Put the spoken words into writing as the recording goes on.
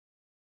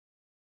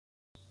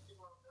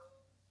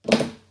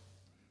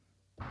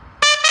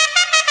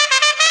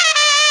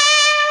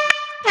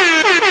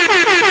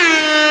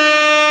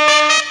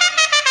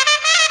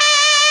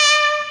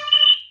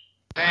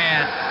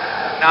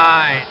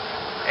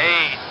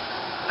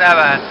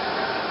7,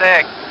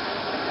 6,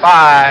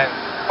 5,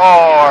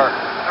 4,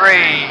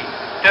 3,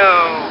 2,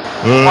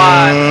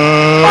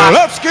 1.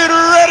 Let's get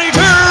ready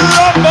to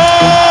rumble!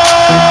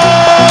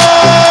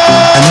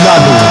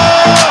 Another one.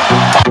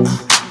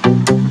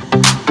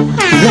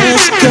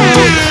 Let's go.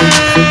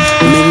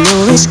 Make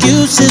no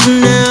excuses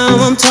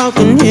now. I'm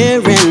talking here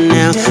and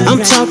now.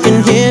 I'm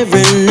talking here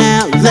and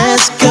now.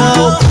 Let's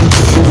go.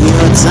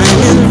 Your time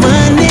is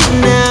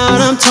running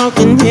out. I'm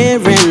talking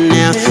here and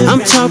now.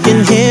 I'm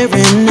talking here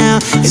and now.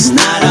 It's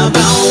not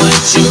about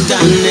what you've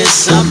done,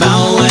 it's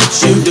about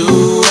what you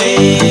do.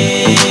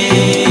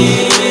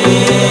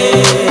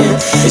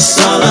 It's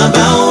all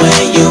about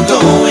where you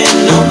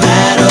going, no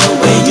matter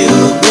where you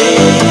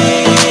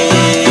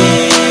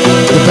been.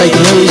 Debate the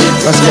news.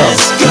 Let's go.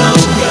 Let's go.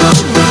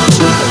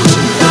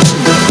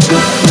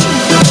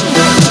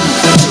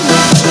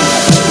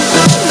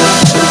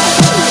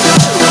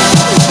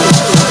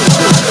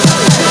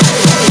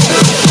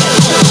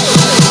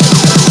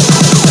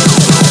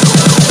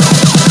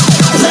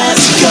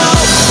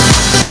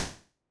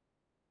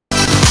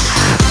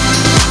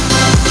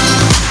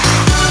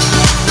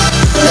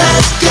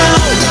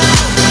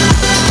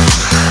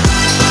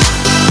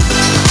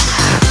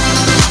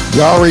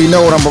 Y'all already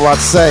know what I'm about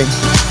to say.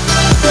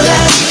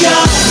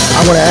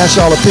 I'm going to ask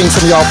y'all to ping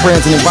some of y'all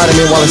friends and invite them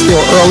in while it's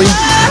still early.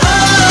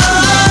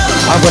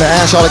 I'm going to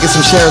ask y'all to get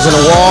some shares on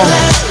the wall.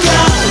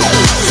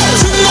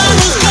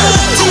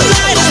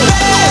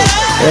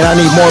 And I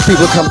need more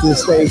people to come to the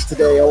stage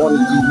today. I want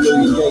to be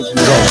really engaged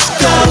today.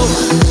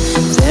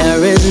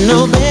 There is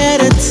no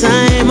better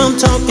time. I'm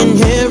talking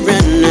here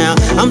and now.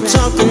 I'm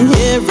talking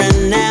here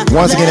and now.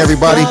 Once again,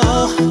 everybody,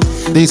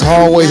 these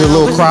hallways are a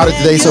little crowded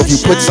today, so if you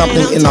put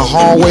something in the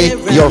hallway,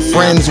 your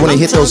friends, when they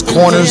hit those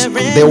corners,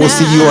 they will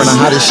see you on the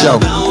hottest show.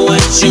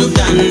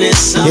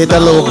 Hit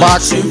that little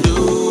box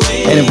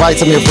and invite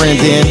some of your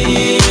friends in.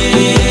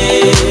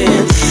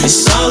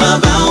 It's all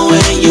about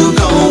where you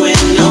going,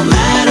 no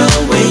matter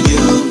where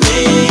you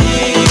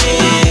been.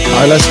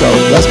 All right, let's go.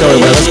 Let's go,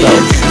 everybody.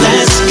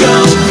 Let's go.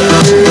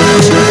 Let's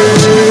go.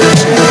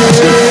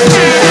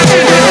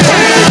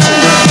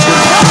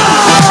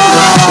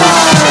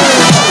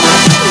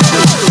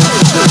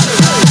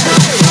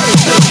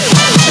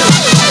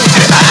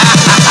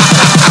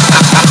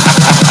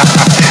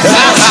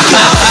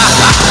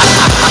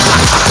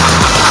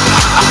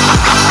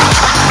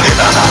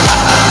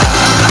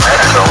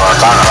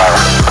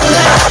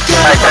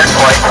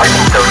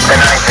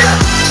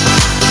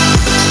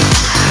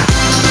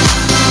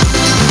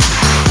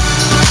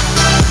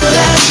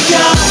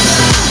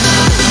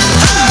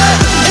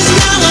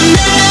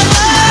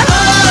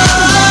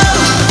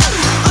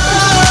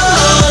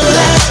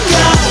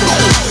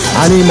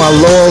 I need my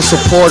loyal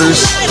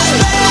supporters.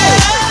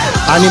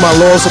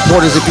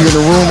 If you're in the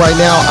room right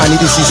now, I need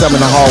to see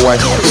something in the hallway.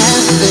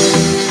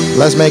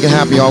 Let's make it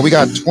happen, y'all. We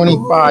got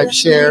 25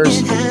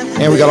 shares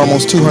and we got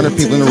almost 200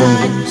 people in the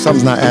room.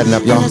 Something's not adding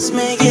up, y'all. Let's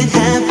make it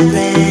happen.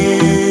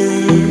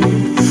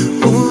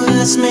 Ooh,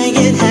 let's make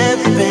it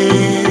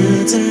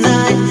happen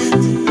tonight.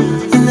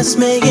 Let's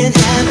make it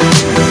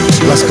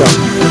happen. Let's go.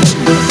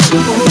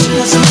 Ooh,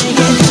 let's make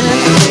it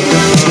happen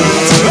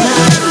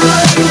tonight.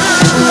 Let's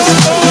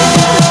make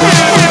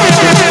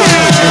it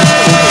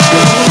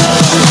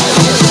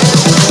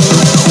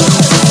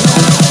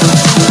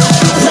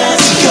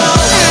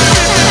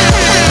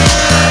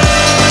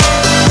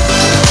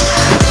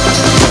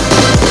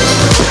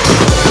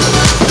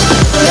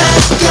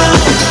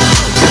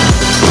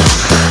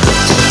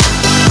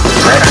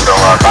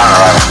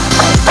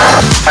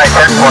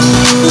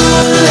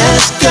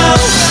let's go.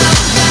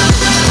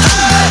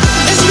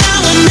 It's now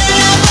or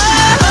never.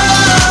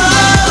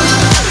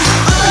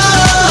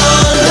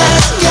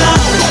 Let's go.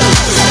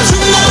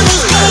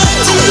 Tomorrow's good,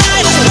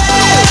 tonight is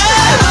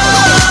better.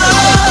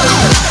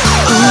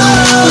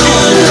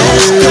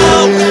 Let's go.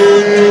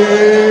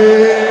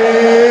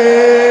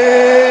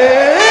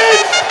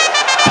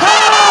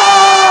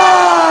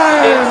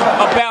 It's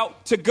about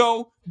to go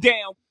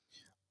down.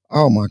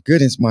 Oh my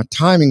goodness, my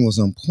timing was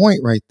on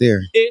point right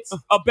there. It's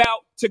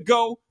about to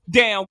go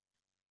down.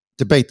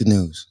 Debate the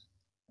news.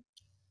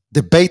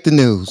 Debate the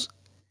news.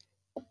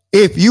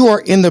 If you are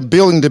in the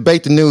building,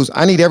 debate the news,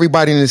 I need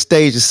everybody on the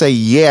stage to say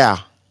yeah.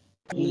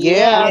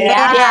 Yeah.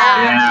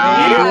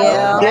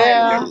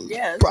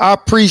 I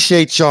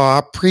appreciate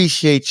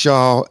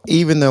y'all.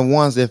 Even the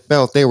ones that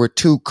felt they were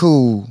too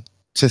cool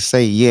to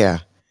say yeah.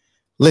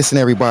 Listen,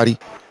 everybody,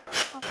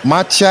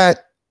 my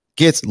chat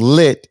gets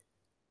lit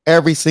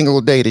every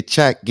single day. The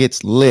chat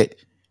gets lit.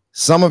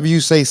 Some of you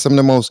say some of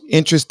the most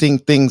interesting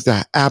things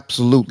that I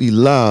absolutely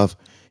love.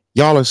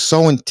 Y'all are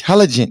so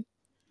intelligent,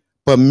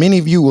 but many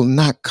of you will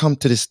not come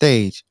to the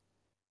stage.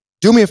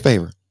 Do me a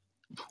favor.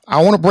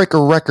 I want to break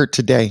a record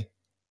today,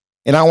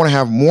 and I want to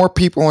have more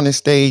people on the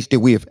stage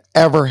than we have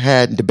ever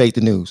had in Debate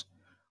the News.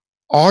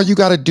 All you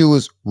got to do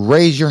is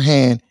raise your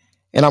hand,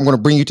 and I'm going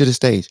to bring you to the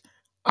stage.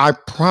 I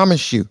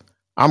promise you,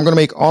 I'm going to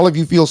make all of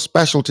you feel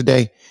special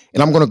today,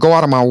 and I'm going to go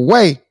out of my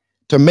way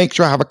to make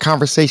sure I have a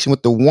conversation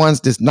with the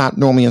ones that's not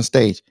normally on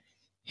stage.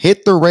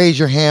 Hit the raise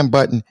your hand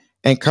button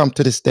and come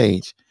to the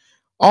stage.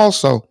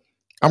 Also,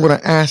 I'm going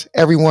to ask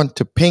everyone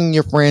to ping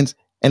your friends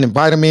and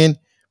invite them in.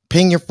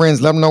 Ping your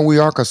friends, let them know who we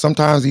are, because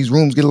sometimes these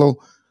rooms get a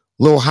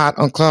little hot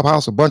on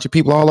Clubhouse, a bunch of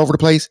people all over the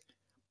place.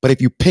 But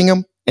if you ping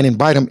them and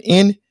invite them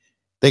in,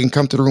 they can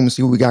come to the room and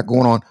see what we got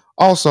going on.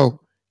 Also,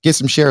 get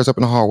some shares up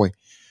in the hallway.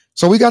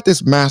 So we got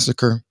this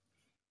massacre.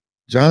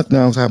 Jonathan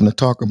I was having to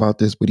talk about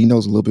this, but he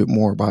knows a little bit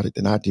more about it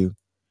than I do.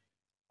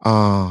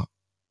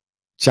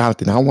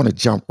 Jonathan, I want to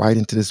jump right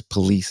into this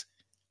police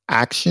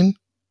action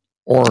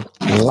or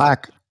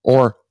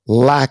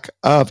lack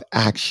of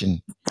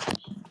action.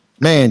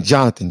 Man,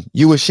 Jonathan,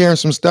 you were sharing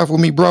some stuff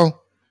with me, bro.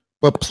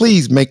 But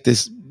please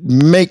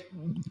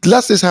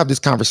let's just have this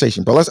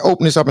conversation, bro. Let's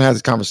open this up and have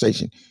this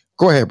conversation.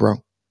 Go ahead, bro.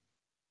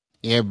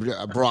 Yeah,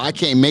 bro, I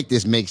can't make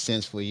this make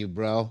sense for you,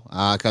 bro,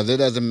 because it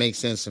doesn't make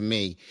sense for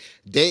me.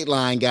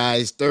 Dateline,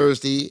 guys,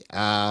 Thursday,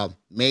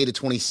 May the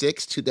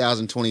 26th,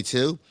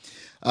 2022.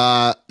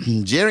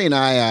 Jerry and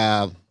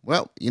I,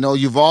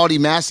 Uvalde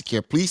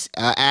massacre, police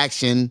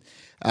action,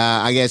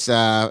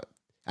 action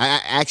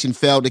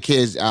failed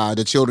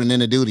the children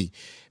in the duty.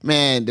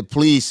 Man, the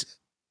police,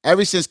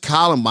 ever since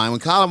Columbine, when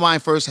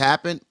Columbine first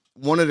happened,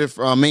 one of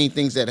the main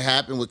things that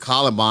happened with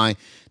Columbine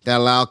that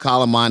allowed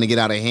Columbine to get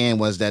out of hand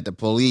was that the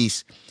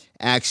police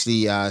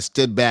actually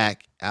stood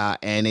back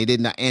and they did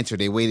not enter.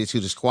 They waited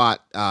till the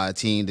SWAT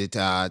team,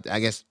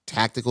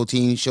 tactical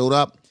team showed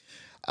up.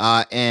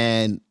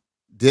 And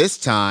this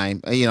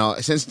time,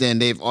 since then,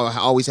 they've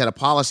always had a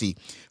policy.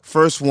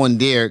 First one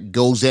there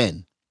goes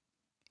in.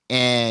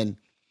 And,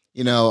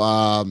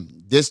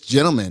 this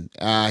gentleman,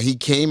 he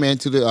came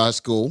into the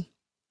school.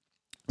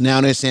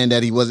 Now they're saying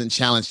that he wasn't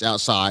challenged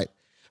outside,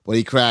 but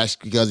he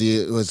crashed because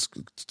he was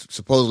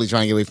supposedly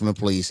trying to get away from the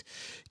police.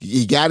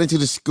 He got into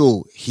the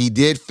school. He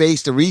did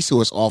face the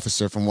resource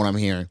officer, from what I'm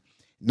hearing.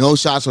 No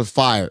shots were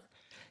fired.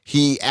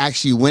 He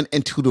actually went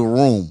into the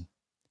room,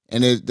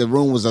 and the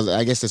room was,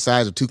 I guess, the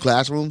size of 2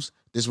 classrooms,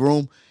 this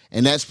room,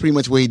 and that's pretty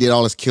much where he did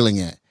all his killing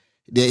at.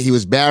 He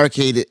was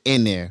barricaded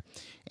in there,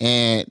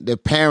 and the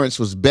parents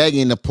was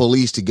begging the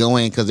police to go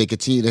in because they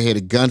continued to hear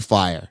the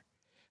gunfire,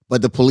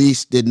 but the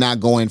police did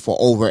not go in for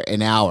over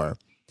an hour.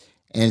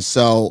 And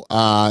so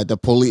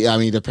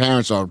the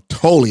parents are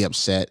totally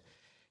upset.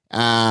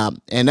 And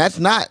that's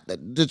not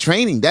the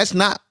training. That's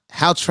not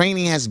how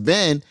training has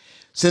been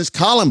since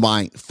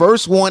Columbine.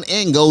 First one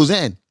in goes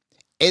in.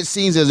 It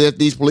seems as if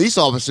these police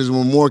officers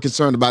were more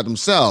concerned about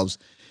themselves.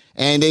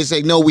 And they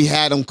say, no, we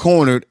had them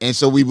cornered. And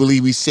so we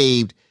believe we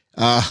saved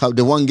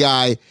the one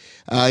guy.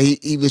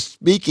 He was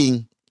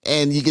speaking,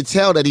 and you could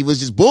tell that he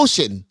was just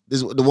bullshitting,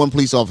 the one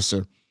police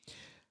officer.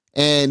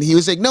 And he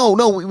was like, no,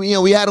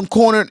 we had him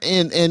cornered,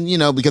 and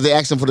because they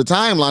asked him for the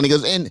timeline. He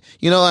goes, and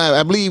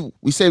I believe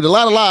we saved a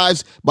lot of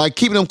lives by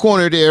keeping him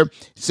cornered there.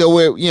 So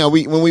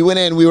when we went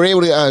in, we were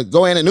able to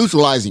go in and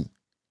neutralize him.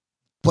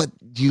 But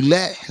you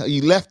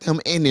left him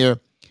in there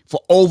for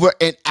over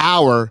an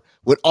hour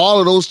with all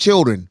of those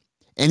children,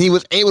 and he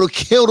was able to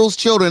kill those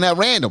children at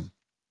random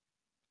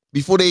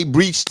before they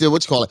breached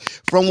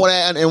From what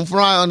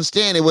I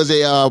understand, it was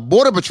a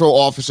border patrol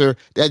officer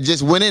that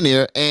just went in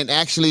there and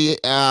actually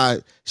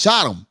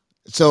shot him.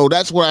 So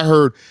that's what I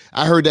heard.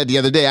 I heard that the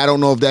other day. I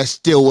don't know if that's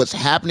still what's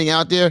happening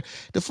out there.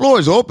 The floor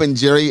is open,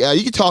 Jerry.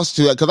 You can toss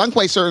to it, because I'm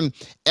quite certain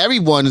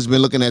everyone has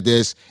been looking at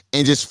this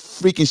and just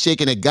freaking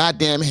shaking their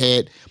goddamn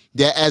head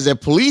that as a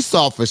police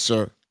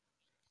officer,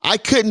 I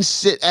couldn't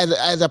sit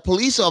as a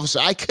police officer.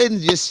 I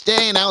couldn't just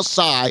stand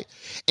outside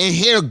and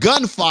hear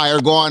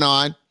gunfire going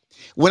on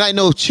when I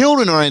know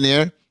children are in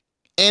there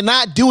and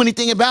not do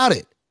anything about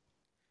it.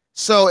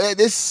 So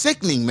it's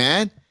sickening,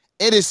 man.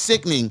 It is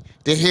sickening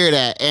to hear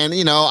that. And,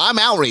 I'm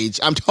outraged.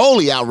 I'm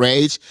totally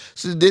outraged.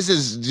 So this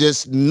is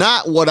just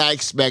not what I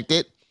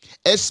expected,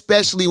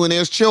 especially when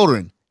there's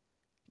children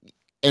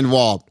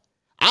involved.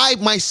 I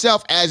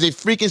myself, as a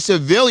freaking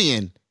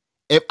civilian,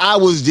 if I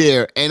was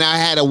there and I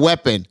had a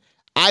weapon,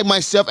 I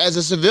myself as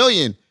a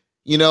civilian,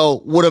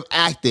 would have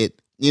acted,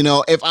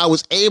 if I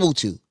was able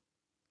to.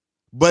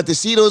 But to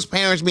see those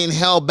parents being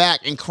held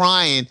back and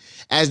crying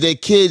as their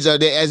kids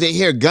as they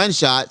hear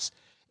gunshots,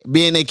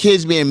 their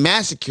kids being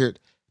massacred,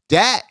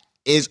 that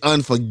is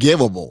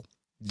unforgivable,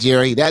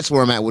 Jerry. That's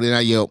where I'm at with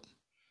it. Yo,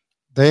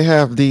 They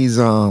have these,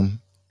 when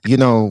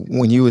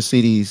you would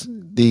see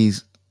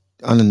these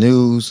on the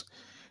news,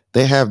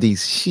 they have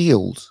these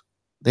shields.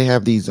 They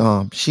have these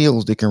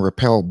shields that can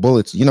repel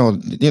bullets.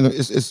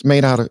 It's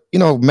made out of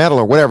metal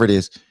or whatever it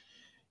is.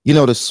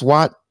 The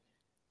SWAT.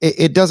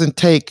 It doesn't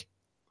take.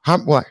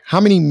 How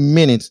many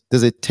minutes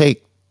does it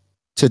take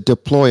to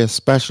deploy a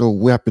special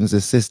weapons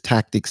assist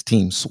tactics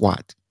team,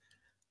 SWAT?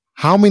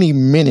 How many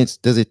minutes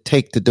does it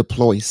take to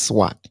deploy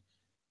SWAT?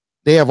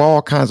 They have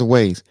all kinds of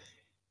ways.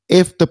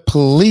 If the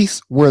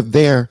police were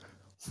there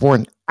for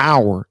an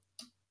hour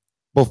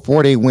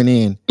before they went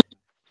in,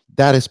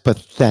 that is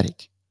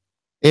pathetic.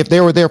 If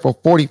they were there for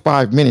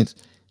 45 minutes,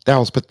 that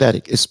was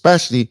pathetic.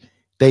 Especially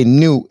they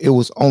knew it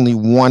was only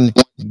one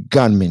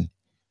gunman.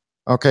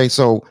 Okay,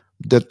 so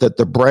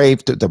the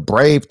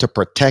brave to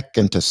protect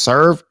and to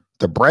serve,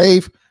 the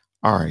brave.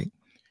 All right.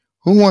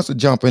 Who wants to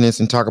jump in this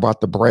and talk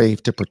about the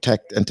brave to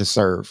protect and to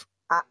serve?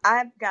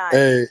 I've got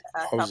Hey, a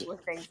I was couple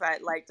of things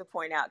I'd like to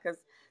point out because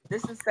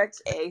this is such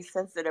a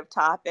sensitive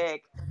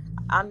topic.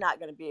 I'm not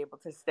going to be able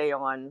to stay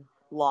on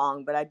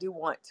long, but I do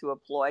want to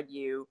applaud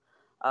you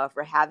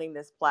for having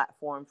this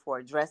platform, for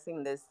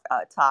addressing this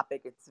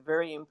topic. It's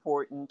very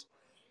important,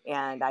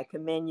 and I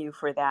commend you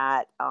for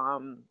that.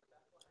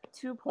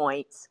 2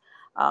 points.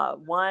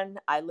 One,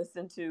 I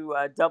listened to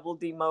Double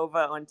D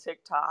Mova on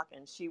TikTok,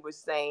 and she was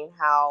saying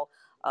how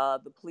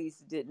the police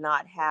did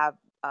not have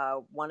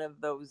one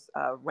of those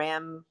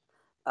RAM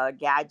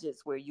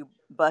gadgets where you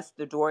bust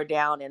the door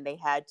down, and they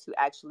had to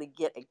actually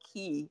get a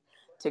key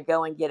to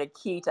go and get a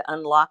key to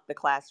unlock the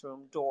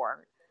classroom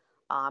door.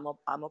 I'm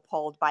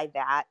appalled by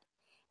that.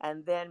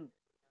 And then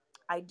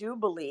I do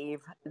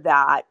believe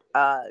that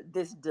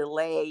this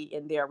delay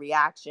in their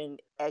reaction,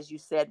 as you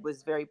said,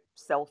 was very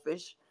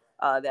selfish.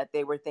 That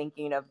they were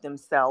thinking of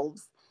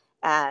themselves,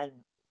 and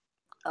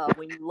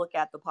when you look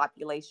at the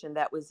population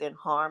that was in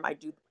harm,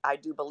 I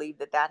do believe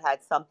that that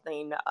had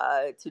something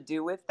to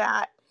do with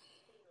that.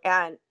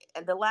 And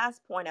and the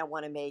last point I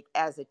want to make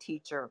as a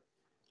teacher,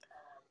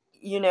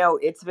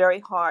 it's very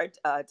hard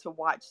to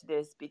watch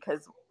this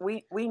because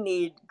we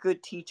need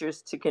good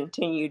teachers to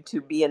continue to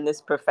be in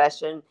this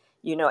profession.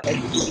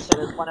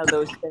 Education is one of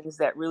those things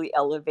that really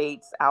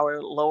elevates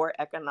our lower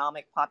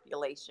economic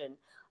population.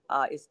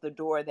 It's the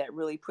door that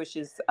really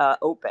pushes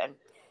open.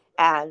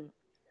 And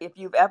if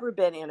you've ever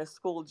been in a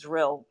school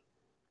drill,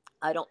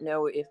 I don't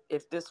know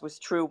if this was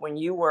true when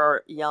you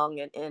were young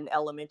and in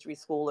elementary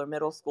school or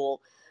middle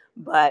school,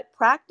 but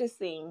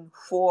practicing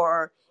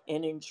for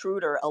an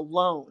intruder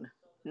alone,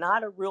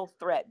 not a real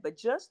threat, but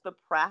just the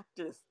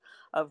practice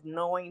of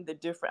knowing the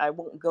different, I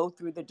won't go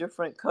through the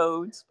different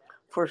codes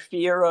for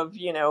fear of,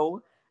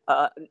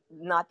 uh,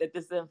 not that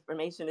this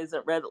information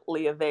isn't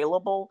readily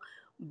available,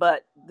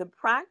 but the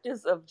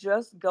practice of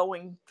just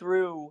going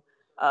through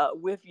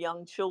with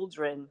young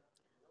children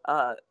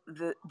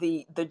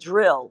the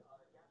drill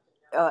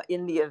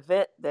in the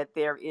event that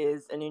there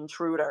is an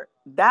intruder.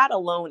 That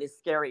alone is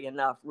scary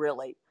enough,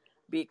 really,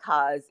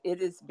 because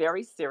it is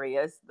very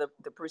serious.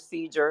 The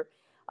procedure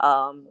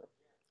um,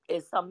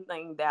 is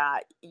something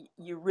that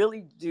you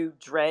really do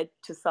dread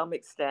to some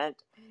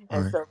extent.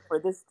 And Right, so for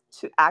this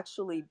to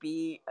actually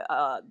be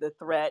the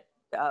threat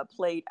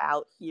played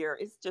out here,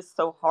 it's just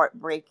so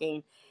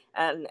heartbreaking.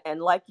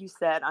 And like you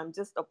said, I'm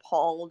just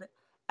appalled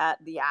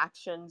at the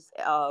actions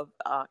of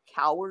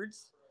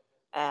cowards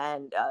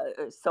and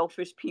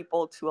selfish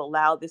people to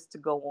allow this to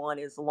go on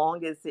as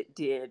long as it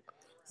did.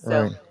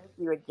 So right, thank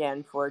you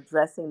again for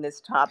addressing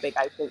this topic.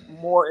 I think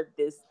more of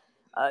this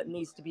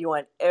needs to be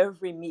on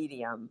every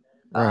medium.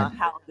 right,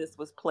 How this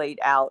was played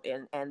out,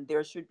 and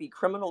there should be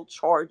criminal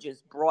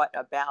charges brought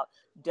about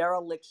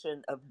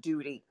dereliction of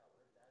duty.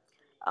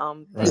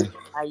 Thank right. you.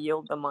 I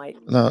yield the mic.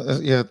 No,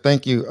 yeah,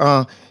 thank you.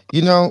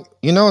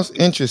 It's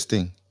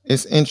interesting.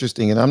 It's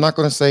interesting, and I'm not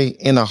going to say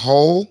in a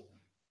whole.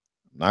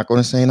 I'm not going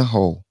to say in a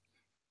whole,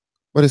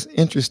 but it's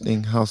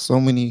interesting how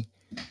so many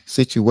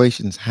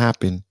situations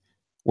happen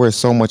where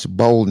so much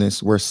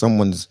boldness, where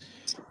someone's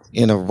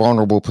in a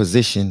vulnerable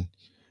position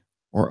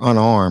or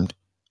unarmed,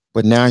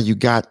 but now you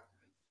got,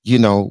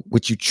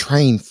 what you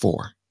trained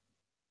for.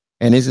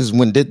 And this is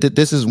when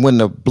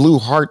the blue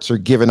hearts are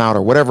given out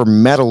or whatever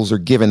medals are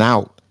given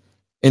out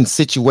in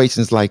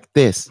situations like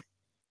this.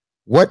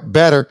 What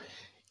better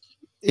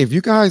if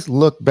you guys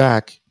look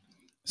back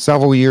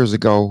several years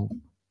ago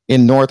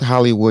in North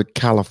Hollywood,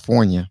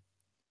 California?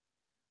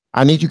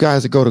 I need you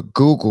guys to go to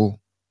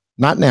Google,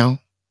 not now,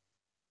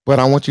 but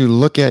I want you to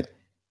look at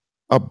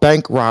a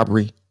bank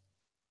robbery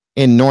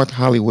in North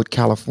Hollywood,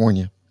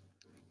 California.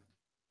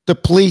 The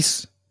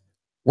police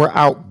were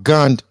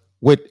outgunned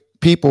with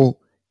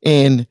people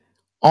in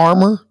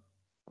armor,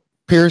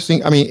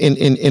 piercing, I mean,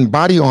 in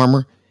body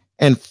armor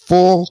and uh,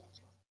 full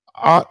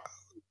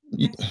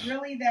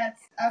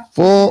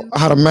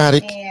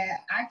automatic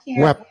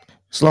weapon.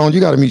 Sloan, you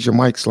got to mute your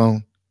mic,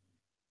 Sloan.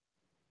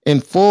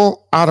 In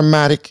full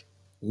automatic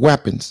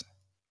weapons,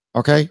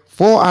 okay?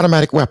 Full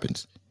automatic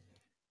weapons.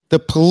 The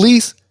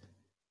police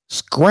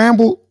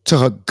scrambled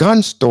to a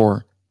gun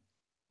store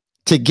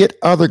to get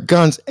other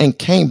guns and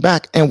came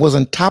back and was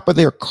on top of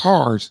their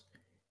cars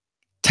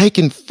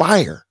taking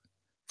fire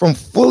from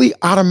fully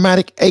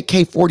automatic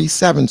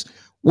AK-47s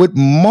with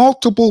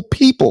multiple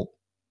people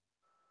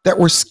that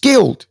were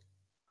skilled.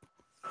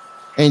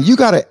 And you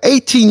got an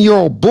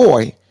 18-year-old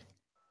boy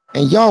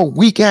and y'all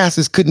weak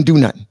asses couldn't do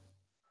nothing.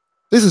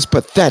 This is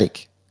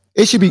pathetic.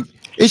 It should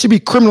be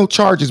criminal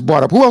charges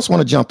brought up. Who else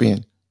want to jump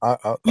in?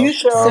 You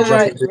sure can I are jump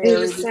right, in?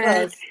 Mary,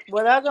 because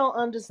what I don't Can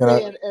I?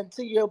 understand, and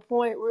to your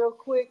point, real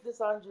quick, this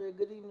Andrea,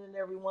 good evening,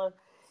 everyone,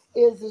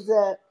 is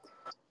that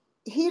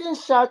he didn't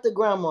shot the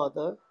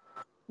grandmother.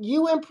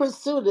 You in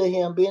pursuit of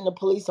him, being a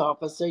police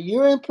officer.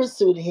 You're in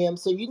pursuit of him,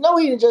 so you know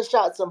he didn't just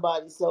shot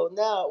somebody. So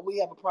now we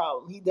have a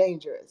problem. He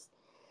dangerous.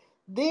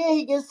 Then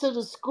he gets to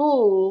the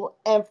school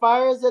and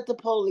fires at the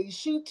police.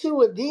 Shoot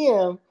two of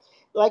them.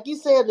 Like you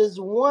said, there's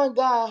one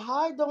guy.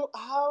 How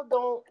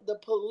don't the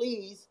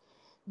police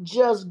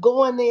just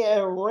go in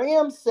there and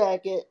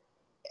ransack it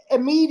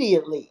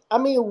immediately? I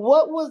mean,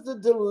 what was the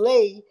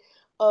delay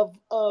of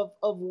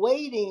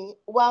waiting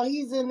while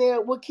he's in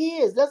there with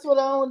kids? That's what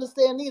I don't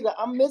understand either.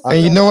 I'm missing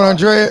And you that know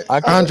what,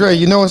 part. Andre,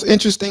 you know what's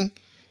interesting?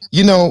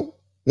 You know,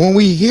 when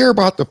we hear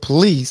about the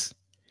police,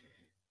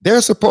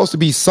 they're supposed to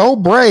be so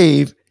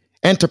brave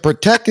and to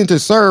protect and to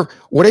serve,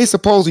 where they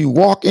supposedly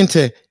walk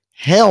into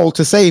hell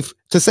to save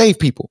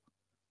people.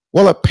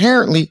 Well,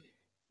 apparently,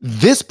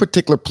 this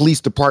particular police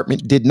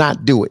department did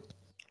not do it.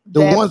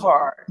 The That ones,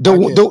 part. the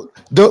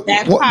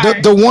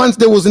ones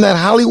that was in that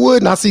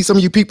Hollywood, and I see some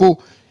of you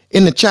people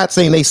in the chat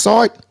saying they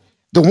saw it.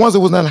 The ones that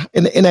was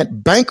in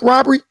that bank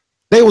robbery,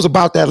 they was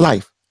about that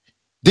life.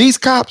 These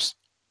cops,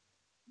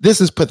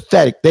 this is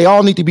pathetic. They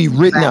all need to be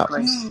written up.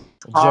 Exactly.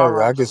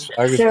 Jerry, So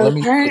let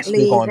me speak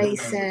apparently on they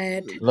this.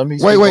 said, Let me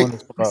Wait, speak wait. on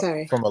this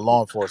sorry. from a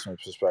law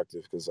enforcement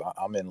perspective because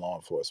I'm in law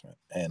enforcement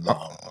and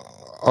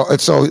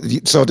So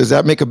does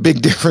that make a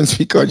big difference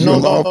because you're no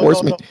in no law no no no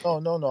enforcement? no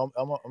no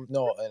no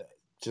no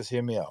just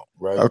hear me out,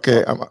 right?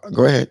 Okay,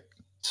 go ahead.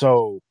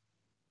 So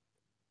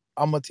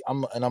I'm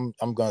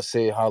gonna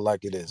say how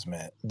like it is,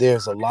 man.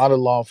 There's a lot of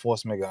law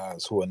enforcement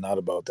guys who are not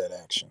about that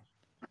action,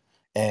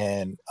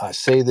 and I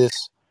say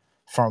this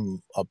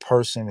from a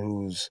person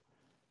who's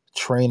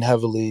trained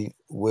heavily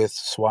with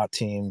SWAT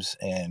teams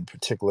and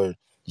particular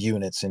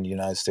units in the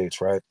United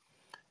States, right?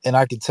 And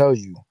I can tell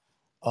you,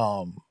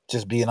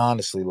 just being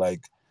honestly,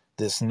 like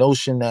this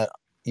notion that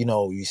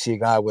you see a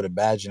guy with a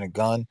badge and a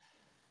gun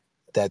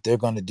that they're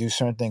going to do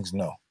certain things,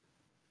 no.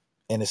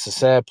 And it's the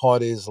sad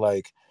part is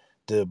like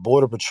the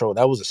border patrol,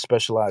 that was a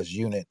specialized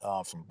unit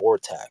from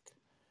BORTAC.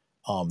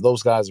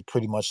 Those guys are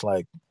pretty much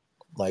like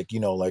like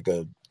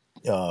a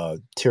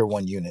tier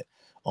 1 unit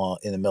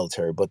in the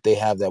military, but they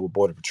have that with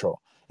border patrol.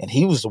 And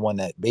he was the one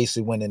that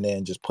basically went in there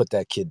and just put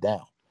that kid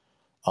down.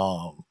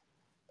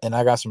 And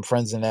I got some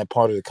friends in that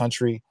part of the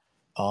country.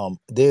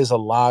 There's a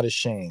lot of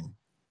shame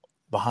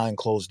behind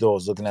closed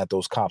doors looking at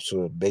those cops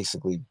who are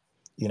basically,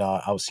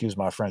 I'll excuse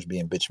my French,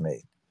 being bitch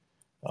made.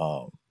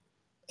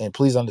 And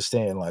please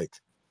understand, like,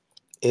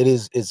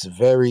 it's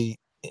very,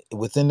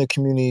 within the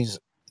communities,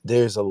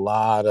 there's a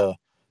lot of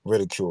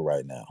ridicule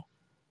right now.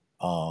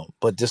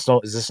 But is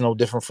this no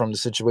different from the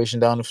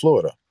situation down in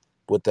Florida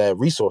with that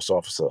resource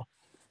officer?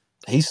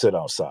 He stood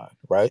outside,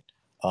 right?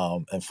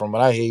 And from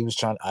what I hear, he was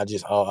trying. I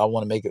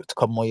want to make it a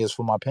couple more years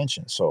for my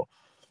pension. So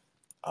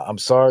I'm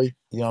sorry,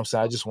 you know what I'm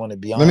saying. I just want to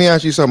be Let me honest.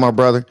 ask you something, my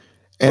brother,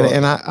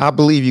 and I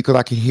believe you because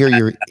I can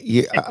hear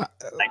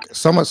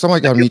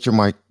somebody got to mute your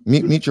mic.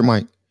 Mute your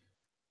mic.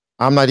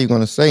 I'm not even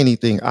going to say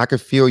anything. I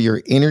could feel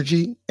your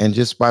energy, and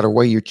just by the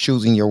way you're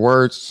choosing your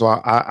words, so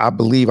I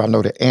believe I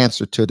know the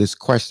answer to this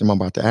question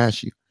I'm about to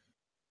ask you.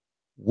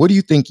 What do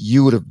you think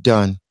you would have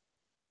done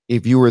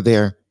if you were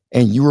there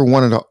and you were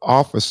one of the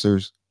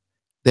officers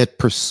that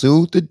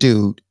pursued the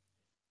dude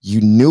you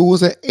knew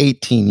was an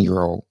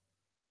 18-year-old?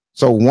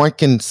 So one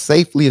can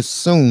safely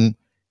assume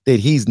that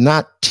he's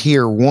not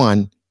tier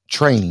 1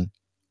 training.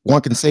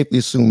 One can safely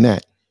assume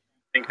that.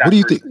 What do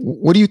you think?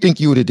 What do you think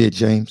you would have did,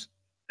 James?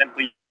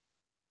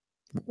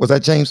 Was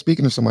that James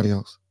speaking or somebody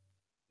else?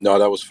 No,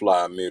 that was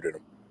Fly. I muted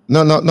him.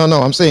 No.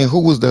 I'm saying who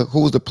was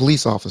the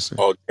police officer?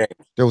 Oh, James.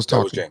 That was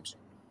talking. That was James.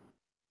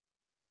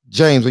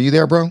 James, are you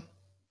there, bro?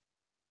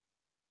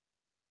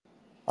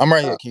 I'm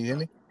right here. Can you hear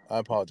me? I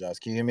apologize.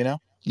 Can you hear me now?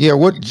 Yeah.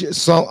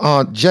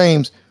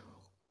 James,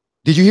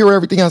 did you hear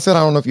everything I said? I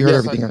don't know if you heard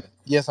everything.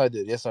 Yes, I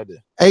did.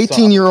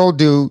 18-year-old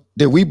dude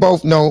that we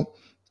both know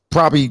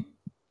probably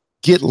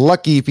get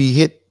lucky if he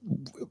hit,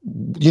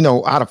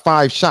 out of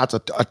 5 shots, a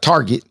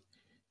target.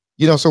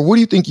 So what do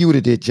you think you would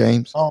have did,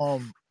 James?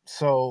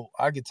 So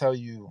I could tell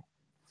you,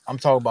 I'm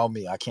talking about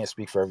me. I can't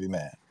speak for every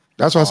man.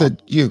 That's why I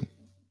said you.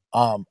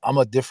 I'm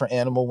a different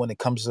animal when it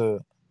comes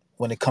to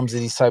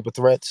these type of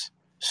threats.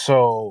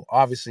 So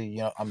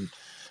obviously, I'm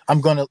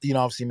gonna,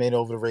 obviously made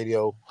over the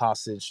radio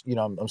hostage.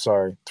 I'm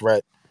sorry,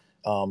 threat.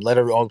 Let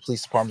all the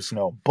police departments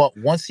know. But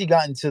once he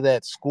got into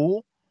that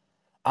school,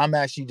 I'm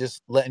actually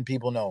just letting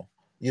people know.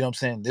 You know what I'm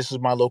saying? This is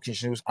my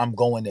location. I'm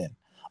going in.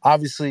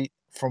 Obviously,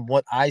 from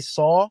what I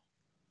saw,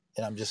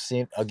 and I'm just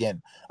seeing,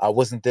 again, I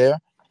wasn't there.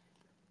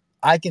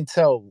 I can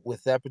tell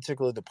with that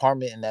particular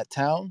department in that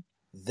town,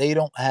 they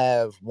don't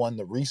have, one,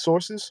 the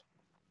resources.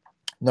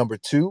 Number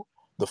 2,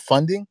 the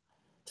funding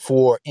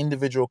for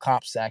individual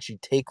cops to actually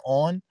take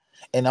on.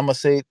 And I'm going to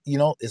say,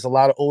 it's a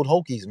lot of old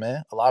hokies,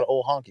 man. A lot of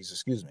old honkies,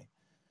 excuse me.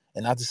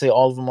 And not to say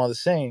all of them are the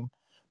same,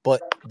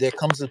 but there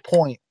comes a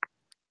point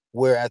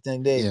where at the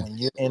end of the day, when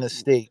you're in a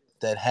state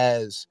that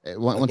has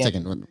one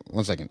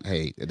second.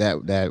 Hey,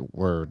 that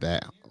word,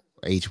 that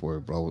H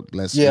word, bro.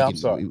 I'm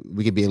sorry.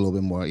 We could be a little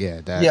bit more. I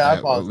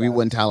apologize. We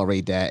wouldn't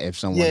tolerate that if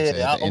someone said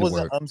the N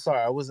word. I'm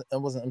sorry. I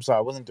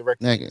wasn't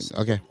directing.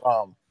 Okay.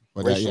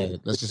 But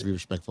let's just be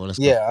respectful. Let's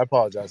go. I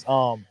apologize.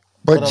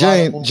 But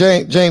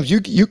James,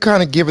 you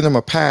kind of giving them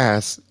a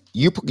pass.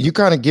 You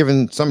kind of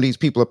giving some of these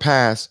people a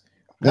pass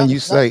when you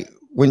say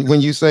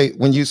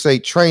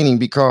training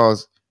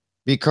because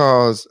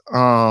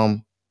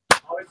I'm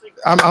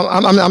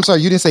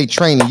sorry, you didn't say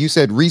training. You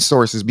said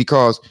resources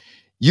because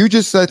You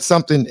just said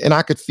something, and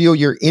I could feel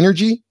your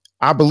energy.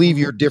 I believe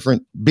you're a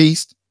different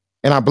beast,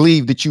 and I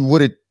believe that you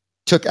would have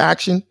took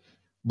action.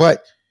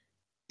 But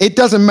it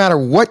doesn't matter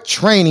what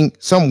training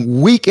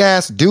some weak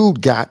ass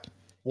dude got.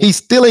 He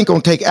still ain't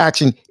gonna take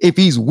action if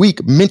he's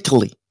weak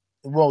mentally.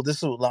 Well,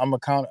 this is I'm a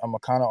kind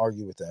of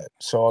argue with that.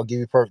 So I'll give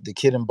you the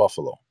kid in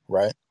Buffalo,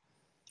 right?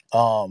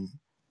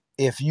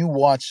 If you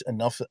watch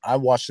enough, I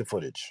watch the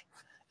footage,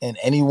 and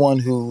anyone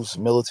who's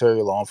military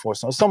or law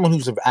enforcement, or someone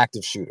who's an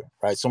active shooter,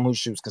 right? Someone who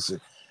shoots, because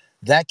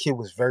that kid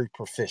was very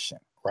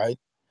proficient, right?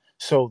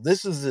 So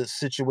this is a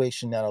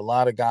situation that a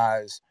lot of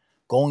guys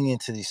going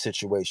into these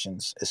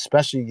situations,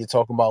 especially you're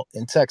talking about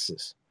in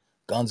Texas,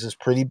 guns is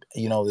pretty,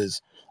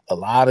 there's a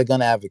lot of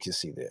gun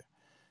advocacy there.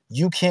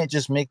 You can't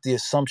just make the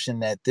assumption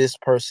that this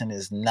person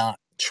is not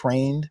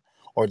trained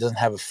or doesn't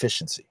have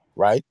efficiency,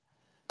 right?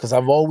 Because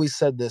I've always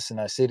said this, and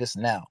I say this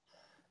now.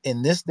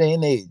 In this day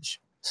and age,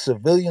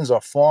 civilians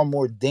are far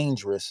more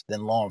dangerous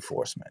than law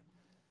enforcement.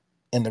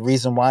 And the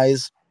reason why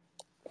is,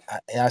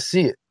 I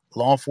see it.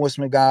 Law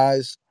enforcement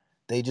guys,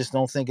 they just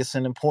don't think it's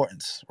an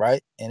importance,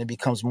 right? And it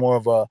becomes more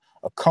of a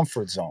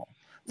comfort zone.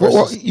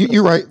 Well,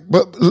 you're right.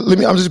 But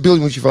I'm just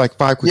building with you for like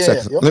 5 quick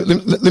seconds. Yep.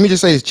 Let me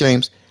just say this,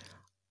 James.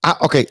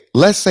 Okay,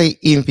 let's say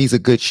even if he's a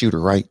good shooter,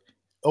 right?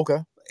 Okay.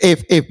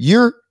 If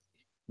you're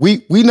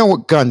we know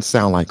what guns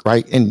sound like,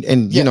 right?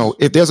 And yes.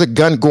 If there's a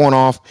gun going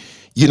off,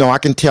 I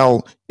can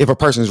tell if a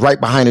person is right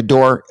behind a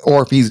door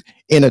or if he's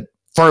in a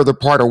further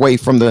part away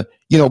from the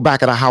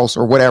back of the house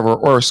or whatever,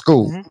 or a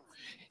school. Mm-hmm.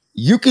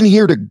 You can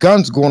hear the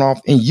guns going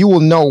off and you will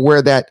know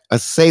where that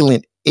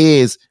assailant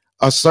is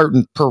a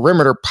certain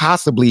perimeter,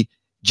 possibly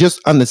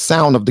just on the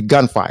sound of the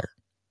gunfire.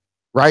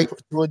 Right?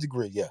 To a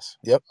degree, yes.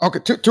 Yep. Okay,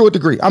 to a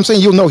degree. I'm saying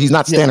you'll know he's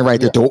not standing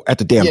right at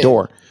the damn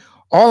door.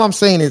 All I'm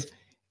saying is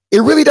it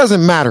really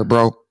doesn't matter,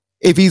 bro.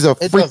 If he's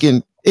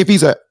if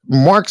he's a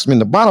marksman,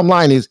 the bottom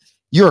line is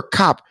you're a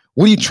cop.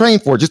 What are you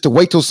trained for? Just to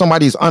wait till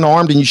somebody's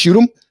unarmed and you shoot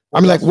them?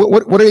 I mean, like,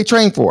 what are they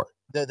trained for?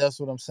 That's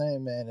what I'm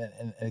saying, man.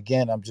 And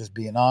again, I'm just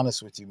being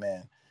honest with you,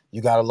 man.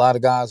 You got a lot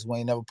of guys who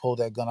ain't never pulled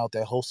that gun out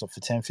their holster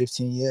for 10,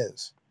 15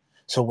 years.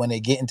 So when they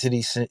get into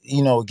these,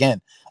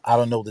 again, I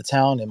don't know the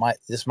town.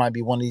 This might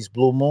be one of these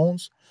blue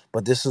moons,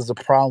 but this is the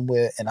problem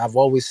where, and I've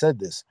always said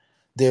this,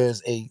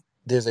 there's a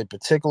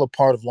particular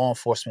part of law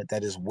enforcement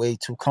that is way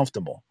too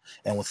comfortable.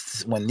 And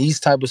when these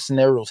type of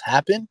scenarios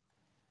happen,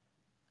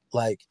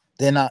 like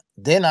they're not,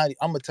 I'm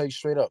gonna tell you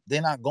straight up,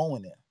 they're not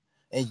going in.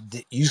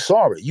 And you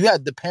saw it. You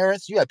had the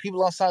parents, you had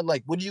people outside,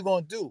 like, what are you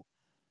gonna do?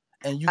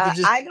 And you could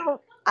just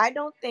I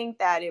don't think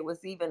that it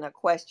was even a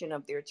question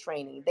of their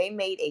training. They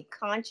made a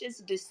conscious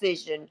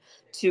decision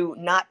to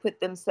not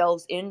put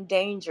themselves in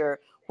danger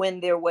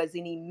when there was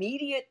an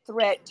immediate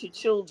threat to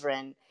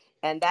children,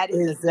 and that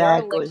is a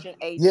dereliction,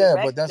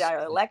 direct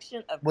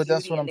dereliction of duty,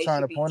 that's what I'm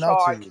trying to point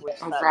out to you.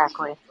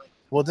 Exactly.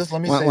 Well, let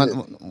me say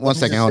one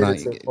second. Hold on.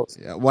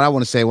 What I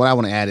want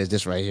to add is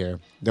this right here.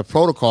 The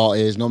protocol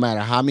is no matter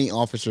how many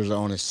officers are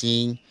on a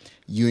scene,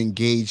 you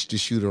engage the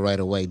shooter right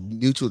away.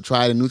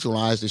 Try to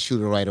neutralize the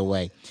shooter right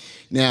away.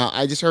 Now,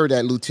 I just heard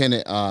that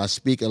lieutenant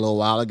speak a little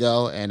while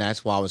ago, and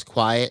that's why I was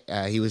quiet.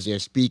 He was there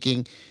speaking,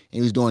 and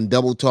he was doing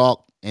double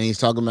talk, and he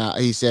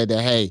said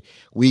that, hey,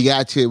 we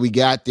got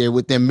there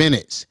within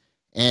minutes,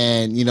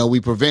 and we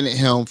prevented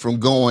him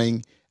from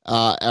going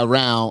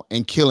around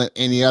and killing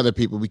any other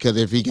people, because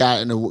if he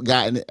gotten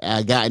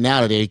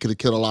out of there, he could have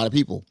killed a lot of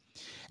people.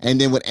 And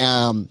then with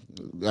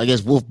I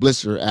guess Wolf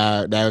Blitzer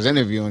that I was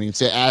interviewing him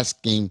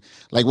asking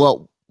like,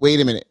 well, wait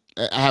a minute,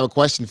 I have a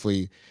question for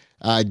you.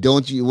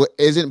 Don't you?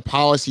 Isn't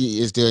policy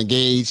is to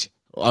engage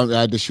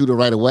the shooter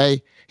right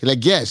away? He's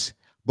like, yes,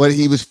 but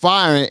he was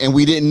firing, and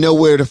we didn't know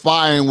where the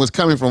firing was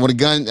coming from, where the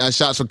gun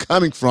shots were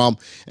coming from,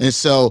 and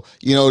so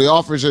the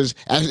officers,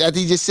 after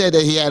he just said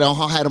that he had him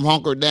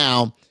hunkered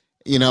down.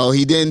 He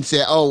didn't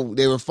say, oh,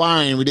 they were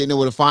firing. We didn't know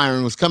where the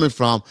firing was coming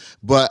from.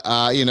 But,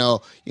 and,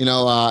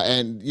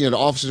 the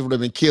officers would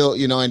have been killed,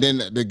 and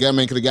then the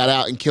gunman could have got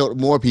out and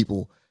killed more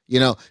people,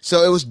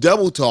 So it was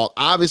double talk.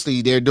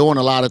 Obviously, they're doing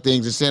a lot of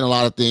things and saying a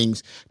lot of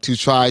things to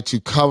try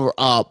to cover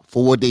up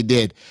for what they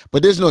did.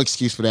 But there's no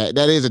excuse for that.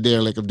 That is a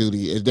dereliction of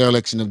duty. It's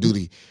dereliction of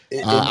duty.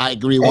 I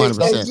agree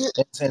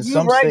 100%.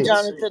 You're right,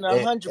 Jonathan,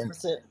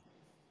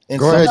 100%.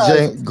 Go ahead,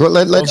 James.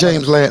 Let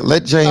James land.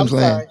 Let James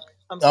land.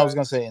 I was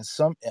gonna say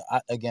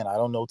I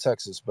don't know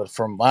Texas, but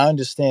from my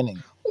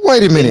understanding,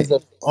 wait a minute.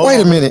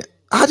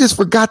 I just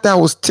forgot that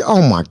was.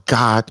 Oh my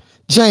God,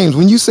 James!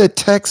 When you said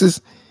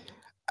Texas,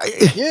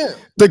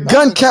 the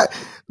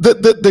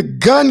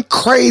gun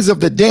craze of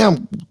the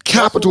damn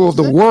capital of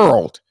the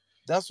world.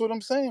 That's what I'm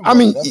saying. Bro. I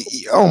mean,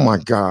 oh my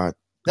God.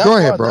 Go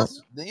ahead, bro.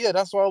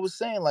 That's what I was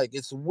saying. Like,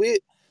 it's weird.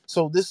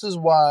 So this is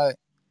why,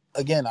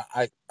 again,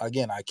 I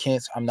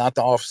can't. I'm not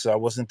the officer. I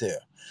wasn't there.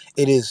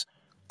 It is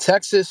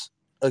Texas.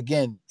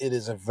 Again, it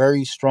is a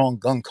very strong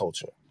gun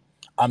culture.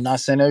 I'm not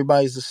saying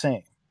everybody's the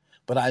same,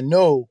 but I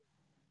know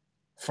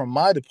from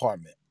my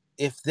department,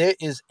 if there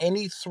is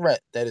any threat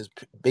that is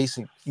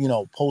basically,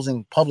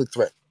 posing public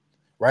threat,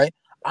 right?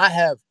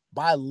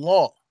 By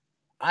law,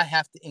 I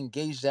have to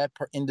engage that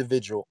per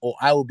individual, or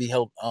I will be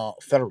held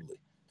federally.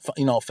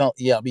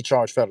 I'll be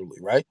charged federally,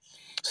 right?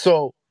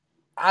 So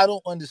I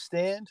don't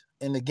understand.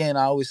 And again,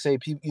 I always say,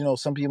 people,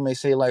 some people may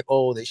say like,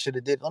 "Oh, they should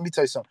have did." Let me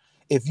tell you something.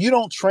 If you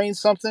don't train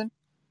something,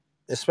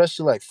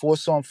 especially like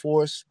force on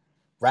force,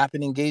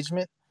 rapid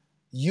engagement,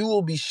 you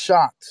will be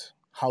shocked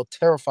how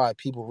terrified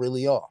people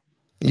really are.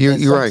 And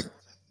You're right.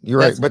 You're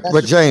right. But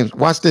that's James,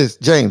 watch this.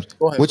 James,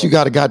 go ahead, what you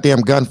brother. got a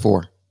goddamn gun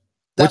for?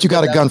 What you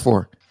got a gun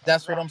for?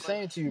 That's what I'm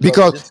saying to you,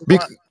 brother. Because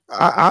This is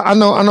why. I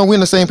know we're on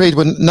the same page,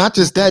 but not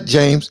just that,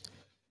 James.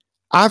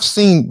 I've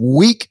seen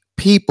weak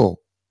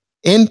people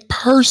in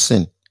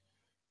person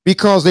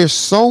because they're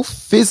so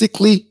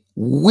physically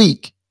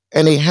weak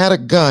and they had a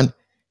gun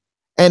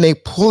and they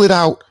pull it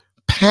out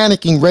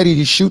panicking, ready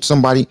to shoot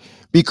somebody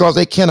because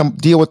they can't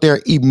deal with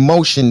their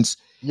emotions.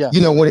 Yes.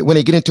 When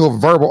they get into a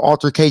verbal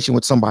altercation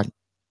with somebody.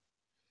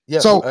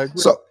 Yes,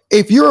 So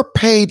if you're a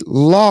paid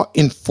law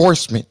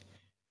enforcement,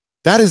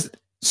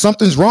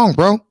 something's wrong,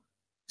 bro.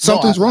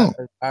 Something's wrong.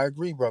 I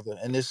agree, brother.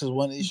 And this is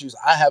one of the issues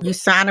I have. You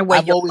sign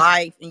away your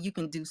life and you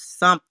can do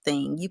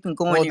something. You can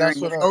go in there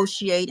and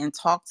negotiate and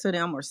talk to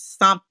them or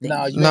something.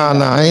 Nah,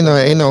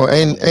 ain't no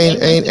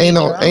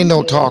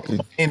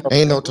talking.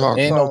 Ain't no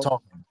talking.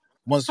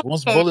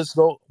 Once bullets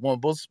go, when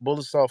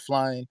bullets start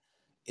flying,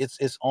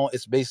 it's on.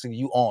 It's basically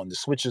you on. The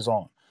switch is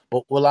on.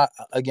 But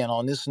again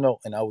on this note,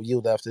 and I will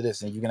yield after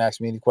this, and you can ask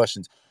me any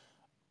questions.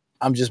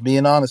 I'm just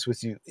being honest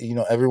with you.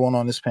 Everyone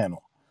on this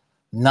panel,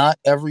 not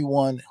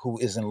everyone who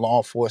is in law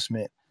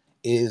enforcement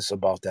is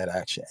about that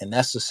action, and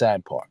that's the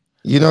sad part.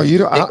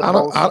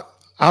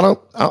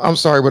 I'm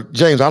sorry, but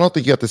James, I don't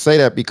think you have to say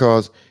that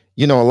because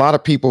a lot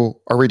of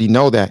people already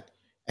know that,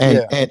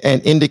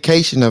 and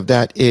indication of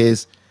that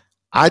is,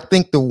 I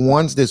think the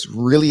ones that's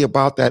really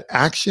about that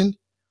action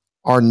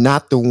are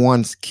not the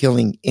ones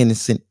killing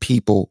innocent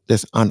people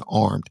that's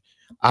unarmed.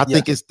 I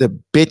think it's the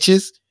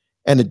bitches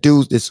and the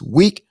dudes that's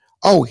weak.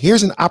 Oh,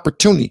 here's an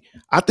opportunity.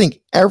 I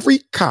think every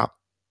cop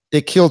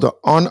that killed an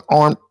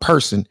unarmed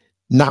person,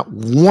 not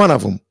one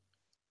of them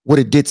would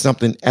have did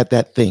something at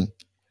that thing.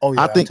 Oh,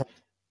 yeah. I think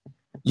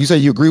you say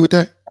you agree with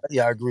that?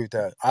 Yeah, I agree with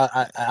that.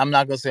 I'm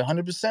not gonna say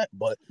 100%,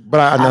 but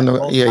I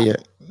know. Yeah.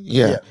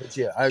 But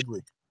I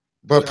agree.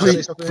 But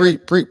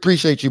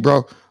appreciate you,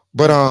 bro.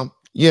 But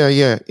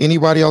yeah.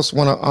 Anybody else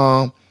want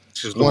to?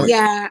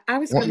 Yeah, I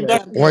was going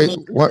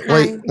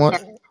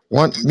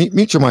to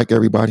mute your mic,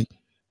 everybody.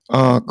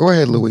 Go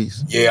ahead,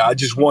 Louise. Yeah, I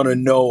just want to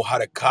know how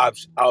the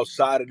cops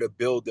outside of the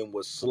building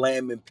was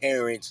slamming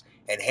parents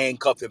and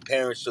handcuffing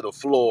parents to the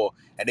floor,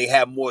 and they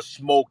have more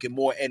smoke and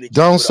more energy.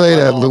 Don't say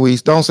that,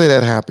 Louise. Don't say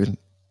that happened.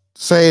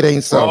 Say it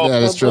ain't so.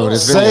 That is true.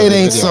 Say it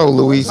ain't so,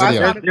 Louise.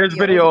 There's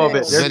video of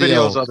it. There's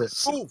videos of it.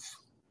 Proof.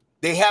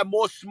 They have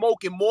more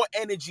smoke and more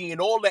energy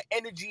and all the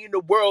energy in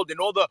the world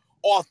and all the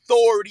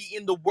authority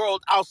in the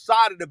world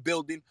outside of the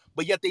building,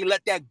 but yet they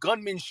let that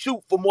gunman shoot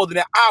for more than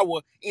an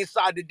hour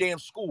inside the damn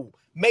school.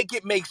 Make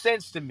it make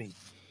sense to me.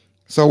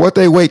 So what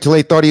they wait till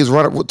he thought he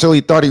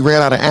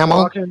ran out of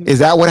ammo? Is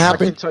that what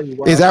happened?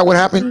 Is that what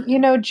happened?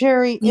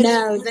 Jerry.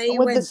 No, they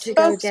went to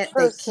go get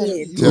their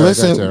kids.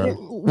 Listen,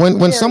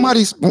 when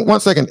somebody's 1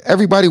 second,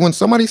 everybody, when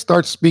somebody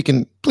starts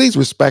speaking, please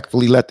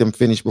respectfully let them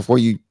finish before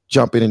you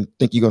jump in and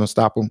think you're going to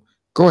stop them.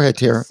 Go ahead,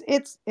 Tara.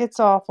 It's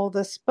awful.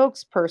 The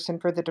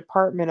spokesperson for the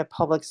Department of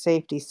Public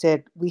Safety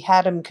said we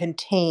had him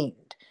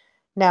contained.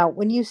 Now,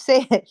 when you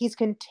say that he's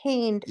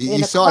contained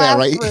in a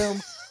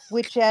classroom,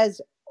 which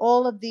has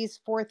all of these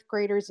fourth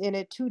graders in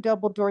it, 2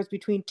 double doors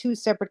between 2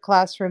 separate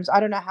classrooms. I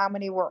don't know how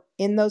many were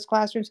in those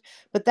classrooms,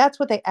 but that's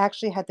what they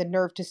actually had the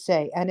nerve to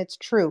say. And it's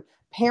true.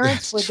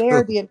 Parents were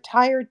there the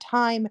entire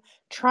time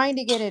trying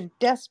to get in,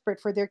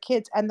 desperate for their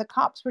kids. And the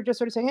cops were just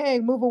sort of saying, hey,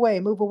 move away.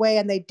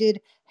 And they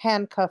did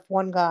handcuff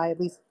one guy. At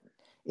least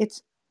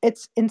it's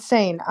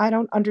insane. I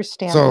don't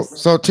understand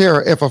this. So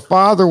Tara, if a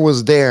father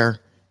was there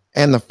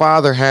and the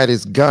father had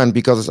his gun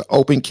because it's an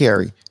open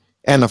carry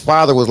and the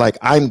father was like,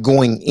 I'm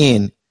going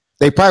in,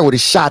 they probably would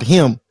have shot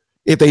him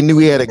if they knew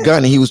he had a gun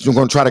and he was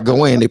going to try to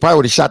go in. They probably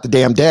would have shot the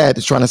damn dad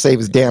that's trying to save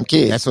his damn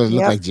kid. That's what it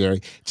looked like,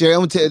 Jerry. Jerry, I'm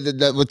going to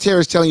tell you what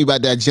Tara's telling you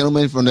about that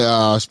gentleman from the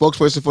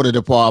spokesperson for the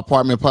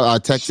Department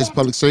of Texas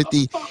Public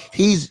Safety.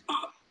 Can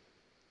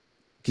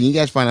you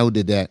guys find out who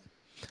did that?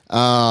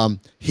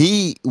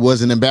 He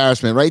was an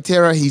embarrassment, right,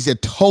 Tara? He's a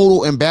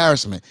total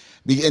embarrassment.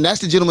 And that's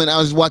the gentleman I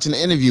was watching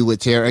the interview with,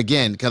 Tara,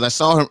 again, because I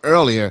saw him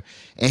earlier,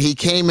 and he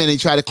came in and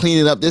tried to clean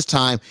it up this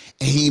time,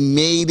 and he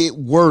made it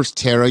worse,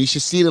 Tara. You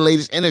should see the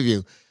latest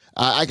interview.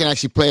 I can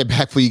actually play it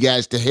back for you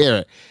guys to hear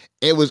it.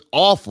 It was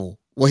awful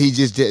what he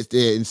just did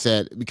and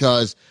said,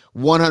 because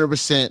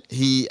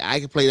 100% I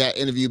can play that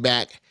interview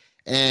back,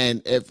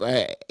 and if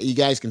you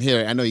guys can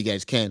hear it, I know you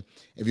guys can,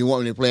 if you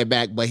want me to play it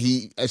back, but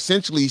he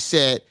essentially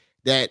said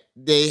that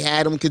they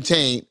had him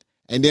contained.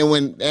 And then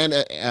when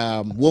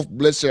Wolf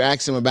Blitzer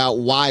asked him about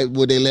why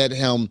would they let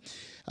him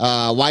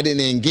why didn't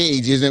they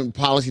engage? Isn't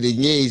policy to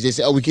engage? They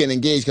said, oh, we can't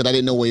engage because I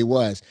didn't know where he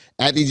was.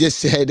 After he just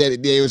said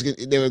that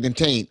they were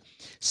contained.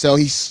 So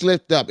he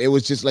slipped up. It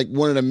was just like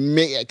one of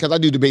the because I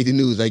do debate the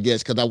news, I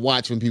guess, because I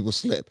watch when people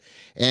slip,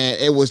 and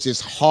it was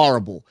just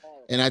horrible.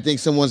 And I think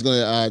someone's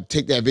gonna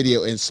take that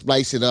video and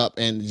splice it up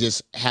and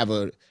just have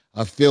a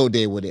field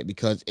day with it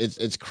because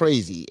it's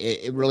crazy.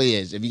 It really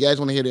is. If you guys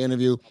want to hear the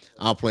interview,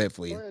 I'll play it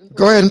for you.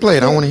 Go ahead and play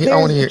it. I want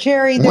to hear.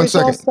 Jerry, 1 there's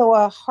second. also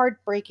a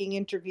heartbreaking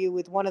interview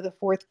with one of the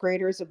fourth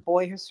graders, a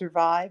boy who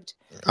survived.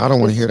 I don't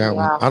want to hear that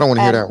one. I don't want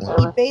to hear that one.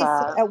 He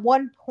basically, at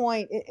one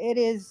point, it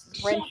is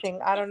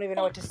wrenching. I don't even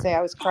know what to say.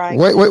 I was crying.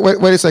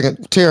 Wait a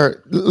second, Tara.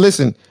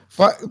 Listen,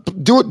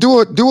 do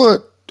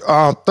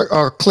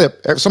a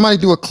clip. Somebody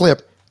do a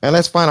clip, and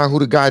let's find out who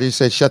the guy that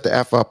said "shut the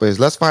f up" is.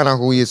 Let's find out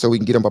who he is so we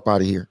can get him up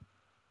out of here.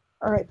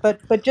 All right, but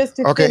just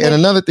to okay. Finish, and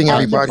another thing,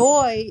 everybody. The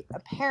boy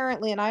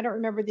apparently, and I don't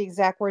remember the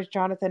exact words.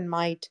 Jonathan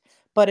might,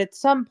 but at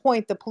some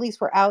point the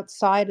police were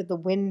outside of the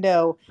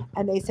window,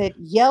 and they said,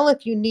 "Yell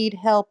if you need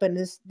help." And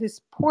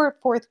this poor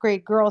fourth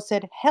grade girl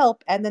said,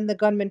 "Help!" And then the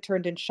gunman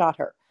turned and shot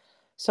her.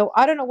 So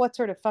I don't know what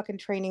sort of fucking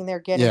training they're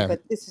getting,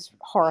 but this is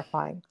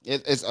horrifying.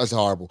 It's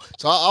horrible.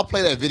 So I'll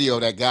play that video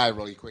of that guy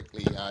really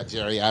quickly,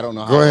 Jerry. I don't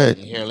know how. Go ahead.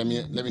 You can hear. Let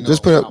me know.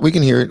 Just put up. We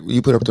can hear it.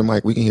 You put up the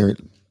mic. We can hear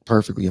it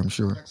perfectly. I'm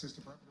sure. Texas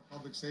Department of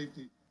Public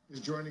Safety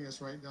is joining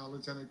us right now.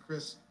 Lieutenant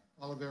Chris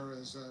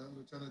Oliveras.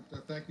 Lieutenant,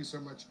 thank you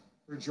so much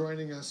for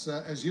joining us.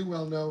 As you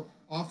well know,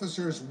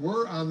 officers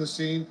were on the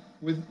scene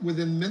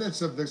within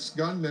minutes of this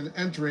gunman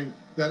entering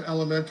that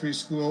elementary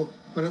school,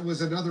 but it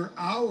was another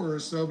hour or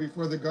so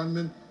before the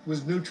gunman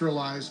was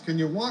neutralized. Can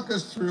you walk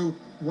us through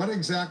what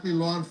exactly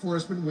law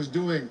enforcement was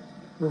doing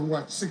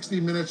for 60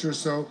 minutes or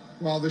so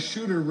while the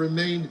shooter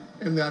remained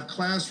in that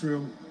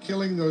classroom,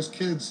 killing those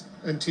kids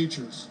and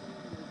teachers?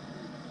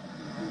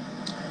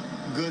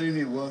 Good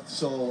evening, Wolf.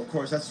 So, of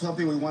course, that's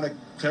something we want to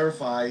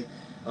clarify.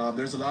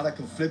 There's a lot of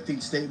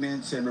conflicting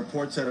statements and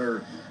reports that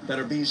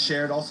are being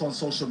shared also on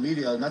social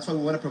media, and that's why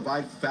we want to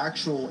provide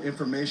factual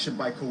information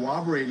by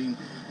corroborating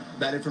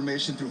that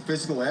information through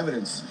physical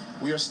evidence.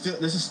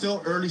 This is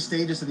still early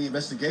stages in the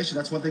investigation.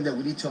 That's one thing that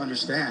we need to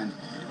understand.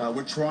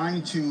 We're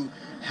trying to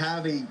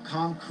have a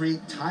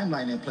concrete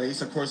timeline in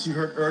place. Of course, you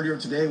heard earlier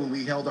today when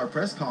we held our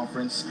press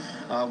conference,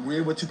 we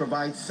were able to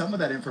provide some of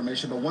that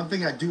information. But one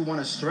thing I do want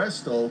to stress,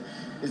 though,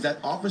 is that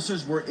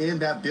officers were in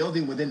that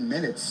building within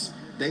minutes.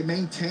 They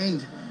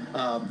maintained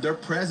their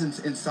presence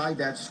inside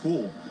that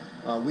school.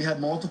 We had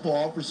multiple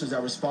officers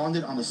that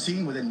responded on the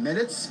scene within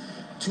minutes.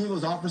 2 of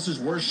those officers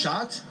were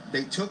shot.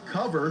 They took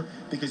cover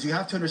because you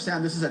have to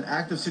understand this is an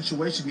active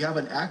situation. You have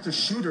an active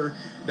shooter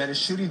that is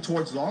shooting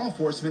towards law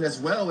enforcement as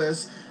well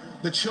as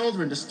the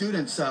children, the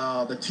students,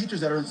 the teachers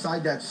that are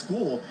inside that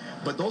school.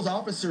 But those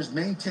officers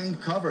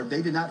maintained cover.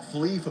 They did not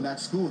flee from that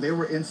school. They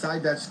were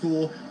inside that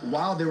school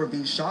while they were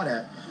being shot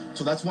at.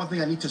 So that's one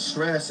thing I need to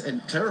stress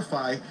and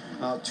clarify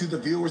to the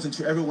viewers and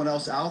to everyone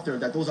else out there,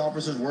 that those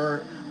officers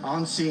were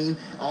on scene.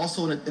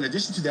 Also, in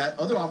addition to that,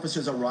 other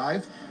officers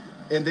arrived,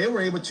 and they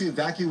were able to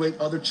evacuate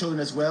other children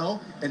as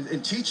well,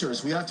 and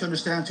teachers. We have to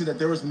understand, too, that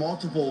there was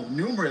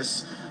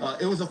numerous,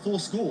 it was a full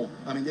school.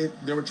 I mean,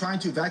 they were trying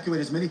to evacuate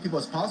as many people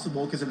as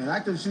possible because in an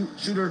active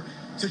shooter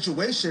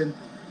situation,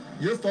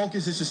 your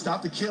focus is to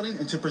stop the killing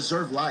and to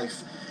preserve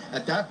life.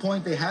 At that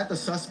point, they had the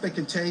suspect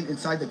contained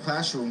inside the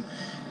classroom.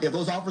 If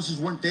those officers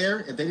weren't there,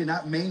 if they did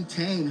not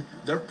maintain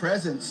their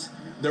presence,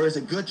 there is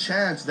a good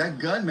chance that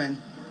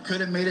gunman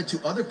could have made it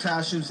to other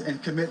classrooms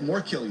and commit more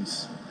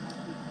killings.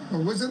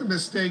 Well, was it a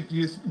mistake,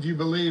 do you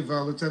believe,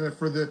 Lieutenant,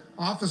 for the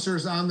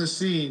officers on the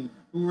scene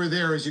who were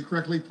there, as you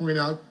correctly point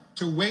out,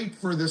 to wait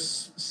for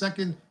this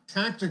second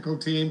tactical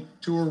team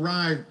to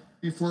arrive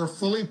before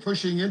fully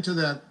pushing into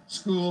that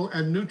school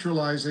and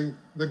neutralizing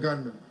the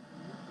gunman?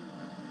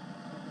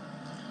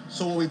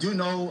 So what we do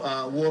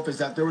know, Wolf, is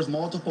that there was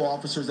multiple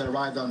officers that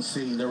arrived on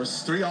scene. There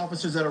was 3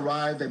 officers that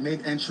arrived. They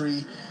made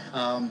entry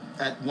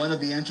at one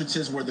of the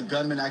entrances where the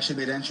gunman actually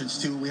made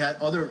entrance to. We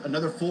had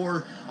another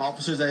 4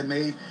 officers that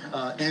made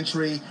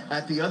entry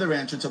at the other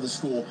entrance of the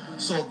school.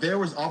 So there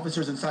was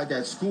officers inside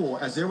that school.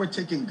 As they were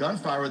taking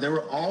gunfire, they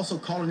were also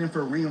calling in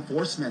for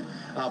reinforcement,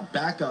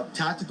 backup,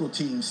 tactical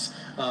teams,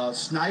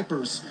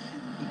 snipers,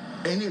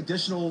 any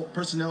additional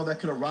personnel that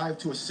could arrive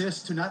to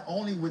assist to not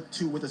only with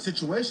the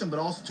situation, but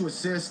also to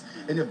assist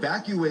in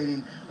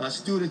evacuating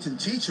students and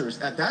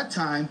teachers. At that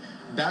time,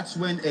 that's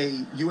when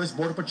a U.S.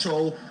 Border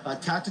Patrol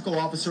tactical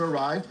officer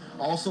arrived,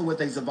 also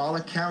with a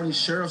Zavala County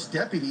Sheriff's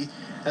deputy,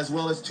 as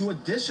well as 2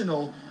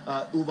 additional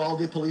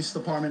UVALDE Police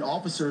Department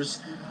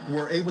officers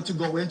were able to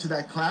go into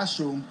that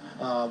classroom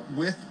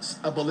with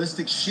a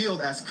ballistic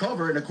shield as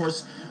cover. And of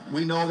course,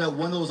 We know that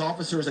one of those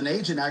officers, an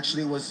agent,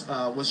 actually was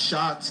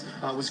shot,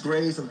 was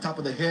grazed on the top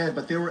of the head,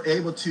 but they were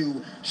able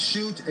to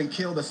shoot and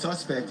kill the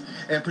suspect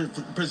and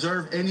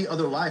preserve any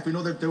other life. We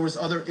know that there was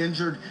other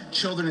injured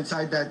children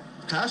inside that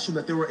classroom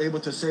that they were able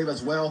to save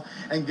as well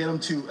and get them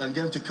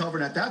to cover.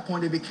 And at that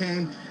point, it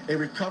became a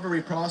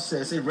recovery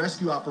process, a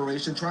rescue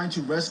operation, trying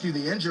to rescue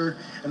the injured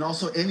and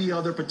also any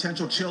other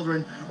potential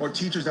children or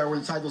teachers that were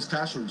inside those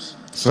classrooms.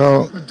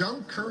 So, but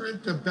don't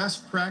current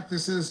best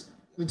practices,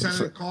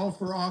 Lieutenant, call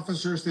for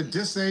officers to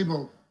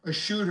disable a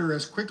shooter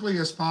as quickly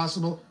as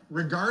possible,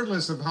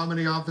 regardless of how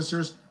many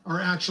officers are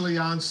actually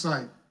on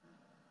site?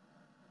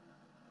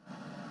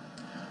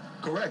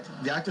 Correct.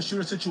 The active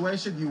shooter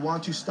situation, you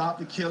want to stop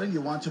the killing,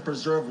 you want to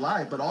preserve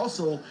life, but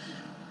also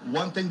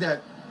one thing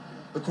that,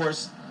 of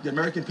course, the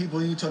American people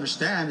need to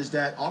understand is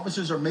that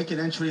officers are making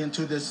entry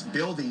into this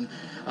building.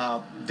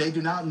 They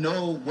do not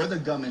know where the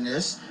gunman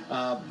is.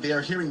 They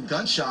are hearing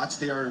gunshots.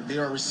 They are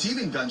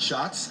receiving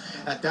gunshots.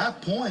 At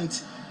that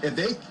point, if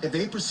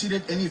they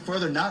proceeded any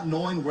further, not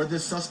knowing where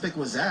this suspect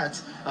was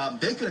at,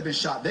 they could have been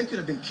shot. They could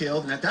have been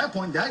killed. And at that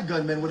point, that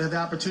gunman would have the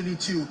opportunity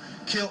to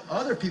kill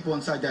other people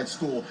inside that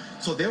school.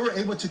 So they were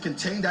able to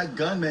contain that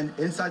gunman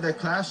inside that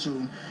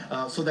classroom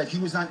so that he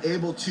was not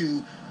able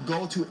to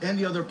go to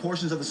any other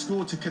portions of the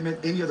school to commit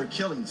any other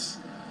killings.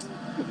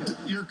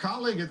 Your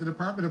colleague at the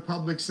Department of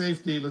Public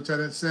Safety,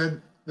 Lieutenant,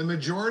 said the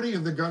majority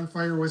of the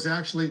gunfire was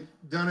actually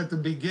done at the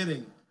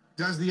beginning.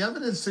 Does the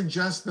evidence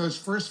suggest those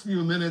first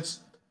few minutes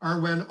are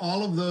when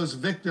all of those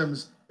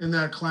victims in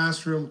that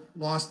classroom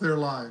lost their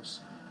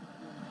lives?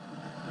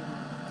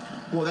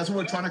 Well, that's what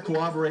we're trying to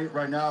corroborate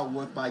right now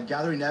by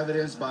gathering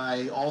evidence,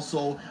 by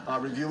also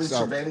reviewing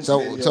surveillance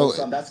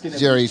videos. That's gonna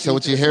Jerry, so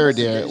what you heard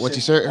there,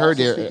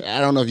 I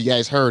don't know if you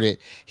guys heard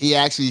it. He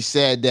actually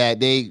said that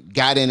they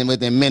got in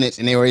within minutes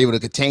and they were able to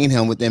contain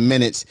him within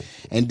minutes.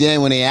 And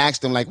then when they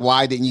asked him, like,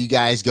 why didn't you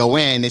guys go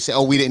in? They said,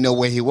 oh, we didn't know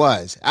where he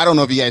was. I don't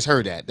know if you guys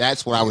heard that.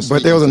 That's what I was.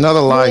 But there was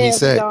another lie he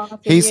said.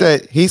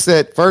 He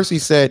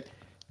said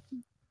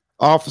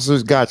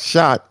officers got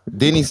shot.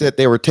 Then he said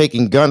they were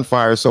taking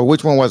gunfire. So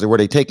which one was it? Were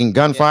they taking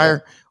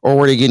gunfire or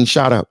were they getting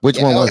shot up? Which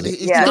one was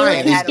it? They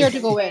were too scared to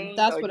go in.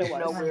 That's what it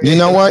was. You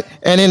know what?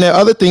 And then the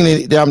other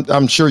thing that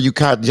I'm sure you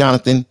caught,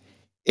 Jonathan,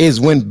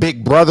 is when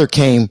Big Brother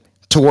came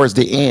towards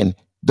the end,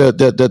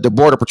 the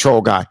Border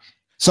Patrol guy.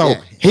 So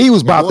he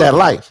was about that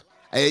life.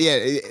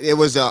 It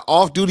was an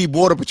off-duty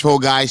Border Patrol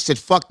guy said,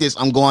 fuck this,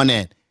 I'm going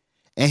in.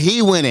 And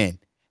he went in.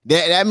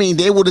 That means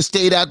they would have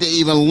stayed out there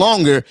even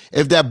longer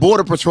if that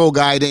Border Patrol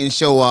guy didn't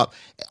show up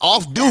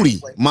off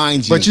duty,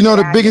 mind you. But you know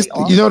the biggest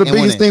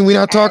thing we're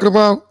not talking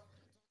about?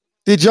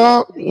 Did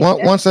y'all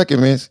one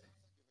second, miss?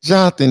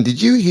 Jonathan,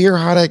 did you hear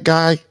how that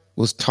guy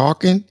was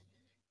talking?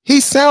 He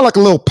sounded like a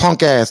little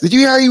punk ass. Did you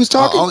hear how he was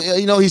talking?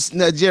 He's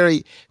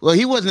Jerry. Well,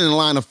 he wasn't in the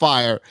line of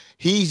fire.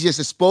 He's just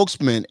a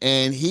spokesman,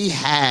 and he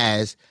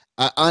has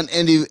an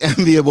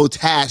unenviable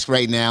task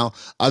right now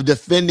of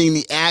defending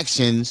the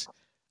actions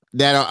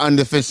that are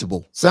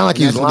undefensible. Sound like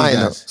he was lying.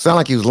 Sound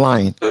like he was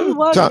lying. We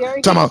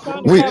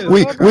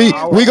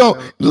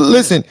go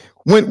listen.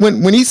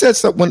 When he said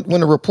something,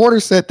 when the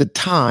reporter said the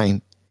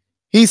time,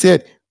 he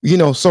said,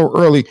 so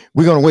early,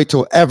 we're gonna wait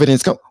till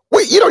evidence come.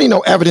 Wait, you don't need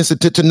no evidence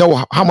to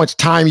know how much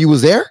time you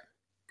was there.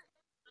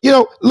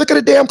 Look at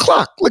the damn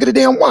clock. Look at the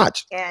damn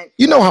watch.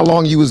 You know how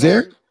long you was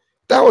there.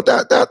 That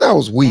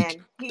was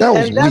weak. That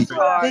was weak.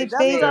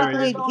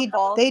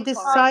 They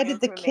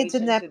decided the kids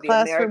in that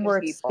classroom were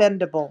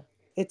expendable.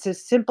 It's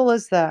as simple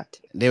as that.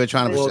 They were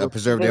trying to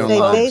preserve their own lives.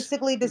 lives. They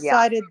basically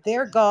decided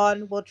they're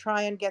gone. We'll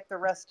try and get the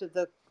rest of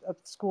the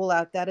school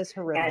out. That is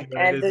horrific.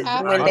 But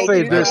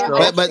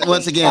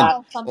once again,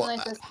 something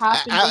like this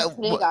happened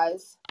today,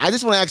 guys. I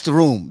just want to ask the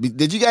room.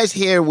 Did you guys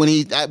hear when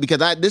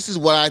this is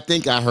what I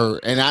think I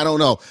heard, and I don't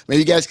know. Maybe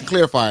you guys can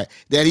clarify it.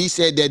 That he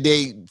said that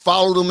they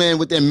followed him in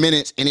within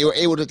minutes, and they were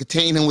able to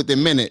contain him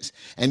within minutes.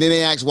 And then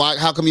they asked, why?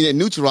 How come you didn't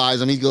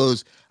neutralize him? He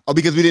goes, oh,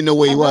 because we didn't know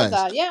where he was.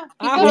 Yeah.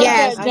 You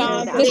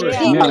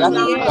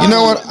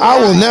know what? I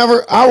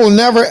will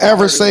never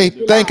ever say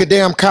thank a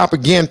damn cop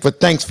again for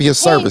thanks for your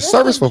service.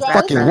 Service for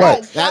fucking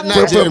what?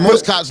 Jerry,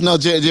 most cops know,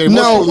 Jerry.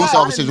 Most police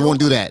officers won't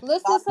do that.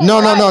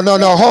 No.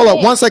 Hold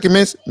up. 1 second,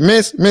 miss.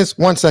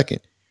 1 second.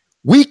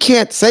 We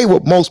can't say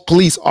what most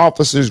police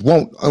officers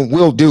won't and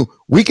will do.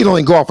 We can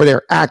only go off of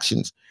their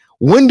actions.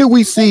 When do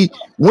we see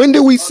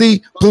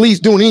police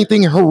doing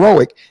anything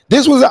heroic?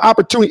 This was an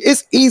opportunity.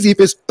 It's easy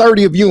if it's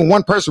 30 of you and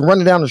one person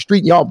running down the street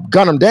and y'all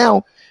gun them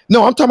down.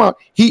 No, I'm talking about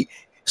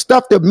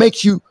stuff that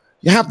makes you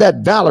have that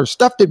valor,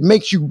 stuff that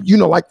makes you,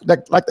 like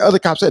the other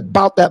cops said,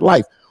 about that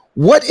life.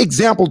 What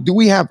example do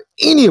we have,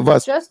 any of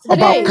us,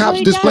 about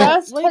cops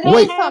displaying?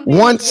 Wait,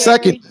 1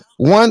 second.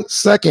 1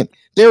 second.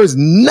 There is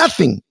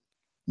nothing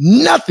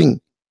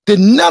that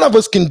none of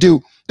us can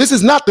do. This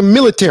is not the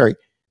military.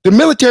 The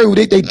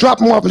military, they drop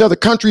them off in other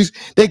countries.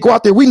 They go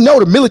out there. We know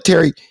the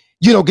military,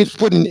 gets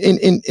put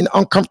in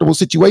uncomfortable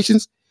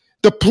situations.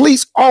 The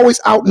police always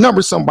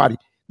outnumber somebody.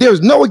 There's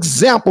no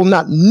example,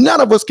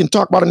 none of us can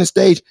talk about on this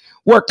stage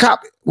where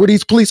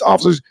these police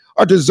officers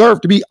are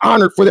deserved to be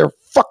honored for their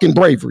fucking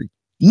bravery.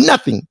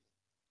 Nothing.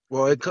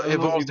 Well, it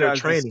involves their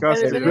training. And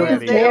It if it really. is,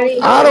 they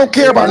don't I know don't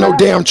care about no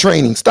anything. damn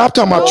training. Stop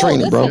talking about No,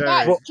 training, bro. listen,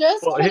 guys. Well,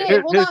 Just well, today,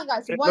 hold on,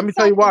 guys. let One me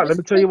tell you why. second, Let me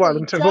just tell you why. Let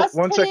quickly. me tell you. Just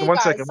One second. today, One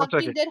guys, second. One something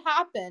second. did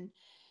happen.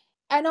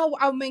 I know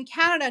I'm in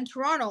Canada and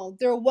Toronto.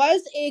 There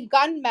was a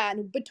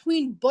gunman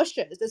between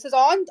bushes. This is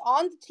on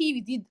the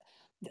TV.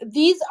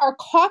 These are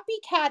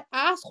copycat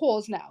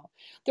assholes now.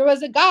 There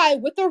was a guy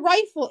with a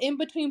rifle in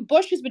between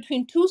bushes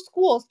between two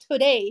schools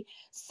today,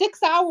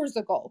 6 hours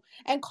ago,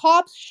 and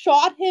cops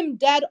shot him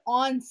dead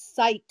on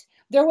sight.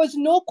 There was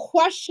no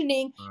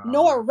questioning,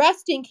 no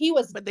arresting. He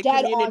was But the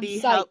dead on community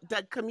sight. helped.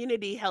 The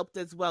community helped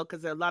as well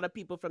because a lot of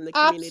people from the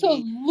community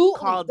Absolutely.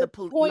 called the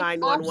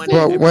 911 But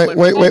and everyone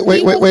wait from the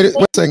a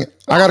community. second.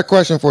 I got a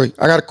question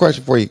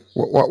for you.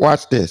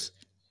 Watch this.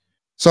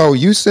 So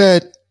you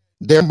said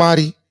there's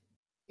somebody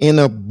in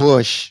a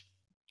bush,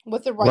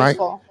 with a right?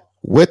 rifle.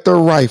 With a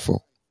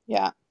rifle.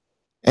 Yeah.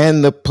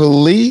 And the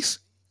police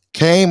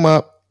came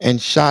up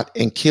and shot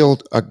and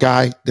killed a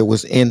guy that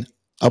was in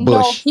a No,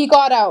 bush. he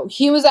got out.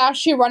 He was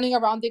actually running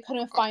around. They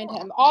couldn't find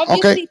him.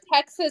 Obviously,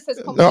 Texas is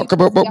No,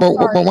 completely crazy. I'm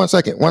sorry. one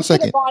second. They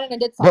should have gone in and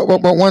did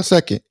something. But 1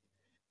 second.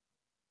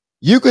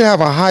 You could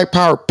have a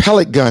high-powered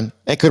pellet gun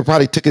and could have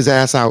probably took his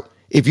ass out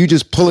if you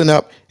just pulling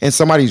up and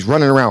somebody's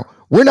running around.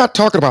 We're not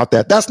talking about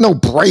that. That's no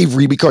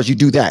bravery because you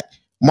do that.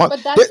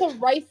 But that's the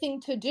right thing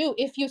to do.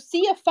 If you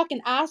see a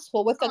fucking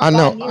asshole with a gun, I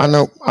know, He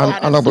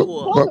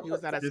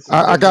was at a school.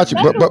 I got you.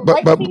 That's the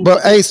right thing to do.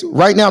 Ace,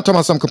 right now I'm talking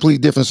about something completely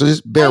different. So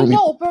just bear with me.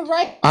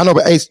 I know,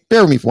 but Ace,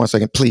 bear with me for 1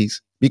 second,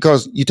 please,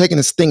 because you're taking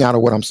the sting out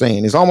of what I'm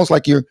saying. It's almost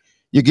like you're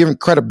giving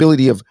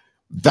credibility of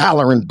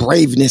valor and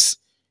braveness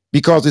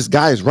because this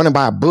guy is running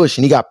by a bush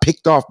and he got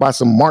picked off by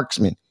some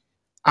marksmen.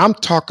 I'm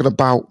talking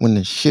about when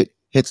the shit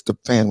hits the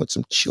fan with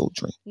some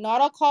children.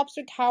 Not all cops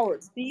are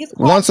cowards. These cops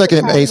 1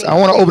 second, Ace. I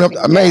want to open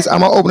up. Mace,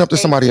 I'm gonna open up to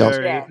somebody else.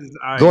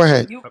 Go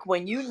ahead.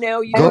 When you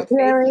know you are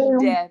facing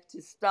death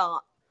to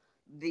stop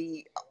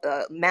the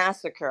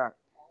massacre,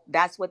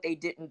 that's what they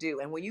didn't do.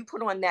 And when you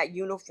put on that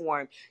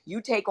uniform,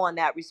 you take on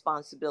that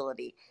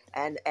responsibility.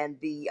 And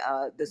the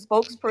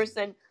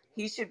spokesperson,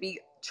 he should be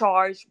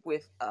charged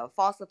with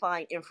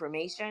falsifying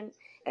information.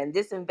 And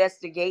this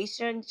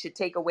investigation should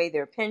take away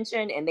their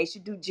pension, and they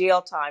should do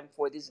jail time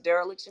for this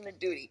dereliction of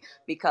duty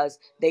because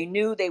they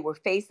knew they were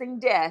facing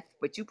death.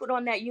 But you put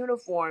on that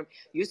uniform,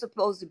 you're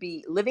supposed to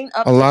be living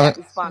up to that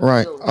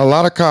responsibility. A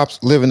lot of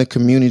cops live in a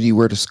community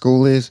where the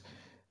school is.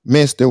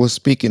 Miss that was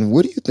speaking,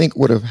 what do you think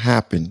would have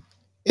happened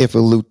if a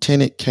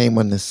lieutenant came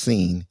on the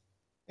scene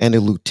and the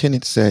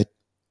lieutenant said,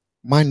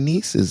 my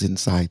niece is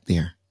inside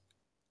there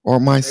or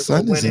my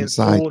son is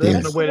inside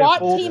there?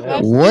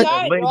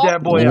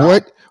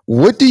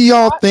 What do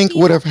y'all think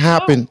would have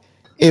happened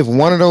if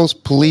one of those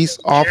police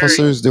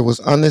officers that was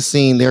on the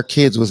scene, their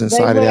kids was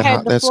inside of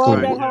that school?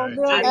 They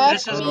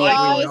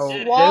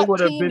would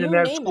have been in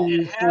that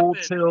school full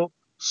tilt,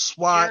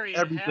 SWAT,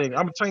 everything.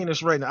 I'm telling you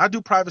this right now. I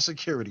do private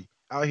security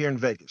out here in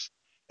Vegas.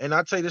 And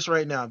I'll tell you this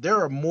right now.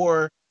 There are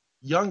more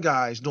young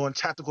guys doing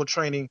tactical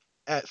training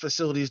at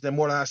facilities than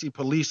more than I see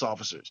police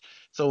officers.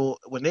 So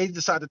when they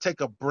decide to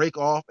take a break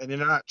off and they're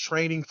not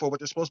training for what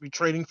they're supposed to be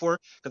training for,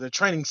 because their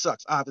training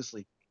sucks,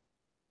 obviously.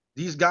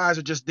 These guys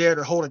are just there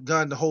to hold a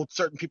gun to hold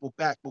certain people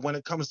back. But when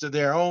it comes to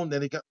their own, then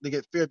they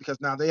get feared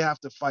because now they have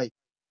to fight.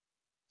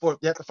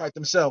 They have to fight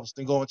themselves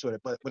than go into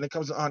it. But when it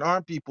comes to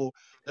unarmed people,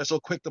 they're so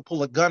quick to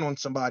pull a gun on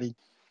somebody,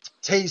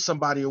 tase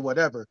somebody or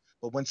whatever.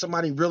 But when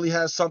somebody really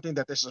has something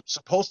that they're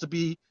supposed to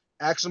be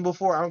actionable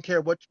for, I don't care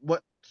what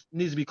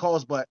needs to be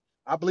caused, but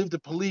I believe the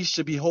police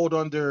should be held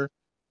under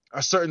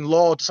a certain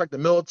law, just like the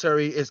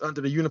military is under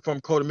the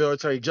Uniform Code of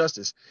Military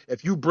Justice.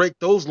 If you break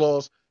those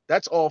laws,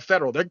 that's all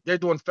federal. They're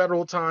doing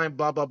federal time,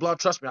 blah, blah, blah.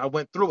 Trust me, I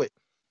went through it.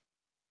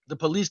 The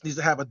police needs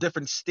to have a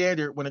different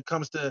standard when it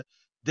comes to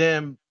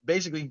them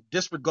basically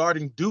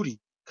disregarding duty,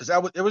 because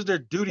it was their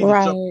duty to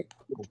jump.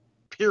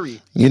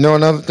 Period. You know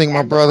another thing,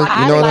 my brother.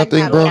 You know another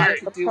thing, bro.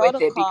 To do with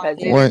it because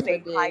it is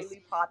a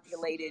highly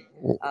populated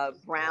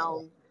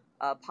brown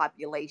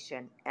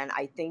population, and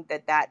I think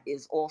that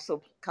is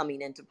also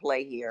coming into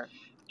play here.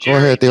 Go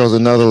ahead. There was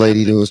another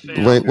lady that was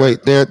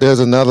wait. There's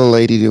another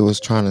lady that was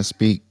trying to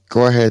speak.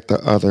 Go ahead. The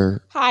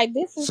other. Hi,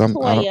 this is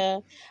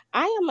Toya.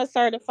 I am a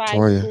certified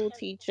school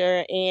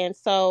teacher, and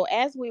so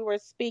as we were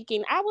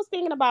speaking, I was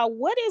thinking about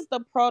what is the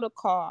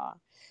protocol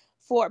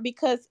for,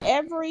 because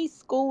every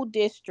school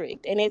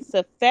district, and it's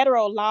a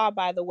federal law,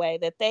 by the way,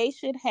 that they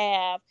should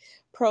have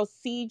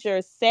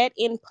procedures set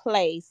in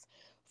place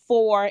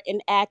for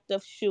an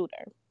active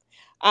shooter.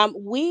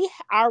 We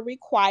are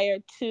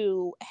required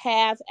to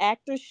have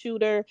active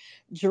shooter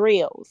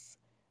drills.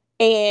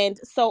 And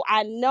so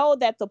I know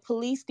that the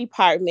police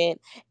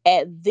department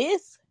at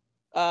this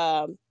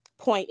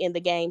point in the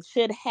game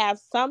should have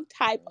some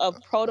type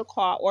of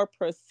protocol or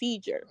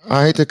procedure.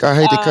 I hate to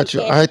cut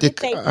you. I hate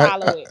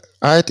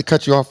to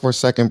cut you off for a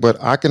second,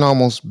 but I can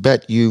almost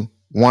bet you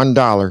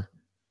 $1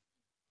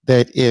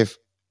 that if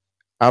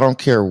I don't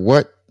care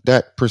what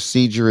that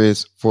procedure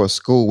is for a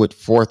school with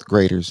fourth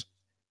graders,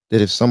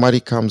 that if somebody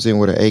comes in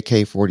with an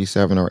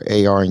AK-47 or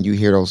AR and you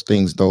hear those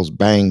things, those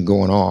bang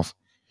going off,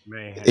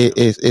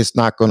 it's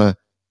not going to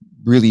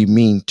really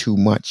mean too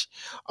much.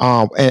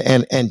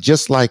 And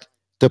just like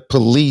the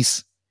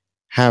police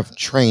have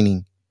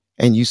training,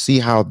 and you see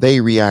how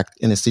they react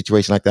in a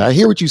situation like that. I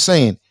hear what you're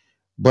saying,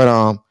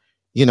 but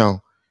you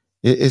know,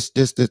 it's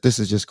just this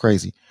is just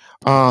crazy.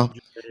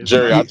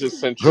 Jerry, I just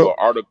sent you Go. an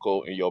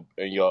article in your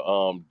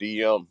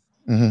DM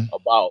Mm-hmm.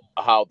 about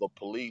how the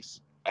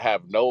police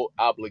have no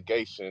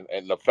obligation,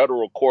 and the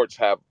federal courts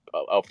have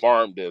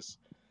affirmed this,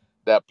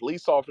 that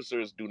police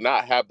officers do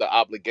not have the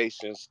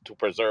obligations to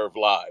preserve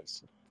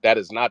lives. That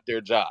is not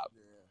their job.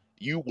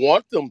 You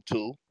want them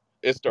to.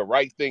 It's the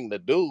right thing to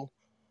do,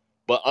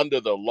 but under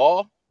the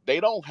law, they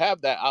don't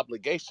have that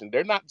obligation.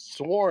 They're not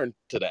sworn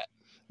to that.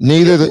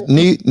 Neither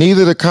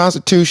the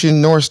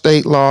Constitution nor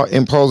state law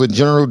impose a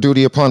general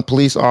duty upon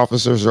police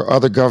officers or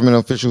other government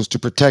officials to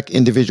protect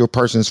individual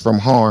persons from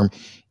harm,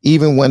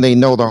 even when they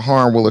know the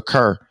harm will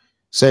occur,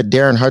 said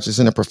Darren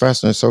Hutchinson, a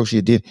professor and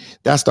associate dean.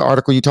 That's the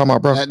article you talking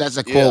about, bro? That's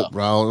a quote,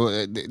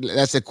 bro.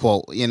 That's a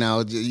quote. You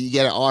know, you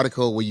get an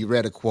article where you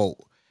read a quote.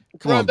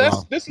 Come on, bro.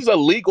 This is a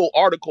legal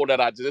article that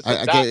I just.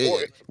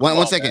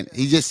 One second.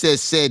 He just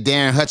said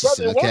Darren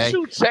Hutchinson. Brother, Okay. Won't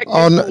you check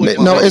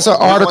No, it's an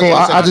article.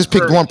 I just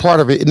picked one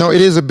part of it. No,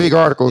 it is a big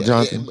article,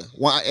 Jonathan.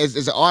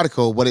 It's an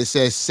article, but it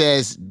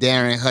says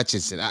Darren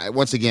Hutchinson.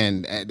 Once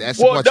again, that's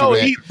what you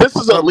read. This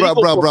is a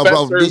legal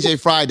professor. DJ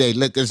Friday.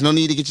 Look, there's no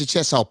need to get your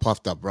chest all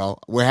puffed up, bro.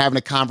 We're having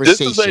a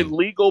conversation. This is a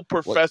legal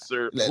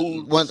professor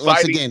who once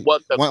again.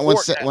 What the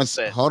court has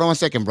said. Hold on a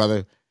second,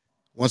 brother.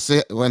 One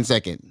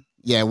second.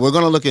 Yeah, we're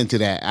gonna look into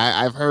that.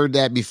 I've heard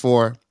that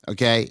before,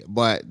 okay,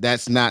 but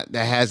that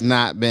has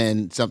not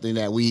been something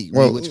that we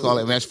would call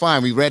it. That's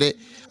fine. We read it,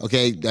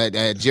 okay.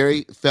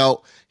 Jerry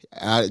felt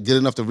good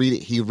enough to read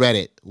it. He read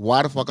it.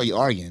 Why the fuck are you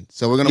arguing?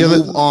 So we're gonna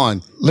move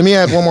on. Let me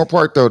add one more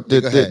part though.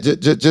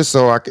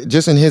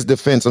 Just in his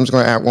defense, I'm just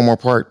gonna add one more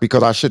part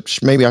because I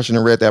shouldn't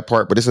have read that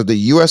part. But it says the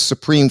U.S.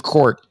 Supreme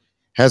Court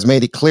has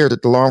made it clear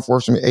that the law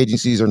enforcement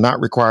agencies are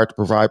not required to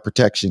provide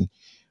protection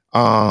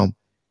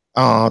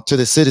to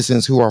the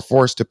citizens who are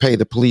forced to pay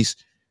the police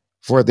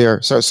for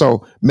their.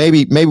 So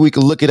maybe we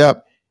could look it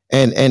up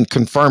and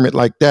confirm it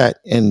like that,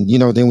 and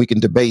then we can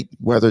debate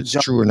whether it's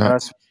true or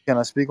not. Can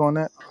I speak on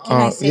that?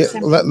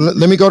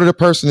 Let me go to the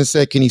person that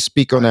said, "Can he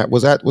speak on that?"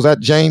 Was that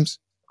James?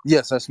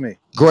 Yes, that's me.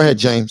 Go ahead,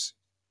 James.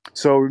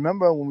 So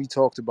remember when we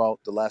talked about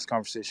the last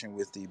conversation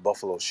with the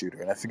Buffalo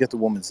shooter, and I forget the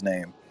woman's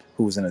name,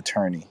 who was an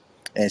attorney,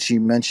 and she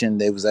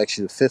mentioned it was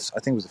actually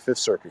the Fifth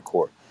Circuit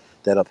Court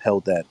that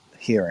upheld that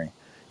hearing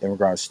in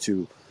regards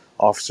to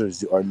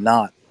officers are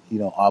not,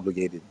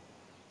 obligated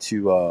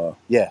to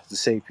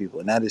save people,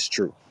 and that is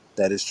true.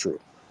 That is true.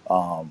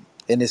 And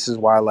this is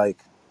why, like,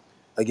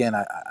 again,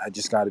 I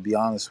just got to be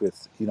honest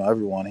with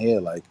everyone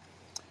here. Like,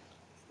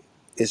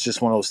 it's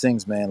just one of those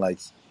things, man. Like,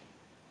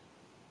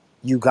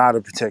 you got to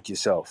protect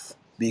yourself,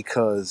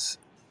 because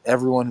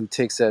everyone who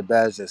takes that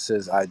badge that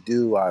says "I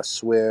do," "I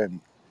swear," and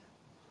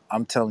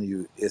I'm telling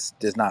you,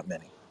 there's not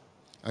many.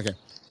 Okay.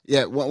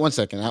 Yeah. One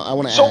second. I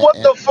want to. So what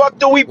the fuck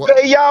do we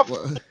pay y'all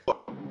for?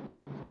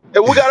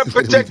 If we gotta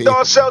protect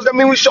ourselves, that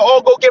means we should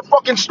all go get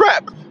fucking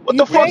strapped. What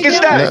the fuck is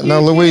that?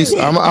 No, Luis,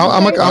 I'm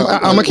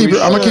gonna keep it.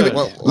 Hold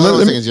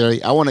on a second,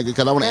 Jerry. I want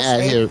to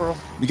add here,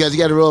 because you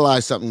got to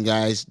realize something,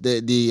 guys.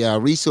 The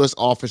resource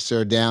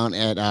officer down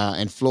at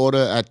in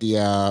Florida at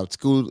the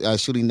school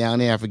shooting down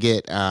there. I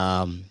forget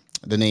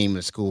the name of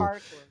the school.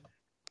 Parkland.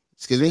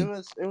 Excuse me?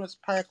 It was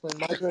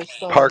Parkland.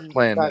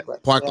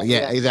 Parkland.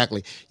 Yeah,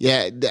 exactly.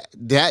 Yeah,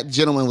 that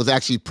gentleman was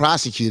actually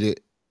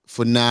prosecuted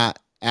for not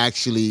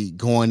actually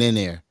going in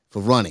there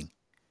for running.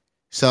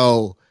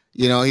 So,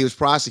 he was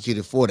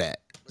prosecuted for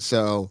that.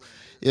 So,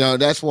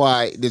 that's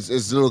why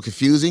it's a little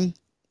confusing.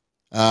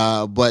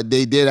 But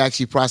they did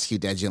actually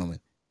prosecute that gentleman.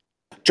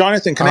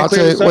 Jonathan, can I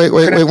clear this up?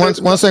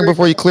 Wait, one second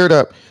before you clear it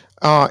up.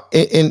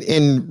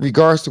 In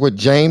regards to what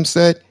James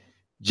said,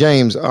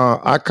 James,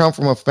 I come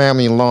from a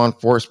family in law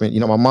enforcement.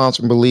 My mom's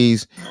from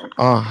Belize.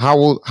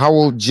 Howell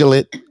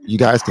Gillett, you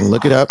guys can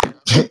look it up.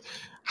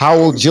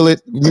 Howell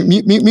Gillett,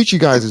 mute you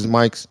guys'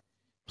 mics,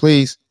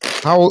 please.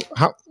 How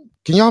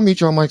can y'all mute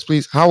your mics,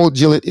 please? Howell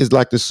Gillett is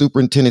like the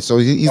superintendent, so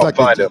he's like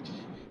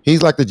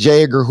the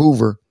J. Edgar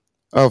Hoover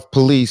of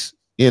police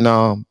in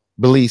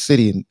Belize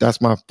City, and that's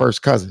my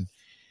first cousin.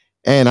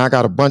 And I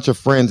got a bunch of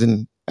friends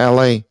in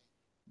L.A.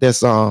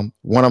 That's one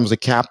of them's a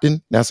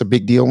captain. That's a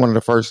big deal. One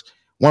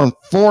of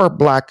 4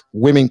 black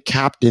women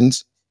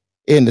captains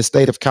in the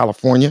state of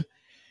California,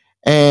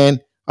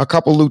 and a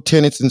couple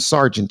lieutenants and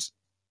sergeants.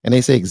 And they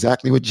say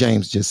exactly what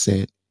James just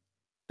said.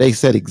 They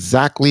said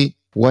exactly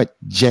what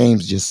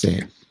James just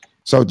said.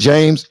 So,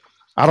 James,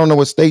 I don't know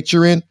what state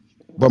you're in,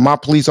 but my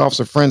police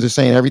officer friends are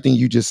saying everything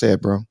you just said,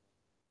 bro.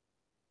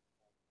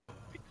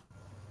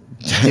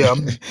 Yeah.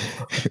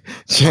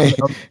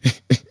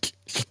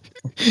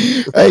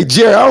 Hey,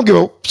 Jerry, I don't give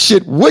a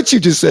shit what you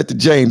just said to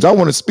James. I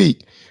want to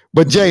speak.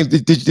 But James,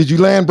 did you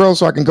land, bro?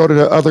 So I can go to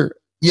the other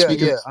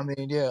speaking. I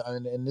mean,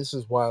 and this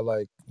is why,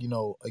 like,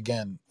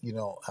 again,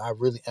 I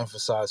really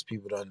emphasize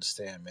people to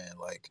understand, man.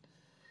 Like,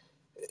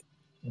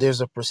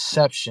 there's a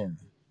perception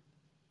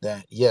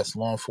that yes,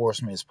 law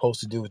enforcement is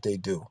supposed to do what they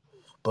do,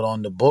 but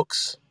on the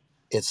books,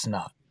 it's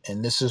not.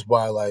 And this is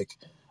why, like,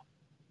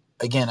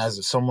 again,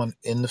 as someone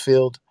in the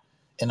field,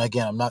 and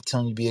again, I'm not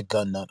telling you to be a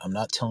gun nut. I'm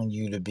not telling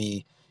you to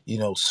be,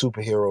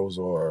 superheroes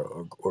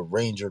or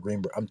Ranger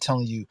Greenberg. I'm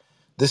telling you,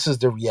 this is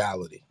the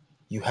reality.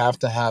 You have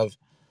to have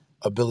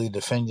ability to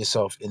defend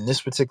yourself in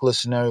this particular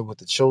scenario with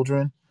the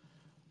children.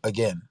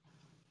 Again,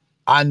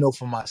 I know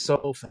for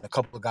myself and a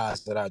couple of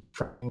guys that I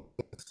train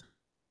with.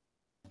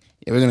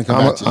 Yeah, we're gonna come I'm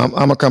back a, to I'm, you.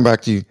 I'm gonna come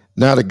back to you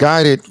now. The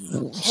guy that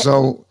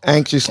so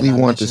And anxiously I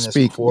want to mentioned this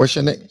speak. before. What's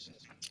your name?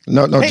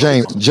 No, Hey,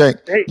 James.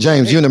 hey,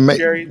 You in the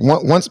Jerry.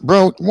 once,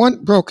 bro.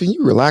 Can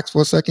you relax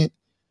for a second,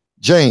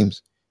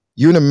 James?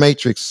 You in the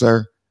matrix,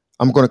 sir.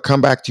 I'm gonna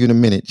come back to you in a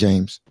minute,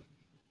 James.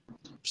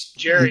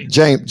 Jerry.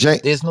 James,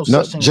 There's no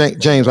no, such thing as a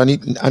gun James. nut. I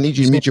need you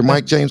You to see mute what your I'm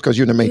mic, saying? James, because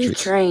you're in the You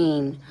matrix.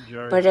 train,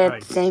 Jerry, but at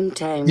hi. the same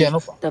time, Yeah,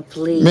 no problem. the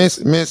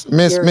Miss, police, miss,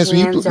 miss, your miss, will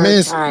you, hands are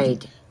miss,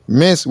 tied.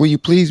 miss, will you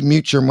please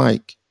mute your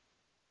mic?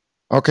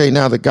 Okay,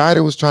 now the guy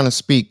that was trying to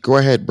speak, go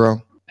ahead,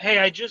 bro. Hey,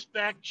 I just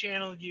back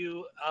channeled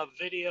you a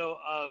video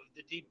of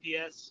the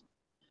DPS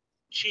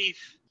chief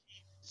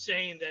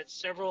saying that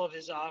several of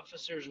his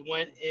officers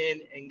went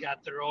in and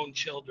got their own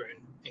children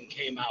and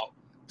came out.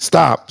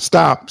 Stop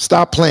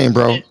playing,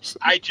 bro. And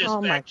I just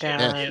Oh my back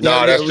channeled Yeah, God. you yeah,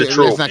 No, the that's the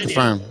shot that's truth. not video.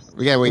 confirmed.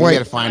 We gotta wait. We Wait,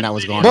 gotta find Shot out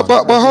what's going video. on.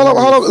 but hold on,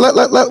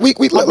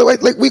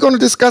 we're gonna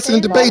discuss it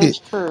and That debate is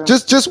it. true.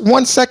 Just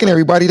 1 second,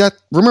 everybody. That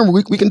remember,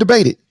 we can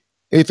debate it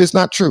if it's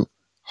not true.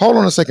 Hold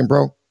on a second,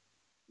 bro.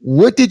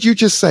 What did you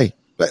just say?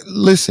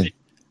 Listen, The,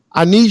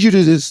 I need you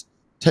to just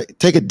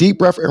take a deep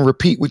breath and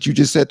repeat what you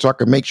just said, so I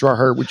can make sure I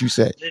heard what you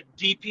said. the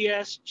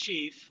DPS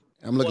chief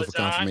I'm looking for was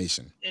on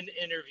confirmation. an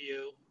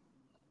interview.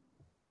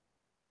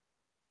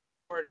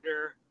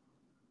 Order.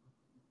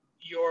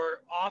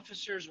 Your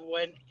officers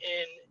went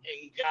in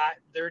and got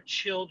their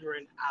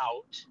children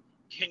out.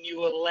 Can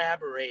you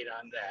elaborate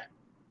on that?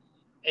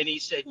 And he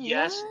said,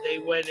 yes, they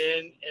What? went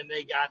in and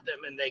they got them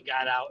and they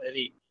got out. And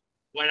he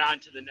went on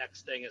to the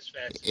next thing as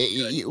fast as he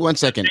could. One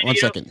The second. One video,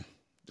 second.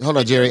 Hold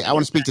on, video Jerry. is I in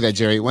want the to speak to back that,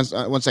 Jerry. channel. One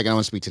second. I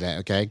want to speak to that.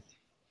 Okay.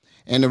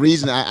 And the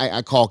reason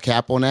I call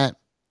cap on that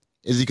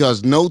is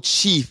because no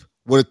chief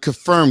would have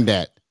confirmed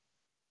that.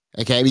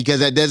 Okay, because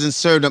that doesn't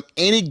serve them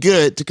any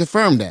good to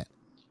confirm that.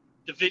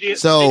 The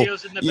So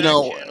video's in the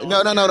back channel,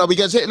 no. Jerry.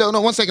 Because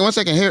no. 1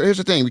 second. Here's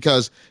the thing.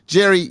 Because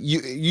Jerry,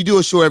 you do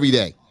a show every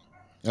day.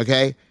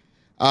 Okay.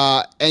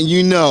 And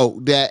you know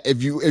that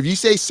if you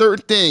say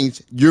certain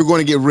things, you're going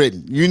to get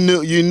written. You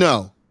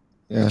know,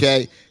 Yes.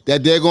 okay,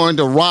 that they're going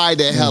to ride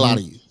the hell Mm-hmm. out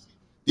of you.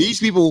 These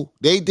people,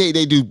 they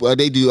do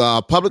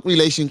public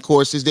relation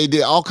courses. They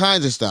do all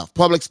kinds of stuff,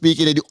 public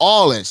speaking. They do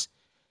all this,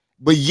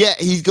 but yet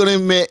he's going to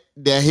admit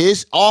that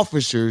his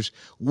officers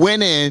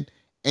went in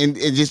and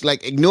just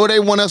like ignored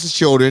everyone else's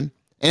children.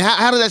 And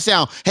how does that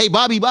sound? Hey,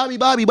 Bobby, we're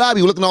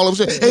looking all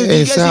over. Hey,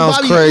 did It you guys see sounds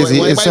Bobby? crazy.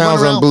 It Everybody running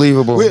sounds around.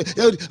 unbelievable.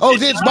 Oh, It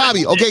it's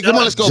Bobby. does. It Okay, come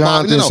on, let's go, does.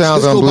 Bobby. Jonathan, No,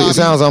 let's go, it Bobby.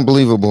 sounds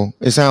unbelievable.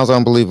 It sounds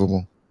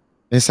unbelievable.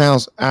 It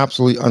sounds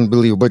absolutely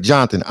unbelievable. But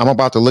Jonathan, I'm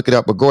about to look it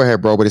up. But go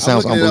ahead, bro. But it I'm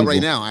sounds looking it up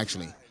right unbelievable. now,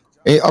 actually.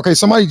 Okay,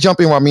 somebody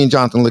jump in while me and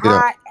Jonathan look it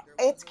up. Hi,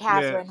 it's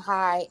Yeah. Catherine.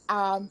 Hi.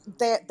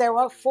 There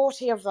were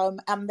 40 of them,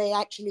 and they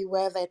actually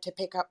were there to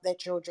pick up their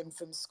children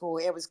from school.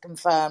 It was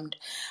confirmed.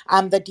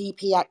 The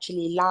DP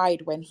actually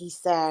lied when he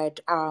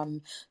said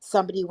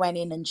somebody went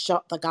in and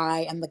shot the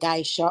guy, and the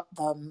guy shot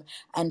them,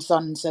 and so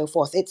on and so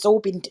forth. It's all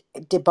been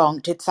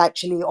debunked. It's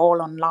actually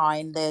all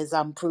online. There's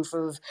proof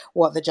of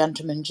what the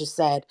gentleman just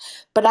said.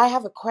 But I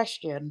have a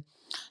question.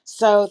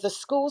 So the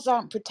schools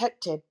aren't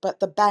protected, but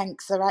the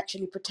banks are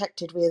actually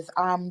protected with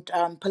armed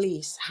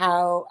police.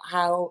 How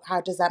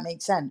does that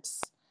make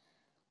sense?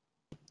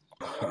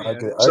 Yeah. I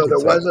So could there tell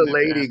was you. a Listen,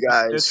 lady,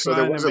 man. They're guys. So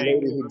there trying to was a make.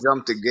 lady who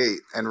jumped the gate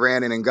and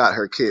ran in and got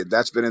her kid.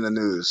 That's been in the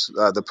news.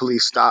 The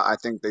police stopped. I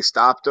think they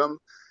stopped him,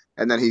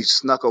 and then he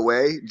snuck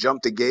away,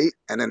 jumped the gate,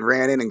 and then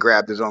ran in and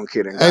grabbed his own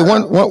kid and Hey, got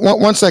out.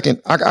 1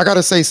 second. I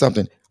gotta say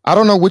something. I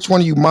don't know which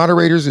one of you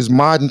moderators is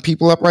modding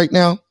people up right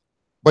now,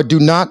 but do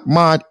not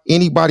mod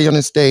anybody on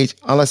the stage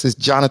unless it's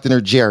Jonathan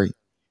or Jerry.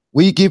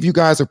 We give you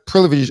guys a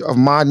privilege of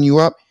modding you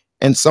up,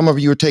 and some of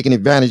you are taking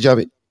advantage of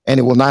it, and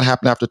it will not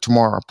happen after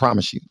tomorrow. I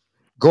promise you.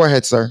 Go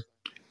ahead, sir.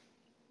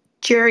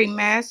 Jerry,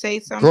 may I say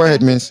Go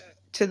ahead, something miss.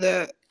 to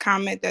the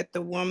comment that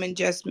the woman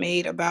just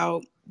made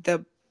about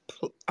the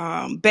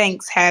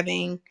banks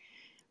having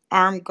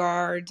armed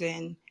guards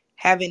and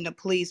having the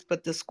police,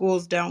 but the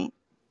schools don't?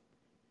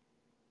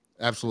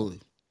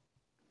 Absolutely.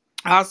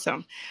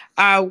 Awesome.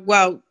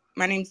 Well,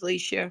 my name's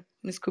Alicia,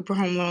 Miss Cooper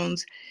Home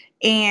Loans,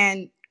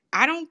 and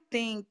I don't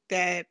think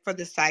that for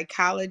the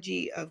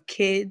psychology of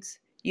kids,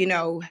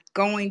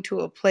 going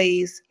to a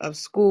place of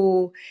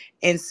school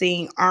and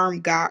seeing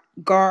armed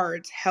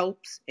guards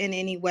helps in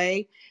any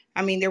way.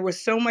 I mean, there was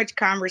so much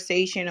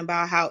conversation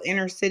about how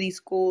inner city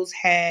schools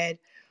had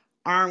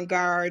armed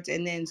guards,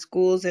 and then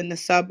schools in the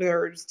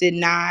suburbs did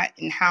not,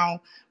 and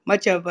how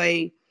much of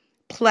a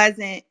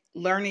pleasant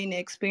learning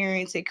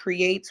experience it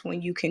creates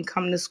when you can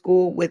come to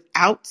school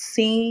without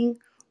seeing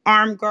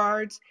armed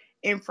guards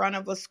in front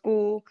of a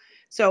school.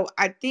 So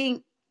I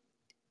think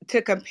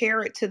to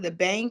compare it to the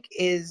bank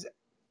is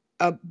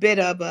a bit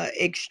of a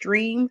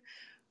extreme,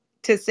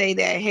 to say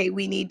that, hey,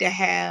 we need to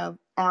have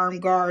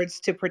armed guards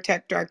to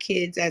protect our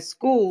kids at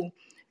school.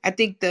 I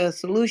think the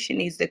solution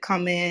needs to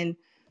come in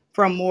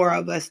from more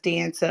of a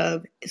stance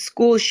of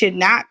school should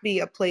not be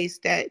a place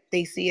that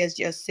they see as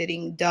just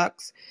sitting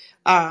ducks.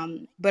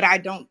 But I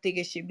don't think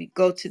it should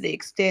go to the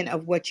extent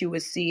of what you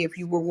would see if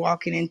you were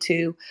walking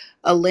into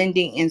a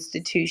lending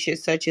institution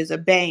such as a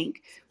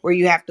bank, where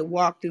you have to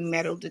walk through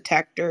metal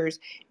detectors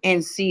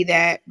and see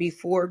that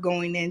before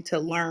going in to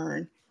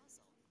learn.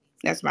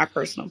 That's my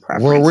personal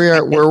Where preference. we're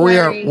at,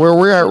 Jerry, where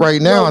we're at you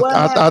right know now, what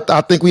happened?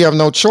 I think we have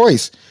no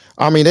choice.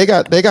 I mean, they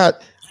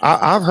got.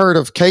 I've heard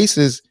of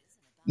cases.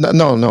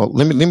 No.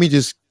 Let me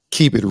just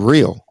keep it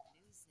real.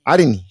 I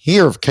didn't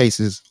hear of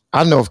cases.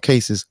 I know of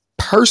cases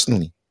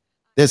personally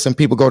that some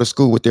people go to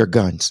school with their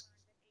guns.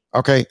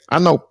 Okay, I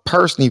know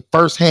personally,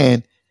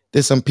 firsthand,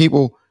 that some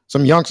people,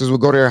 some youngsters will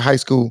go to their high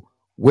school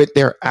with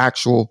their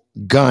actual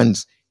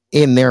guns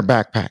in their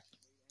backpack.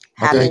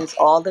 Okay, Happens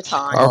all the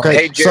time. okay.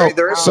 Hey, Jerry,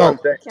 there is one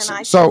thing. Can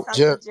I say So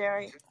something,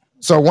 Jerry?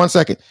 so 1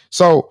 second.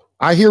 So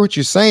I hear what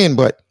you're saying,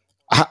 but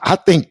I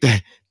think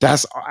that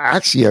that's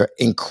actually an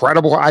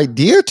incredible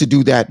idea to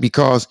do that,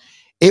 because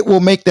it will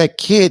make that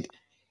kid,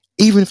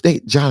 even if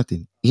they,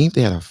 Jonathan, even if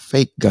they had a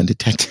fake gun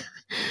detector,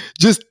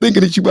 just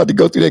thinking that you about to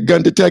go through that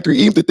gun detector,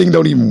 even if the thing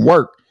don't even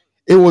work,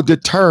 it will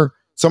deter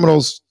some of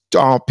those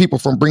people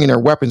from bringing their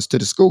weapons to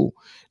the school.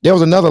 There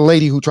was another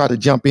lady who tried to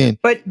jump in.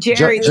 But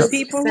Jerry, the Listen,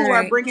 people who are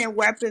sorry. bringing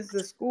weapons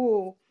to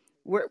school,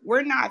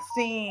 we're not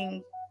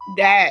seeing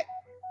that.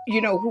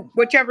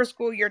 Whichever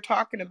school you're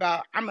talking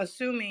about, I'm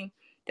assuming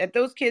that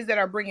those kids that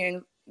are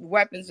bringing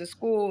weapons to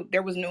school,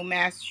 there was no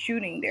mass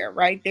shooting there,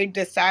 right? They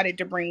decided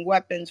to bring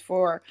weapons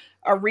for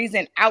a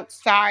reason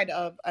outside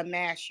of a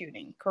mass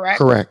shooting, correct?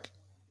 Correct.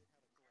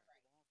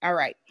 All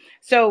right.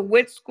 So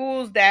with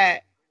schools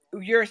that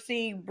you're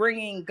seeing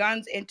bringing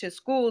guns into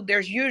school,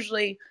 there's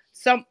usually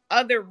some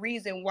other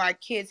reason why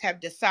kids have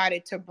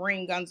decided to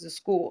bring guns to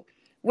school.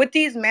 With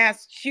these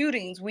mass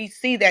shootings, we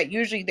see that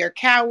usually they're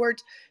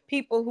cowards,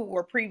 people who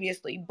were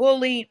previously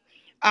bullied.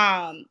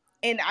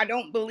 And I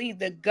don't believe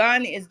the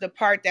gun is the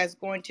part that's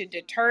going to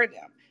deter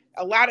them.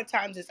 A lot of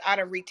times it's out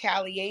of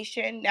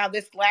retaliation. Now,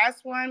 this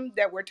last one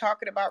that we're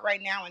talking about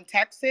right now in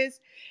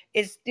Texas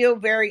is still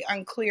very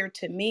unclear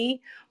to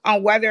me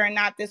on whether or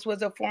not this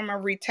was a form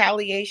of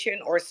retaliation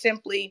or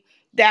simply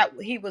that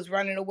he was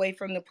running away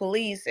from the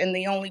police and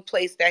the only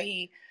place that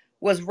he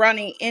was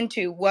running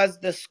into was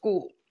the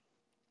school.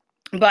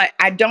 But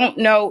I don't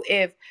know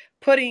if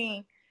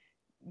putting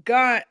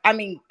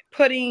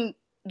putting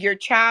your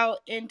child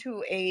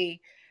into a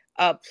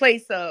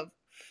place of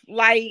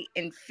flight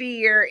and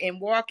fear and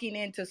walking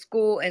into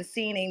school and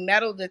seeing a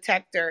metal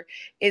detector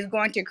is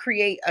going to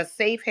create a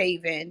safe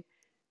haven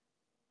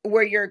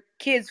where your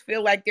kids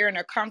feel like they're in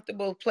a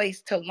comfortable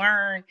place to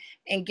learn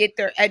and get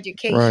their Right.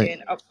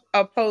 education,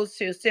 opposed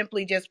to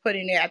simply just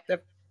putting it at the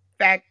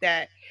fact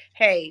that,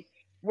 hey,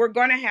 we're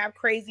going to have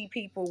crazy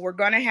people, we're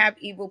going to have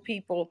evil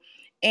people,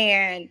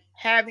 and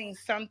having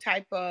some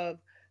type of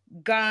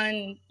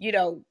gun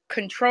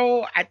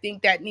control. I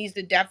think that needs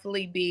to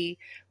definitely be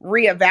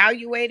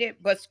reevaluated,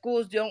 but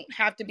schools don't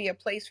have to be a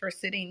place for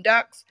sitting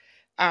ducks.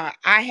 I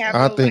have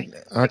I no like think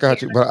I to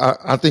got you, care. but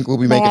I think we'll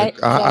be May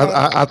making a I,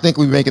 Jerry? I think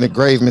we're making a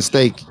grave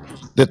mistake.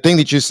 The thing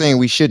that you're saying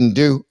we shouldn't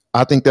do,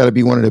 I think that'll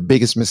be one of the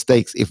biggest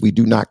mistakes if we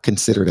do not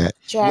consider that.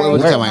 What Jerry, are you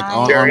Where talking can about?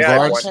 I Jerry, Armed I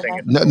have respond one to guards? thing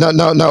him? in the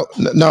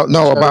door.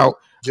 No, Jerry, about,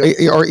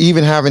 Jer- or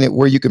even having it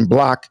where you can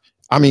block.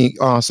 I mean,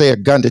 say a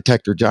gun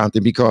detector,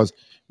 Jonathan, because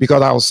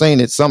I was saying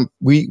that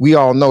we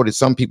all know that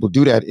some people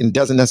do that, and it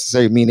doesn't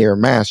necessarily mean they're a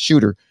mass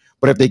shooter.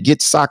 But if they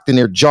get socked in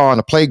their jaw on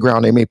a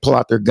playground, they may pull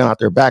out their gun out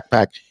their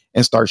backpack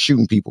and start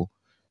shooting people.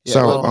 Yeah,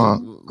 So well,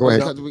 go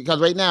ahead. because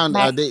right now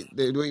May,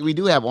 we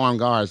do have armed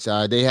guards.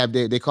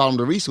 They call him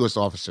the resource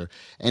officer,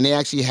 and they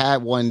actually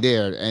had one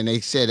there. And they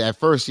said at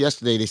first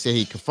yesterday they said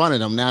he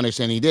confronted him. Now they're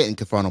saying he didn't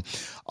confront him.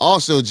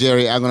 Also,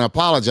 Jerry, I'm going to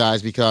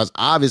apologize because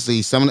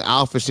obviously some of the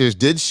officers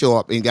did show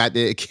up and got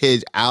their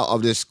kids out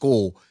of this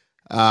school,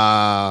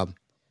 and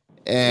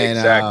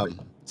Exactly.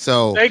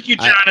 so Thank you,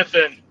 I.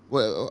 Jonathan.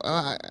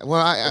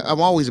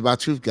 I'm always about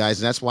truth, guys,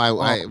 and that's why oh,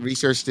 I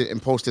researched it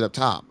and posted up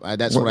top.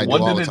 That's what Wait, I do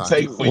What all did the it time.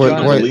 take for you to wait,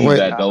 Jonathan, believe wait,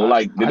 that though?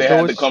 Like, did it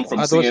have to come from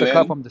are those a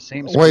couple CNN? from the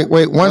same wait, school?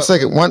 wait. 1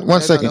 second. One No,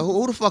 second.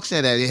 who the fuck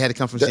said that it had to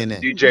come from That,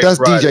 CNN? DJ that's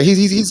DJ. Friday.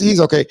 He's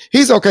okay.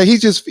 He's okay.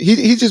 He's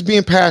just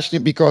being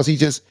passionate because he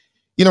just,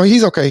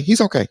 he's okay.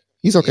 He's okay.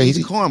 He's okay. He's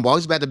a cornball.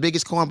 He's about the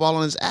biggest cornball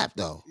on his app,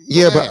 though. Go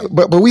Yeah, ahead.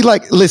 but we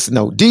like, listen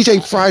though.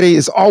 DJ Friday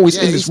is always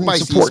Yeah, in he's this room spicy.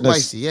 He's supporting us.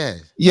 spicy. Yeah.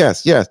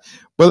 Yes.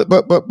 But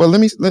let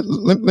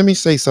me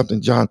say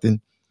something,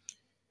 Jonathan.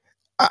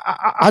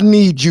 I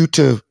need you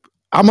to.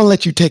 I'm gonna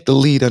let you take the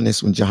lead on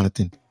this one,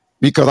 Jonathan.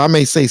 because I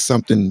may say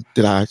something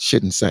that I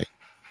shouldn't say.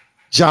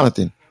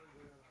 Jonathan,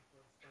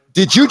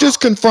 did you just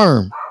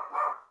confirm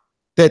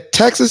that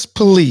Texas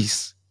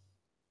police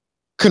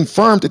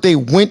confirmed that they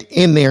went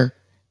in there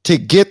to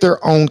get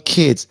their own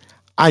kids?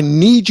 I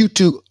need you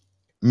to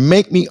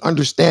make me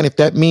understand if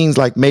that means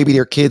like maybe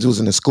their kids was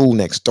in the school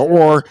next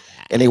door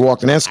and they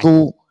walked in that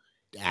school.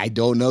 I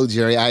don't know,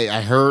 Jerry.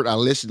 I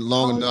listened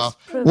long enough.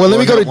 Well, let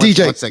me go to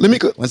DJ. One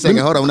second. One second.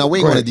 Hold on. No, we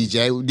ain't going to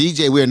DJ.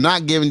 DJ, we're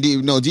not giving.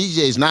 DJ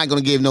is not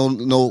going to give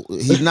no.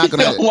 He's not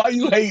going to. Why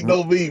you hating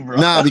on me, bro?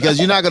 Nah, because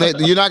you're not going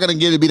to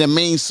get to be the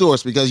main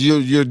source because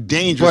you're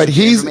dangerous.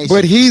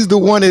 But he's the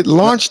one that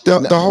launched the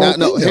whole.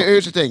 No.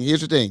 Here's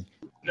the thing.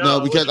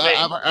 No, because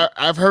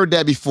I've heard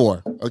that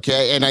before.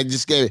 Okay, and I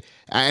just gave it,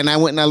 and I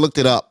went and I looked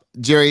it up.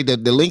 Jerry, the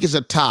link is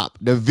up top.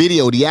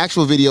 The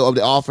actual video of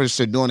the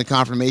officer doing the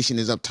confirmation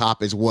is up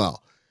top as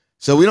well.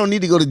 So we don't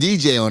need to go to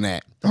DJ on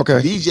that. Okay.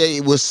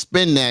 DJ will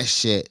spin that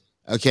shit.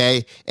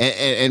 Okay,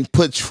 and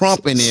put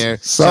Trump in there.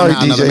 Sorry,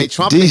 somehow, DJ. Make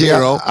Trump DJ, the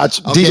hero.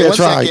 DJ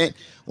tried.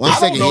 One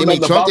second, he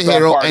made Trump the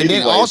hero, and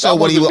then also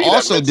what he will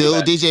also do,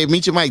 DJ,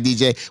 meet your mic,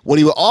 DJ. What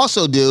he will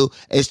also do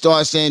is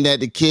start saying that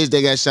the kids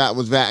that got shot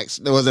wasn't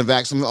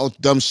vax, some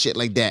dumb shit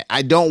like that.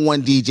 I don't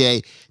want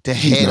DJ to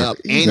head up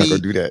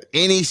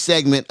any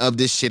segment of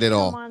this shit at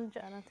all. Come on,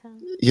 Jonathan.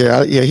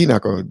 Yeah, he's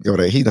not gonna go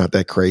there. He's not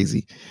that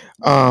crazy.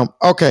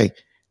 Okay,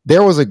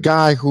 there was a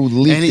guy who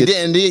leaked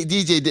and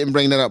DJ didn't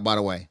bring that up, by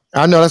the way.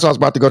 I know, that's why I was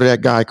about to go to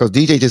that guy because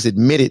DJ just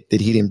admitted that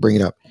he didn't bring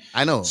it up.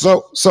 I know.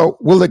 So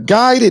will the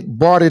guy that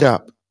brought it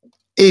up,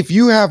 if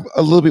you have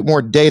a little bit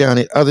more data on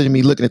it other than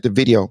me looking at the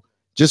video,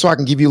 just so I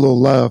can give you a little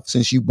love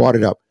since you brought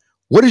it up.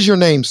 What is your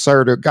name,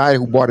 sir, the guy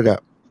who brought it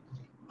up?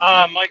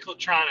 Michael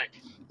Tronick.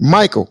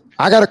 Michael,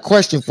 I got a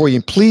question for you,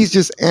 and please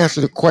just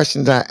answer the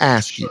questions I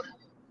asked you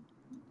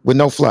with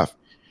no fluff.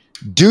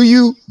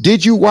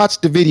 Did you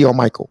watch the video,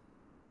 Michael?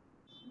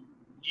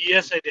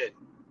 Yes, I did.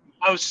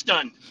 I was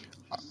stunned.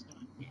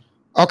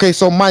 Okay,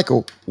 so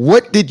Michael,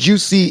 what did you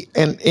see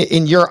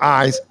in your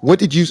eyes? What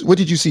did you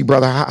see,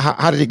 brother?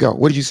 How did it go?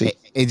 What did you see?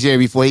 Hey, Jerry,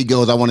 before he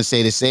goes, I want to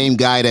say the same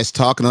guy that's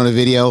talking on the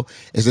video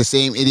is the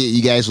same idiot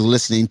you guys were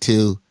listening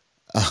to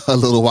a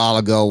little while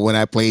ago when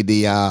I played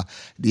the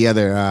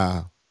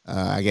other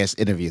I guess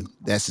interview.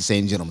 That's the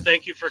same gentleman.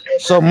 Thank you for.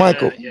 So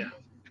Michael,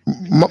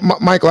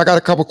 Michael, I got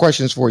a couple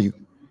questions for you.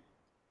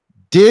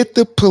 Did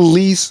the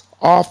police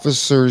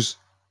officers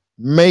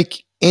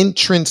make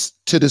entrance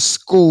to the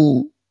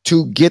school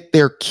to get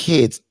their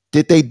kids?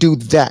 Did they do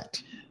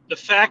that? The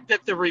fact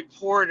that the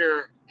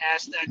reporter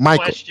asked that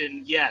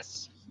question,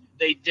 yes,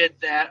 they did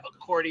that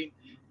according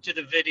to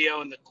the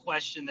video and the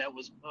question that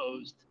was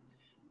posed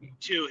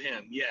to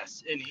him.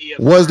 Yes, and he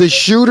was the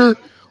shooter.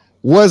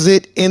 Was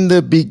it in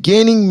the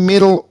beginning,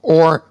 middle,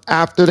 or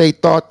after they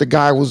thought the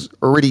guy was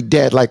already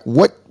dead? Like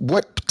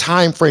what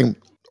time frame,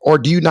 or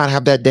do you not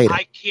have that data?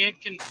 I can't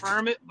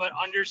confirm it, but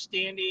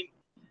understanding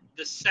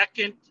the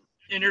second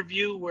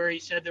interview where he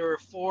said there were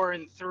 4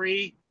 and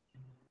 3,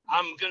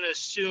 I'm going to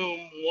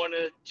assume 1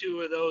 or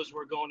 2 of those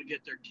were going to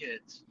get their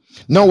kids.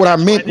 No, what I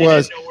meant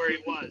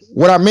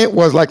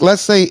was like,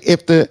 let's say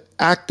if the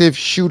active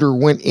shooter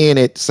went in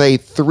at say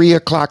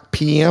 3:00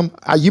 p.m.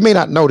 You may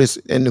not notice,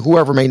 and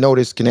whoever may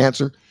notice can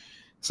answer.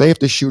 Say if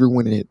the shooter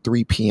went in at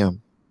 3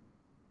 p.m.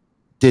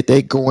 Did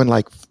they go in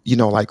like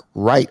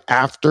right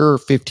after,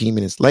 15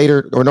 minutes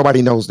later, or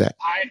nobody knows that?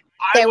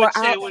 They were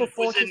out for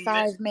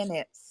 45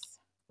 minutes.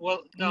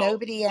 Well, no,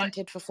 nobody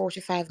entered for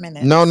 45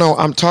 minutes. No,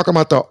 I'm talking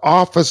about the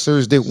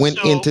officers that went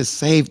in to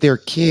save their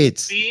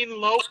kids. Being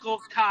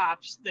local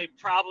cops, they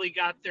probably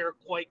got there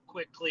quite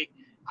quickly.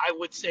 I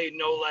would say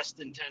no less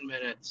than 10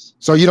 minutes.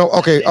 So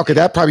okay,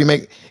 that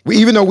probably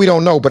even though we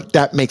don't know, but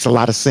that makes a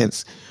lot of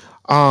sense.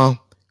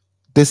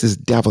 This is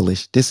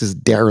devilish. This is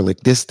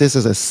derelict. This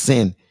is a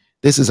sin.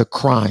 This is a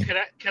crime. Can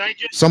I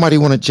just? Somebody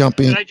want to jump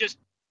in? Can I just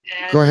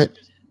add? Go ahead.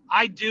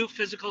 I do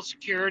physical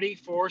security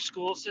for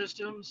school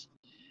systems.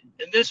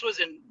 And this was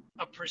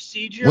a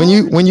procedure.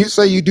 When you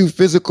say you do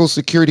physical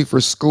security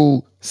for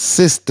school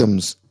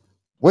systems,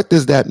 what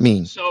does that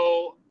mean?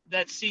 So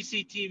that's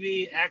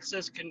CCTV,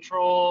 access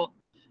control,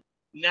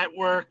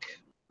 network,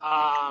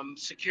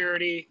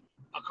 security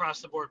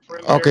across the board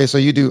perimeter. Okay, so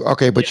you do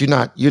but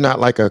yeah. you're not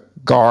like a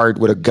guard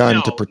with a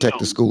gun to protect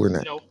the school or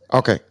not. No.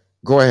 Okay,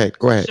 go ahead.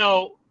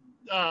 So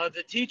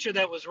the teacher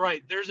that was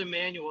right, there's a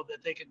manual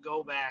that they could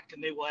go back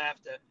and they will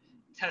have to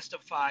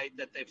testify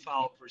that they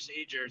followed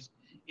procedures,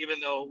 even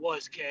though it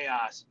was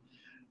chaos.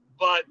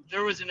 But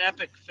there was an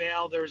epic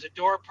fail. There was a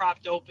door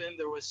propped open.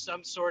 There was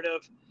some sort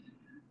of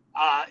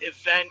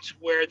event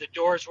where the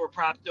doors were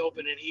propped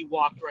open and he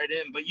walked right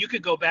in. But you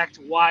could go back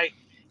to why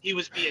he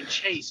was being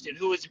chased and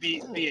who was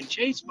being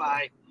chased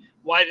by.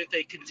 Why did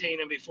they contain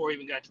him before he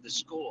even got to the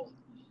school?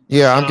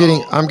 Yeah,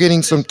 I'm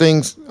getting some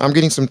things. I'm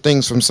getting some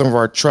things from some of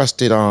our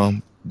trusted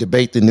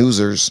debate the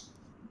newsers,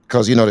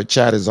 because the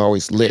chat is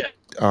always lit.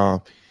 Yeah.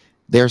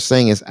 They're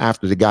saying it's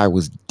after the guy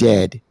was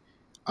dead.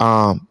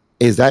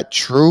 Is that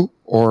true?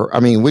 Or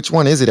which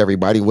one is it,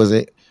 everybody? Was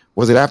it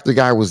after the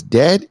guy was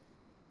dead,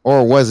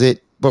 or was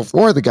it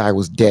before the guy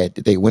was dead,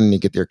 did they went in to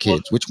get their Well,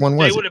 kids? Which one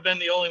they was it? would have been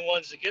the only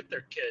ones to get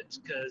their kids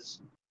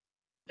because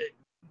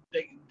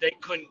they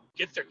couldn't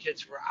get their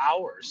kids for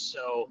hours.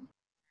 So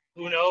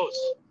who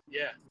knows?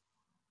 Yeah.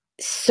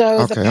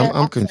 So the Okay, parents.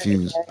 I'm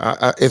confused. So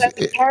If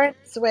the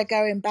parents were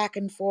going back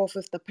and forth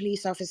with the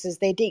police officers.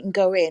 They didn't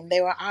go in.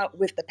 They were out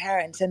with the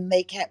parents, and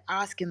they kept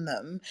asking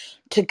them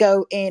to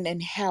go in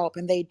and help,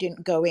 and they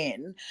didn't go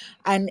in.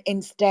 And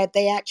instead,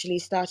 they actually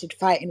started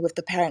fighting with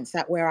the parents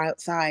that were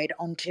outside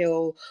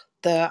until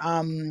the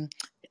um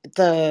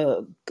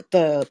the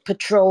the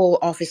patrol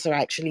officer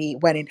actually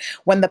went in.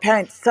 When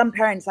some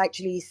parents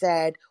actually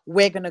said,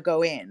 "We're gonna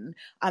go in,"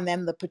 and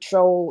then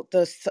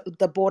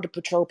the border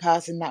patrol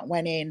person that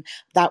went in,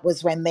 that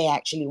was when they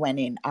actually went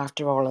in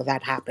after all of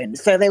that happened.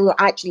 So they were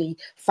actually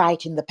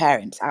fighting the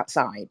parents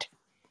outside.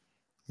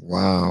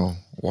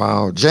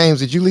 wow, James,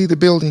 did you leave the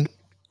building?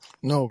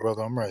 No,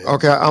 brother, I'm right here.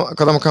 Okay, because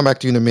I'm gonna come back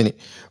to you in a minute.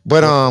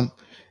 But Yep.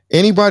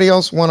 anybody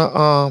else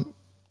wanna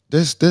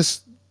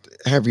this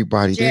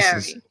everybody, this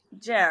is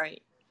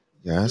Jerry,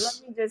 let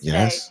yes, me just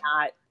say yes.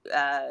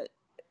 that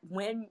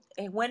when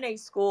a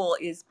school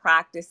is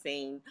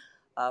practicing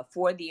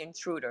for the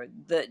intruder,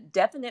 the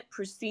definite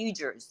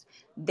procedures,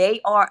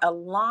 they are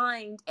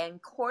aligned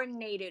and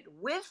coordinated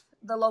with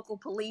the local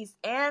police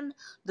and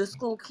the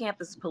school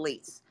campus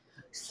police.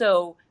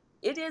 So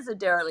it is a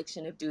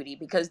dereliction of duty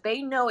because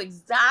they know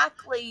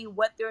exactly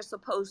what they're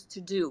supposed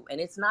to do,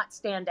 and it's not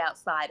stand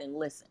outside and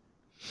listen.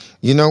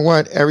 You know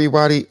what,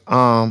 everybody?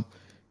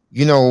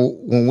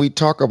 When we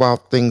talk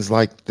about things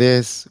like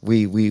this,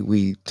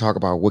 we talk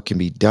about what can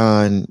be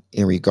done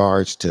in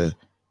regards to,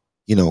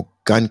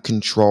 gun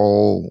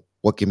control,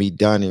 what can be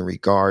done in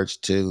regards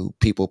to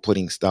people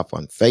putting stuff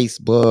on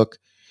Facebook.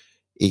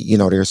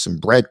 There's some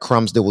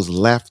breadcrumbs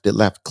that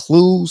left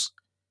clues.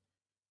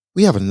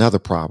 We have another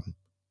problem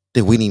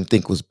that we didn't even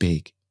think was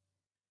big.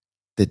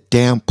 The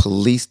damn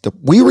police.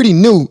 We already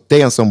knew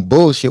they on some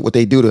bullshit what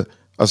they do to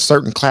a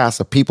certain class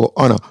of people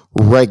on a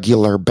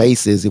regular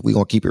basis, if we're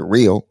going to keep it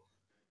real.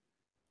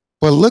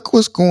 But look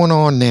what's going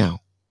on now.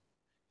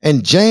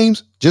 And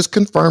James just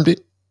confirmed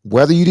it.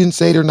 Whether you didn't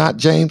say it or not,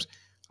 James,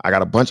 I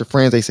got a bunch of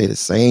friends, they say the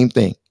same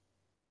thing.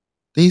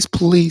 These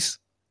police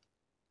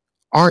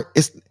aren't,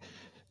 it's,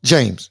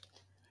 James,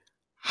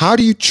 how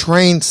do you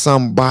train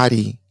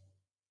somebody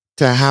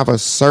to have a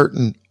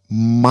certain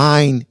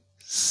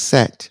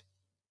mindset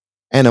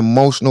and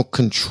emotional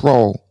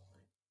control,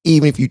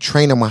 even if you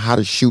train them on how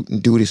to shoot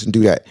and do this and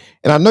do that?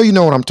 And I know you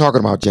know what I'm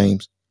talking about,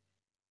 James.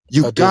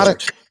 You I do.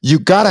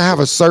 gotta have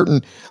a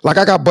certain, like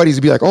I got buddies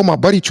to be like, oh, my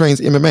buddy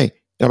trains MMA. And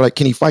I'm like,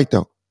 can he fight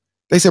though?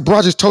 They said, bro,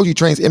 I just told you he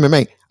trains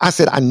MMA. I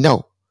said, I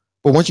know.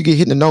 But once you get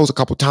hit in the nose a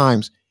couple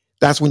times,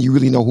 that's when you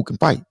really know who can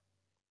fight.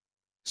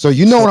 So So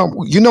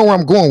you know where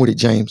I'm going with it,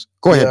 James.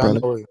 Go ahead, yeah, I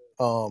brother. know.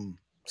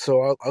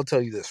 So I'll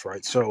tell you this,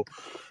 right? So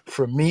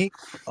for me,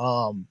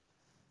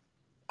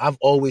 I've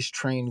always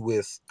trained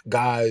with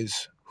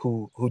guys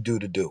who do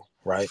the do,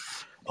 right?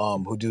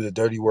 Who do the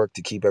dirty work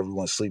to keep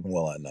everyone sleeping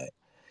well at night.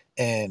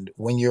 And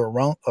when you're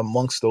around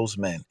amongst those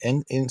men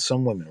and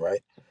some women,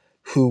 right,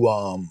 who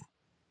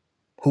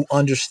who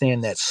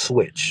understand that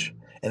switch,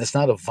 and it's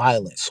not a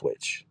violent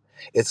switch,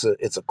 it's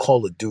a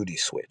Call of Duty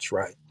switch,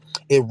 right?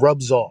 It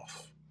rubs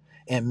off.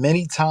 And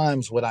many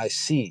times what I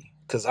see,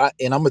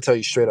 and I'm gonna tell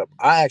you straight up,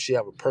 I actually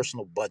have a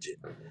personal budget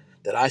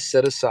that I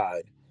set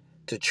aside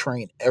to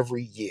train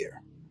every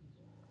year.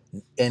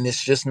 And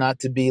it's just not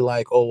to be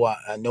like, oh,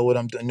 I know what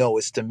I'm doing. No,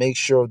 it's to make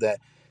sure that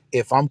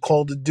if I'm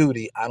called to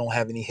duty, I don't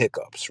have any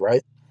hiccups,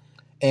 right?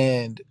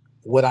 And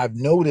what I've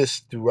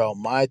noticed throughout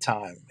my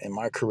time in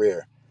my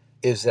career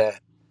is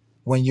that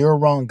when you're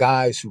around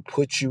guys who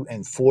put you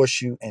and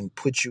force you and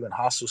put you in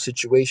hostile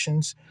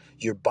situations,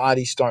 your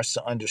body starts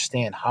to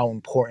understand how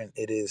important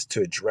it is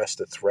to address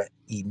the threat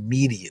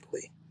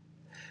immediately.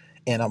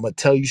 And I'm gonna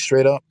tell you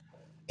straight up,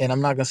 and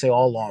I'm not gonna say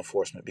all law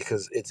enforcement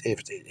because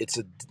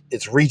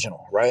it's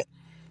regional, right?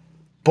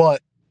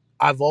 But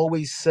I've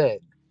always said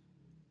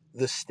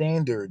the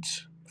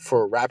standards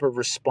for rapid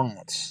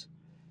response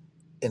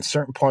in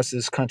certain parts of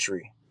this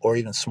country or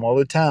even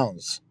smaller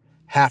towns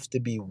have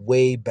to be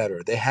way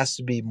better. There has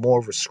to be more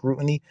of a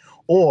scrutiny.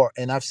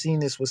 And I've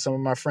seen this with some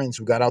of my friends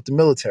who got out the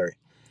military.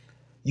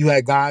 You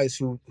had guys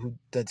who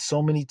did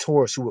so many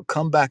tours who would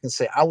come back and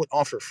say, I would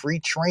offer free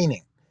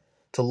training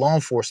to law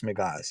enforcement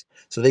guys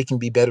so they can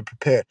be better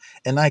prepared.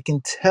 And I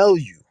can tell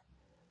you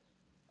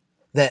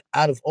that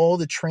out of all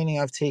the training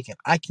I've taken,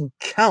 I can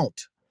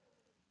count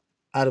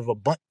out of a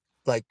bunch,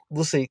 like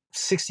we'll say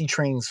 60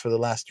 trainings for the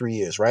last 3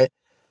 years, right?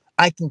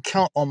 I can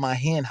count on my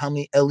hand how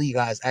many LE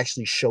guys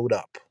actually showed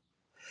up.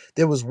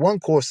 There was one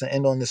course to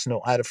end on this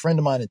note. I had a friend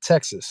of mine in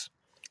Texas.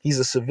 He's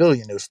a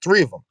civilian. There was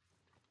three of them.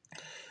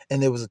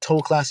 And there was a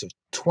total class of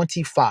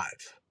 25.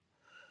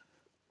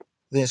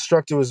 The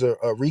instructor was a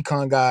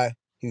recon guy.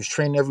 He was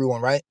training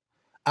everyone, right?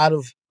 Out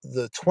of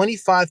the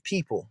 25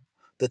 people,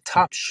 the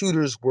top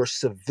shooters were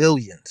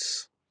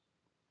civilians.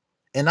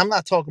 And I'm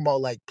not talking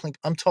about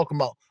I'm talking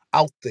about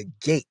out the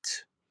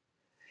gate.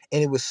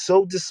 And it was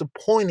so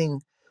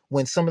disappointing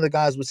when some of the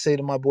guys would say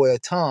to my boy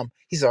Tom,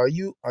 he said, are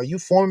you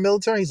former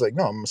military? He's like,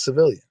 no, I'm a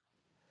civilian.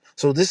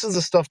 So this is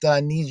the stuff that I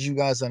need you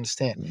guys to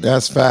understand.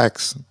 That's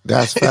facts.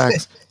 That's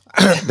facts.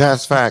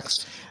 That's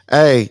facts.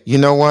 Hey, you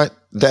know what?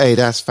 Hey,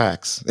 that's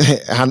facts.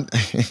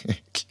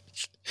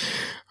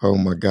 Oh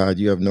my God,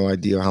 you have no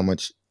idea how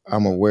much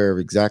I'm aware of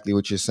exactly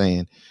what you're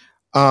saying.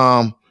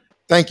 Um,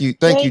 thank you,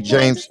 Can I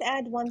James. just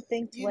add one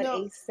thing to You what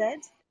know, Ace said?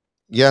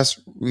 Yes,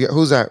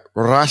 who's that?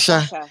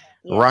 Rasha. Rasha.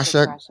 Yes, it's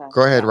Rasha, Rasha.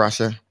 go ahead, Yeah.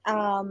 Rasha.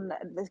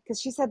 Because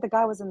she said the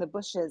guy was in the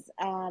bushes.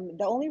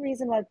 The only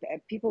reason why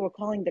people were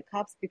calling the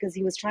cops because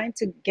he was trying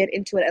to get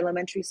into an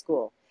elementary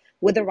school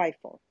with a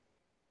rifle.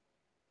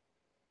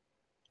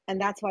 And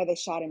that's why they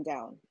shot him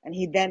down. And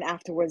he then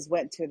afterwards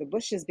went to the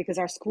bushes because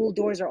our school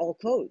doors are all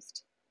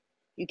closed.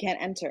 You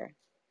can't enter.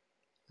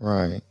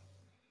 Right.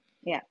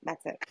 Yeah,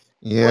 that's it.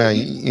 well, Yeah.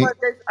 you know what?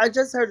 I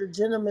just heard a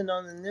gentleman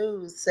on the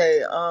news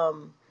say,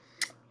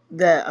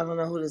 that I don't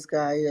know who this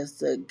guy is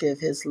to give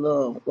his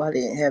little. Well, I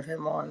didn't have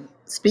him on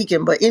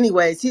speaking, but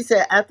anyways, he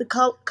said after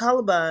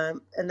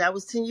Columbine, and that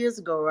was 10 years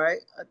ago,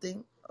 right? I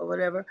think, or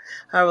whatever,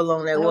 however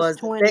long that That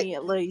was was. They, 20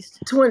 at least.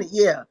 20,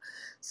 yeah.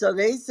 So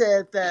they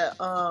said that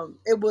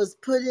it was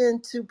put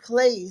into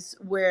place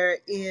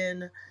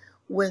wherein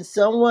when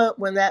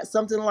that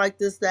something like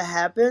this that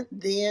happened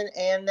then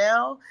and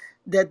now,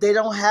 that they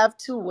don't have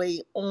to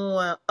wait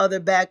on other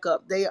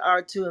backup. They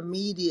are to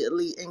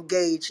immediately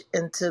engage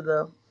into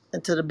the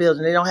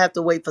building. They don't have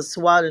to wait for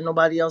SWAT and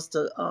nobody else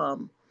to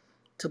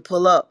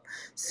pull up.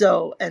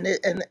 So and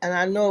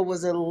I know it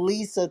was at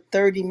least a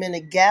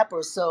 30-minute gap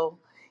or so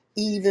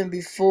even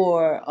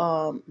before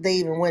they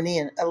even went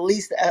in. At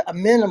least a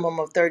minimum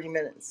of 30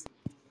 minutes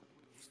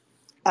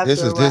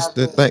This after is this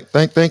the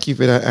arriving. thank you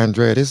for that,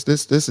 Andrea. This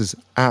is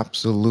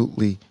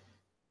absolutely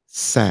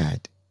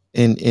sad.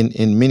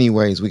 In many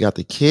ways. We got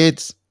the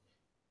kids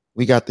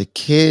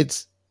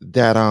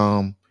that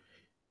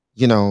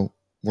you know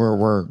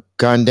were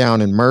gunned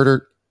down and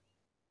murdered.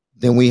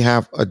 Then we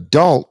have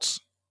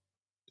adults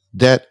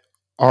that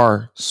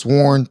are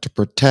sworn to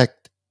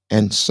protect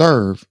and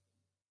serve,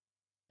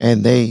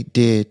 and they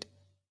did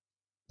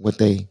what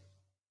they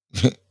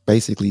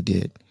basically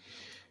did.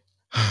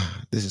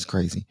 This is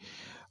crazy.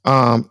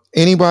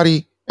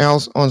 Anybody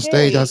else on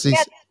stage? I Jerry, see.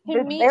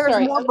 to me, There's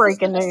sorry, I more was just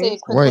breaking gonna say news.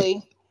 Wait,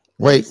 quickly,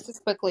 wait, Ace,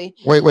 just quickly.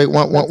 wait.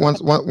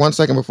 One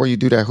second before you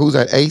do that. Who's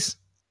that? Ace.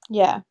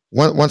 Yeah.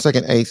 One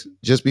second, Ace.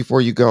 Just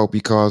before you go,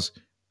 because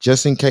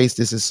just in case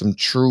this is some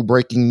true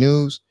breaking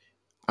news,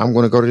 I'm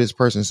going to go to this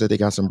person and say they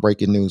got some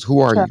breaking news. Who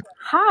are Sure. you?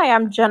 Hi,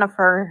 I'm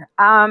Jennifer.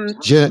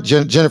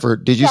 Jennifer,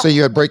 did you Yeah. say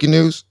you had breaking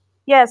news?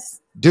 Yes.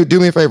 Do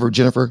me a favor,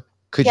 Jennifer.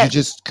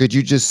 Yes. Could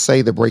you just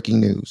say the breaking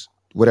news,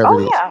 whatever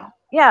it Oh is? yeah.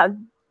 Yeah.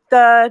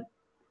 The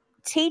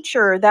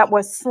teacher that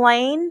was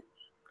slain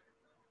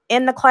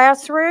in the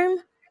classroom.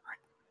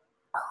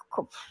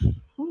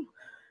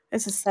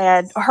 This is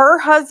sad. Her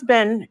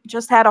husband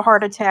just had a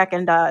heart attack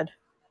and died.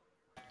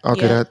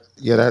 Okay,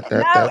 Yeah. No,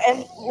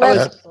 and I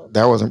was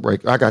that wasn't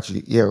break. I got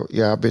you. Yeah.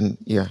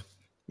 Yeah.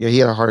 He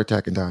had a heart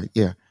attack and died.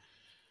 Yeah.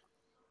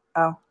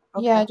 Oh.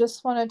 Okay. Yeah, I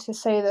just wanted to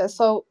say this.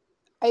 So,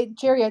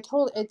 Jerry,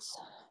 it's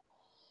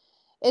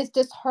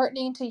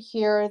disheartening to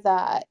hear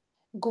that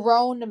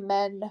grown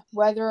men,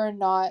 whether or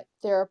not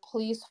they're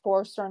police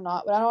force or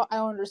not, what I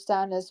don't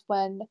understand is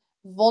when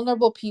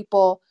vulnerable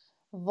people,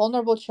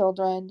 vulnerable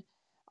children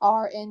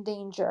are in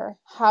danger,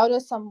 how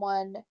does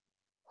someone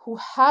who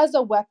has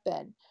a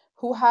weapon,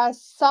 who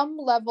has some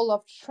level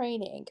of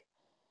training,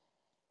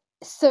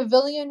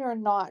 civilian or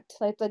not,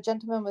 like the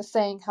gentleman was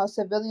saying, how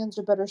civilians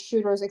are better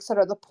shooters,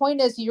 etc. The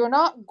point is, you're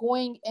not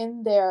going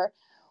in there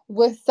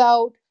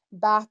without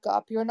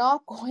backup. You're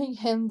not going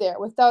in there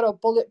without a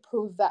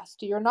bulletproof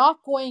vest. You're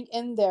not going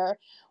in there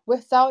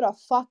without a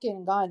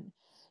fucking gun.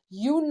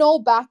 You know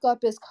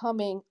backup is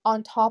coming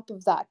on top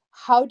of that.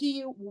 How do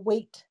you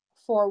wait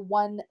for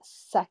 1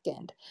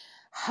 second?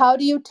 How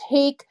do you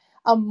take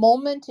a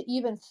moment to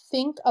even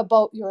think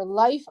about your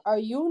life? Are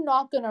you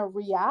not going to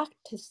react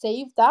to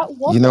save that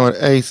You know woman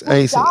what, Ace? who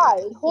Ace,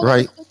 died? Hold on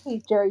right? just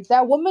quickly, Jerry.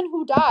 That woman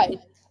who died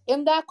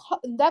in that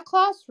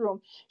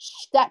classroom,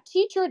 that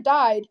teacher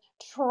died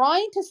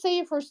trying to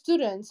save her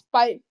students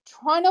by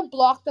trying to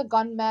block the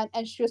gunman,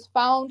 and she was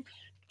found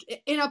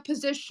in a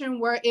position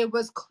where it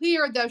was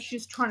clear that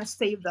she's trying to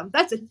save them.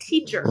 That's a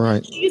teacher.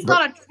 Right. She's But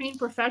not a trained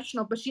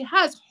professional, but she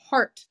has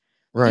heart.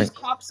 These right.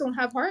 cops don't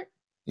have heart.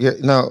 Yeah.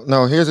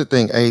 No. Here's the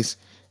thing, Ace.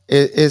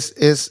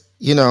 It's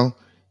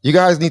you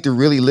guys need to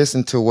really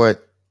listen to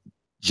what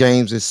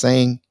James is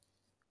saying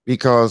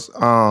because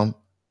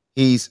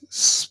he's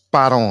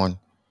spot on.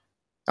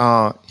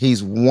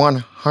 He's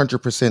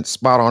 100%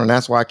 spot on, and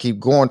that's why I keep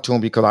going to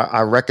him because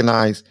I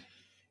recognize,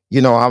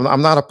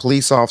 I'm not a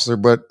police officer,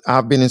 but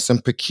I've been in some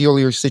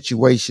peculiar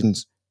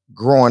situations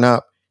growing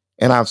up,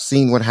 and I've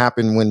seen what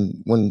happened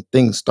when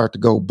things start to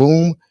go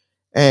boom,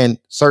 and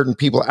certain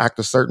people act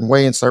a certain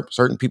way, and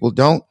certain people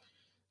don't.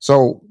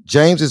 So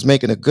James is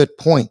making a good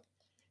point.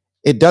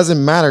 It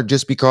doesn't matter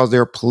just because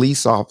they're a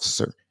police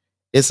officer.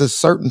 It's a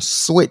certain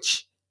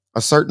switch,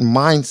 a certain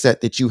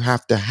mindset that you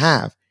have to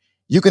have.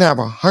 you can have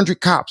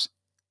 100 cops,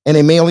 and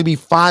it may only be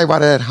 5 out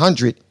of that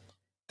 100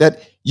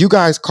 that you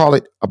guys call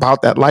it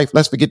about that life.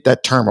 Let's forget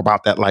that term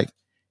about that life.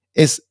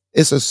 It's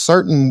a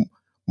certain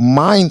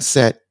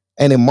mindset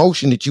and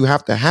emotion that you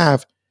have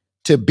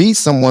to be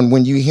someone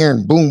when you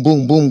hearing boom,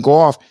 boom, boom go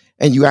off,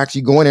 and you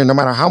actually go in there. No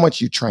matter how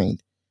much you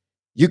trained,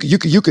 you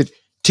could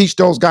teach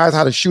those guys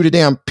how to shoot a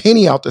damn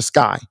penny out the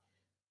sky,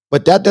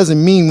 but that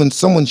doesn't mean when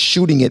someone's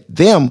shooting at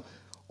them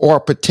or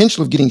a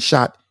potential of getting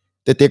shot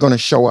that they're going to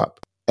show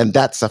up, and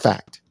that's a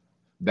fact.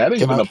 That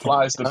Can even I?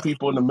 applies to Can I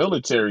people in the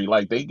military.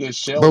 Like they get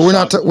shell But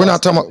shocked plus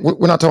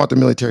we're not talking about the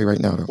military right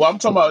now, though. well, I'm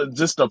talking about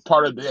just a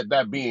part of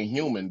that being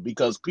human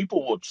because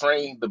people will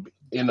train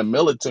in the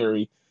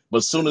military, but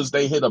as soon as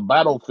they hit a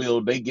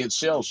battlefield, they get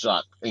shell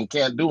shocked and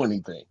can't do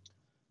anything.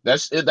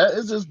 That's it. That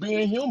is just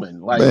being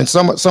human. Like And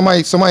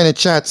somebody in the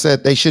chat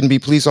said they shouldn't be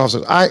police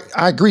officers.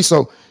 I agree.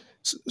 So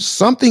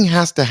something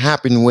has to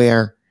happen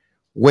where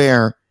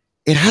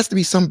it has to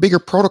be some bigger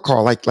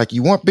protocol. Like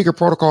you want bigger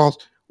protocols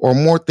or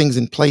more things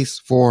in place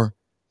for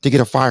to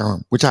get a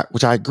firearm, which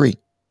I agree.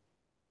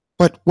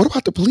 But what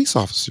about the police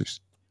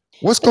officers?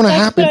 What's But going to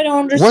that's what happen? I don't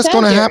What's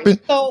going understand, to Jerry. happen?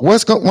 So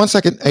What's going? One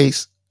second,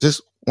 Ace.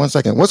 Just 1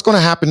 second. What's going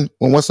to happen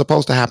when what's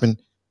supposed to happen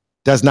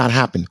does not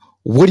happen?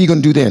 What are you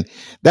going to do then?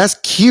 That's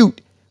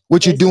cute.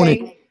 What you're they doing?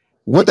 say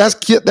What that's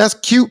cute. That's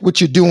cute.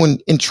 What you're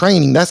doing in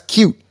training. That's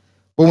cute.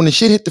 But when the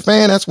shit hit the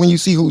fan, that's when you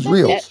see who's then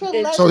real. they should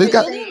let So they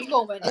got civilians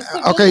go in. If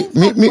okay.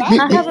 civilians have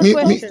I have a weapons,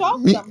 don't question.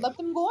 stop them. Let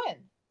them go in.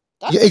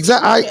 That's Yeah, the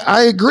exactly. solution.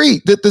 I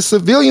agree that the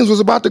civilians was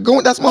about to go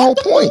in. That's my Let whole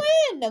them go point.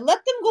 in.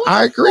 Let them go in.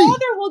 I The agree.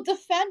 father will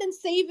defend and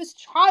save his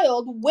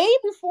child way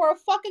before a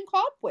fucking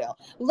cop will.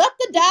 Let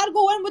the dad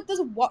go in with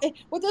this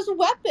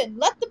weapon.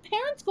 Let the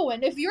parents go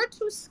in. If you're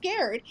too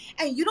scared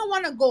and you don't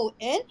want to go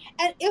in,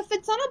 and if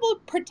it's not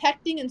about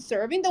protecting and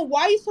serving, then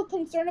why are you so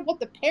concerned about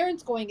the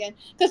parents going in?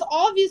 Because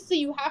obviously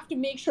you have to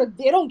make sure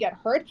they don't get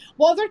hurt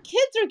while their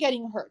kids are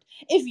getting hurt.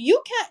 If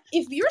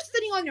you're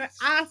sitting on your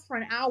ass for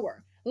an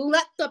hour,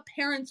 let the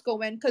parents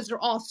go in because they're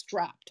all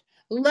strapped.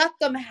 Let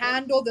them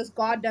handle this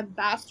goddamn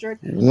bastard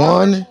on their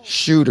One own.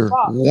 shooter.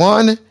 Fuck.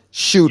 One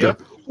shooter.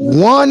 Yep.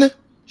 One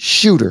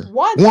shooter.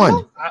 One. That's One.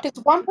 all. I, It's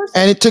one And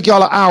person. it took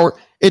y'all an hour.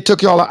 It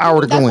took y'all an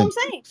hour to That's go what in. I'm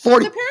saying.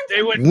 40. The parents.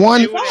 they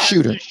One would Fuck. have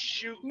shooter. to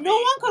shoot No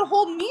me one could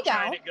hold me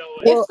trying down. to go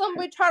in. If Well,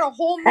 somebody tried to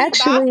hold me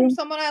back from actually,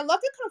 someone I love,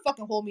 they couldn't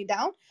fucking hold me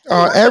down. So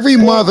let them Every go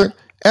well, in.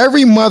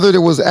 mother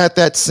that was at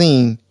that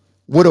scene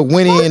would have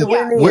went Fuck in Would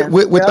yeah. win in.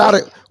 without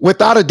Yep.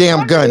 a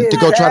damn gun to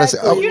go try to say,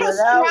 Exactly. oh, She'd have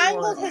Without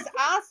strangled one. his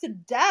ass to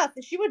death.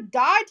 She would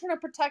die trying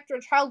to protect her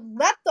child.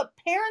 Let the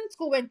parents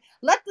go in.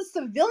 Let the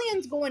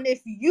civilians go in.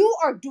 If you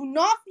do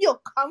not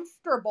feel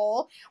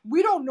comfortable,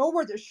 we don't know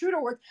where the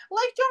shooter was.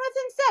 Like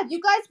Jonathan said,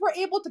 you guys were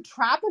able to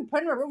trap and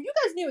put him in a room. You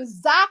guys knew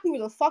exactly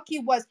where the fuck he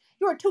was.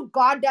 You were too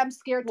goddamn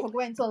scared to go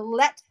in. So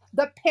let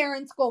the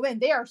parents go in.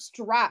 They are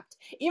strapped.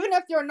 Even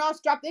if they're not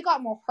strapped, they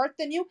got more hurt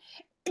than you.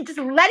 Just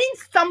letting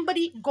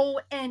somebody go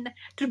in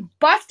to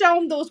bust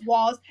down those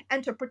walls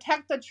and to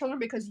protect the children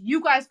because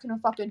you guys couldn't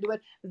fucking do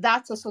it.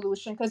 That's a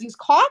solution. Because these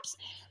cops,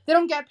 they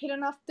don't get paid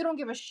enough. They don't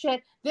give a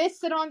shit. They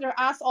sit on their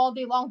ass all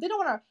day long. They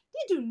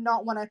do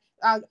not want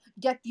to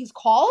get these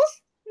calls.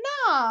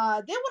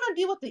 Nah, they want to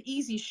deal with the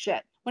easy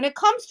shit. When it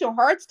comes to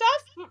hard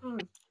stuff,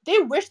 they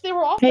wish they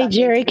were off hey that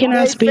day. To Jerry, be can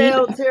I honest. They speak?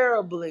 failed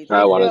terribly.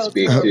 I They want to failed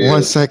speak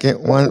one terribly. too. second,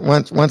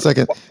 one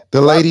second.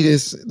 The what?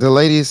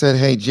 lady said,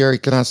 "Hey Jerry,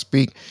 can I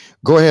speak?"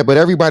 Go ahead, but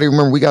everybody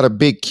remember we got a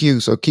big queue,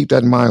 so keep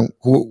that in mind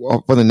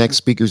for the next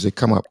speakers that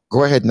come up.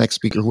 Go ahead, next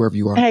speaker, whoever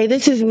you are. Hey,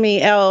 this is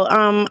me, L.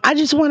 I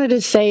just wanted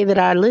to say that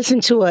I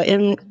listened to a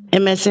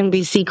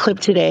MSNBC clip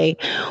today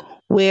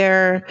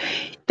where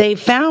they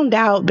found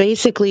out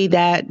basically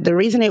that the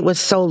reason it was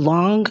so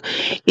long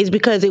is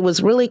because it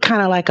was really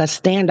kind of like a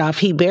standoff.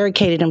 He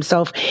barricaded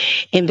himself,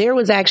 and there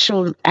was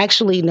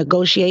actually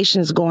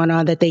negotiations going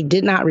on that they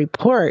did not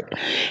report.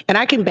 And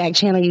I can back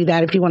channel you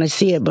that if you want to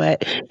see it,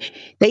 but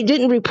they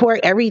didn't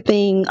report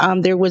everything.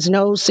 There was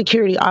no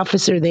security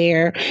officer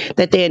there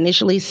that they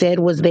initially said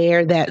was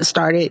there that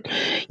started,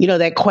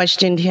 that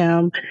questioned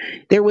him.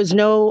 There was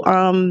no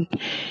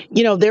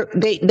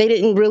they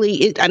didn't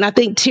really, and I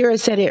think Tira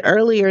said it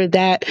earlier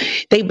that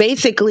they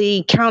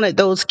basically counted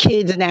those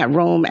kids in that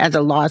room as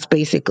a loss,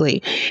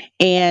 basically,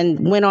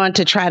 and went on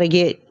to try to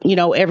get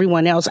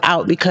everyone else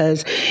out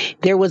because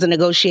there was a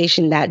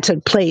negotiation that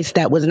took place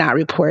that was not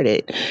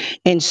reported.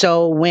 And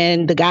so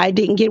when the guy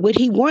didn't get what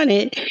he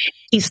wanted,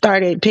 he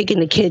started picking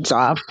the kids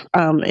off.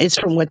 It's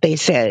from what they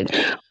said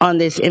on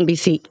this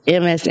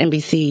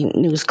MSNBC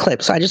news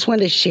clip. So I just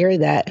wanted to share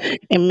that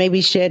and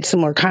maybe shed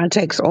some more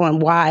context on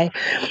why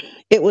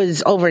it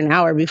was over an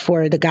hour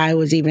before the guy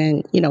was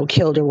even,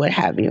 killed or what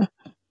have you.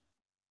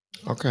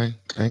 Okay,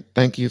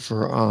 thank you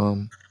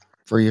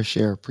for your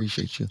share.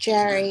 Appreciate you.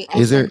 Jerry,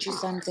 I Is there? sent you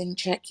something.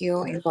 Check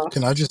your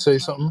Can I inbox. just say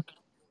something?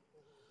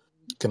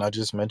 Can I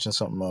just mention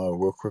something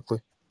real quickly?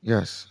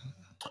 Yes.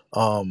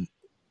 Um,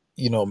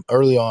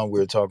 early on we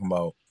were talking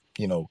about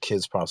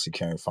kids possibly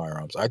carrying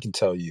firearms. I can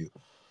tell you,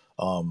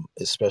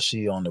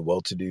 especially on the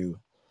well-to-do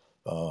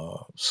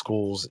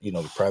schools,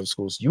 the private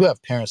schools, you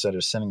have parents that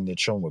are sending their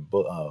children with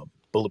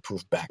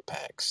bulletproof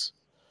backpacks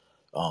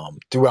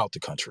throughout the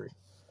country.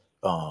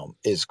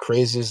 As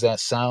crazy as that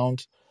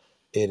sound,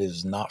 it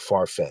is not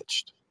far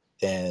fetched.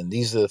 And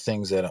these are the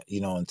things that,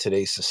 in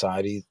today's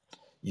society,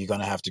 you're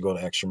going to have to go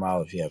the extra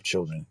mile if you have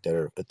children that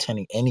are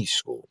attending any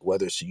school,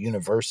 whether it's a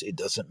university, it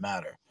doesn't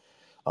matter.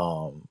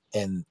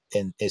 And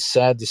it's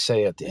sad to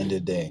say at the end of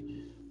the day,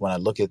 when I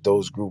look at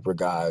those group of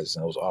guys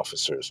and those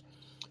officers,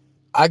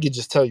 I could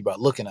just tell you by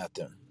looking at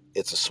them.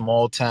 It's a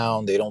small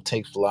town. They don't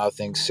take a lot of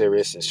things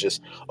serious. It's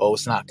just, oh,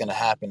 it's not going to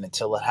happen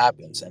until it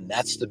happens. And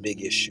that's the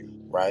big issue,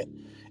 right?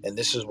 And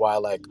this is why,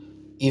 like,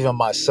 even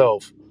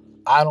myself,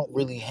 I don't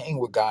really hang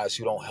with guys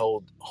who don't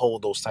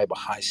hold those type of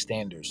high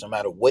standards, no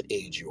matter what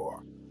age you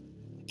are.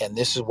 And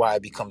this is why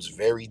it becomes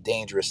very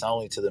dangerous, not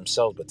only to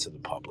themselves, but to the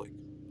public.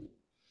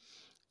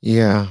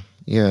 Yeah,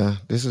 yeah.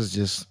 This is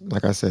just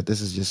like I said.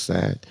 This is just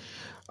sad.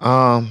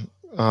 Um,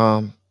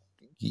 um,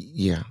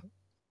 yeah.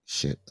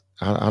 Shit.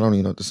 I don't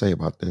even know what to say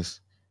about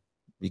this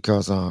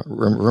because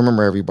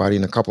remember everybody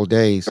in a couple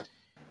days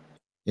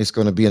it's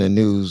going to be in the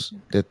news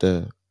that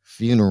the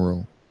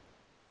funeral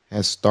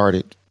has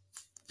started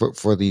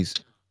for these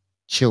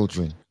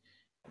children.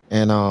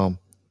 And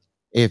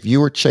if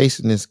you were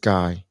chasing this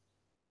guy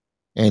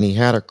and he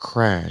had a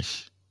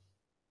crash,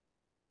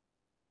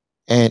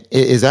 and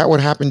is that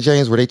what happened,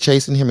 James? Were they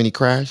chasing him and he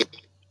crashed?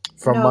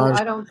 No,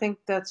 I don't think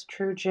that's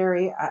true,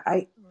 Jerry.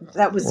 I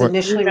that was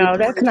initially No,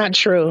 that's reported, not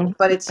true.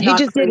 but it's He not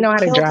just true. didn't know how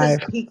to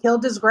drive. He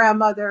killed his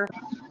grandmother.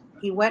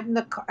 He went in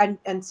the car,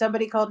 and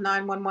somebody called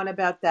 911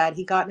 about that.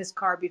 He got in his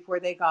car before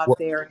they got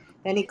there.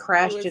 Then he It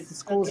crashed was it. The stuck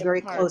school's in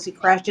very park. close. He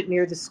crashed it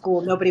near the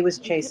school. Nobody was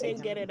He chasing couldn't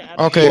him. get it out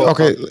of Okay, park.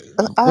 okay.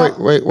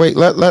 Wait.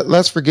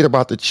 Let's forget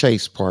about the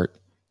chase part.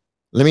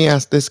 Let me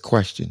ask this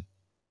question.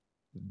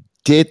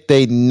 Did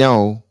they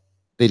know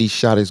that he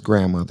shot his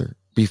grandmother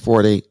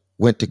before they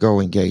went to go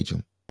engage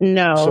him?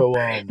 No,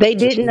 So, they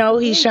didn't Jerry, know I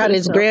he don't shot think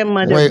his so.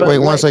 grandmother. Wait, But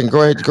 1 second.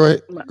 Go ahead. Go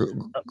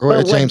but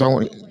ahead, what? James. I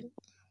want.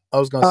 I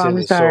was going to Oh, say I'm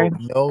this. sorry. So,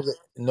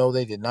 no,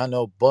 they did not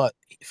know. But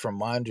from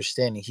my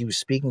understanding, he was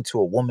speaking to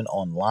a woman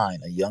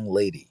online, a young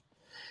lady.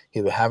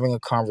 He was having a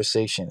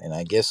conversation, and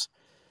I guess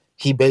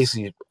he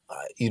basically,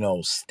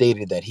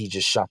 stated that he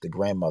just shot the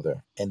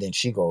grandmother, and then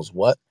she goes,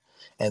 "What?"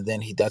 And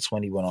then that's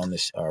when he went on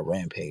this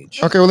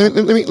rampage. Okay, well,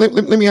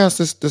 let me ask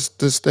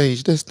this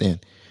stage this then.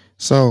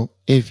 So,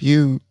 if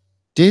you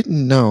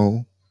didn't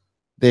know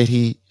that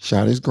he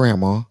shot his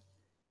grandma,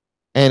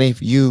 and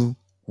if you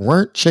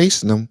weren't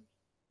chasing him,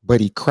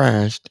 but he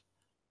crashed,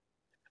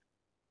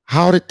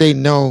 how did they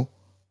know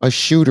a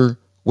shooter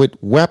with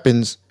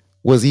weapons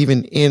was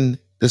even in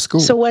the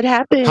So school? what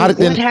How happened? did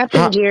then?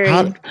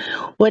 How?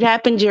 What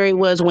happened, Jerry,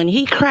 was when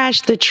he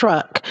crashed the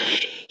truck,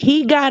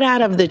 he got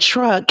out of the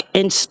truck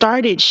and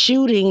started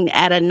shooting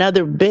at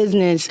another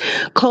business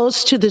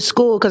close to the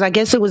school because I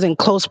guess it was in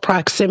close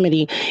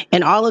proximity,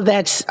 and all of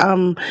that's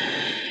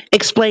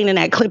explained in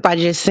that clip I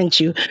just sent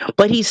you.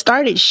 But he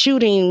started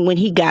shooting when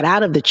he got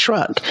out of the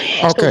truck.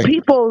 So Okay.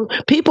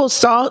 people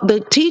saw,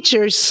 the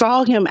teachers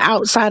saw him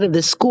outside of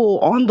the school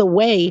on the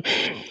way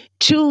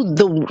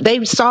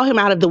they saw him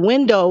out of the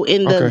window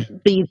in Okay.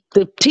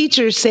 the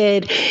teacher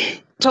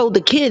told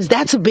the kids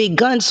that's a big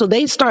gun, so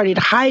they started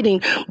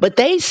hiding, but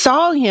they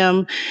saw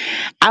him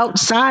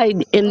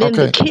outside, and then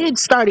the Okay.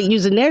 kids started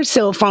using their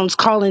cell phones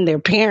calling their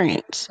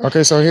parents.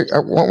 Okay. So here,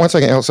 1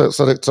 second, El.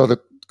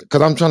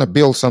 Because I'm trying to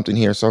build something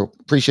here. So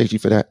appreciate you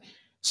for that.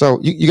 So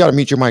you got to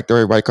mute your mic, though,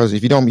 everybody, because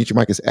if you don't mute your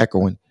mic, it's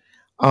echoing.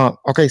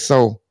 Okay.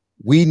 So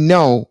we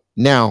know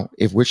now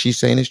if what she's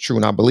saying is true,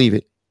 and I believe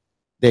it,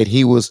 that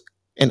he was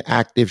an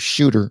active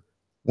shooter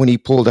when he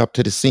pulled up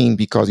to the scene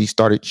because he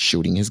started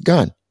shooting his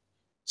gun.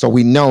 So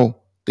we know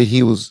that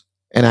he was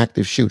an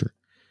active shooter.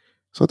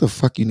 So what the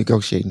fuck you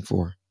negotiating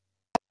for?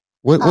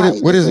 What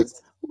This is it?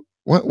 is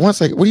 1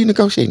 second. What are you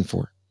negotiating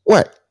for?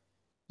 What?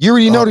 You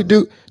already know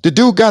the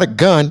dude got a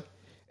gun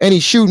and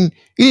he's shooting.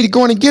 You need to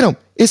go in and get him.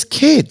 It's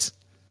kids.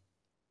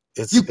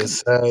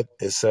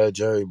 It's sad,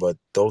 Jerry, but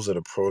those are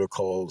the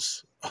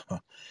protocols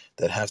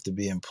that have to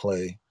be in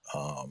play.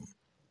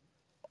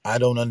 I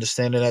don't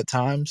understand it at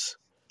times.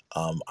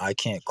 I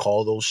can't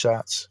call those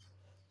shots,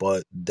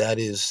 but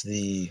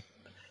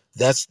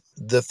that's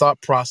the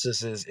thought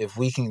process is if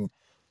we can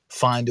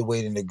find a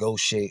way to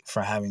negotiate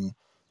for having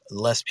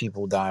less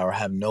people die or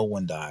have no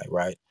one die,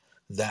 right?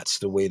 That's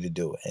the way to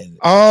do it. And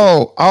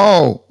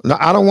No,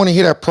 I don't want to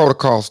hear that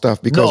protocol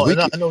stuff because no, we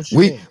I can, know what you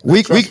mean.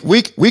 Trust me.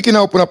 we can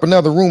open up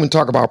another room and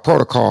talk about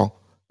protocol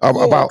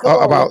yeah. Come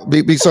on.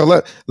 so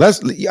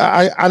let's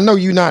I know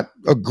you're not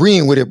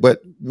agreeing with it,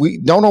 but we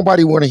don't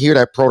nobody want to hear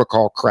that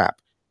protocol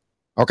crap.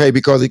 Okay,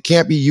 because it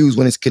can't be used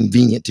when it's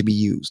convenient to be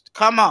used.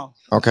 Come on.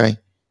 Okay.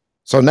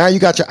 So now you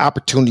got your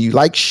opportunity. You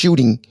like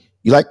shooting,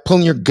 you like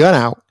pulling your gun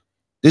out.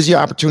 This is your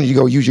opportunity to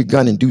go use your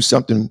gun and do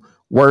something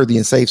worthy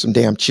and save some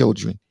damn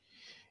children.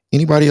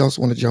 Anybody else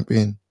want to jump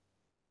in?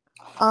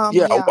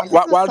 Yeah, Yeah,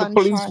 this is while the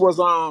police Sunshine. was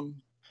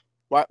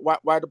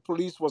while the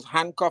police was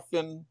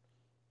handcuffing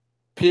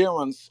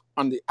parents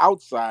on the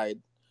outside,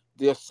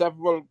 There are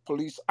several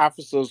police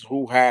officers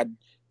who had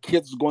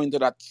kids going to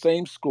that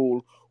same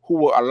school who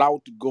were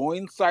allowed to go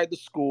inside the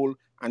school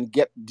and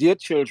get their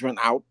children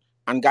out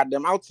and got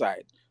them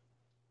outside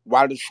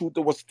while the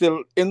shooter was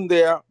still in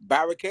there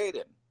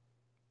barricading.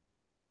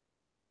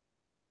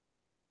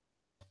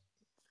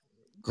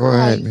 Go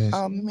ahead, Hi,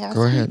 Miss. may I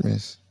Go speak? ahead,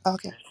 Miss.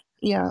 Okay.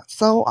 Yeah.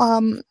 So,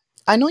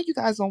 I know you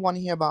guys don't want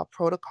to hear about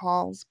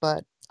protocols,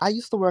 but I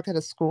used to work at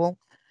a school,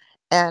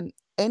 and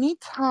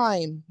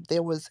anytime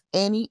there was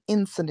any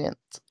incident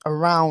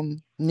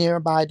around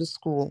nearby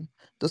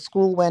the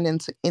school went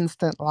into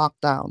instant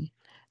lockdown.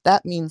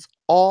 That means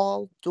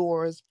all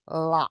doors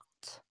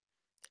locked,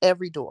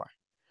 every door.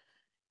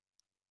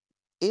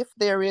 If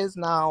there is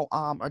now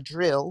a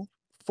drill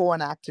for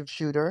an active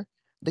shooter,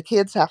 the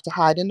kids have to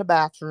hide in the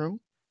bathroom,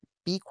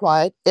 be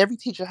quiet. Every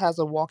teacher has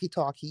a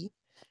walkie-talkie.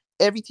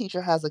 Every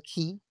teacher has a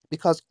key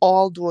because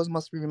all doors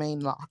must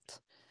remain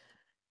locked.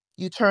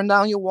 You turn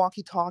down your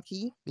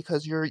walkie-talkie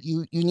because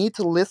you need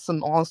to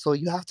listen also.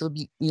 You have to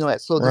be,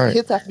 so the Right,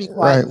 kids have to be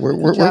quiet, right. the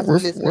teacher has to be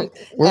We're, listening,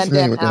 we're and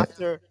familiar then with that.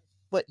 after.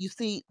 But you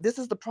see, this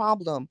is the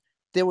problem.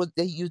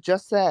 You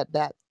just said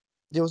that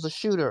there was a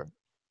shooter.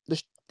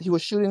 He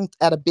was shooting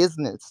at a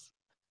business.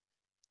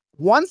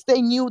 Once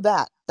they knew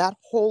that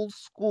whole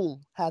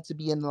school had to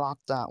be in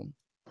lockdown.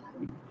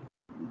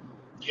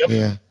 Yep.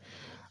 Yeah.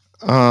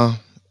 Uh.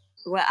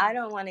 Well, I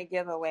don't want to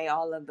give away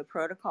all of the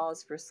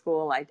protocols for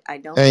school. I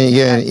don't think And that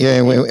yeah, that's the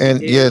yeah, thing to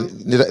and yeah. do.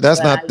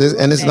 That's But I not this, will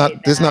and it's say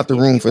not. This is not that the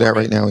if room you for that want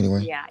right to, now.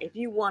 Anyway. yeah, if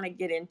you want to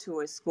get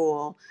into a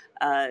school,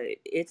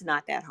 it's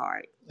not that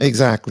hard.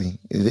 Exactly.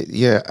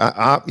 Yeah.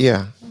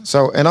 Yeah.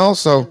 So and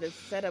also, And the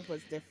setup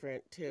was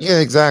different yeah, too.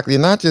 exactly.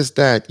 Not just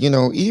that.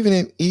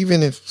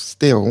 Even if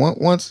still,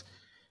 once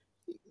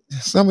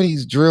some of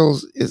these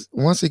drills is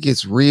once it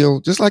gets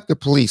real, just like the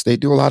police, they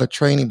do a lot of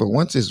training, but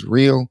once it's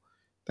real,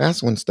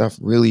 that's when stuff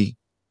really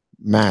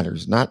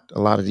matters. Not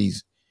a lot of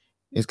these.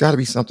 It's got to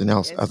be something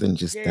else As other than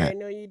just Jerry, I that.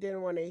 know you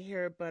didn't want to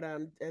hear it, but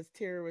as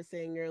Terry was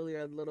saying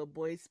earlier, a little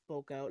boy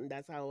spoke out, and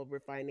that's how we're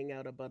finding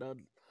out about a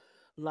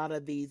lot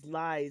of these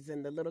lies.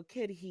 And the little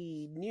kid,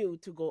 he knew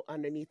to go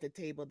underneath the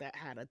table that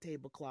had a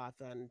tablecloth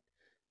on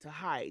to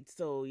hide.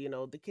 So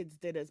the kids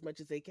did as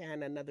much as they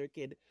can. Another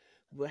kid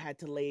had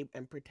to lay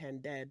and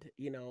pretend dead.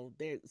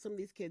 They some of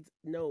these kids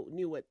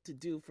knew what to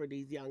do for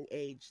these young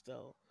age,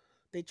 so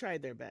they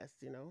tried their best.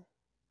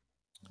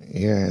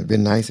 Yeah, it'd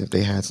been nice if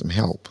they had some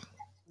help,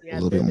 a Yeah,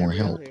 little bit they're the more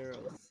real help.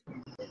 heroes.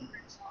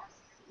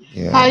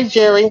 Yeah. Hi,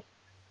 Jerry.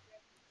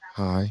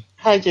 Hi.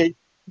 Hi, Jerry.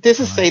 This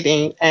is Hi.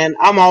 Sadie, and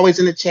I'm always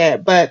in the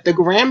chat, but the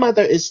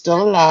grandmother is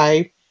still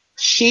alive.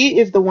 She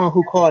is the one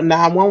who called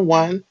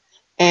 911,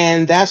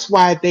 and that's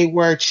why they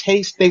were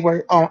chased. They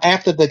were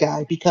after the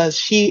guy because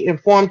she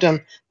informed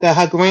them that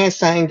her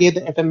grandson gave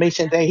the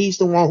information that he's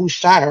the one who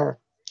shot her.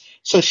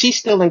 So she's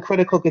still in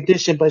critical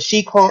condition, but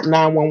she called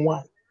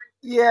 911.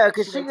 Yeah,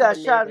 because She she went to got the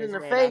shot in neighbors the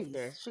right face.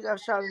 after. She got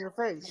shot in the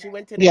face. She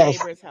went to the Yes.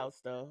 neighbor's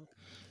house though.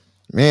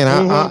 Man,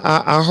 Hmm.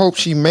 I hope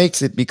she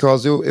makes it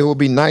because it will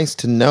be nice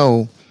to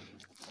know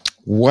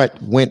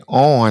what went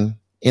on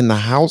in the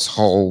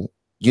household.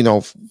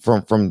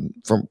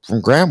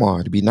 From grandma.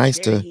 It'd be nice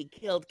Jerry, to he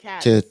killed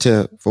to cats.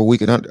 to for we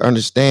could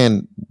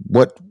understand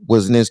what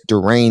was in this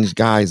deranged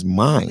guy's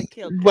He must have mind.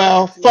 killed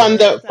Well, cats. from That's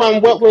the how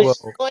from he what died.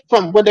 was Well,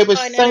 from what they were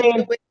Find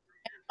anything saying with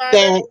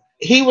father? that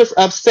he was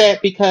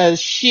upset because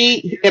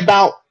she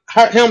about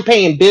him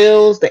paying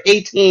bills, the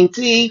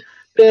AT&T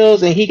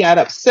bills, and he got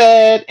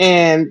upset,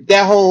 and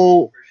that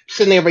whole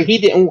scenario. He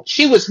didn't.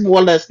 She was more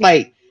or less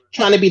like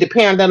trying to be the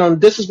parent that on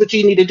this is what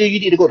you need to do. You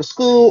need to go to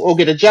school or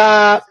get a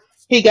job.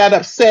 He got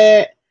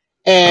upset,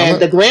 I'm and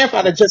a, the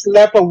grandfather just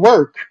left for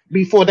work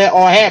before that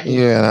all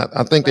happened. yeah,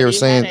 I think they But were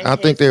he had saying. a I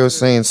think they were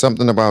saying history.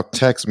 something about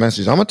text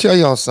messages. I'm gonna tell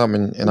y'all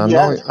something, and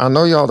Yes. I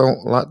know y'all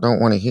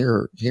don't want to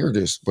hear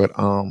this, but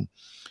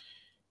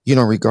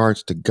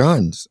regards to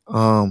guns,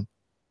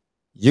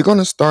 you're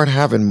gonna start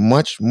having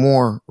much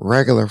more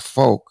regular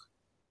folk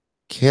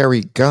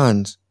carry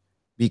guns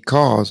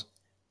because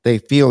they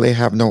feel they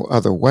have no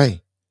other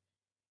way.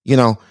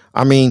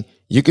 I mean,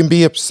 you can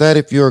be upset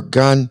if you're a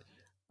gun,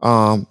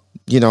 um,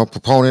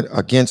 proponent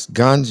against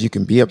guns. You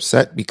can be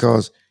upset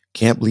because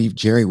can't believe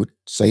Jerry would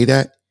say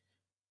that,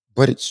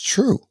 but it's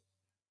true.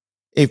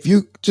 If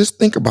you just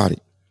think about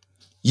it,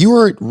 you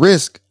are at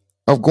risk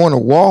of going to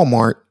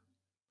Walmart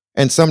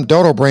and some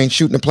dodo brain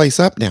shooting the place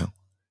up now,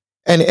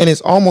 and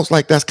it's almost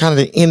like that's kind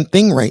of the end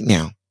thing right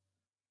now.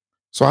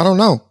 So I don't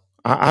know.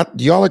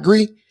 Do y'all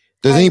agree?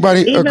 Does I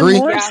anybody even agree?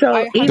 more Yeah, so,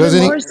 I Does even 100%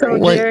 any more so,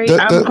 agree. wait? Jerry.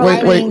 I'm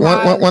Wait, I wait, will hoping.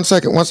 one, one, have, one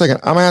second, one second.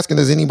 I'm asking,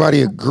 does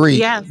anybody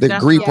agree? Yes, The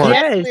agree part.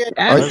 definitely. Yes,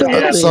 Yes, we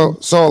let's agree. go. absolutely.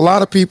 So a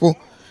lot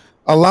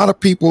of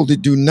people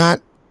that do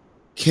not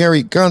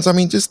carry guns. I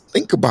mean, just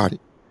think about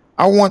it.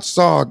 I once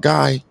saw a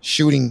guy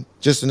shooting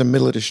just in the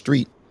middle of the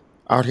street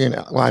out here.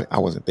 Well, I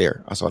wasn't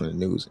there. I saw it in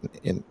the news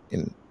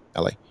in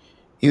LA.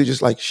 He was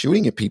just like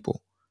shooting at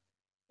people,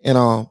 and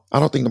I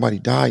don't think nobody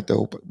died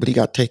though, but he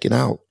got taken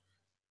out.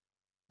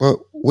 But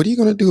what are you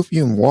gonna do if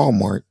you're in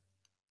Walmart?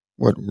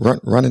 What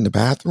run in the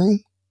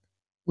bathroom?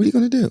 What are you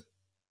gonna do?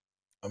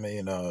 I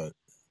mean,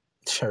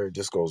 Cherry,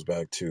 this goes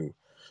back to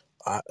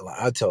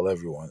I tell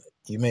everyone,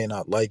 you may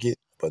not like it,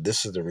 but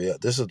this is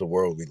the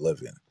world we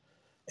live in,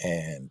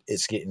 and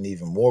it's getting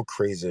even more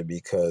crazier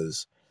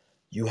because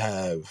you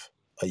have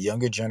a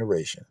younger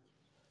generation,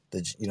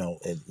 the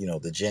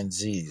Gen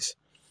Zs,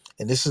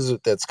 and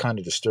that's kind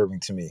of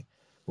disturbing to me.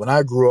 When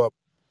I grew up,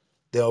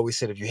 they always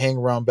said if you hang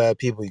around bad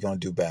people, you're gonna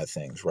do bad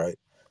things, right?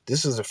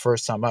 This is the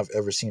first time I've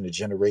ever seen a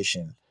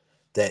generation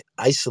that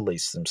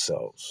isolates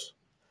themselves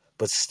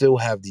but still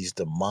have these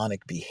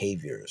demonic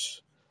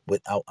behaviors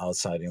without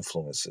outside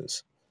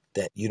influences.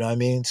 That you know what I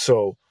mean?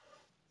 So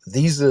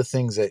these are the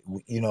things that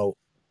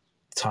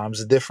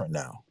times are different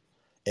now.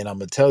 And I'm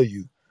gonna tell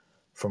you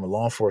from a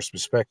law enforcement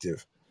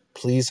perspective,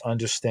 please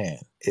understand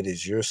it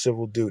is your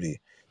civil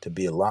duty to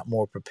be a lot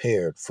more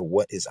prepared for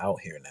what is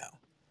out here now.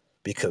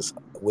 Because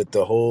with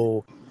the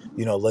whole,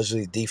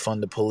 allegedly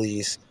defund the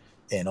police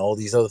and all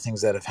these other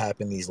things that have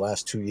happened these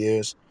last 2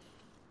 years,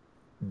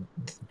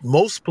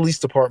 most police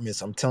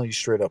departments, I'm telling you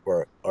straight up,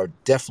 are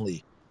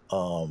definitely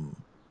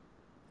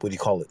what do you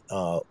call it?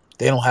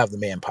 They don't have the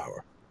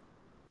manpower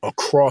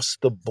across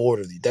the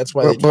board. That's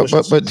why they're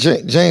pushing. But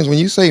James, when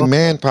you say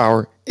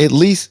manpower, at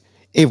least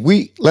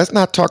let's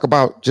not talk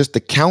about just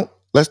the count.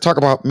 Let's talk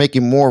about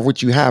making more of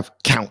what you have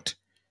count.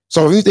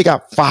 So if they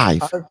got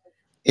 5,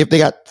 if they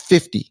got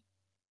 50,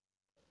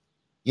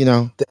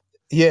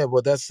 Yeah,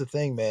 well, that's the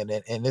thing, man,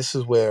 and this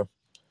is where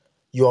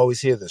you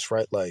always hear this,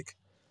 right? Like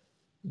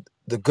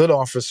the good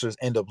officers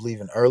end up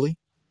leaving early,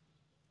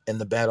 and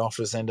the bad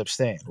officers end up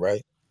staying,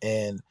 right?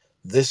 And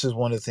this is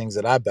one of the things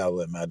that I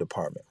battle at my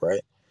department,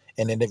 right?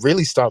 And then it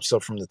really stops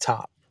up from the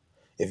top.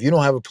 If you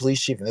don't have a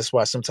police chief, and that's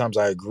why sometimes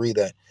I agree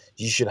that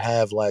you should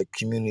have like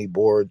community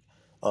board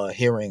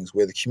hearings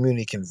where the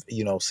community can,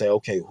 say,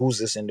 okay, who's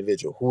this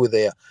individual? Who are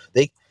they?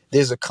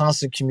 There's a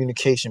constant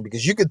communication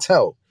because you could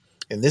tell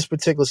in this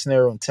particular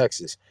scenario in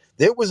Texas,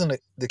 there wasn't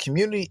the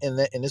community in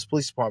this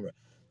police department.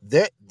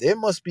 There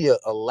must be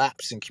a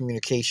lapse in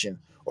communication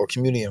or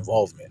community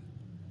involvement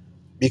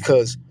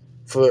because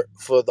for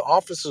the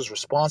officer's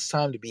response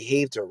time to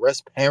behave to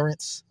arrest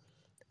parents,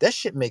 that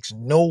shit makes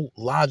no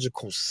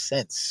logical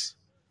sense,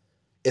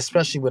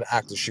 especially with an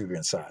active shooter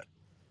inside.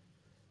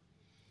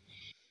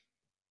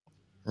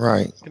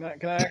 right? Can I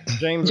ask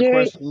James a Jerry,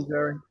 question,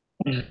 Jerry?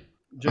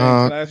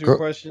 James, can I ask you a Go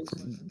question?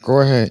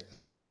 go ahead.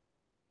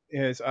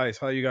 Yeah, it's Ice.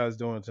 How you guys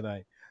doing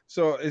tonight?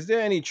 So, is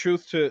there any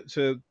truth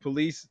to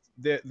police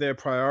their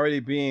priority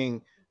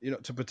being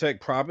to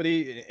protect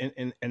property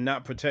and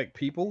not protect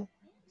people?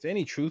 Is there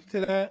any truth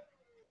to that?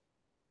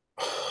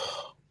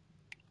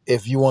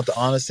 If you want the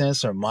honest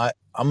answer, I'm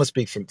gonna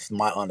speak from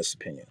my honest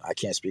opinion. I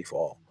can't speak for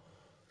all.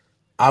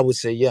 I would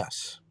say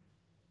yes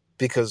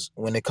because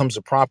when it comes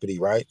to property,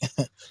 right,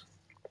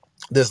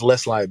 there's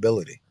less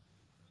liability.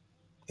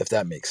 If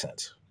that makes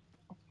sense.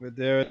 But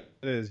there it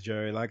is,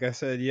 Jerry. Like I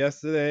said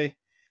yesterday,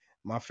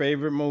 my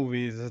favorite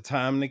movie is A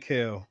Time to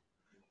Kill.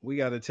 We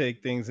got to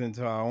take things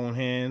into our own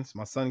hands.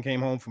 My son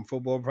came home from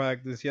football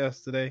practice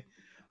yesterday.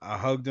 I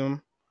hugged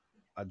him.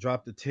 I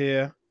dropped a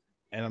tear,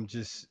 and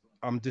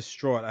I'm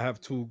distraught. I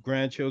have 2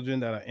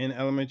 grandchildren that are in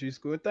elementary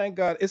school. And thank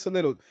God it's a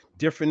little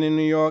different in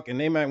New York, and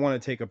they might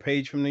want to take a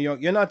page from New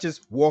York. You're not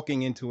just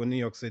walking into a New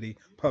York City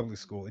public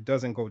school. It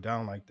doesn't go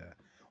down like that.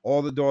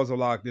 All the doors are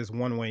locked. There's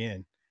one way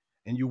in,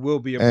 and you will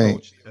be Hey,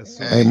 approached as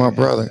soon hey, as my you enter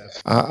brother, that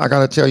school. I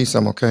got to tell you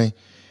something, okay?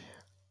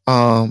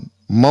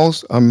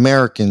 Most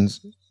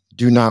Americans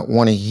do not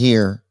want to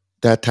hear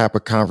that type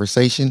of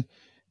conversation.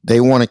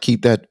 They want to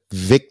keep that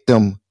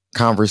victim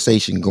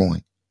conversation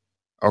going,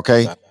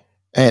 okay? Fact.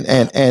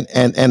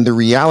 And the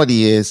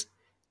reality is,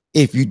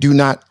 if you do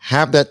not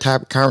have that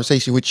type of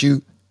conversation with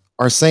you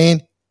are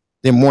saying,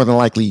 then more than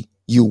likely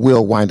you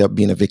will wind up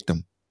being a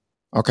victim,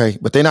 okay?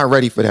 But they're not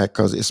ready for that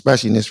because,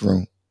 especially in this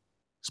room,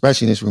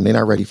 they're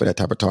not ready for that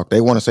type of talk.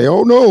 They want to say,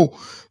 "Oh no,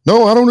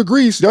 no, I don't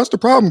agree. See, that's the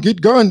problem.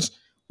 Get guns."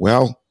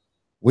 Well,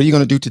 what are you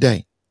going to do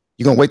today?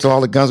 You going to wait till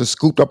all the guns are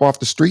scooped up off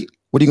the street?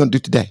 What are you going to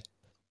do today?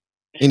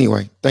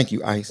 Anyway, thank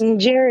you, Ice.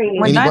 Jerry,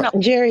 When Anybody?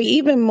 9 Jerry,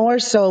 even more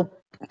so,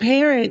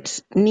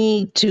 parents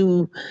need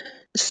to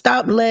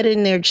stop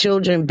letting their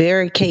children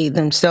barricade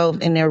themselves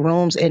in their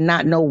rooms and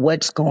not know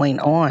what's going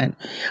on.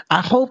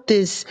 I hope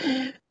this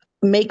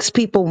makes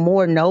people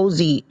more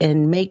nosy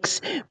and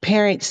makes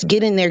parents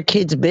get in their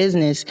kids'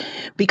 business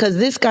because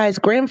this guy's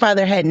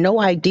grandfather had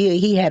no idea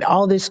he had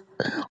all this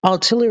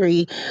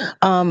artillery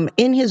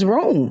in his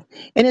room.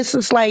 And it's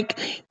just like,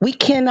 we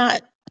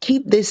cannot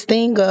keep this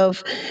thing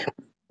of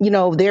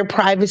their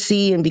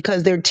privacy, and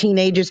because they're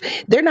teenagers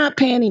they're not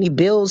paying any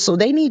bills, so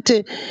they need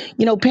to,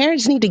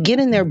 parents need to get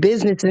in their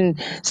business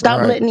and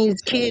stop Right, letting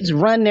these kids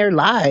run their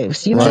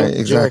lives, right,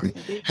 Jerry, exactly.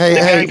 Hey,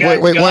 The guy hey,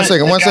 got wait, one gun.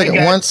 second, The one guy second,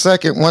 got. one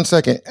second, one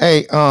second.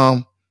 Hey,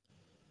 um,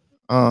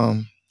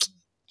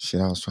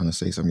 shit, I was trying to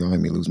say something. Y'all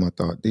made me lose my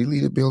thought. Did he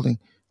leave the building?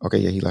 Okay,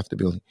 yeah, he left the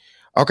building.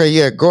 Okay,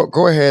 yeah,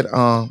 go ahead,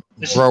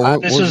 bro. I,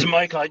 This What was is you?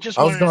 Michael. I just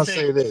I was wanted to gonna say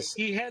say this.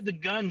 he had the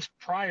guns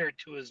prior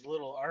to his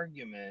little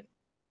argument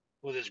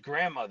with his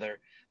grandmother.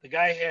 The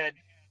guy had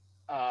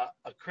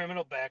a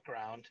criminal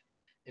background.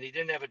 and he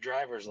didn't have a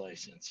driver's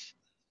license.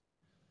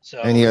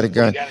 And he So had a you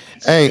gun. got to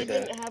Hey, consider He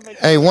that. didn't have a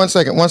hey, one choice.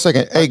 second, one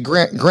second. Hey,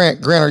 Grant,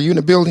 are you in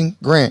the building?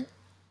 Grant,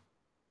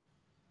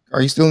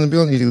 are you still in the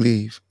building? Or did he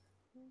leave?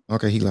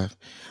 Okay, he left.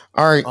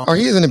 All right. Um, Oh,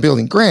 he is in the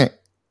building. Grant,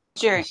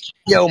 Jerry.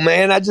 Yo,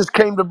 man, I just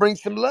came to bring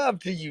some love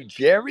to you,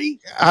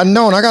 Jerry. I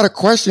know, and I got a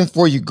question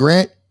for you,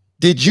 Grant.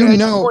 Did you Yeah,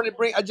 know?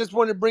 I just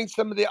want to bring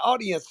some of the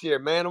audience here,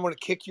 man. I want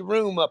to kick your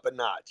room up a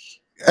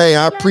notch. Hey,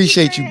 Love you,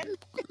 Grant.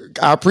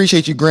 I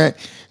appreciate you, Grant.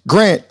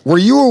 Grant, were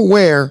you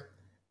aware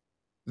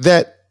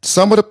that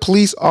some of the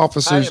police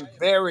I officers am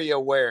very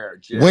aware,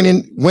 went Jerry.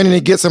 in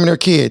to get some of their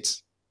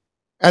kids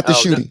at the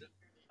Oh, no, shooting?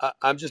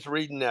 I'm just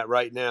reading that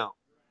right now.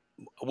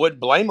 I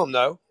wouldn't blame them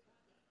though.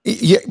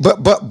 Yeah,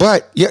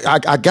 but yeah,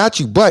 I got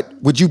you. But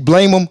would you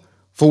blame them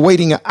for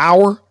waiting an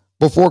hour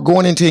before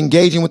going into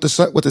engaging with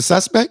the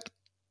suspect?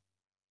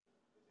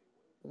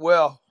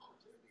 Well,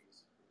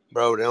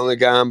 bro, the only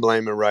guy I'm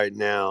blaming right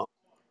now,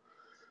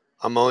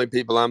 only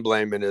people I'm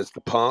blaming is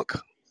the punk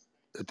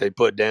that they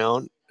put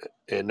down,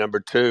 and number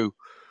two,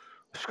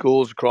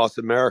 schools across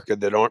America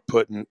that aren't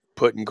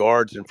putting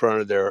guards in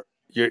front of their.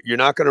 You're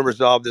not going to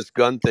resolve this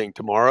gun thing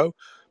tomorrow,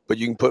 but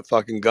you can put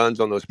fucking guns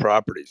on those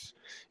properties.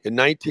 In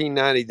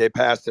 1990, they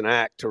passed an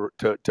act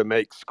to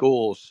make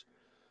schools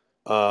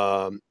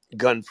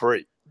gun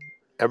free.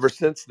 Ever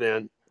since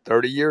then,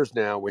 30 years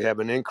now, we have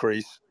an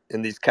increase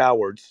in these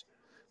cowards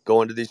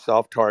going to these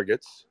soft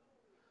targets,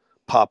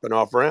 popping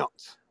off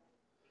rounds.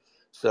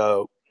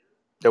 So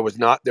there was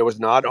not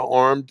an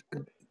armed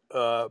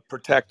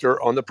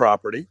protector on the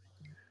property.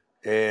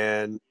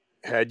 And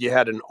had you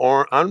had an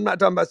arm, I'm not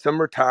talking about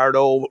some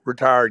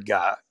retired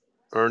guy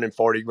earning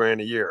 40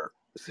 grand a year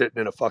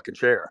sitting in a fucking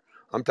chair.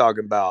 I'm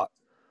talking about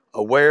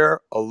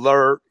aware,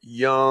 alert,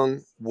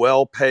 young,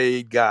 well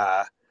paid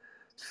guy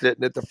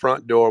sitting at the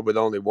front door with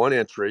only one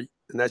entry,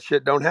 and that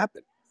shit don't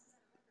happen.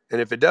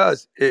 And if it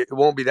does, it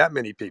won't be that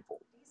many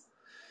people.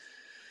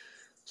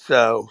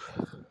 So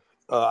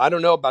I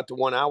don't know about the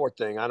 1 hour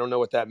thing. I don't know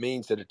what that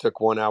means that it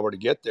took 1 hour to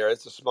get there.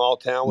 It's a small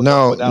town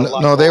without a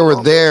lot No, they going were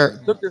on, but there.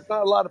 there's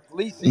not a lot of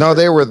police No, either.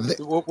 they were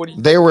What do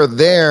you? they were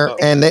there,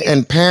 Oh,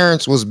 and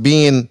parents was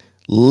being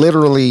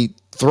literally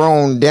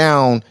thrown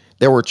down.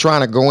 They were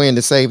trying to go in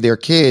to save their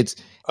kids,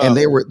 and oh,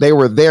 they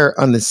were there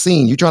on the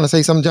scene. You trying to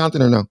say something,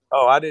 Jonathan, or no?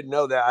 oh! I didn't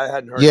know that. I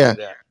hadn't heard any Yeah, of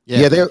that.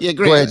 Yeah, yeah. They yeah,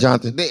 go Grant. ahead,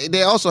 Jonathan.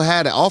 They also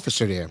had an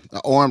officer there,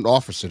 an armed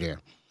officer there,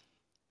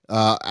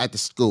 at the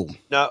school.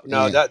 No,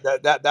 no, And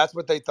that's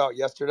what they thought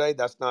yesterday.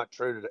 That's not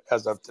true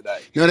as of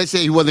today. you know, they say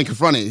he wasn't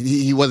confronted.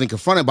 He wasn't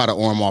confronted by the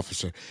armed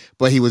officer,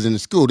 but he was in the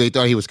school. They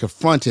thought he was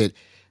confronted,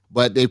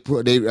 but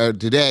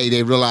today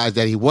they realized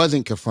that he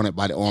wasn't confronted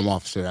by the armed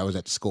officer that was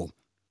at the school.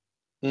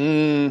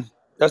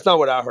 That's not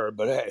what I heard.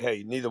 But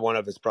hey, neither one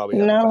of us probably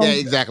have the Yeah, facts No.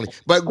 of that. exactly.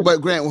 But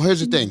Grant, well,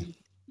 here's the thing.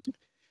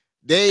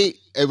 They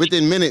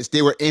within minutes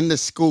they were in the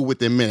school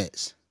within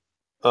minutes,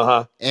 Uh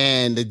huh.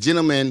 and the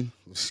gentleman,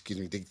 excuse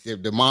me,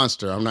 the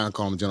monster. I'm not gonna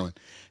call him a gentleman.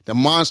 The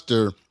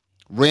monster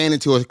ran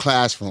into a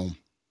classroom.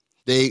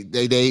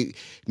 They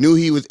knew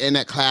he was in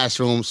that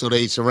classroom, so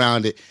they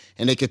surrounded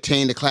and they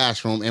contained the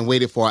classroom and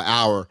waited for an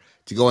hour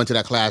to go into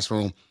that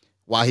classroom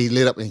while he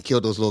lit up and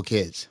killed those little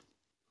kids.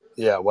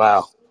 Yeah.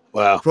 Wow.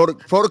 Wow.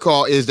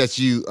 Protocol is that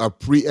you are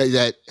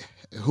that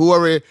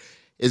whoever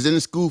is in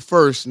the school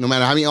first, no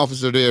matter how many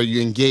officers are there,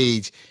 you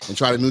engage and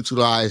try to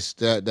neutralize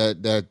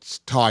the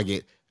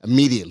target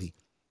immediately.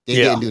 They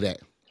Yeah. didn't do that,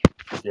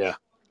 Yeah.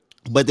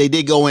 but they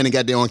did go in and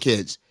got their own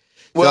kids.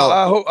 Well, So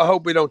I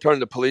hope we don't turn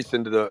the police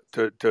into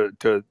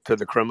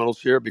the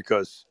criminals here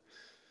because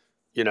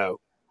you know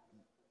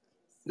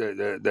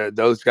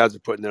those guys are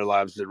putting their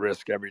lives at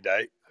risk every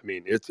day. I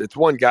mean, it's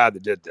one guy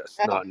that did this,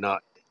 not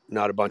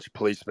a bunch of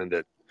policemen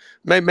that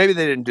maybe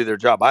they didn't do their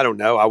job. I don't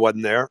know. I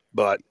wasn't there,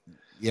 but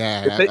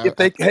yeah, if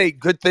they hey,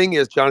 good thing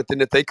is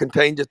Jonathan, if they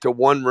contained it to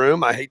one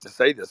room. I hate to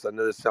say this. I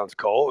know this sounds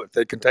cold. If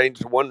they contained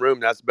it to one room,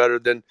 that's better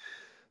than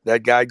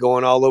that guy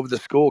going all over the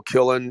school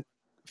killing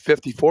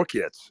 54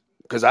 kids.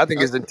 Because I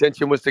think his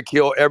intention was to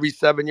kill every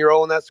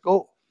 7-year-old in that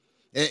school.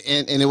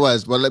 and it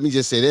was. But let me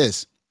just say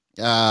this: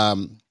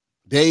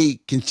 they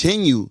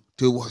continue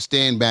to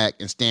stand back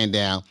and stand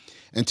down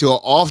until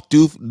an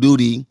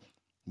off-duty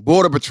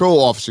border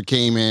patrol officer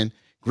came in,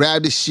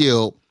 grabbed his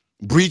shield,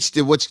 breached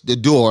the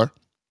door,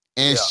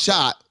 and Yeah.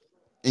 shot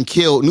and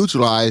killed,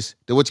 neutralized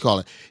the what you call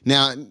it.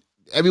 Now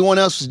everyone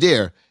else was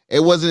there.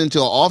 It wasn't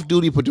until an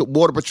off-duty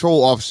border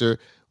patrol officer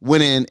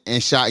went in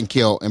and shot and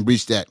killed and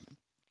breached that.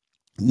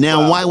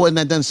 Now, Wow. why wasn't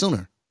that done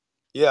sooner?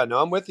 Yeah,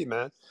 no, I'm with you,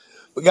 man.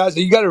 But guys,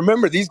 you got to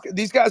remember these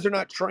guys are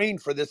not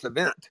trained for this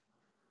event,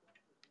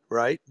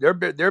 right? They're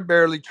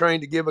barely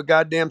trained to give a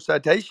goddamn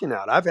citation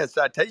out. I've had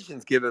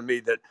citations given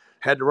me that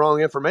had the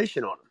wrong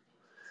information on them.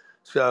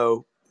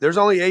 So there's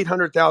only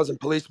 800,000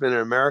 policemen in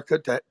America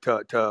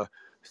to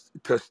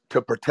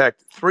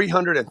protect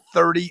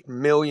 330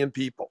 million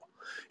people.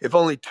 If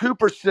only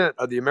 2%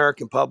 of the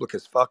American public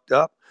is fucked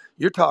up,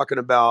 you're talking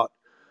about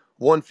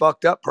one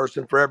fucked up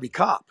person for every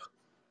cop.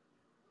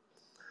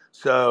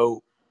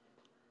 So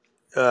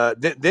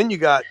Then you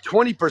got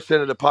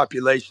 20% of the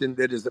population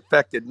that is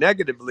affected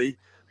negatively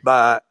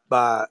by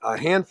a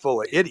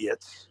handful of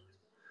idiots.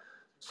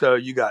 So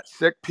you got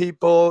sick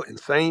people,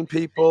 insane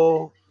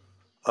people,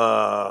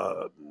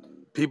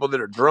 people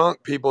that are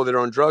drunk, people that are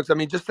on drugs. I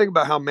mean, just think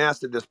about how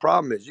massive this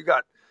problem is. You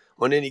got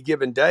on any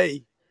given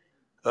day,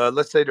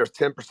 let's say there's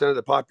 10% of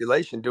the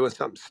population doing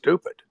something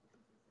stupid.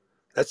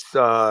 That's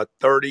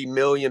 30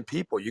 million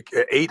people.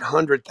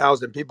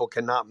 800,000 people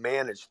cannot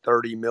manage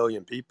 30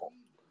 million people.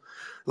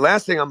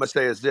 Last thing I'm going to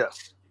say is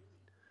this.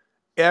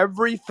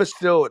 Every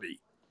facility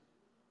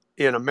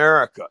in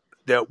America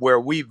where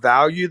we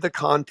value the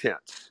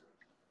contents,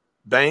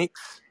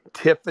 banks,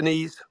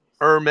 Tiffany's,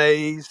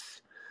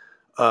 Hermes,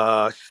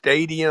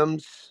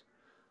 stadiums,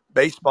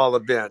 baseball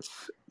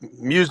events,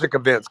 music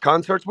events,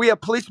 concerts, we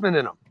have policemen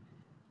in them.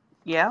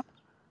 Yeah.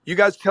 You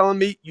guys telling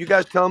me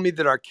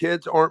that our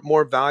kids aren't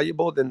more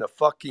valuable than the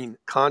fucking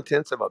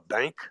contents of a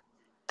bank?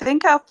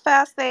 Think how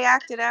fast they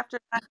acted after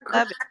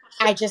 9/11.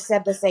 I just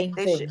said the same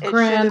thing. It should have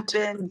Grant,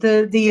 been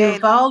the day.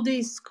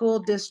 Uvalde school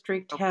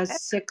district has Okay.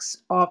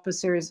 6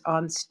 officers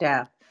on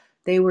staff.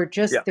 They were Yeah.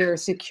 just their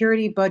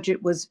security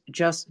budget was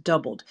just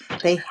doubled.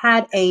 They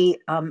had a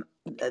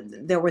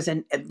there was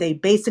an they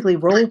basically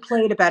role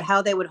played about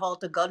how they would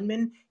halt a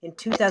gunman in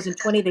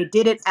 2020. They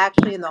did it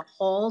actually in the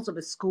halls of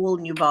a school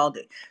in Uvalde.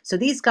 So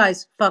these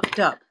guys fucked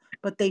up,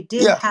 but they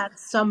did Yeah. have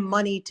some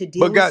money to But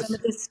deal with some guys,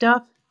 of this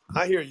stuff.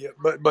 I hear you.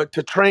 But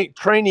to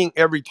training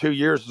every 2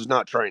 years is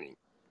not training.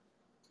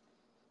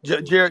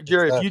 Jerry,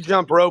 if you Exactly.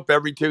 jump rope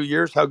every 2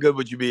 years, how good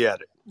would you be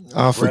at it?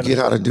 I'll Grant, forget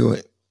how to do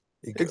it.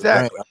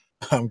 Grant, Exactly.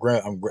 I'm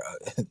Grant.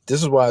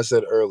 This is why I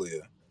said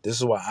earlier. This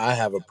is why I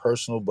have a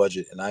personal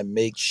budget, and I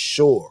make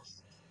sure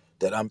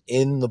that I'm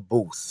in the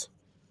booth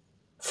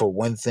for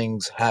when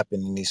things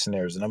happen in these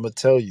scenarios. And I'm gonna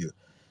tell you,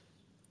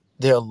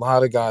 there are a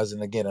lot of guys,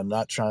 and again, I'm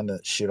not trying to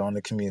shit on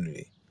the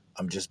community.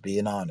 I'm just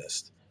being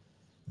honest.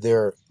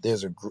 There's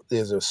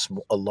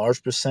a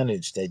large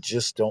percentage that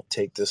just don't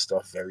take this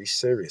stuff very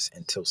serious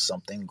until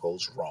something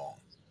goes wrong.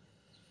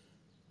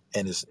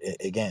 And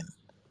again,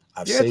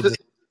 I've Yeah, said this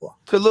before.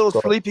 it's a little Go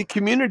ahead. sleepy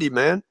community,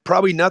 man.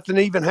 Probably nothing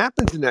even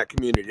happens in that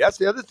community. That's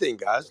the other thing,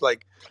 guys.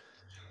 Like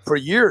for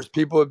years,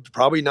 people have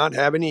probably not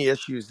have any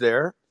issues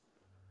there.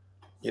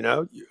 You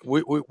know,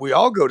 we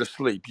all go to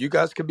sleep. You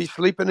guys could be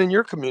sleeping in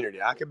your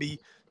community. I could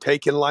be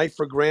taking life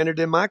for granted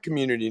in my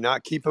community,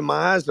 not keeping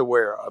my eyes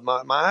aware,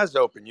 my eyes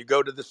open. You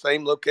go to the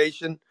same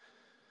location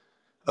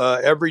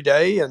every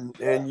day, and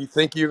you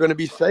think you're going to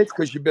be safe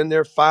because you've been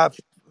there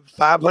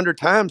 500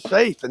 times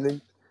safe, and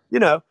then you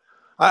know,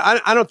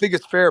 I don't think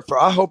it's fair for.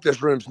 I hope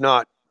this room's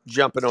not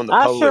jumping on the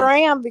I sure police.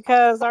 am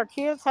because our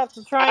kids have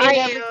to I train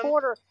every am.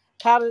 quarter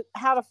how to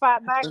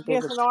fight back The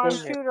against an biggest armed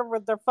thing. shooter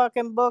with their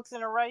fucking books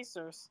and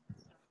erasers.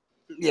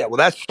 Yeah, well,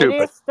 that's It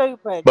stupid. is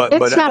stupid. But It's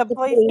but not The the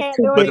police police can't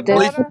who do but any the did this.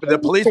 police The better. the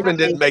police policeman I'm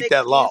didn't didn't make making make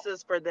that law.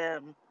 excuses for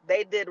them.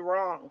 They did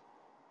wrong.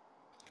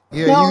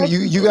 Yeah, no.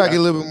 you gotta Okay. get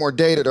a little bit more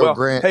data though, Well,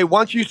 Grant. hey,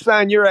 once you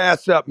sign your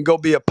ass up and go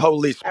be a All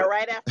policeman.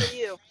 right after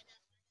you.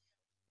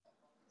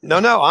 No,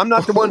 I'm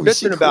not the one Oh,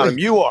 she bitching about him.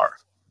 quick. You are.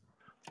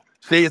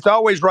 See, it's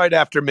always right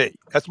after me.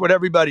 That's what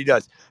everybody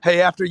does.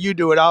 Hey, after you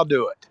do it, I'll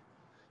do it.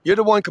 You're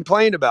the one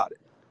complaining about it.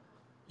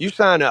 You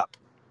sign up.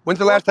 When's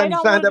the Well, last time you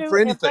signed up for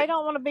if they anything?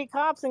 don't want to be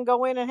cops and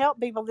go in and help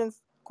people, then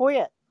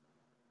quit.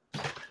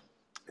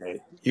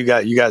 Hey, you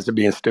guys are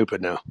being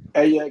stupid now.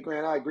 Hey, yeah,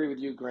 Grant, I agree with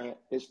you, Grant.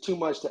 It's too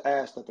much to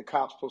ask that the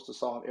cops supposed to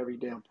solve every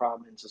damn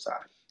problem in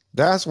society.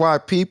 That's why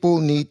people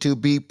need to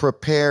be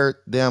prepared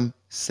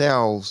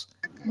themselves.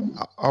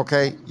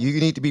 Okay, you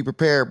need to be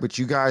prepared, but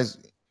you guys,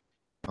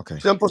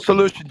 okay, Simple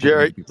solution, people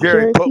need to Jerry. be prepared.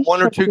 Jerry, Jerry, put please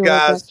one or check two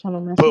your back guys.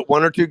 channel Put message.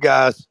 one or two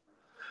guys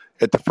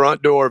at the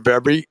front door of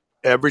every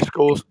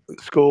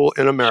school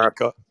in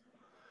America.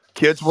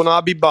 Kids will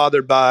not be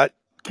bothered by it.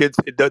 Kids,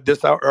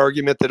 this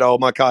argument that, oh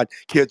my God,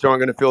 kids aren't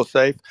going to feel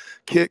safe.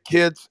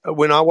 Kids,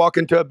 when I walk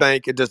into a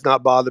bank, it does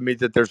not bother me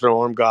that there's an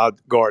armed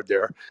guard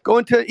there. Go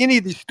into any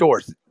of these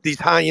stores, these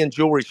high-end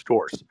jewelry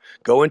stores.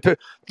 Go into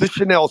the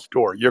Chanel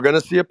store. You're going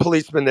to see a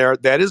policeman there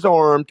that is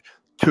armed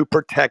to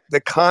protect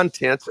the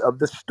contents of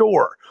the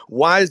store.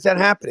 Why is that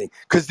happening?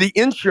 Because the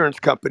insurance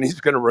company is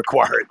going to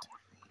require it.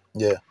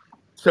 Yeah,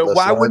 So less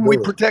why wouldn't we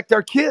liability. protect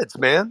our kids,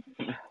 man?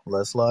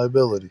 Less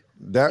liability.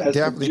 That That's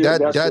the definitely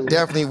that that's that the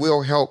definitely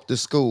will help the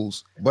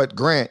schools. But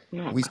Grant,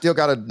 No. we still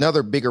got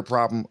another bigger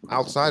problem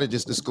outside of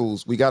just the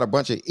schools. We got a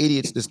bunch of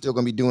idiots that's still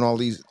gonna be doing all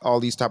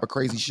these type of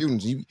crazy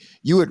shootings.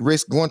 You would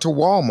risk going to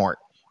Walmart.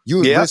 You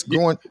would Yeah, risk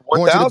going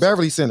to the 1,000.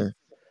 Beverly Center.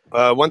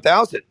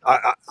 1,000.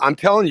 I'm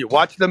telling you,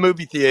 watch the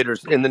movie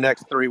theaters in the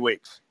next 3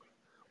 weeks.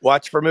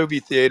 Watch for movie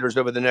theaters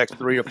over the next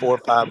 3 or 4 or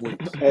 5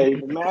 weeks. hey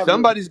the Maverick.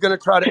 Somebody's going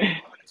to try to.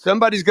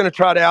 Somebody's going to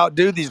try to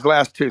outdo these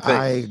last two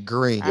I things.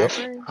 agree. I Yep.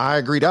 agree. I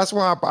agree. That's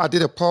why I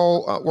did a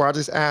poll where I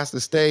just asked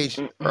the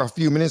stage a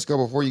few minutes ago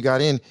before you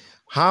got in.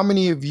 How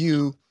many of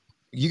you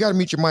got to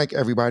mute your mic,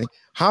 everybody.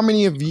 How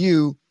many of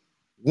you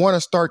want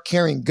to start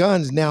carrying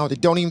guns now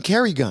that don't even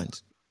carry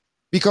guns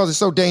because it's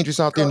so dangerous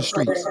out there in the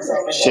streets?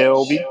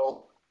 Shelby.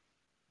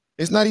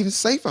 It's not even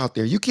safe out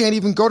there. You can't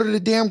even go to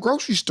the damn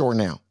grocery store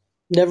now.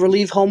 Never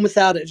leave home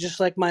without it, just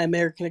like my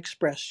American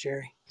Express,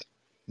 Jerry.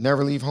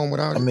 Never leave home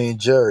without I it. mean,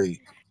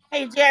 Jerry,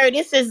 Hey Jerry,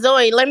 this is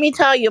Zoe. Let me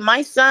tell you,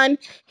 my son,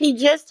 he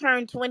just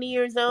turned 20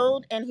 years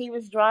old and he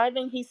was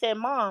driving. He said,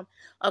 Mom,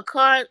 a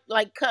car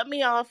like cut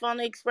me off on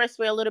the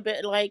expressway a little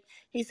bit. Like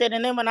he said,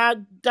 and then when I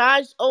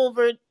dodged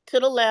over to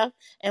the left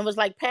and was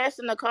like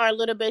passing the car a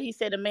little bit, he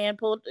said a man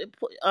pulled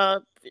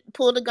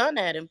a gun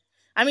at him.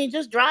 I mean,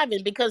 just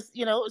driving because,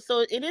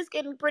 so it is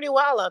getting pretty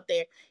wild out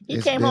there. He It's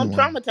came home been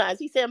one. traumatized.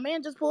 He said, a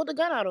man just pulled a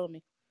gun out on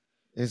me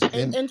It's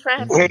in been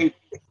traffic. one.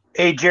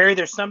 Hey, Jerry,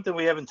 there's something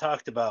we haven't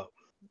talked about.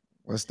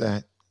 What's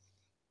that?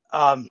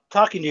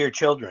 Talking to your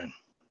children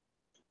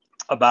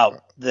about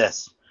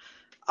this.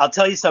 I'll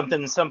tell you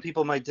something. Some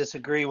people might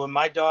disagree. When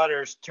my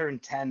daughters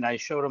turned 10, I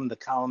showed them the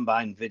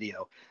Columbine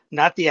video,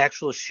 not the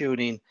actual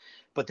shooting,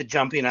 but the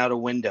jumping out of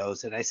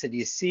windows. And I said,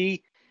 you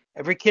see,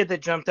 every kid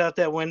that jumped out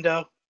that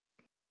window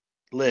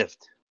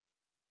lived.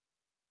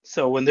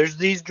 So when there's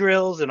these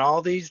drills and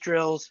all these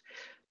drills,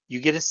 you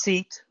get a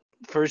seat,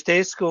 first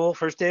day of school,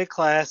 first day of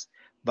class,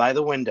 by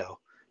the window.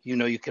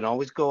 You can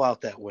always go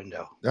out that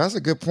window. That's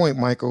a good point,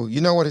 Michael.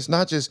 You know what? It's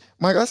not just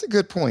Michael. That's a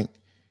good point.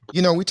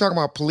 We talk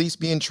about police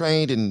being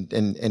trained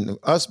and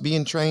us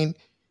being trained.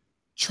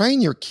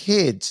 Train your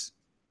kids.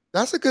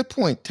 That's a good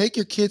point. Take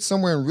your kids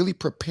somewhere and really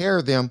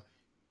prepare them.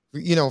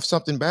 If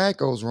something bad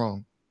goes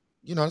wrong.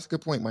 That's a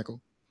good point,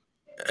 Michael.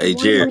 Hey,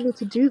 Why do Jerry. we need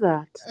to do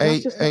that?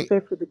 That's Hey, just not hey,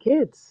 fair for the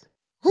kids.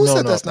 who no,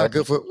 said no, that's not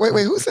good for?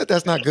 Wait, who said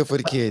that's not good for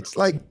the kids?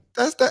 Like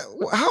that's that.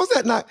 How's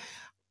that not?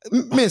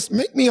 Miss,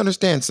 make me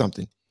understand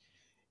something.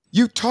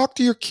 You talk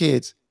to your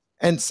kids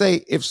and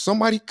say if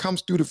somebody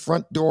comes through the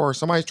front door or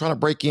somebody's trying to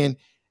break in,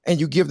 and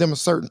you give them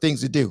certain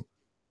things to do.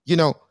 You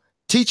know,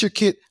 teach your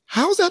kid.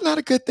 How's that not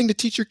a good thing to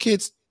teach your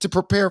kids to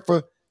prepare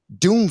for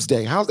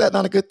doomsday? How's that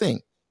not a good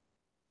thing?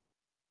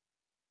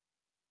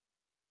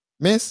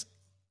 Miss?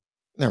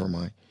 Never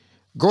mind.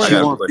 Go I She ahead.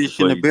 got a want question fish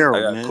for in the you. I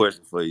barrel, got a man.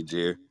 question for you,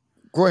 Jerry.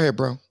 Go ahead,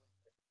 bro.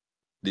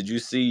 Did you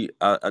see?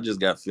 I just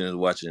got finished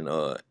watching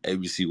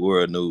ABC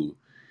World News.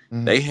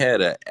 Mhm. They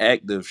had an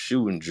active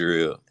shooting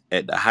drill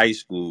at the high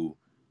school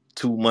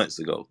 2 months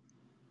ago.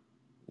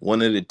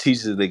 One of the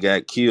teachers that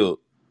got killed,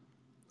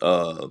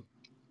 uh,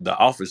 the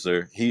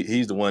officer,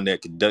 he's the one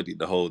that conducted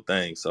the whole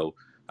thing. So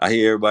I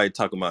hear everybody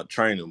talking about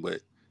training,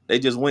 but they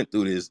just went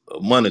through this a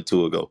month or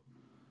two ago.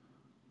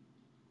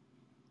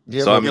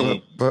 Yeah, So I but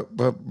mean,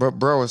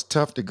 bro, it's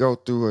tough to go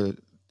through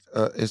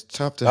a. It's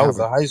tough to that have was a.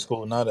 a high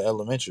school, not an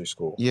elementary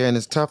school. Yeah, and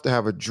it's tough to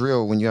have a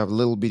drill when you have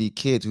little bitty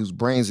kids whose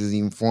brains isn't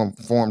even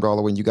formed all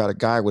the way. And you got a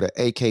guy with an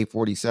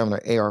AK-47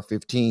 or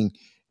AR-15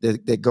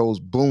 that goes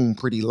boom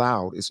pretty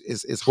loud.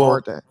 It's Well,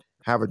 hard to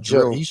have a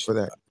Jerry, drill for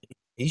that.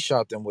 he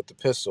shot them with the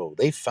pistol.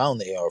 They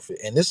found the AR,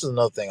 and this is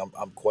another thing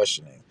I'm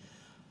questioning.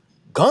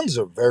 Guns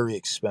are very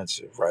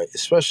expensive, right?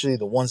 Especially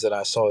the ones that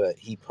I saw that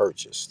he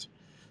purchased.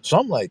 So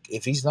I'm like,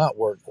 if he's not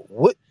working,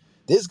 what?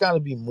 There's got to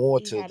be more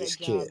He to had a this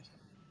kid. job.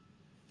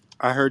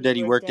 I heard He that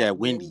he worked worked at at Wendy's.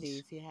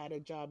 Wendy's. He had a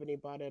job and he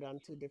bought it on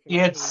two He different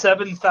had occasions.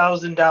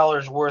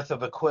 $7,000 worth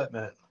of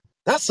equipment.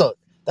 That's a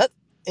that,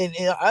 and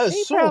I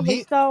He assume probably he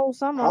stole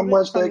some How of it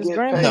much from they his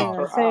get paid no,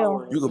 per grandparents.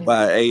 Hell, hour you in could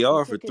buy Wendy's? an He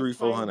AR for took his three,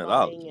 four time hundred buying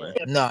dollars, it. man.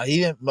 nah, he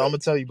didn't. I'm gonna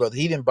tell you, brother,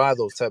 he didn't buy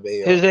those type of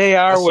His ARs.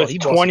 I AR saw was he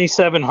bought some.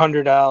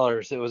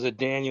 $2,700. It was a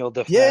Daniel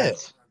Yeah,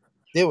 Defense.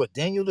 they were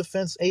Daniel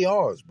Defense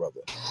ARs,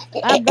 brother.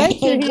 I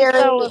bet you Hey, he Jerry.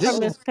 stole it This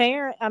from is his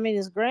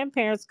his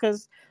grandparents,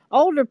 because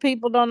older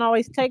people don't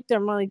always take their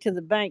money to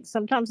the bank.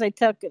 Sometimes they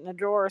tuck it in a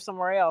drawer or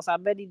somewhere else. I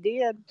bet he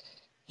did.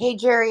 Hey,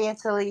 Jerry,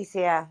 it's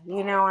Alicia.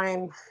 You know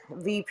I'm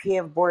VP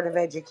of Board of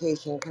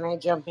Education. Can I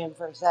jump in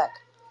for a sec?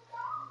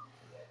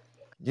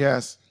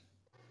 Yes.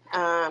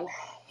 Um,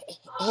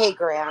 hey,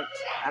 Grant.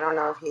 I don't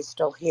know if he's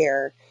still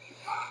here.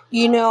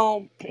 You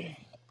know,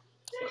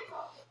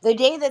 the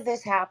day that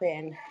this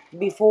happened,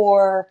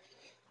 before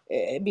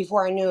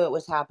before I knew it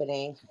was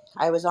happening,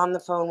 I was on the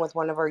phone with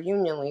one of our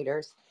union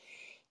leaders,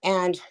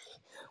 and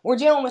we're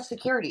dealing with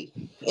security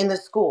in the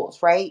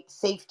schools, right?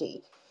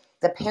 Safety.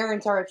 The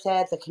parents are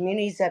upset. The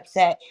community's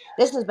upset.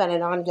 This has been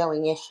an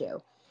ongoing issue.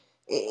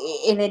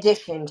 In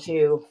addition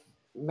to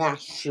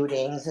mass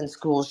shootings and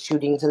school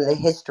shootings and the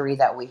history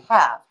that we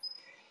have.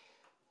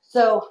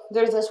 So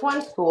there's this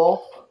one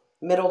school,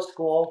 middle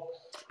school.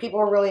 People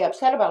are really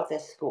upset about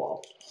this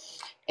school.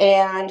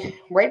 And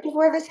right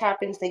before this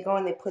happens, they go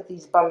and they put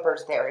these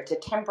bumpers there. It's a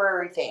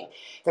temporary thing.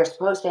 They're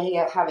supposed to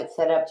have it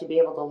set up to be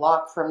able to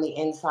lock from the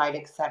inside,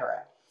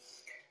 etc.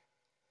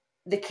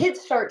 The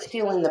kids start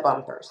stealing the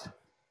bumpers.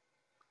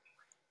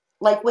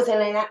 Like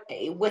within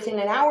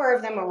an hour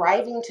of them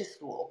arriving to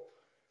school,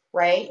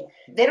 right?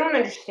 They don't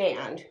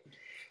understand.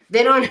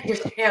 They don't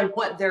understand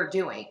what they're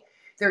doing.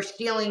 They're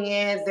stealing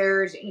it.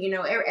 There's,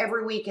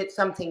 every week it's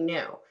something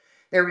new.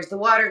 There was the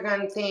water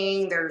gun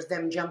thing. There's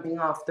them jumping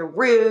off the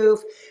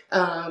roof.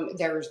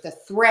 There's the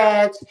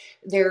threats.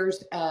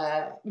 There's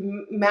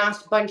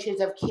mass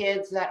bunches of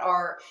kids that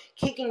are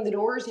kicking the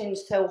doors in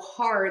so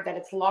hard that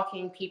it's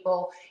locking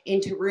people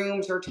into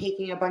rooms or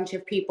taking a bunch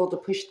of people to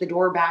push the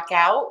door back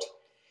out.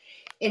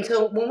 And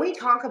so when we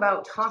talk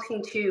about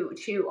talking to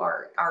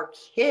our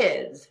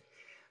kids,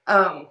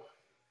 um,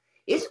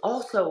 it's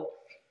also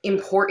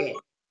important.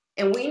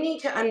 And we need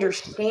to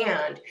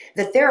understand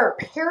that there are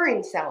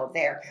parents out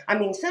there. I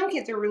mean, some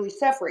kids are really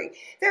suffering.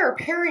 There are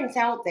parents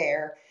out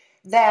there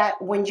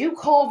that when you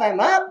call them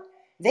up,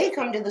 they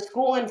come to the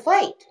school and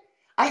fight.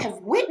 I have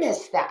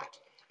witnessed that.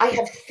 I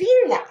have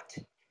seen that.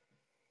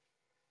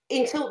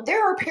 And so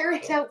there are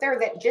parents out there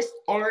that just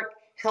aren't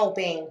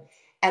helping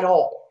at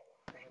all.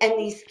 And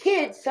these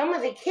kids, some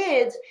of the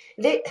kids,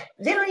 they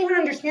don't even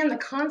understand the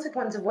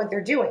consequence of what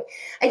they're doing.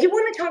 I do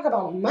want to talk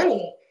about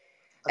money.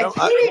 A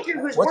teenager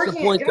who's What's the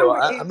working at point, though?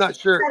 Domino's I'm not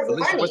sure, has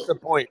Alicia. What's money. the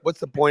point? What's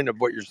the point of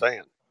what you're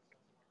saying?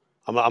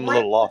 I'm a My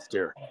little lost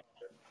here.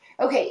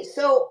 Okay,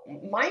 so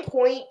my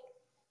point,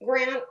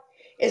 Grant,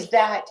 is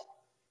that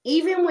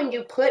even when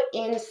you put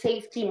in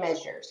safety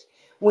measures,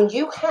 when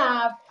you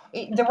have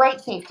the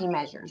right safety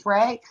measures,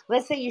 right?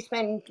 Let's say you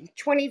spend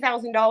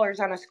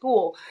 $20,000 on a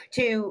school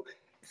to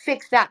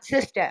fix that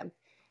system,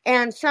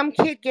 and some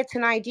kid gets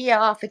an idea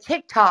off of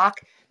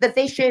TikTok that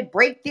they should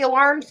break the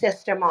alarm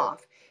system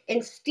off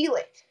and steal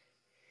it.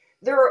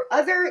 There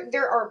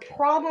are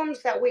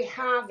problems that we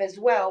have as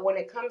well when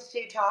it comes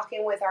to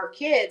talking with our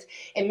kids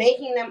and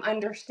making them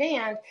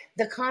understand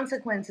the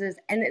consequences.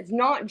 And it's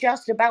not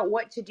just about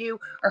what to do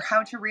or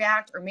how to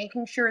react or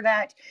making sure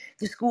that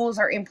the schools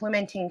are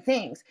implementing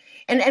things.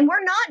 And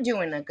we're not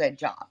doing a good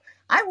job.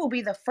 I will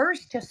be the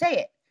first to say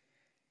it.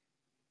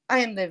 I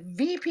am the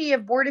VP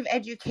of Board of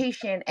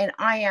Education, and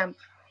I am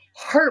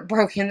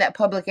heartbroken that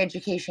public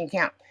education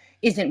camp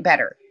isn't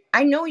better.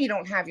 I know you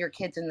don't have your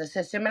kids in the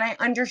system, and I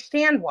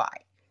understand why.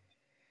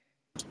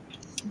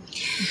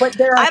 But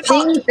there are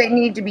things that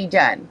need to be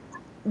done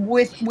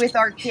with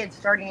our kids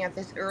starting at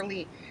this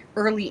early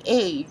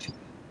age,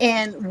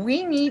 and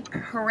we need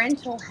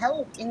parental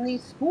help in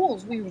these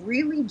schools. We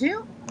really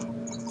do.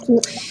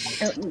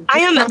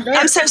 Just come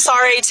I'm there. so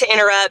sorry to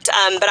interrupt,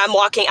 but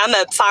I'm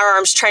a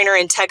firearms trainer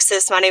in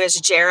Texas. My name is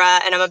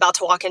Jara, and I'm about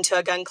to walk into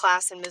a gun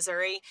class in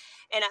Missouri.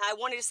 And I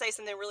wanted to say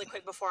something really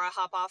quick before I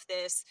hop off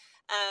this.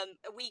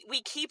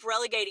 We keep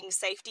relegating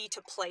safety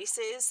to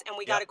places, and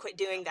we got to quit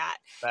doing that.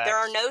 There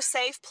are Facts. no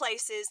safe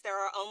places. There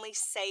are only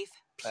safe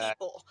Facts.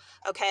 people.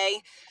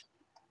 Okay,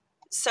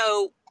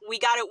 so we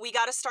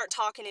gotta start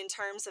talking in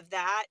terms of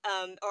that,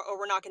 or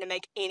we're not going to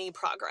make any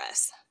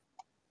progress.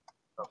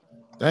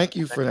 Thank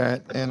you for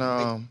that, and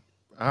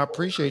I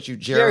appreciate you,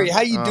 Jerry, Jara.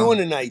 how you doing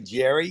tonight,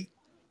 Jerry?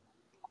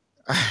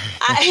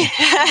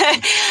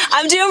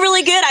 I'm doing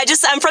really good.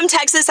 I'm from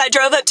Texas. I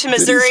drove up to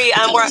Did he? Missouri.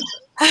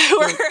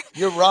 We're,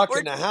 You're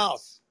we're rocking the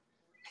house.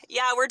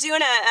 yeah, we're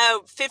doing a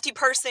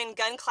 50-person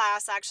gun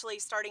class actually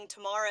starting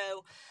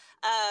tomorrow.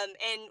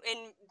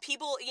 And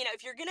people,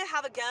 if you're gonna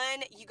have a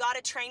gun, you got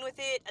to train with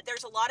it.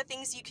 There's a lot of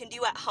things you can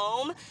do at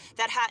home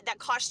that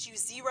cost you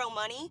zero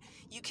money.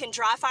 You can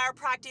dry fire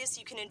practice.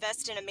 You can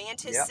invest in a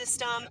mantis Yep.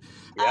 system.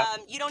 Yep.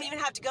 You don't even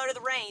have to go to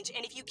the range.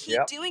 And if you keep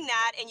Yep. doing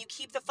that and you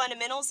keep the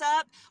fundamentals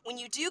up, when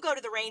you do go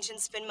to the range and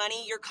spend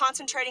money, you're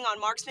concentrating on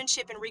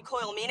marksmanship and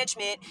recoil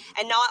management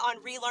and not on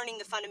relearning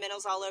the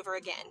fundamentals all over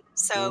again.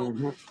 So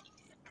Mm-hmm.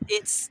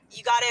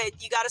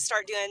 you gotta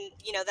start doing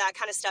that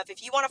kind of stuff.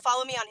 If you want to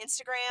follow me on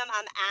Instagram,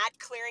 I'm at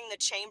clearing the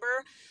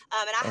chamber,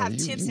 and I Oh, have you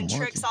tips and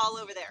tricks marketing. all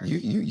over there. You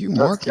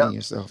Let's go. marketing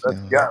yourself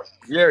Let's now, huh? go.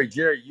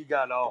 Jerry, you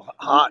got all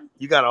hot.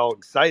 You got all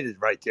excited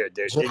right there,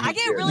 didn't I you,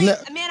 get Jerry? really, No,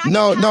 man, I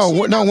get no,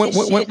 passionate no. about this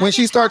shit. I When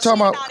get she started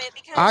talking passionate about, about it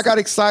I because got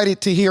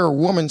excited to hear a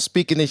woman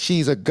speaking that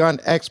she's a gun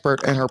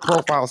expert and her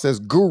profile says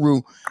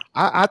guru.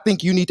 I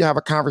think you need to have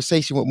a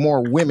conversation with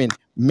more women,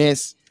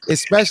 miss,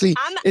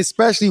 I'm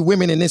especially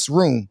women in this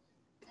room.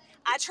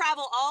 I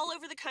travel all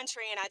over the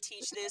country and I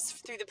teach this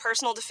through the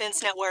Personal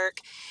Defense Network.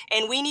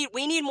 And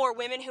we need more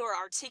women who are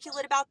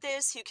articulate about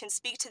this, who can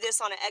speak to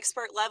this on an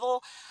expert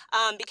level,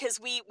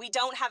 because we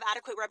don't have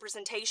adequate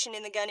representation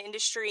in the gun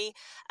industry.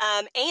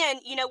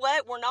 And you know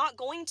what? We're not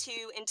going to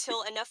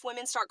until enough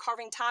women start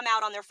carving time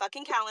out on their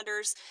fucking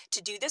calendars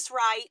to do this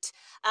right.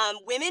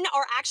 Women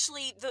are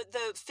actually the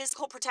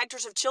physical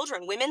protectors of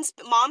children.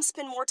 Moms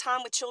spend more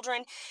time with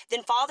children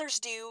than fathers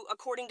do,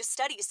 according to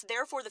studies. So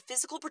therefore, the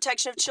physical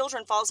protection of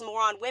children falls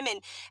more on women,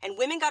 and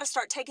women got to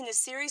start taking this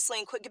seriously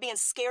and quit being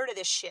scared of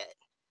this shit.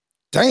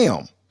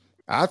 Damn,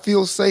 I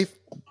feel safe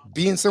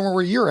being somewhere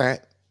where you're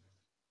at.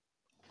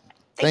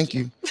 Thank Thank you.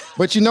 you.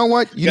 But you know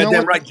what? You know Goddamn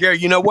what? right, Jerry.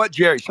 You know what,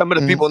 Jerry? Some of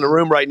the Mhm. people in the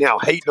room right now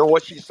hating on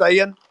what she's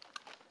saying.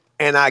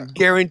 And I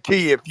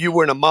guarantee you, if you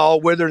were in a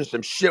mall with her and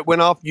some shit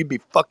went off, you'd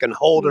be fucking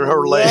holding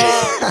her leg.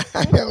 Whoa.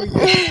 Hell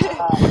yeah.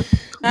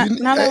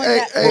 Not only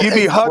that, You'd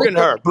be But hugging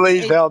her.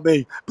 Please hey, help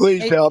me.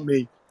 Please hey, help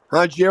me.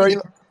 Huh, hey,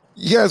 Jerry?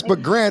 yes,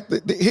 but Grant,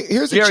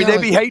 here's a Jerry, they challenge.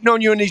 be hating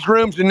on you in these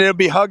rooms and they'll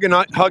be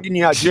hugging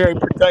you out. Jerry,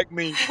 protect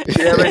me.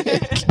 Jerry.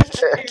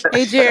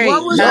 hey,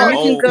 What Jerry, was Oh, her? you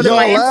can oh go to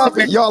my Y'all shit.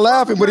 laughing, Instagram. y'all What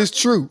laughing, was but her? it's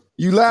true.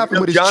 You You laughing,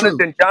 know, but it's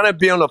true. Jonathan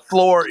be on the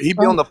floor. He'd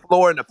be on the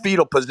floor in a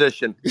fetal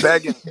position,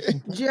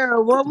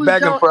 Jared, what was begging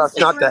your for us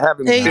not to Instagram? have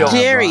him Hey, killed.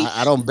 Nah, bro. Jerry,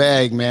 I don't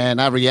beg, man.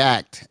 I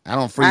react. I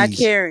don't I freeze.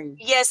 carry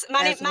Yes,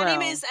 my name as my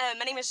name well. is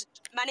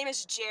my name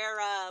is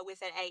Jara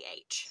with an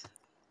AH.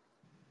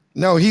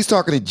 No, he's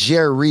talking to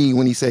Jerry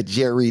when he said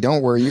Jerry.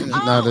 Don't worry.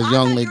 No, the I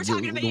young thought you lady, were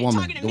talking to the me,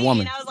 woman, the and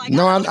woman. I was like,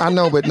 No, oh. I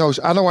know, but no,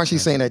 I know why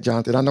she's saying that,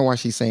 Jonathan. I know why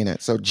she's saying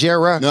that. So,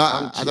 Jera, No,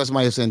 I thought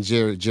somebody was saying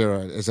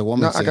Jera. It's a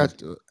woman no, saying.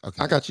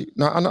 I Okay. got you.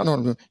 No, I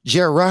know.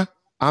 Jera,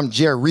 I'm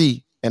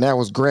Jerry, and that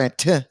was Grant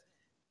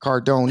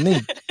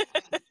Cardone.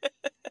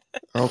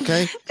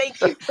 Okay.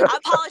 Thank you. I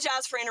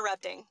apologize for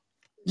interrupting.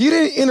 You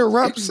didn't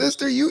interrupt,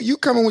 sister. You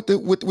coming with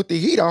the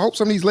heat. I hope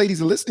some of these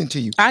ladies are listening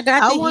to you. I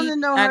got I the want heat. to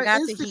know I her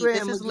got the heat.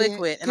 This Instagram is again.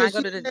 liquid, and I Cause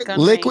go she to the said,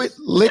 gun range.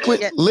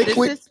 Liquid, Yeah,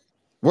 this liquid. is.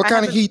 What I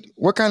kind have of heat?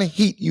 What kind of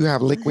heat you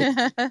have, liquid?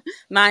 a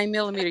 9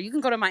 millimeter. You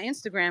can go to my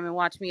Instagram and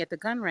watch me at the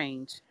gun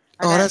range.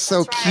 I Oh, got. that's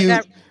so That's I right. cute.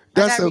 got.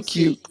 I That's got so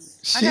cute.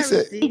 receipts. I She got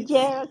said, Hey, receipts.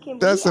 Jera, can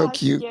that's we so ask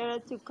cute.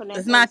 Jera to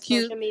It's connect on not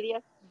cute. social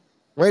media?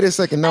 Wait a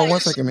second. No, Uh,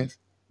 1 second, miss.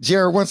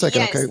 Jared, 1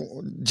 second. Okay, yes.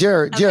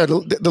 Jared, Okay.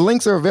 the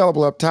links are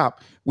available up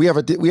top. We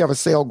have a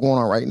sale going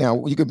on right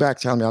now. You can back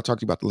channel me. I'll talk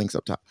to you about the links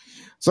up top.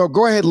 So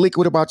go ahead,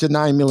 liquid about your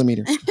 9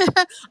 millimeter.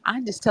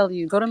 I'm just telling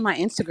you, go to my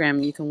Instagram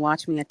and you can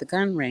watch me at the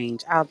gun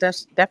range. I'll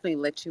definitely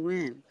let you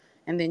in,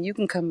 and then you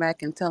can come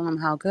back and tell them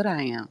how good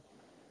I am.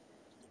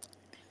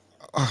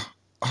 Uh,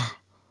 uh,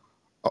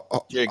 uh,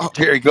 uh,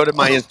 Jerry, go to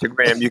my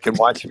Instagram. You can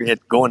watch me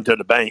going to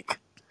the bank.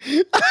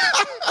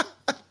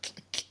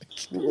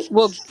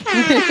 Well,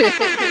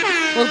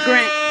 well,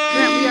 Grant,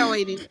 we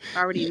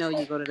already know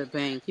you go to the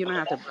bank. You don't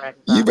have to brag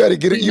you about it. better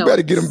get it. We You know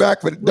better get him this. back.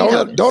 But We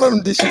know don't let this.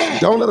 them dish you.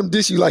 Don't let them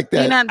dish you like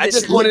He that. not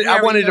dishing you. We I already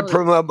wanted to know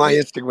this. promote my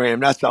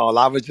Instagram. That's all.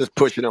 I was just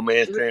pushing on my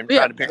Instagram,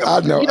 Yeah, trying to pick up.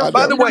 I know. you I don't.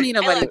 By know. the You don't way, need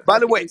Hey, nobody look. by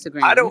the perfect way,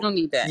 I Instagram. You don't. don't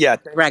need that Yeah,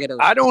 braggadocious.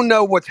 I don't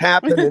know what's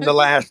happened in the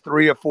last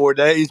 3 or 4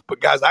 days,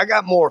 but guys, I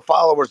got more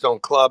followers on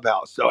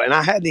Clubhouse. So, and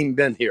I hadn't even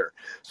been here,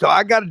 so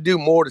I got to do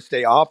more to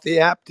stay off the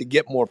app to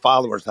get more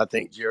followers. I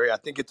think, Jerry. I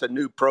think it's a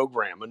new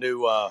program, a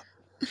new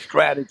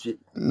strategy.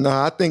 No,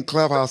 I think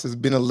Clubhouse has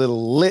been a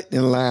little lit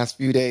in the last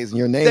few days, and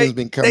your name has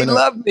been They coming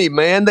up. love me,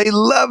 man. They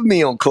love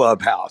me on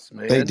Clubhouse,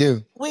 They man.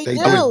 do. we They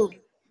I was do. do.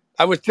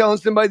 I was telling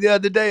somebody the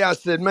other day. I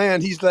said,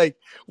 "Man," he's like,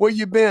 "Where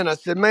you been?" I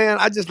said, "Man,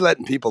 I just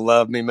letting people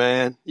love me,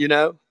 man. You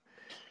know,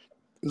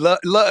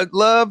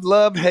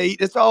 love,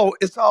 hate. It's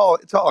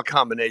all a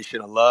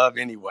combination of love.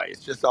 Anyway,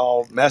 it's just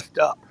all messed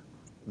up."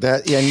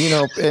 That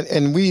and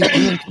and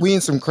we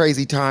in some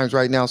crazy times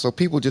right now, so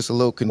people just a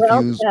little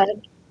Well confused.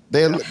 said.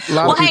 They a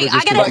lot Well, of hey, people are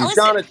I just gotta Like confused. listen.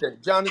 Jonathan.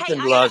 Hey,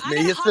 Jonathan I gotta loves I me.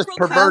 gotta It's hop just real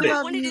quick. I perverted. I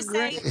love wanted you, to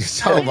say. Grant.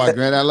 It's I all wanted. about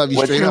Grant. I love you What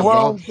straight you up,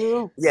 bro. won't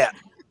Do. Yeah,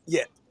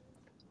 yeah.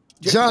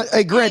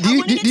 Hey Hey, Grant, I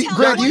wanted to tell.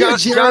 I Grant, do you wanted hear to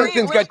tell Jared?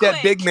 Grant Jonathan's real got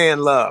that big quick. man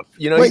love.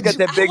 You know, he's Wait, got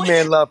that I big want.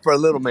 man love for a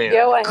little man.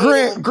 Joe, I hate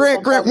it when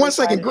people Grant, tell me try 1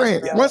 second, to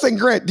Grant, one interrupt. second,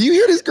 Grant. Do you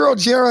hear this girl,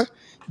 Jera?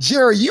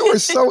 Jera, you are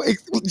so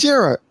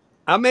Jera.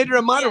 I made her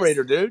a Yes.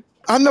 moderator, dude.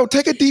 I know.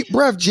 Take a deep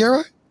breath,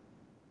 Jera.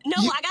 No,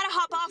 You, I gotta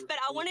hop off, but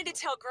I wanted to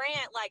tell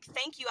Grant, like,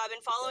 thank you. I've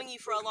been following you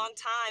for a long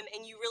time,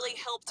 and you really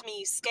helped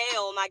me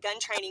scale my gun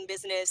training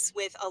business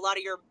with a lot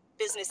of your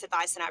business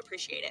advice, and I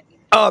appreciate it.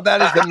 Oh,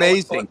 that is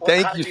What, amazing. how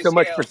Thank did you you so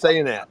much for scale?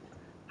 saying that.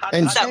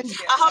 and So And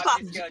I hop How did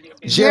off. you scale your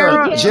business?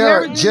 Jera,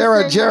 Jara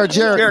Grant, didn't say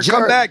nothing. Jared,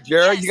 come Jera, back,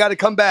 Jared. You got yes, to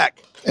come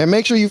back. and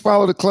make sure you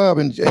follow the club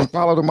and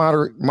follow the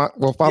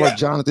follow Yeah.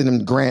 Jonathan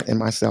and Grant and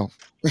myself.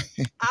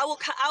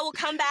 I will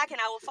come back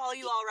and I will follow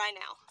you all right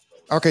now.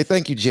 Okay,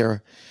 thank you,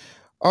 Jera.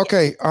 Yes.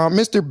 Okay,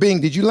 Mr.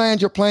 Bing, did you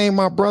land your plane,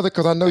 my brother?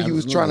 Because I know you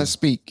was trying to Absolutely.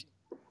 speak.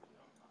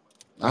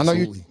 I know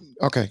you. Absolutely.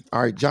 Okay,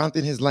 all right.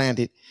 Jonathan has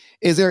landed.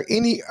 Is there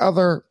any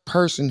other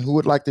person who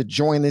would like to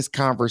join this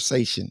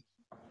conversation?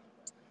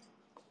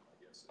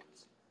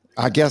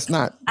 I guess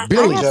not. I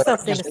Billy, have Yeah.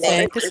 something to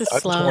say. This is I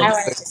just Sloan. wanted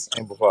to say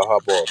something before I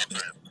hop off.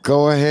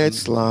 go ahead,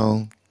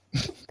 Sloan.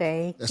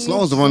 Thank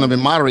you, Sloan's the one that been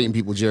Chief. moderating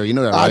people, Jerry. You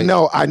know that, I right?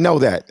 know, I know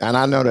that, and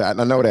I know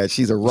that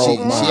she's a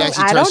rogue She mod.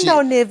 actually I turned don't she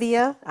know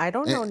Nivea. I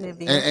don't and know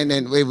Nivea.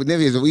 then wait with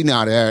Nivea, we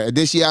not there. And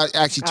then she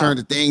actually Oh, turned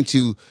the thing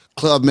to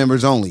club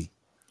members only.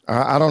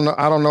 I don't know.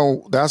 I don't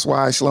know. That's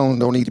why Sloan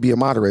don't need to be a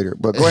moderator.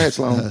 But go ahead,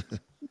 Sloan.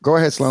 Go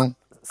ahead, Sloan.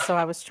 so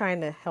I was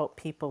trying to help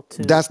people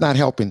to. That's not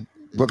helping.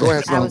 But go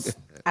ahead, Sloan.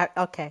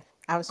 Okay.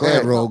 I was Go Go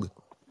ahead, trying ahead. to help. Rogue.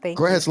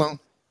 Go Thank ahead, you. Sloan.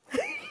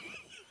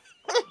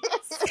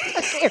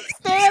 I can't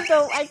stand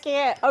them. I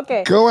can't.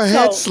 Okay. Go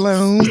ahead, So,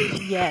 Sloan.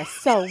 yes.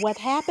 So what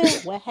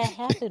happened? What had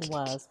happened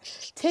was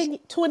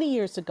 20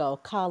 years ago,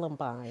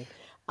 Columbine.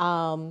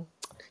 Um,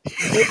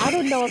 I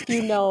don't know if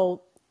you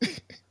know.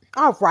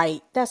 All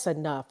right, that's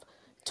enough.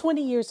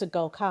 20 years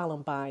ago,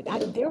 Columbine,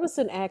 there was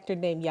an actor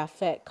named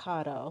Yaphet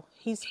Kotto.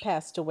 He's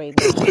passed away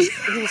now.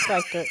 He was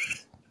like a,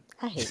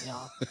 I hate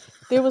y'all.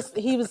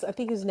 He was, I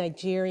think he was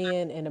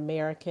Nigerian and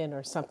American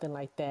or something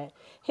like that.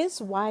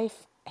 His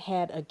wife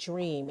had a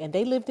dream, and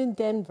they lived in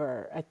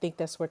Denver. I think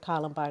that's where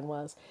Columbine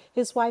was.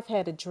 His wife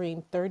had a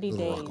dream 30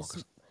 Little Rock,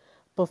 days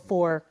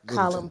before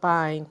Littleton.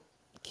 Columbine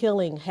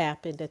killing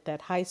happened at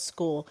that high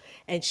school,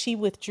 and she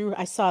withdrew.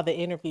 I saw the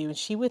interview, and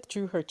she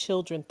withdrew her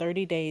children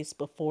 30 days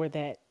before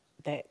that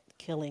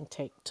killing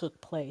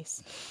took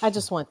place. I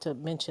just want to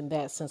mention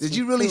that since Did we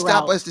you really threw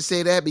stop out. us to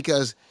say that?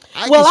 Because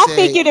I can Well, I say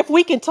figured if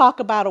we can talk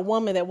about a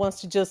woman that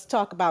wants to just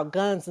talk about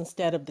guns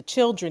instead of the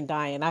children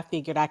dying, I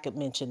figured I could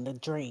mention the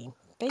dream.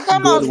 Thank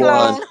Come you, on, Good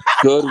one. Flo. Jerry.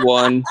 Good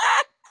one.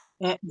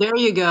 There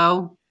you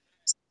go.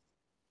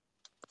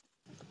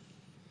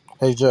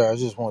 Hey, Jerry, I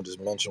just wanted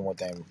to mention one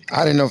thing.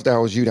 I didn't know if that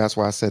was you. That's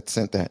why I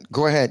sent that.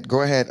 Go ahead.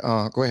 Go ahead.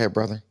 Go ahead,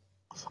 brother.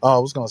 I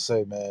was gonna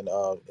say, man,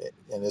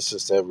 and it's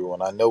just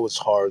everyone. I know it's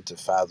hard to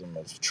fathom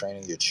of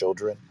training your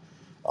children,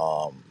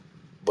 um,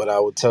 but I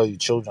would tell you,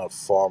 children are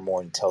far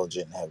more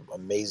intelligent and have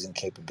amazing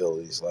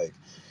capabilities. Like,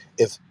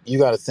 if you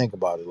got to think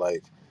about it,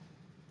 like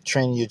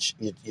training your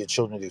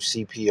children to do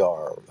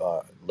CPR,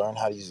 learn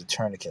how to use a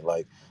tourniquet.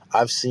 Like,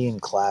 I've seen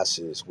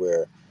classes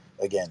where,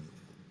 again,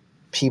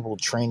 people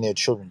train their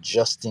children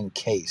just in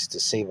case to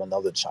save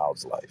another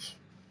child's life,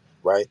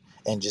 right?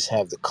 And just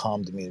have the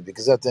calm demeanor,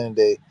 because at the end of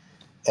the day,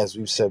 as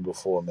we've said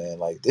before, man,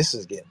 like this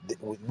is getting.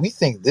 We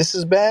think this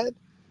is bad.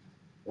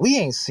 We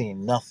ain't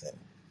seen nothing.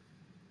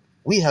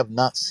 We have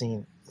not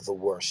seen the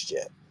worst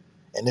yet,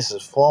 and this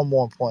is far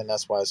more important.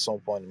 That's why it's so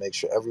important to make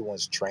sure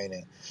everyone's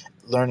training,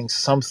 learning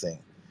something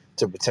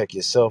to protect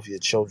yourself, your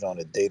children on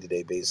a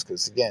day-to-day basis.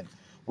 Because again,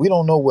 we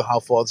don't know how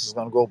far this is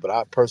going to go, but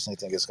I personally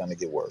think it's going to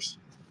get worse.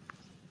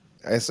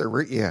 It's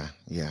yeah,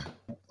 yeah,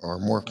 or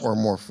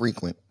more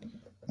frequent,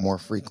 more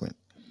frequent.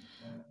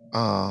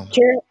 Um,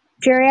 Jerry,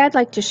 Jerry, I'd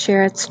like to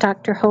share. It's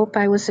Dr. Hope.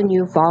 I was in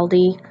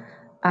Uvalde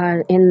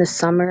in the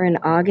summer in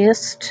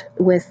August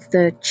with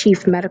the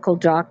chief medical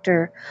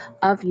doctor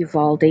of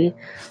Uvalde,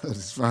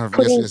 It's from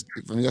putting.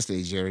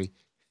 yesterday, Jerry.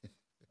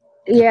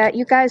 Yeah,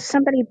 you guys,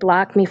 somebody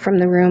blocked me from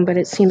the room, but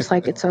it seems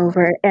like it's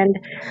over. And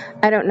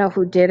I don't know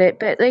who did it,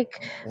 but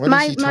like what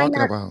is she my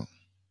talking about?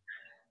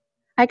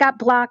 I got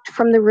blocked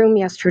from the room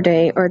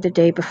yesterday or the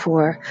day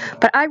before.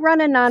 But I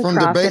run a From nonprofit.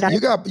 debate? You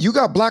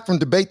got blocked from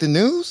debate the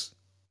news?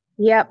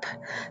 Yep.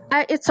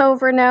 It's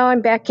over now.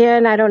 I'm back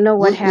in. I don't know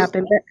what What,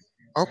 happened, but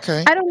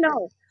okay. I don't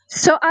know.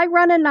 So I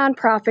run a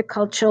nonprofit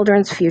called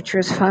Children's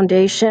Futures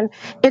Foundation.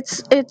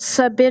 It's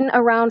been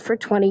around for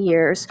 20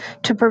 years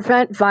to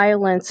prevent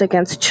violence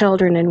against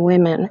children and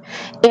women.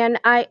 And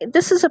I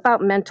this is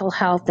about mental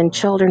health and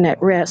children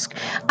at risk.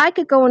 I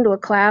could go into a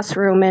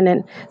classroom and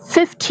in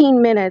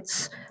 15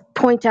 minutes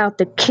point out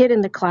the kid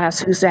in the class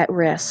who's at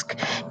risk.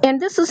 And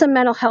this is a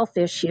mental health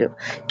issue.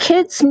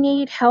 Kids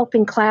need help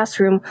in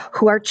classroom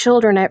who are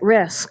children at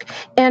risk.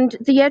 And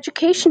the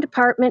education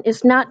department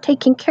is not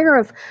taking care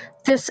of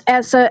this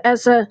as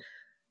a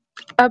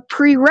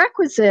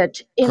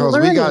prerequisite in Because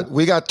learning.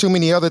 we got too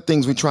many other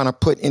things we're trying to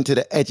put into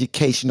the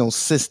educational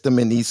system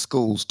in these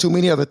schools. Too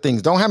many other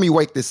things. Don't have me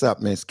wake this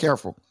up, miss.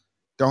 Careful.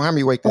 Don't have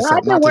me wake Well, this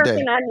up. I've been Not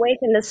working today. on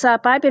waking this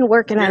up. I've been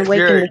working on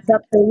waking Jerry, this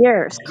up for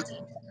years.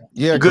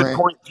 Yeah, good Grant.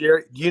 point,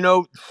 Jerry. Do you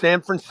know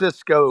San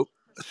Francisco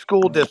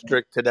school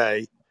district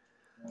today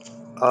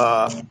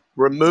uh,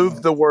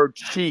 removed the word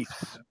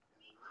chiefs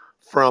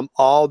from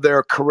all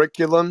their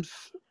curriculums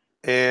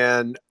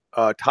and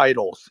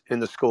titles in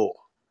the school?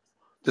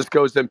 This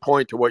goes in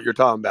point to what you're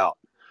talking about.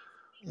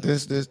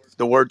 This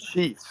The word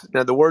chiefs.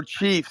 Now, the word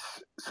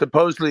chiefs,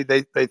 supposedly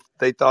they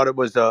thought it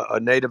was a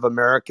Native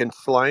American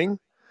slang.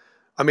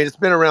 I mean, it's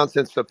been around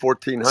since the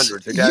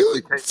 1400s. It you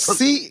actually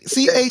C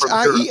came H from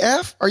I Europe. E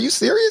F? Are you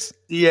serious?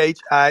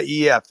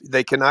 CHIEF.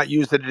 They cannot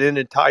use it in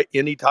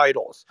any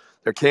titles.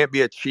 There can't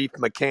be a chief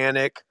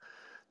mechanic.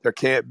 There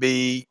can't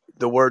be.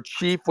 The word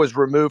chief was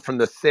removed from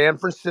the San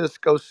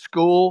Francisco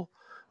school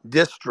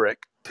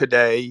district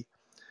today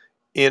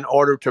in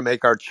order to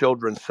make our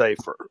children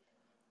safer.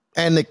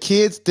 And the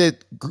kids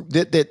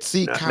that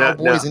see Now,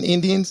 cowboys and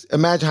Indians,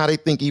 imagine how they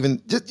think.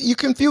 Even just, you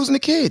confusing the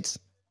kids.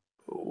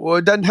 well,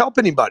 it doesn't help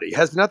anybody. It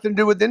has nothing to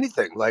do with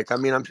anything. Like, I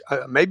mean,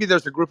 maybe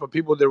there's a group of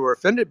people that were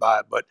offended by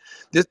it, but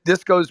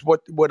this goes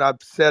what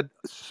I've said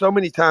so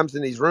many times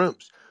in these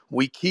rooms.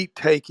 We keep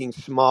taking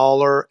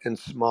smaller and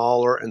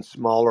smaller and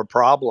smaller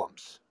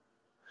problems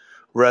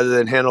rather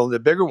than handling the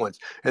bigger ones.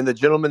 And the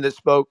gentleman that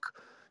spoke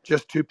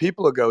just 2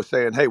 people ago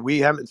saying, "Hey, we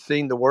haven't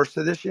seen the worst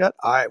of this yet,"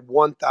 I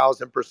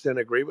 1,000%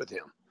 agree with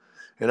him.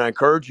 And I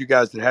encourage you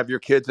guys that have your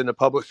kids in the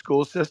public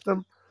school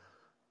system.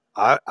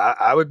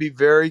 I would be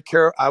very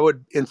careful. I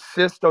would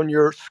insist on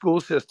your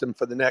school system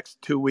for the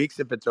next 2 weeks,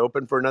 if it's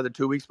open for another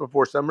 2 weeks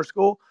before summer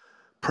school.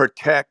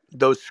 Protect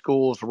those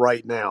schools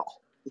right now.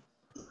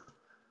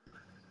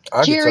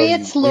 I could tell Jerry,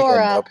 you, it's we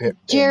in Laura. up here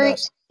in Jerry,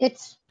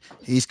 it's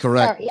He's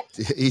correct. sorry.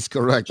 He's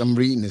correct. I'm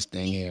reading this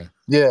thing here.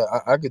 yeah,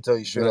 I could tell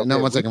you straight up No, here.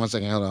 one We second, 1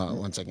 second. Hold on,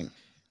 1 second.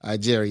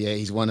 Jerry, yeah,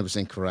 he's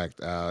 100% correct.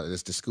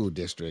 It's the school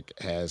district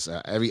has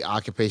every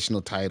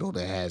occupational title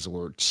that has the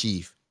word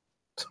chief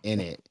in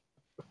it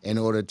in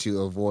order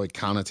to avoid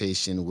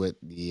connotation with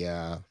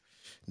the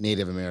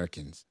Native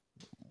Americans.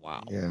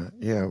 Wow. Yeah.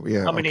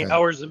 How many Okay.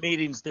 hours of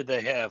meetings did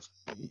they have?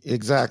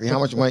 Exactly. How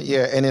much money?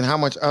 Yeah, and then how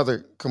much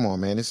other? Come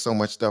on, man. There's so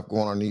much stuff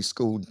going on in these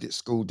school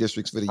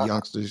districts for the I,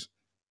 youngsters.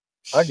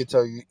 I could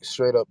tell you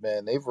straight up,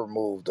 man. They've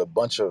removed a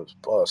bunch of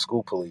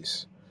school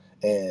police,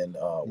 and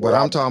But where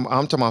I'm at.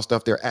 I'm talking about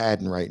stuff they're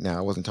adding right now.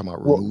 I wasn't talking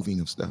about Well, removing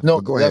of stuff. no,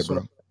 But go ahead, that's what.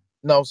 bro.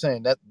 No, I'm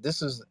saying that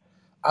this is.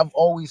 I've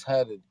always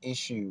had an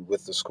issue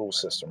with the school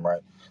system.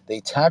 Right?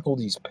 They tackle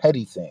these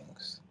petty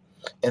things,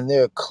 and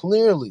they're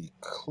clearly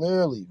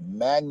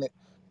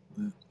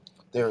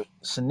There are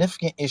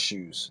significant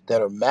issues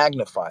that are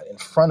magnified in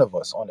front of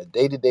us on a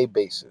day-to-day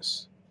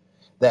basis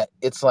that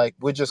it's like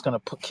we're just going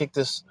to kick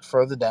this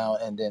further down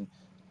and then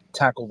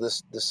tackle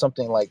this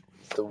something like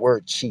the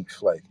word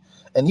chief, like,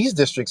 and these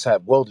districts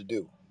have well to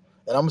do,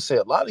 and I'm gonna say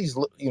a lot of these,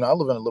 I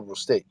live in a liberal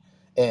state,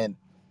 and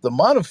the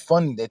amount of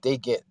funding that they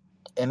get,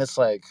 and it's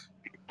like,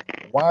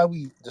 why are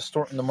we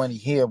distorting the money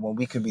here when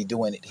we could be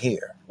doing it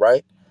here,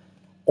 right?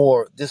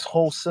 Or this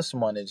whole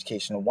system on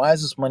education, why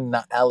is this money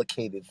not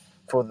allocated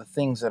for the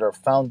things that are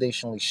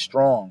foundationally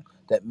strong,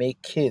 that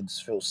make kids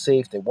feel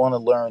safe, they want to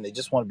learn, they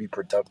just want to be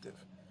productive?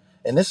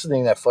 And this is the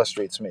thing that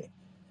frustrates me.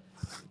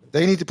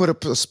 They need to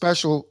put a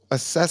special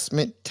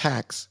assessment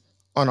tax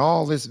on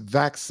all this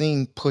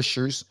vaccine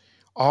pushers,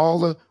 all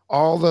the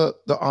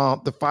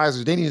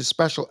Pfizers. They need a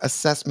special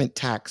assessment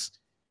tax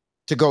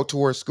to go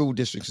towards school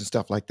districts and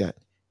stuff like that.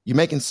 You're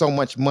making so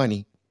much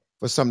money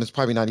for something that's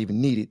probably not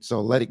even needed. So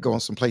let it go in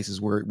some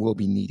places where it will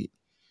be needed.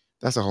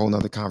 That's a whole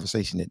nother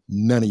conversation that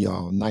none of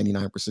y'all,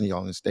 99% of y'all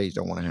on the stage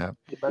don't want to have.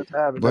 Let's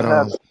have it. But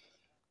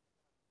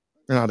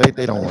no,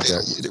 they don't want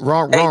that.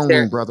 Wrong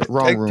room, brother.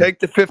 Wrong room. Take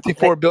the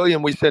 $54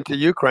 billion we sent to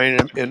Ukraine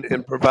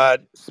and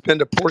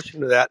spend a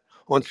portion of that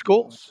on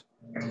schools.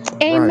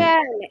 Right.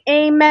 Amen. Like,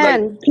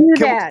 Amen. Do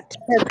can that.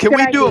 That's a can good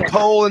we do a idea.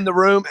 poll in the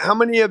room? How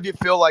many of you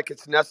feel like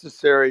it's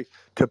necessary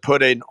to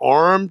put an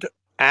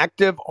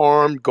active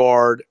armed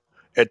guard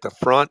at the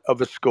front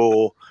of a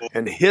school,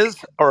 and his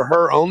or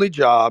her only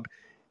job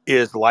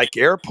is, like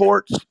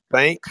airports,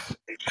 banks,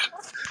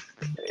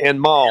 and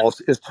malls,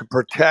 is to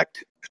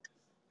protect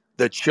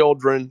the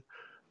children,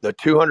 the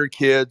 200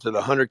 kids or the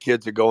 100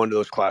 kids that go into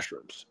those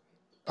classrooms?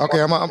 Okay,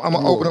 I'm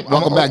gonna open up.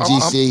 Welcome back,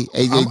 GC.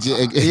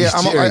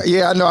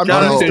 Jerry. I know.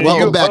 Jonathan, are you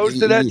Welcome back. opposed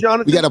to that, We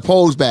Jonathan? got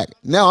polls back.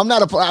 No, I'm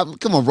not.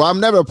 Come on, bro. I'm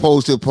never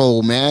opposed to a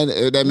poll, man.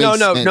 That makes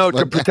sense. No,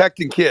 to But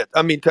protecting kids.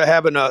 I mean, to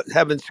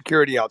having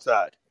security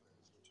outside.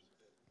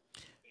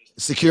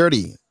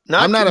 security.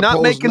 Not I'm not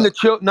opposed. making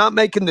not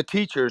making the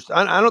teachers.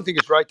 I don't think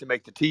it's right to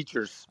make the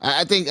teachers.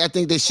 I think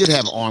they should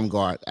have armed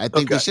guard. I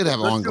think they should have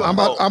Let's armed do a guard.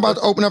 poll. I'm about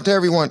to open up to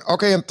everyone.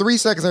 Okay, in 3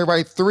 seconds,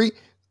 everybody.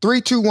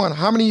 Three, 2, 1.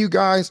 How many of you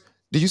guys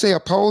did you say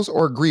oppose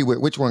or agree with?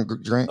 Which one,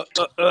 Drink?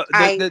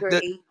 I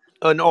agree.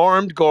 An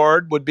armed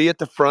guard would be at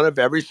the front of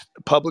every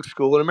public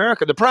school in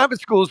America. The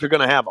private schools are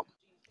going to have them.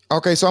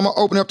 Okay, so I'm gonna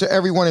open up to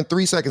everyone in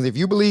 3 seconds. If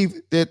you believe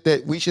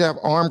that we should have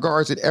armed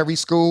guards at every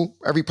school,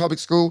 every public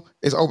school,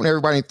 it's open to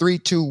everybody in 3,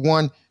 2,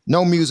 1.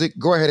 No music.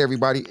 Go ahead,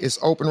 everybody. It's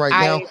open right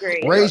I now.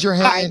 agree. Raise your I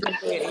hand.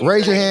 completely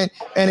Raise your agree. hand.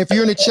 And if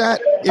you're in the chat,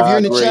 Agree.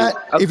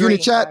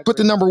 put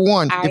the number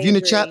 1. I If you're in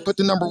the chat, agree. put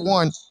the number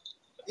 1.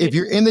 If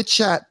you're in the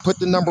chat, put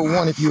the number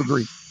 1 if you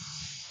agree.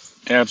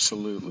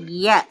 Absolutely.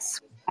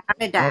 Yes.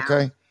 Count it down.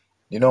 Okay.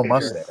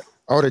 Mustang.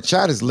 Oh, the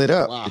chat is lit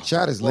up. Wow. The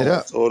chat is lit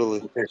up.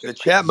 Totally. The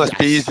chat must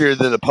be easier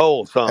than the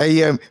polls, huh?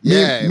 Hey, I'm me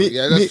like,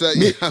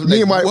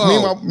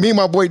 and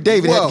my boy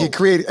David had to Whoa. get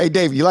creative. Hey,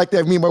 David, you like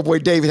that? Me and my boy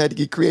David had to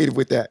get creative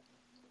with that.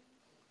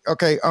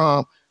 Okay.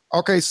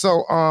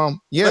 So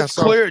yeah. Let's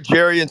clear it,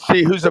 Jerry, and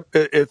see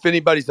if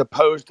anybody's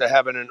opposed to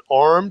having an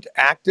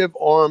active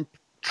armed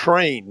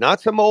train,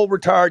 not some old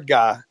retired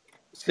guy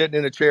sitting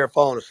in a chair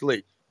falling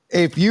asleep.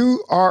 If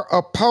you are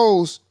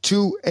opposed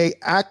to a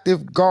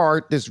active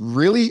guard that's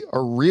really a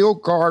real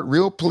guard,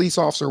 real police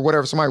officer,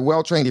 whatever, somebody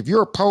well trained, if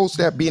you're opposed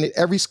to that being at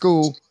every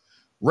school,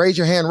 raise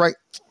your hand. Right?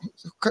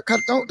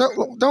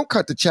 Don't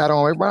cut the chat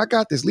on, everybody. I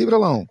got this. Leave it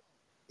alone.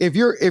 If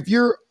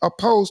you're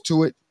opposed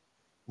to it,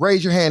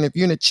 raise your hand. If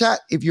you're in the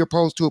chat, if you're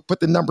opposed to it, put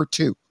the number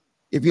 2.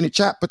 If you're in the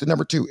chat, put the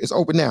number 2. It's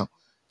open now.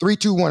 3,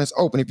 2, 1. It's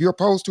open. If you're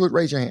opposed to it,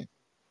 raise your hand.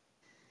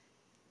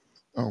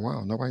 Oh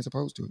wow, nobody's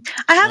opposed to it.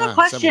 I have a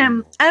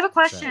question.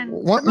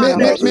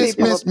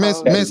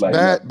 Miss,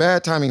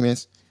 bad timing,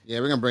 miss. Yeah,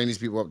 we're gonna bring these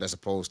people up that's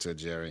opposed to it,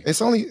 Jerry.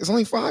 It's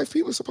only 5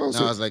 people supposed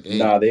to. No, it's like 8.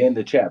 Nah, they're in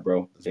the chat,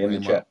 bro. They're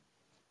in the chat.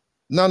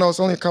 No,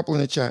 it's only a couple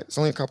in the chat.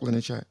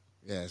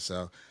 Yeah,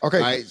 so okay.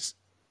 Right.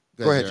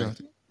 Go ahead,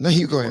 Jonathan. No,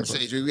 you go ahead.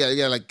 Stage, we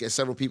got like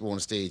several people on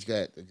the stage.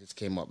 That just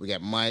came up. We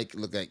got Mike,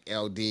 look like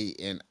LD,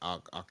 and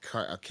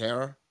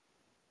Akara.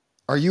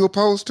 Are you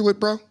opposed to it,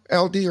 bro?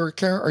 LD or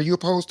Kara? Are you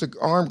opposed to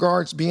armed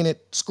guards being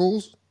at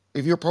schools?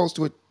 If you're opposed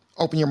to it,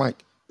 open your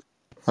mic.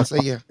 I say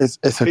yeah. It's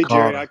a Hey,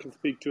 car. Jerry, I can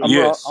speak to it.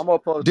 Yes. I'm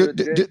opposed to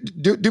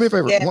it. Do me a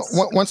favor. Yes.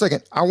 One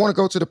second. I want to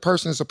go to the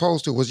person that's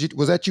opposed to it.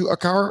 Was that you,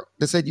 Akara,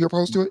 that said you're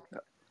opposed to it?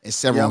 It's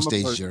several on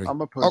stage, Jerry.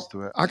 I'm opposed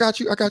to it. I got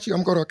you. I'm going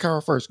to go to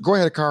Akara first. Go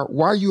ahead, Akara.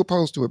 Why are you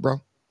opposed to it,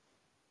 bro?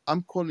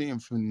 I'm calling in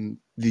from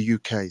the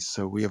UK,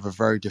 so we have a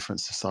very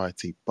different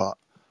society. But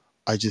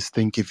I just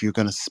think if you're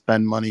going to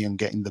spend money on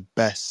getting the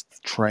best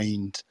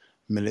trained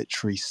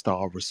military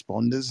style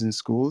responders in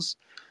schools,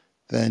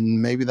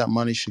 then maybe that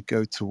money should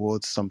go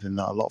towards something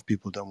that a lot of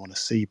people don't want to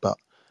see, but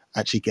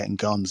actually getting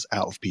guns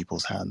out of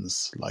people's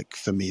hands. Like,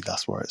 for me,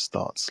 that's where it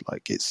starts.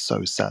 Like, it's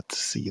so sad to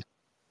see.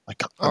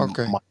 Like,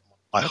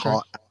 my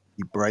heart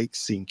actually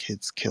breaks seeing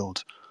kids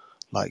killed.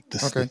 Like, the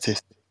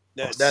statistics.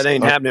 That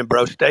ain't happening,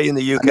 bro. Stay in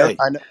the UK.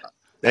 I know.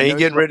 They ain't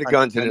getting rid of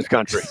guns in this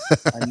country.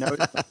 I know.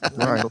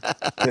 Right.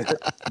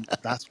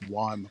 That's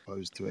why I'm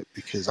opposed to it,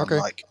 because I'm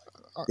like,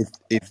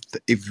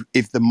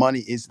 if the money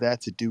is there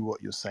to do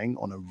what you're saying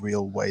on a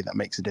real way that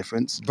makes a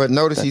difference. But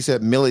notice he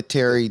said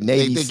military,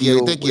 Navy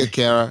SEAL. Thank you,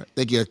 Kara.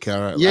 Thank you,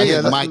 Kara. Yeah, I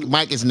yeah. think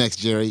Mike is next,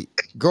 Jerry.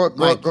 Go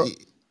Mike.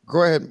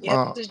 ahead.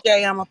 Yeah, this is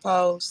Jay. I'm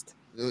opposed.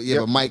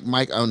 Yeah, Yep. but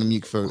Mike on the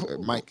mute for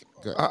Mike.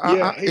 Go.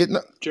 Yeah, hey,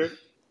 Jerry.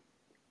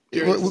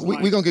 Jerry, this is We're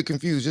Mike. gonna get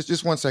confused.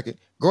 Just 1 second.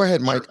 Go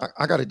ahead, Mike. Sure.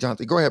 I got it,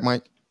 Jonathan. Go ahead,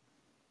 Mike.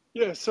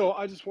 Yeah, so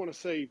I just want to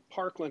say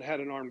Parkland had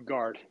an armed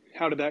guard.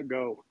 How did that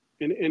go?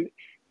 And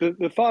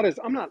the thought is,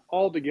 I'm not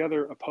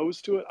altogether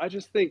opposed to it. I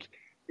just think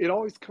it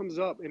always comes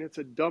up, and it's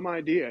a dumb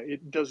idea.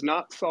 It does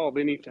not solve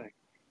anything.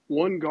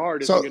 One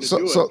guard isn't going to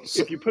do it.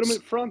 If you put them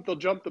in front, they'll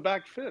jump the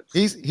back fence.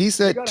 He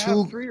said you got to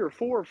have 3 or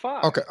 4 or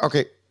 5.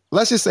 Okay.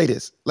 Let's just say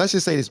this,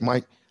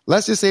 Mike.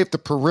 Let's just say if the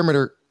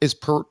perimeter is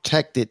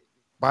protected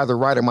by the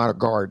right amount of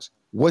guards,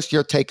 what's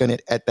your take on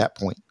it at that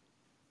point?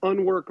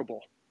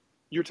 Unworkable.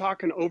 You're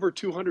talking over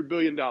 $200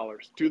 billion.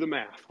 Do the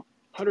math.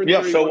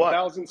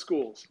 131,000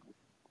 schools.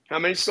 How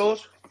many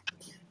schools?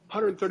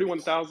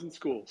 131,000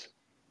 schools.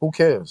 Who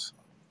cares?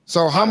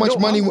 So how much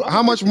money?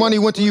 How much money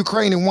went to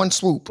Ukraine in one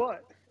swoop?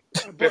 But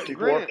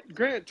 54.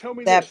 Grant, tell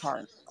me That this: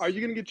 part. Are you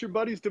going to get your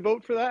buddies to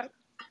vote for that?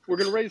 We're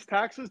going to raise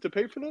taxes to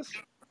pay for this,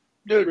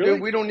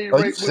 dude. We don't need to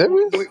Are you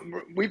serious?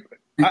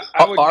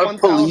 I would our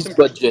police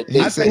budget.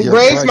 He said your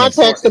Raise my buddies.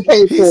 tax to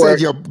pay He for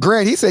said it.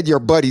 Grant. He said your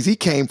buddies. He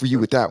came for you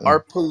with that one. Our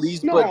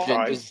police No, budget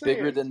I'm is saying,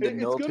 bigger than the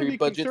it's going to military be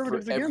budget for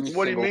conservatives every against.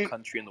 What do you single mean?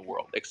 country in the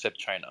world except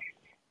China.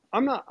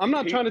 I'm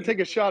not trying to take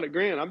a shot at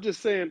Grant. I'm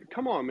just saying,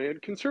 come on, man.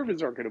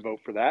 Conservatives aren't going to vote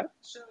for that.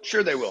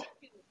 Sure, they will.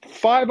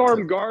 5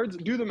 armed guards.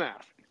 Do the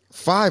math.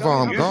 5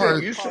 armed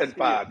guards. You said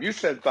 5. You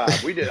said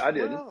 5. We did. I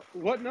didn't. Well,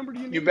 what number do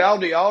you need?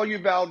 Uvalde. All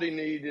Uvalde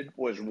needed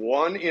was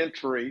one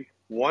entry.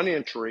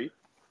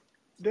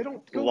 They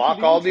don't go lock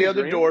through the all entry, the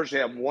other Grant. doors. They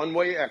have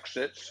one-way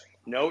exits.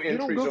 No They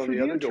don't entries go on through the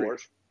the other entry.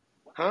 doors.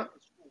 Huh?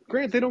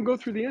 Grant, they don't go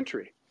through the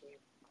entry.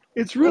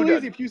 It's Who real easy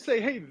doesn't? if you say,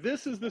 "Hey,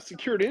 this is the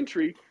secured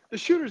entry." The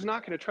shooter's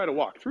not going to try to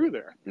walk through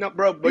there. No,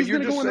 bro. But He's you're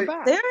going to just go in the saying,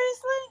 back.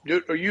 Seriously?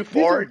 dude, are you These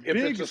for are it if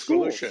it's big a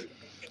schools. solution?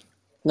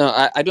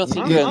 No, I don't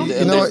think you're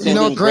You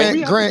know, understanding. Grant.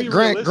 We have to be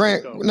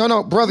realistic, though.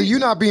 No, brother, you're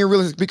not being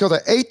realistic because an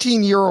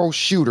 18-year-old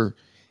shooter,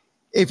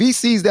 if he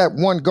sees that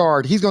one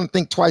guard, he's going to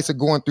think twice of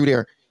going through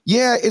there.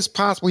 Yeah, it's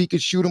possible he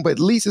could shoot him, but at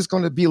least it's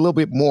going to be a little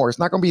bit more. It's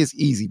not going to be as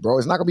easy, bro.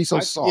 It's not going to be so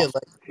soft.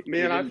 He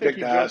didn't pick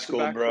the high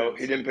school, bro.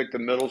 He didn't pick the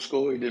middle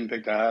school. He didn't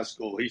pick the high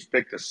school. He's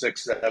picked the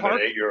 6, 7,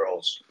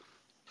 8-year-olds.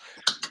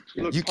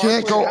 Look, You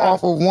can't go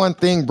off of one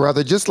thing,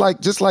 brother. Just like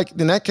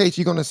in that case,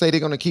 you're going to say they're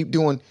going to keep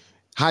doing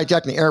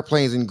hijacking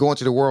airplanes and going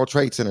to the World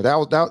Trade Center.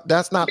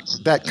 That's not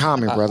that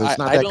common, brother. It's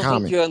not I that don't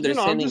common. think you're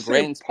understanding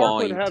Grant's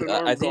point. had an I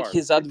armed think guard.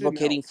 he's It didn't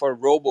advocating for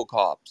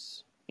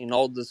RoboCops in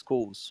all the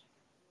schools.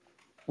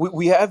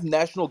 We have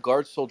National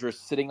Guard soldiers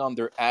sitting on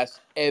their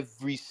ass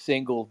every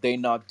single day,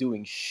 not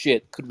doing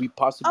shit. Could we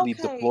possibly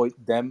deploy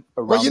them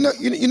around? Well, you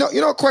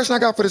know what question I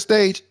got for the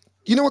stage?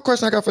 You know what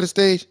question I got for the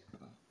stage?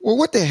 Well,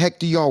 what the heck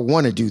do y'all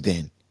want to do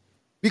then?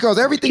 Because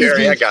everything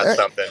Jerry, is I got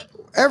something.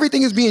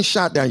 Everything is being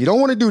shot down. You don't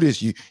want to do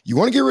this. You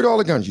want to get rid of all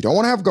the guns. You don't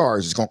want to have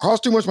guards. It's going to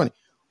cost too much money.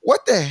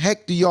 What the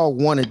heck do y'all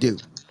want to do?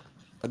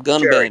 A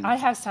gun Jerry, ban. I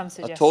have some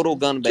suggestions. A total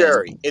gun ban.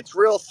 Jerry, it's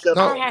real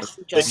simple. No,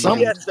 The some-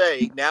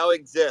 TSA now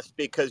exists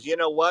because you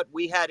know what?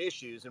 We had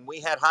issues and we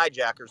had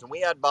hijackers and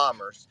we had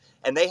bombers,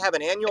 and they have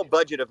an annual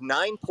budget of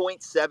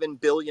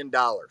 $9.7 billion.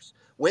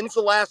 When's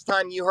the last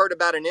time you heard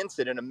about an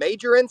incident, a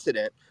major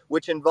incident,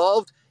 which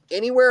involved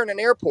anywhere in an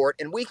airport,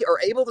 and we are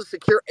able to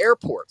secure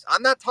airports?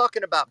 I'm not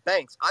talking about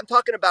banks. I'm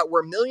talking about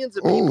where millions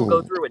of people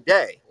go through a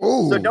day.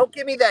 So don't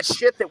give me that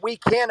shit that we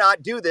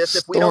cannot do this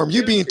if we don't. Storm,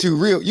 you being too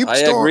real. I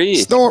agree.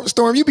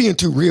 Storm, you being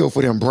too real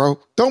for them, bro.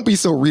 Don't be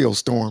so real,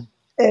 Storm.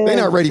 They're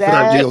not ready for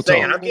that real talk.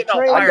 I'm getting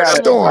all fired up.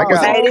 Storm, I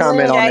got Hey, a this is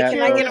comment on Jay. that.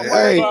 Can I get a word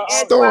Hey, in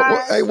Storm.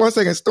 edgewise? Hey, 1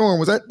 second,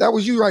 Storm. That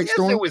was you, right, Yes,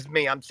 Storm? it was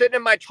me. I'm sitting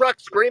in my truck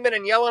screaming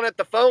and yelling at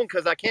the phone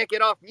because I can't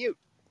get off mute.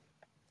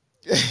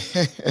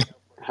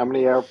 How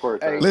many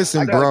airports? Hey,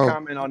 Listen, I got bro. A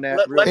comment on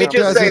that. Let me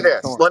just say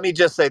this. Let me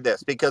just say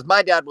this because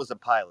my dad was a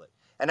pilot,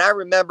 and I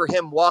remember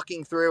him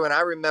walking through, and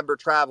I remember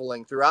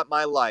traveling throughout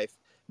my life,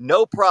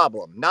 no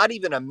problem, not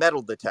even a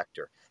metal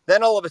detector.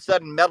 Then all of a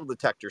sudden, metal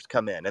detectors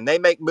come in, and they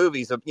make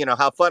movies of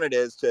how fun it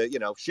is to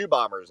shoe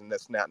bombers and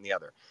this and that and the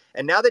other.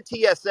 And now that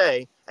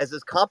TSA, as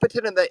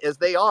competent as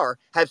they are,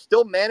 have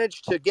still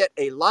managed to get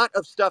a lot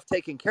of stuff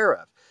taken care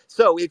of.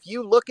 So if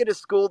you look at a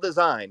school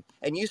design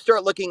and you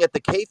start looking at the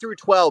K through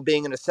 12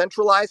 being in a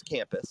centralized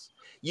campus,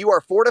 you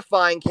are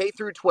fortifying K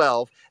through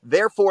 12.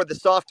 Therefore, the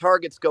soft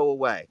targets go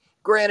away.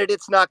 Granted,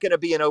 it's not going to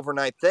be an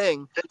overnight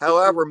thing.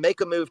 However,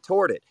 make a move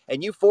toward it.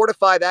 And you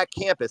fortify that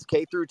campus,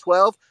 K through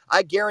 12,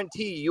 I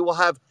guarantee you will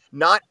have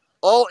not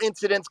all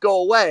incidents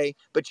go away,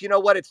 but you know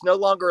what? It's no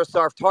longer a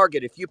soft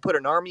target. If you put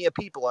an army of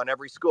people on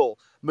every school,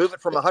 move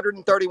it from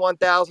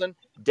 131,000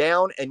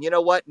 down, and you know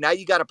what? Now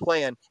you got a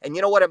plan. And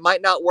you know what? It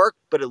might not work,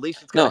 but at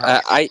least it's going to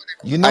help.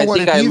 You know what?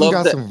 think If I you even love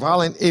got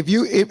some if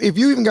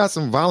you even got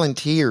some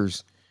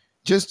volunteers,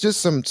 just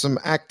some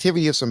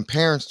activity of some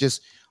parents,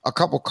 just a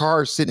couple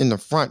cars sitting in the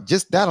front,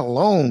 just that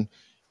alone,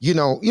 You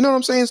know what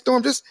I'm saying,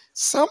 Storm? Just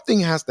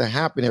something has to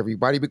happen,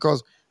 everybody,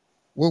 because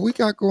what we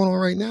got going on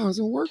right now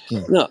isn't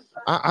working. No,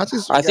 I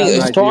just I I got an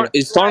think idea. Right,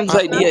 Storm's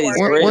it's idea not is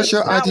working. what's great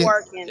your It's not idea?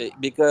 working.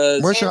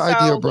 because What's And your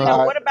idea, so, brother?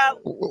 All right. what about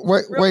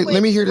Wait, real wait.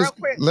 Let quick, me hear real this.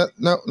 quick?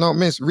 No,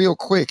 Miss, real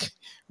quick.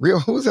 Real.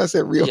 Who's that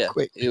said real yeah,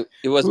 quick?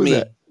 it was Who's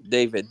that? me,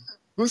 David.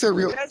 Who said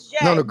real? That's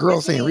No, the Jay.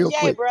 girl It's saying me and real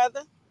Jay, quick.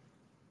 brother.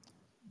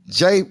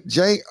 Jay.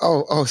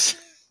 Oh.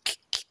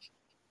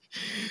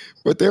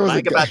 But there Am was I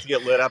a guy. about to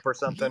get lit up or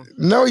something?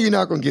 No, you're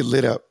not gonna get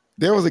lit up.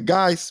 There was a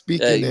guy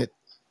Yeah, speaking that.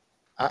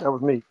 That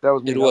was me. That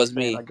was it me. I was was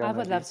saying I me, got I an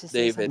would idea. love to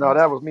say David. No, something.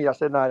 that was me. I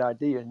said not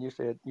idea, and you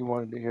said you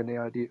wanted to hear the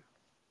idea.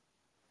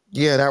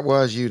 Yeah, that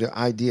was you, the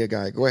idea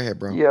guy. Go ahead,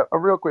 bro. Yeah,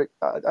 real quick.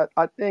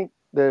 I think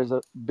there's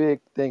a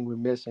big thing we're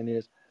missing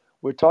is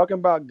we're talking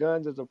about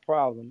guns as a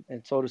problem,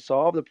 and so to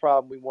solve the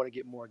problem, we want to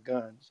get more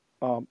guns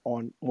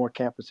on more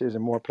campuses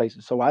and more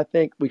places. So I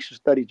think we should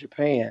study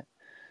Japan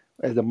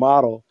as a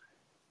model.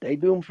 They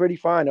do them pretty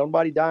fine.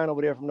 Nobody dying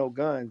over there from no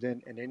guns,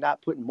 and they're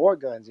not putting more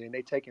guns in.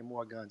 They're taking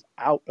more guns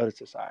out of the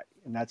society,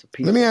 and that's a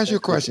Let me peaceful ask you thing.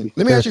 a question.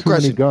 There's too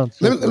many guns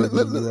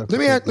circulating in the U.S. to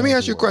take Let me guns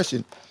ask you a away.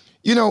 question.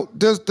 You know,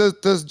 does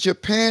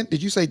Japan?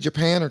 Did you say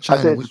Japan or I China?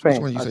 said Which Japan.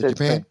 one did you I say? said Japan.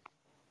 Japan.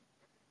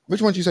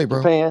 Which one did you say,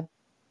 bro? Japan.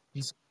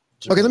 He's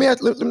Okay, Japan.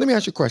 let me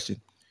ask you a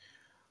question.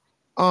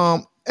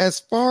 As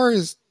far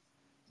as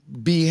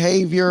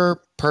behavior,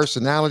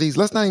 personalities,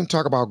 let's not even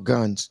talk about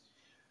guns.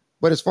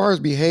 But as far as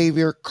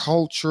behavior,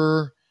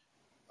 culture,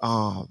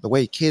 the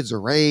way kids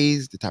are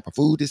raised, the type of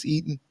food that's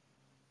eaten,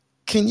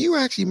 can you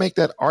actually make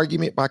that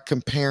argument by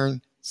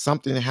comparing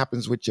something that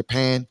happens with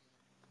Japan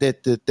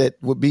that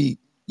would be,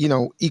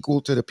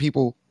 equal to the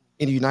people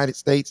in the United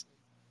States?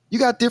 You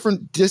got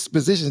different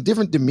dispositions,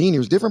 different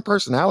demeanors, different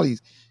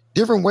personalities,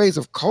 different ways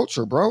of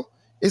culture, bro.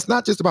 It's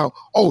not just about,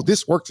 oh,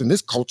 this works in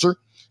this culture,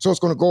 so it's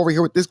going to go over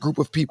here with this group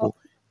of A, people.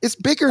 It's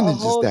bigger a than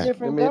just whole that.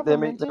 Let different me let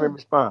me government let me too.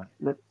 respond.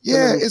 Let me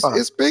Yeah, respond.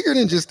 it's bigger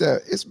than just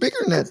that. It's bigger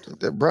than Let,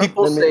 that, bro.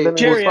 People let say me it's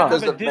Jerry, I respond.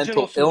 have because a of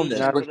digital mental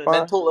Can illness, solution I for but this.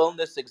 respond? mental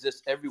illness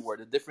exists everywhere.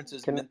 The difference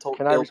is mentally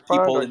Can I ill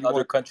respond, people or in you other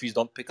want? countries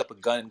don't pick up a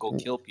gun and go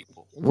kill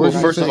people. Well, Where'd Can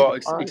I you first of can I say? all,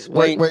 respond?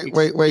 Wait.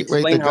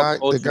 explain The how guy,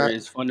 the culture guy.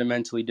 is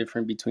fundamentally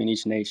different between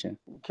each nation.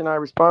 Can I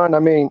respond? I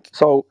mean,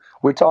 so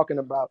we're talking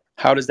about.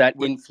 How does that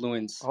We're,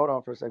 influence hold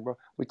on for a second, bro.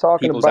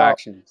 people's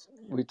actions?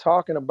 We're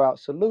talking about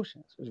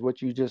solutions. Is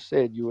what you just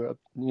said. It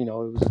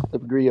was a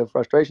degree of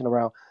frustration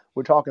around.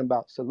 We're talking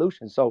about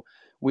solutions. So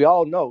we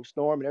all know,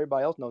 Storm and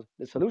everybody else knows,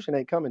 the solution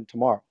ain't coming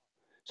tomorrow.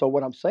 So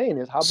what I'm saying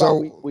is, how about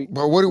So,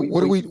 but what do,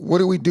 we what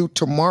do we do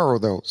tomorrow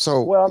though?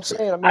 So, well, I'm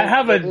saying, I I mean,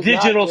 have a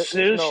digital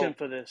solution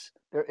for this.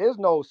 there is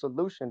no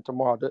solution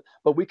tomorrow,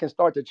 but we can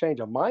start to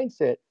change a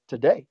mindset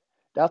today.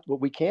 That's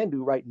what we can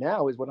do right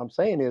now. Is what I'm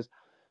saying is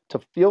to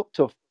feel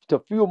to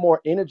fuel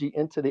more energy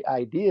into the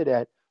idea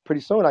that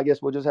pretty soon, I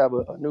guess we'll just have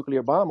a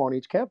nuclear bomb on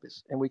each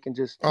campus, and we can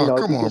just, oh,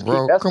 if we just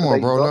keep come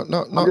on, escalating, bro. bro. No,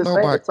 no, I'm no, just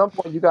saying nobody. at some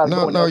point you got to No,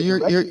 go in no, other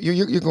directions.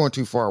 you're going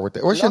too far with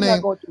that. What's No, your I'm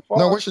not name? going too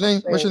No, far. what's your I'm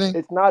name? What's saying your name?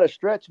 it's not a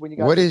stretch when you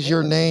got What is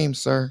your Japan. name,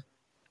 sir?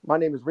 My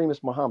name is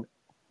Remus Muhammad.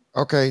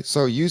 Okay,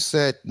 so you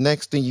said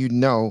next thing you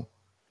know,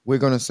 we're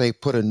gonna say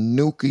put a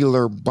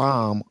nuclear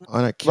bomb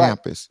on a Right.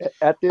 campus.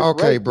 At this Okay,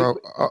 rate, bro.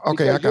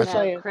 Okay, I because got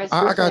you.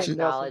 you're I got saying you.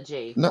 Nelson,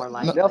 technology, No, more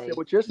no, Nelson, likely.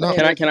 what you're no.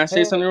 saying is Can I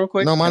say something real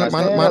quick? No, Can I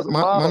say Japan something? as a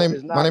my model name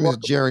is my not name is workable.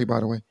 Jerry, by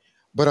the way.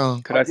 But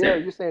Could I say?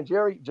 Jerry, you're saying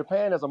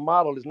Japan as a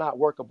model is not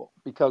workable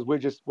because we're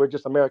just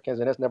Americans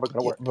and that's never going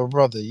to Yeah, work. but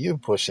brother, you're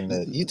pushing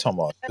it. You talking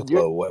about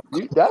You nuclear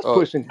weapon? that's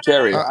pushing it.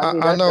 Jerry, I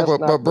mean I know, that's but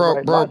not the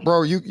right logic.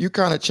 bro, you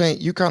kind of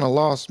changed. You kind of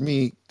lost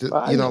me.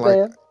 I Like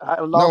understand.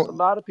 I lost a no,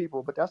 lot of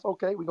people, but that's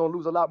okay. We're gonna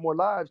lose a lot more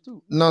lives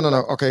too. no, Just no, no.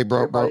 like Okay,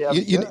 bro. everybody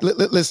having guns.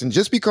 Listen.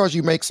 Just because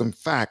you make some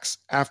facts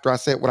after I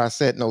said what I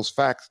said, and those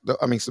facts,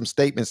 I mean, some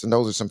statements, and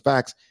those are some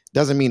facts,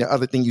 doesn't mean the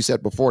other thing you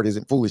said before it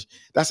isn't foolish.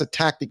 That's a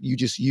tactic you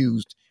just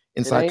used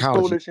in It ain't psychology.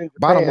 foolish in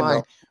Bottom Japan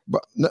line, though.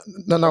 but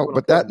That's no. what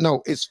I'm But telling that you.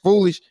 no, it's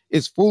foolish.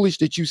 It's foolish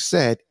that you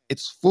said.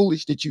 It's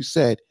foolish that you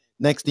said.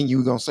 Next thing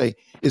you're gonna say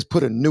is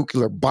put a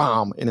nuclear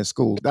bomb in a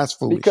school. That's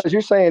foolish. Because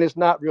you're saying it's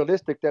not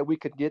realistic that we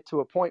could get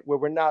to a point where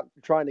we're not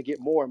trying to get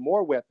more and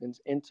more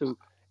weapons into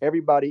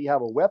everybody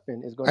have a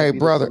weapon is going to Hey, be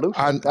the brother,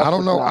 solution. I That's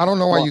don't just know. I not don't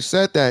know why smart. you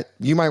said that.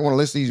 You might want to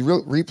listen to these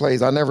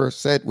replays. I never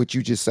said what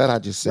you just said. I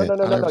just No, said. no,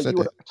 no, I no, never no. said You that.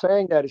 were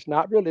saying that it's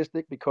not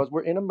realistic because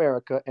we're in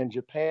America and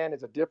Japan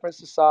is a different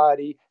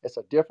society. It's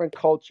a different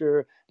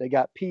culture. They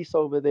got peace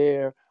over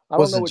there. I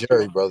don't know Wasn't what you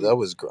Jerry, brother? That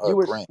was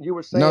Grant. you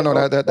were No, saying, no,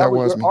 bro. that That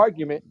was was your me.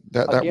 argument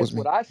That was against me.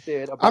 what I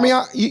said I mean,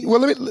 about peace.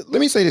 well,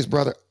 let me say this,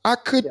 brother. I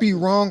could Yeah. be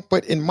wrong,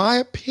 but in my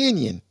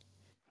opinion,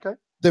 Okay.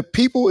 the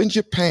people in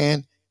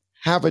Japan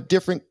have a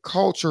different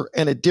culture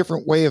and a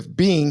different way of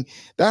being.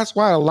 That's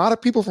why a lot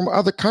of people from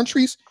other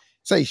countries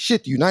say,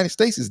 shit, the United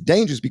States is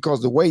dangerous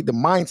because the way the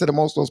mindset of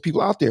most of those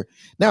people out there.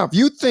 Now, if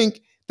you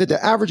think that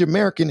the average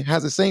American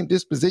has the same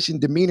disposition,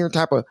 demeanor,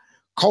 type of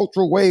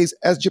cultural ways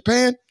as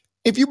Japan,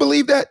 if you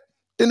believe that,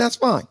 then that's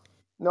fine.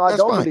 No, I That's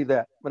don't fine. believe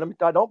that. But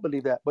I don't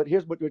believe that. But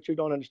here's what you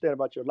don't understand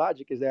about your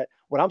logic is that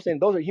what I'm saying,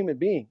 those are human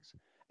beings.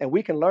 and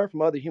we can learn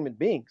from other human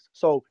beings.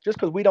 So just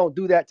because we don't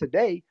do that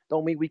today,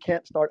 don't mean we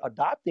can't start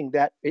adopting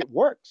that. It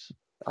works.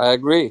 I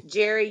agree.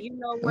 Jerry, you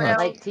know what Right.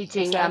 else? Like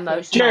teaching Exactly.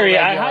 emotional Jerry,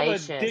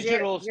 regulation.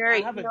 I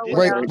Jerry, have you a know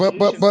what Wait, digital else?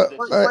 solution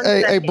for this. One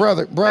hey, second.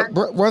 brother, One,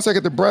 1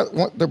 second. The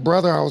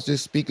brother I was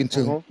just speaking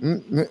to. Hmm.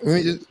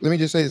 Let me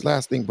just say this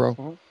last thing, bro.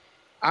 Hmm.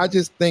 I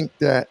just think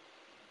that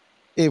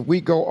if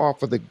we go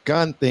off of the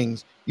gun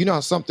things, you know how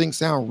some things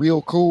sound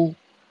real cool,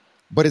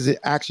 but is it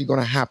actually going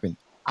to happen?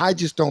 I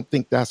just don't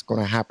think that's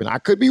going to happen. I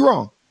could be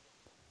wrong,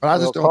 but I Well,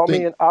 just don't call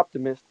me think. an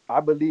optimist.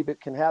 I believe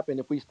it can happen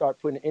if we start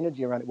putting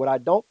energy around it. What I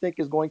don't think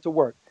is going to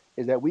work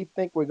is that we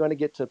think we're going to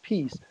get to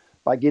peace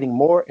by getting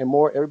more and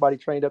more everybody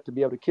trained up to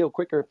be able to kill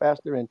quicker and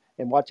faster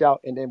and watch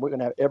out. And then we're going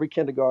to have every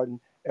kindergarten,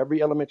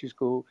 every elementary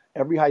school,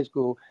 every high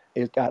school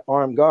is got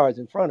armed guards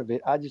in front of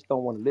it. I just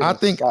don't want to live I in a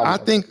think society I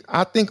like that. think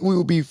I think we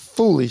will be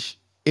foolish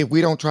if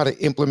we don't try to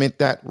implement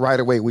that right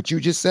away. What you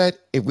just said,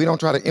 if we don't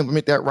try to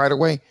implement that right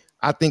away,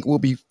 I think we'll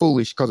be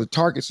foolish because the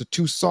targets are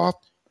too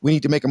soft. We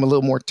need to make them a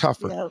little more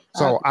tougher. Yeah.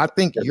 So I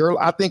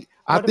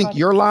What think about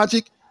your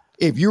logic,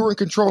 if you were in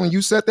control and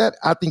you said that,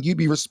 I think you'd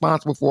be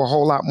responsible for a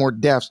whole lot more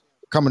deaths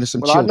coming to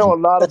some Well, I know children. a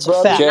lot of That's a brothers.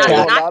 fact, I Jerry,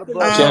 know a not Cap. lot of to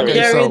brothers Jerry,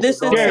 Okay, that Jerry, so know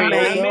this don't is have Jerry,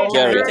 no I may guns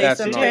have in a Jerry, their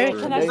That's not Jerry, digital. community,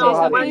 true. can and I they say know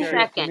how to something? take one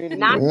care of second.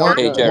 community Not with one no not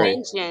hey, to guns. Jerry.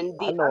 mention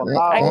I the know a other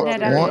lot I of can countries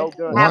add brothers that with one no in.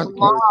 guns have one taking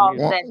care of laws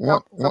community. one that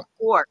one one.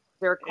 support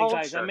their Hey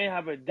guys, I culture. may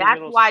have a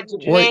That's why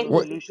Wait, Japan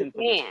wait, is solution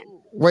for this.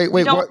 Japan. We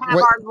wait, don't what? have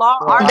Wait,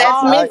 Well, our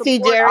That's laws Missy, support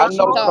Jerry. our I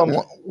She know culture. some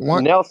talking.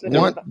 Nelson one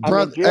and I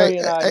mean brother. Jerry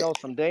and I know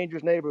some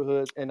dangerous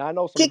neighborhoods, and I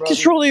know some Get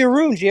brothers. control of your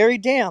room, Jerry.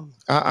 Damn.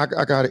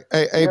 I got it.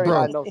 Hey, Jerry,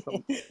 I bro. know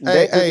some Hey,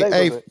 dangerous hey,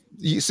 hey. neighborhoods.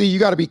 You see, you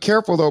got to be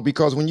careful though,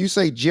 because when you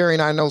say Jerry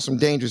and I know some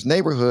dangerous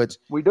neighborhoods,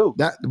 We do.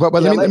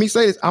 but let LA. me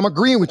say this. I'm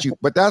agreeing with you,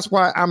 but that's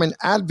why I'm an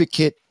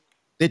advocate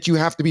that you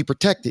have to be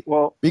protected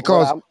Well,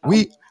 because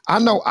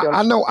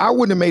I know I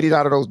wouldn't have made it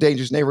out of those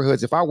dangerous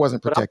neighborhoods if I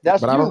wasn't but protected.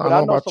 that's But you. I But don't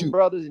I know know about some you.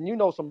 brothers, and you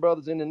know some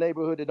brothers in the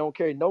neighborhood that don't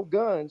carry no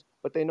guns,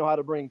 but they know how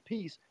to bring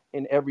peace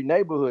in every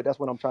neighborhood. That's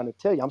what I'm trying to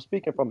tell you. I'm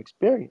speaking from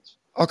experience.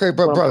 Okay,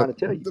 That's but what I'm trying to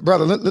tell you.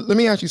 brother, let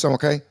me ask you something,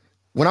 okay?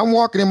 When I'm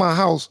walking in my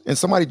house and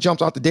somebody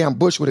jumps out the damn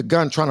bush with a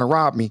gun trying to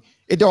rob me,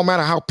 it don't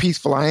matter how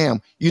peaceful I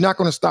am. You're not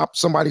going to stop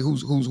somebody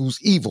who's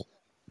evil.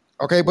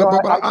 Okay, No,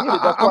 but I get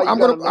it. That's why you I'm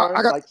got to gonna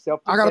learn like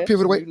self I gotta defense,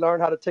 pivot and away. you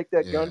learn how to take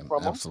that Yeah, gun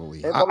from them,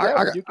 absolutely. and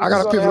whatever I you're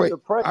gotta gonna pivot have away. to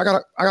pray.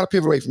 I gotta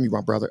pivot away from you,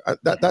 my brother.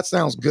 That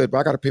sounds good, but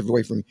I gotta pivot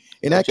away from you.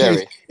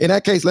 Jerry. In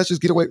that case, let's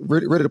just get rid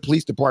of the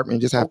police department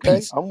and just have Okay,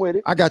 peace. I'm with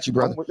it. I got you,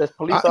 brother. Let's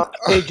I, police our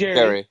Hey Jerry,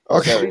 Jerry.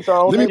 let's okay, Jerry. police our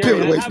own let me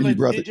pivot Jerry, I neighborhood. away have from a you,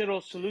 brother.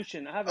 digital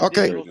solution. I have a Okay,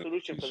 digital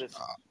solution for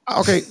this.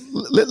 okay.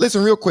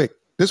 Listen, real quick.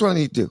 This is what I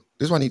need to do.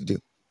 This is what I need to do.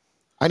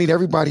 I need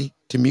everybody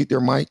to mute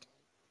their mic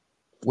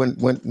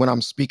when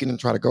I'm speaking and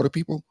try to go to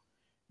people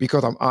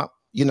because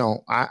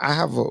I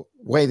have a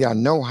way that I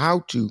know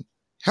how to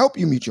help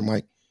you mute your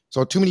mic.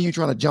 So too many of you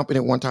trying to jump in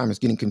at one time is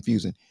getting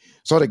confusing.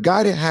 So the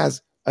guy that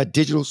has a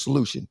digital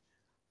solution,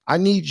 I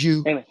need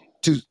you Amen.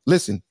 to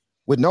listen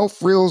with no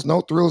frills,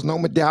 no thrills, no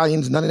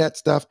medallions, none of that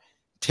stuff.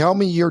 Tell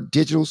me your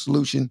digital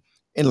solution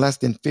in less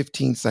than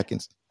 15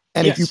 seconds.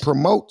 And if you Yes,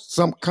 promote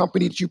some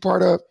company that you're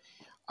part of,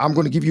 I'm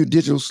going to give you a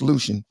digital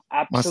solution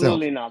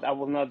myself. absolutely not. I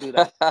will not do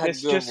that.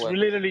 This Good just one.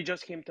 literally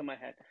just came to my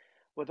head.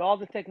 With all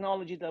the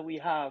technology that we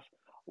have,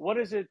 what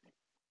does it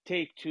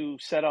take to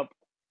set up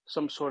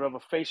some sort of a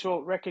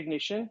facial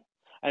recognition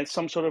and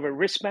some sort of a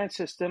wristband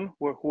system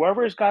where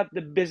whoever has got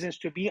the business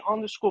to be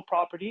on the school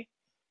property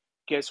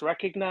gets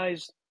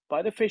recognized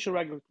by the facial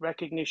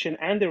recognition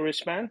and the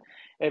wristband.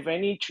 If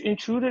any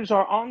intruders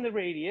are on the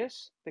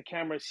radius, the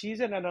camera sees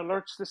it and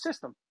alerts the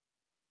system.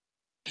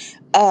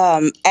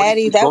 What if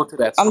Addie, you that go to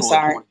that I'm school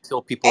and you sorry. want to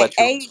kill people at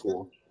your own A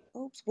school?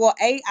 oops. Well,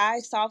 AI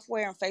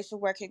software and facial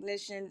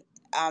recognition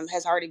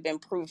has already been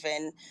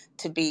proven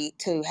to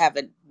have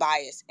a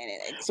bias in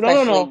it, No,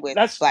 no, especially no. with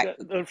That's Black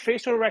the people.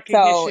 facial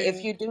So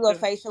if recognition. you do a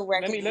facial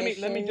Let me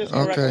recognition, just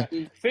it correct could Okay. that.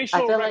 be.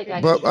 I Facial feel like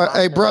I But came recognition.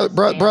 off hey, the best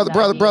brother,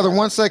 idea.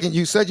 1 second.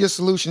 You said your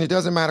solution. It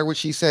doesn't matter what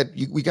she said.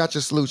 We got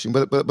your solution.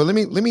 But let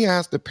me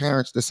ask the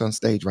parents that's on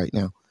stage right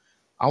now.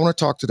 I want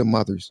to talk to the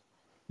mothers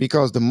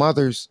because the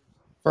mothers,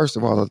 first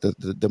of all,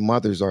 the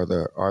mothers are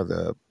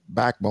the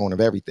backbone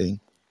of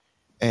everything,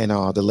 and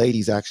the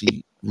ladies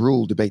actually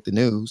rule debate the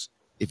news.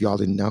 If y'all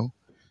didn't know,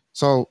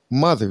 so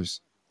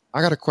mothers,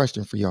 I got a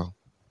question for y'all.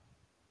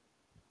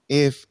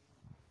 If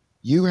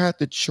you had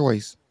the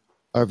choice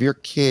of your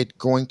kid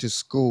going to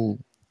school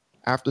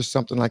after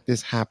something like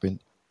this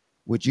happened,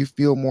 would you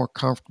feel more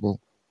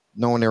comfortable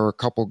knowing there are a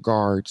couple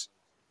guards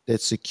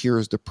that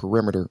secures the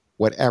perimeter,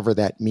 whatever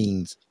that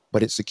means,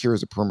 but it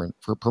secures the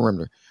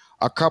perimeter?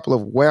 A couple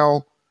of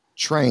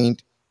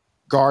well-trained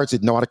guards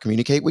that know how to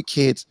communicate with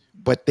kids,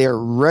 but they're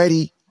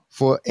ready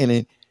for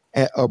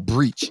a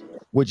breach.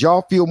 Would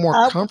y'all feel more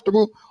I,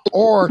 comfortable,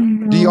 or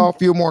do No, y'all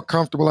feel more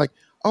comfortable like,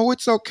 oh,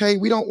 it's okay,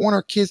 we don't want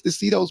our kids to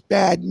see those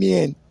bad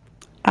men?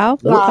 I'll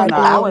feel What? nah, No,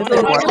 I don't comfortable would if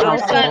feel it's more don't Hundred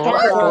don't percent don't comfortable.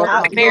 don't I feel don't. more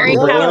comfortable. Very comfortable.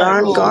 Bring Bring it your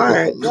on own comfortable.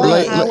 guard. guards.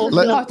 I Right. will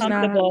feel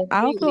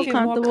I'll feel Feel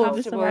more comfortable if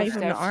it's comfortable somebody if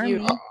from the that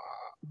few. Uh, army.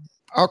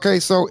 okay,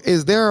 so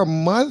is there a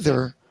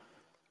mother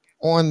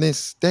on this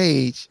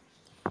stage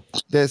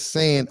that's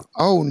saying,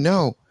 "Oh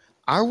no,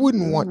 I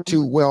wouldn't want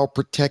two well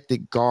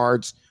protected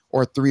guards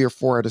or 3 or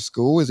 4 at a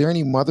school"? Is there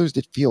any mothers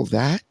that feel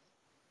that?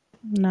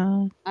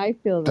 No. I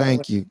feel that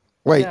way. Thank you.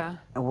 Wait, Yeah.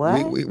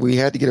 What? we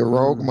had to get a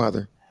rogue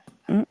mother.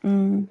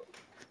 Mm-mm.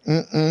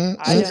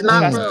 I She's don't not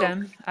trust Mm-mm. rogue.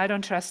 them. I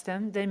don't trust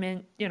them. They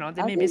may,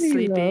 they I may be can be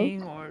rogue.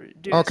 sleeping or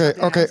doing Okay,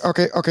 something okay, else.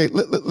 okay, okay.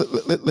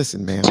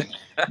 Listen, ma'am.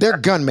 Their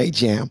gun may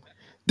jam.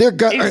 Their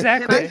gun.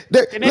 Exactly.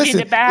 They may be in Listen.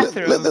 the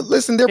bathroom.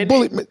 Listen. Their They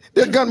may. bullet.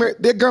 Their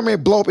gun may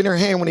blow up in their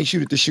hand when they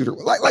shoot at the shooter.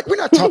 Like we're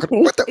not talking.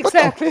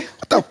 Exactly.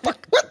 What the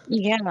fuck? What?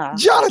 Yeah.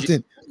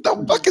 Jonathan,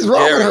 the fuck is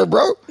wrong with her, Jerry.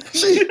 bro?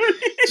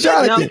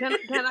 No, Jonathan. can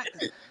I?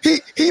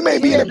 He may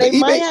be in Yeah, the they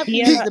he might may have to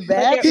he use the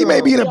But he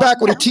may be in bathroom. the they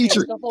back with a don't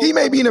teacher. catch the whole He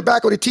may be in room. the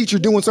back with a teacher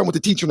doing something with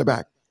the teacher in the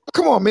back.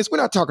 Come on, miss. We're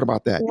not talking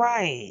about that.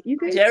 Right. You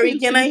guys Jerry,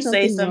 can't can see I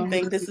say something wrong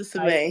something? with This the is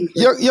side Samay.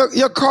 people.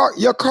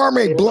 Your car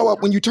may blow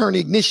up when you turn the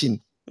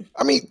ignition.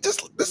 I mean,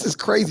 this is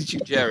crazy.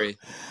 Jerry.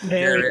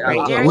 Very Jerry,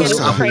 crazy. I Jerry, want it's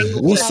to Woosah, okay agree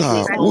to with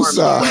be woosah, Storm.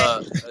 woosah.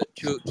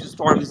 to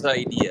Storm's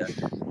idea.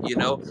 You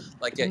know,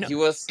 like No.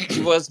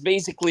 he was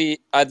basically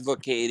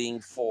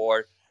advocating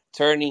for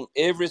turning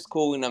every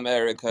school in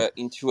America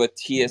into a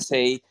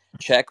TSA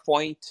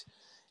checkpoint,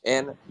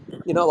 and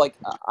like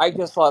I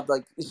just thought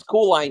like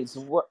school lines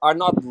are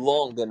not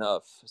long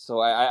enough,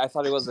 so I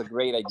thought it was a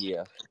great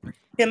idea.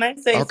 Can I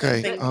say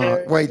Okay. something, The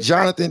Jerry? Wait,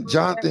 distracted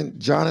there.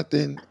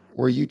 Jonathan.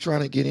 Were you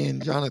trying to get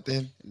in,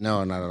 Jonathan?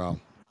 No, not at all.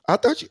 I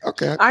thought you.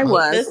 Okay. I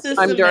This was. is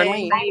I'm Samay.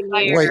 Darlene. Same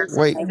Wait, here.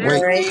 wait, Same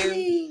wait. here.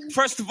 Samay.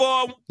 First of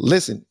all,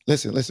 Listen,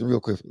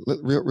 real quick,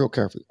 real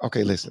carefully.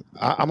 Okay, listen.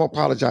 I'm gonna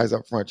apologize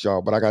up front,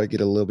 y'all, but I got to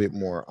get a little bit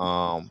more.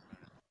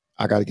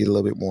 I got to get a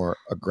little bit more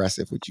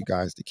aggressive with you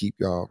guys to keep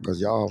y'all,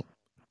 because y'all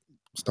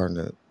starting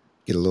to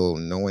get a little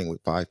annoying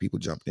with 5 people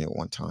jumping in at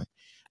one time.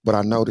 But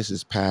I know this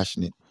is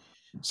passionate,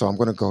 so I'm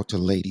gonna go to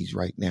ladies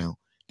right now.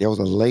 There was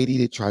a lady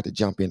that tried to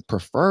jump in.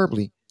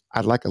 Preferably,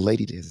 I'd like a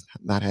lady that has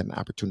not had an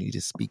opportunity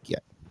to speak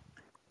yet.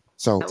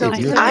 So So if Okay,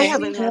 you're I Samay.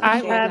 haven't had a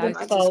I would chance. I've like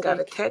I to just got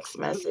a spoken. speak. text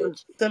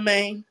message.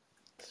 Samay.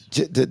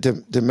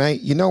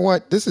 you know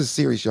what? This is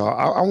serious, y'all.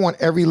 I want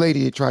every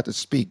lady that tried to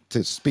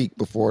speak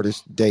before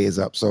this day is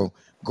up. So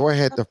go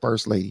ahead, the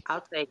first lady.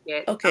 I'll take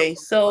it. I'm Okay,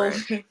 going for so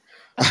it.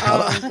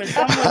 for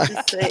someone to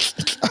say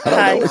I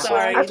don't know hi, what she.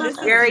 sorry, this is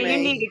Jerry, you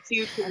May. need a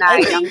cue I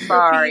tonight. I'm think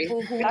for sorry.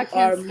 people I who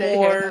can't are stay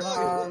here.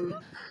 more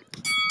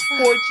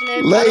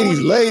fortunate, I don't want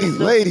to use the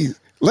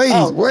Ladies,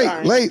 oh, wait,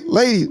 sorry.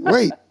 ladies,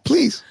 wait,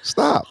 please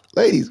stop.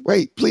 Ladies,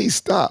 wait, please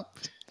stop.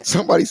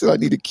 Somebody said I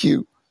need a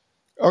cue.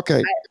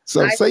 Okay,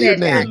 so I say your said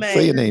This is that. name.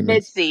 Say May. your name,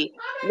 Miss.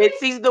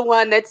 Mitzi's the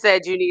one that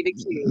said you need a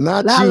cue.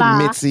 Not you, Lala.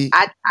 Mitzi.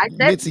 I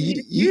said Mitzi, you need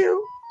a you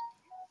cue.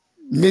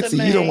 Mitzi,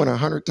 you don't Samay. want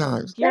 100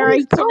 times. That Jerry,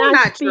 is can so I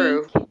not speak?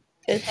 true.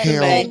 It's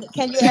Hell,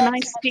 Can you Can add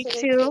I Chad speak to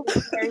the too?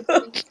 queue, Jerry,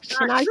 please? It's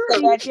Can not I true.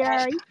 speak, Add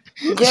Chad. Jerry?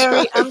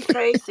 Jerry, I'm Jonathan,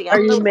 Tracy. Are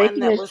I'm you the one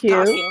making that a was queue?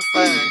 talking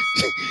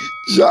first.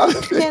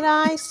 Jonathan. Can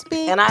I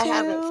And speak I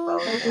haven't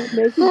too? Are you spoken.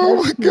 making a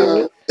Oh my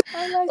God. queue?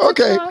 I like to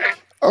Okay, talk.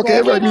 okay, Can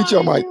everybody, mute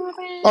your I mic. do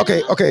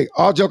Okay, that? okay.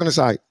 All joking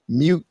aside,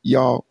 mute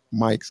y'all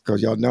mics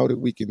because y'all know that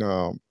we can.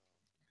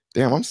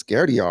 Damn, I'm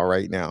scared of y'all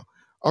right now.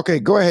 Okay,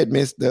 go ahead,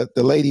 Miss. The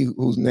lady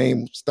whose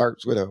name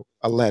starts with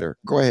a letter.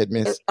 Go ahead,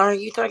 Miss. Are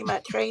you talking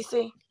about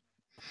Tracy?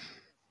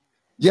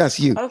 Yes,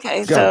 you.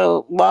 Okay, Go.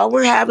 so while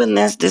we're having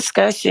this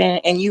discussion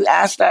and you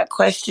asked that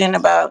question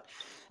about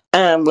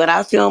would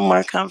I feel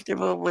more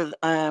comfortable with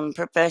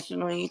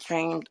professionally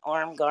trained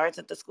armed guards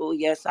at the school?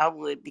 Yes, I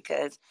would,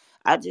 because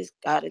I just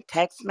got a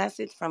text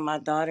message from my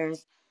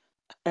daughter's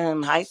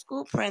high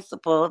school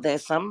principal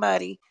that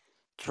somebody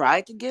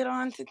tried to get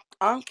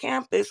on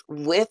campus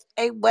with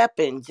a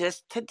weapon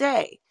just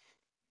today,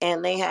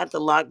 and they had to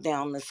lock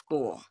down the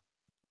school.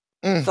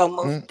 Mm, So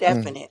most mm,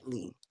 mm.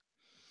 definitely,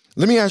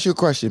 Let me ask you a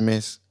question,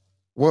 Miss.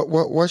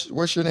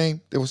 What's your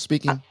name that was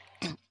uh, speaking?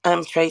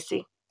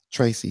 Tracy.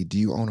 Tracy. Do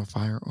you own a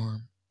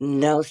firearm?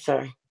 No,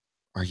 sir.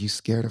 Are you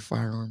scared of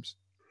firearms?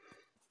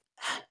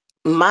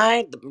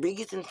 My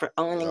reason for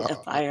owning Uh, a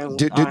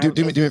do, firearm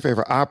do me is do me a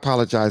favor. I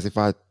apologize if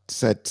I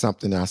said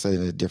something and I said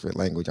it in a different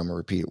language. I'm gonna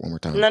repeat it one more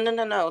time.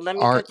 no. Let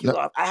me Are cut no, you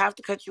off. I have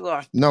to cut you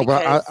off no,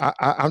 but because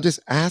I'm just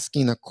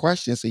asking a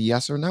question. It's a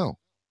yes or no.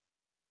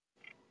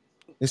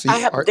 It's I a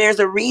have. are, There's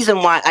a reason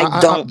why I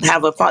don't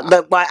have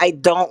why I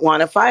don't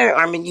want a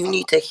firearm, and you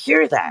need to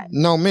hear that.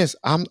 no, Miss.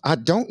 I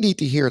don't need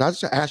to hear it. I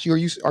just ask you.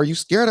 Are you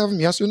scared of them?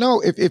 Yes or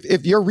no?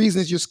 If your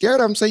reason is you're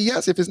scared of them, say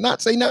yes. If it's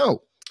not, say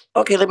no.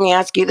 Okay, let me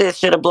ask you this: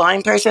 should a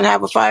blind person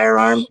have a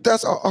firearm?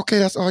 That's all. Okay,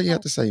 that's all you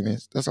have to say,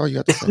 Miss. That's all you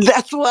have to say.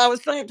 That's what I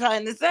was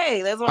trying to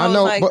say. That's why I I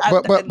was know, like,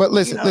 but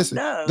listen,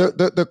 listen. no.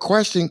 The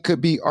question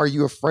could be, are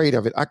you afraid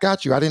of it? I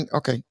got you. I didn't.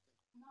 Okay.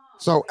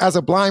 So as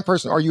a blind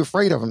person, are you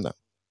afraid of them though?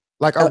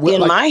 Like,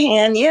 In my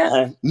hand,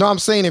 yeah. No, I'm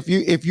saying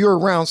if you're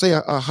around, say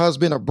a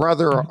husband, a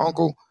brother, or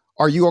uncle,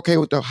 are you okay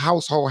with the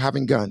household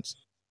having guns?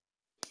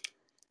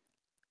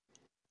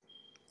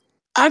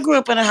 I grew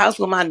up in a house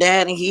with my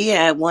dad, and he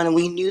had one, and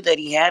we knew that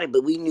he had it,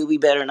 but we knew we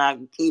better not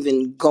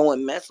even go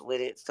and mess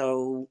with it.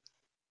 So,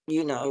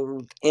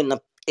 in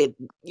it,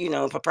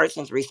 if a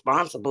person's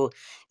responsible,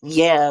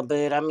 yeah.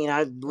 But I mean,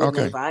 I wouldn't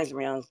Okay. advise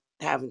around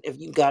having if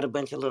you got a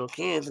bunch of little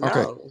kids.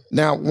 Okay. No.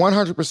 Now,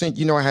 100%,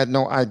 I had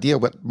no idea,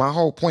 but my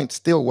whole point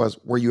still was,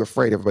 were you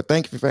afraid of it? But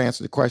thank you for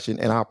answering the question.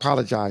 And I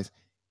apologize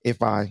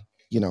if I,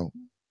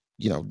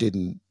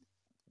 didn't,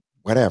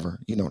 whatever,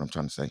 you know what I'm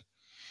trying to say.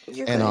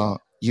 You're And good.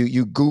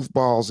 you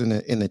goofballs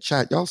in the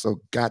chat, y'all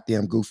so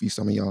goddamn goofy,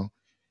 some of y'all.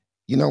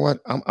 You know what?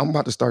 I'm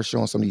about to start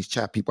showing some of these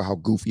chat people how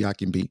goofy I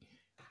can be.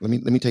 Let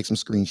me take some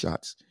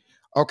screenshots.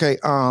 Okay.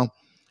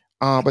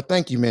 But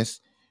thank you,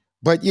 Miss.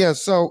 But yeah,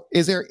 so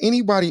is there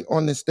anybody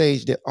on the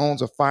stage that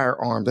owns a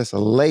firearm that's a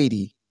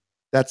lady?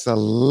 That's a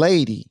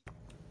lady.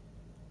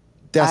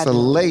 That's I a do.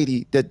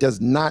 lady that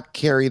does not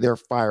carry their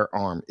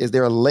firearm. Is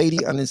there a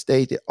lady on the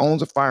stage that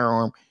owns a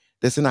firearm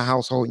that's in a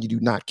household and you do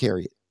not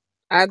carry it?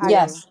 I I do. do.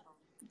 Yes.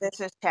 This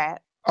is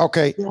chat.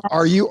 Okay.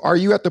 Are Yes. you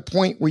at the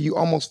point where you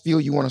almost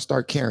feel you want to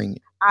start carrying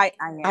it? I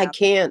I am.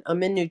 can't.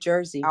 I'm in New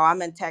Jersey. Oh,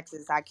 I'm in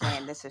Texas. I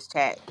can. This is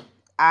chat.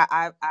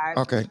 I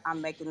Okay.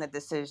 I'm making the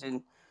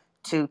decision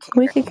to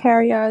We carry. could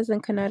carry ours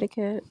in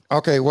Connecticut.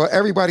 Okay. Well,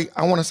 everybody,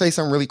 I want to say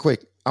something really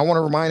quick. I want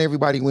to remind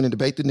everybody we're going to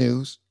debate the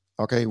news.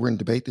 Okay. We're going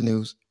to debate the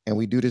news, and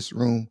we do this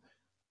room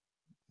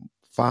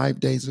 5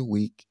 days a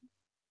week,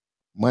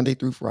 Monday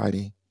through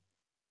Friday,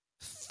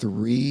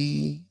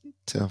 3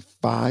 to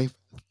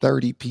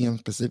 5:30 p.m.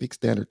 Pacific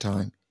Standard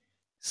Time,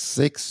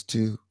 6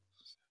 to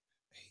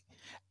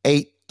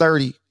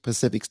 8:30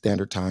 Pacific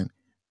Standard Time.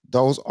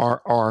 Those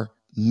are our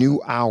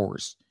new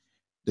hours.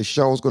 The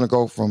show is going to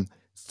go from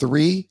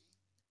 3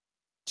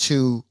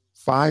 to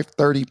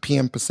 5:30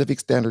 p.m. Pacific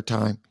Standard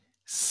Time,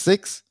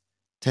 6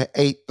 to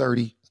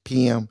 8:30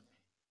 p.m.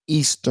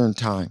 Eastern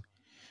Time.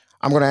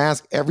 I'm going to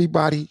ask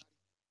everybody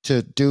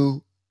to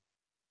do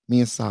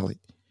me a solid.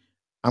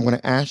 I'm going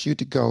to ask you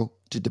to go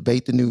to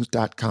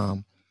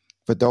debatethenews.com.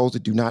 For those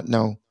that do not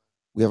know,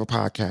 we have a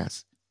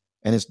podcast,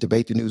 and it's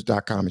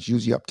debatethenews.com. It's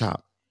usually up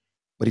top.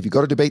 But if you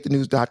go to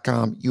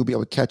debatethenews.com, you'll be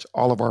able to catch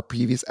all of our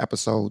previous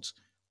episodes,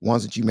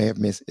 ones that you may have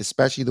missed,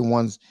 especially the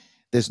ones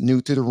that's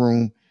new to the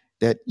room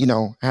that,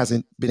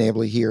 hasn't been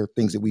able to hear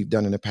things that we've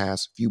done in the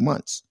past few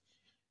months.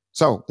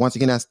 So once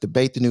again, that's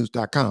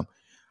debatethenews.com.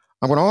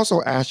 I'm going to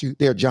also ask you,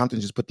 there,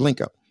 Jonathan just put the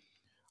link up.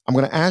 I'm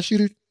going to ask you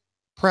to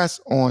press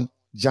on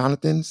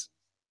Jonathan's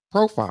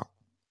profile.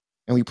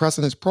 And when you press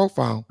on his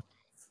profile,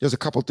 there's a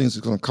couple of things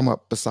that's going to come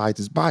up besides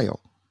his bio.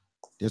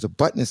 There's a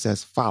button that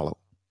says follow.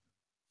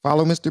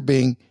 Follow Mr.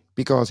 Bing,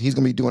 because he's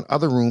going to be doing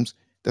other rooms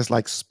that's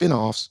like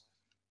spinoffs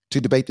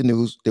to debate the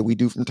news that we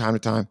do from time to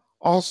time.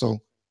 Also,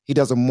 he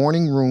does a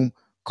morning room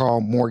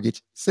called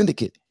Mortgage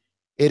Syndicate.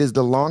 It is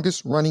the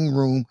longest running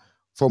room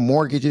for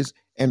mortgages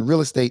and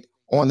real estate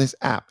on this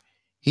app.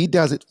 He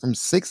does it from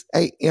 6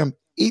 a.m.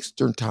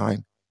 Eastern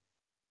Time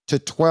to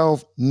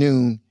 12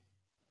 noon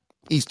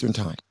Eastern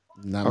Time.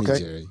 Not me, Okay?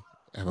 Jerry.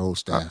 I have a whole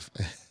staff.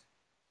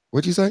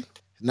 What'd you say?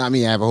 Not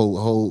me. I have a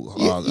whole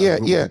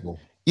group of people.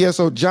 Yeah.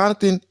 So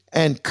Jonathan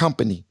and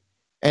company,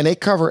 and they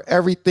cover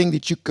everything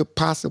that you could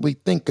possibly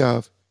think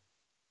of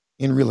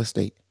in real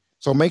estate.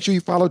 So make sure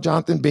you follow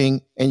Jonathan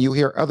Bing, and you'll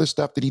hear other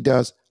stuff that he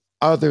does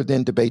other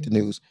than debate the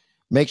news.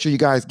 Make sure you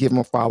guys give him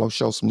a follow,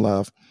 show some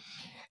love.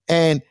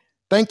 And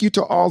thank you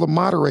to all the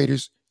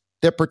moderators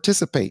that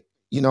participate.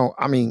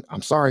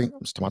 I'm sorry, I'm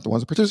just talking about the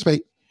ones that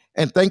participate.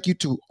 And thank you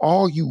to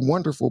all you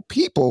wonderful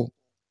people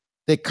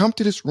that come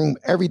to this room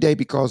every day,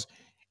 because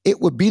it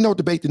would be no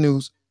debate the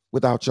news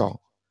without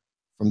y'all.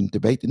 From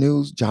Debate the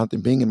News,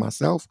 Jonathan Bing and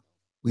myself,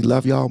 we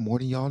love y'all more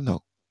than y'all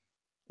know.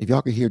 If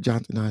y'all could hear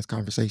Jonathan and I's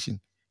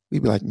conversation,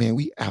 we'd be like, man,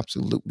 we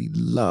absolutely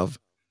love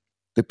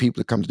the people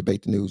that come to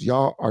Debate the News.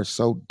 Y'all are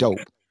so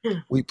dope.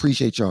 We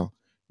appreciate y'all.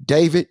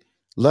 David,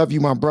 love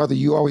you, my brother.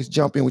 You always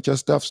jump in with your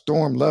stuff.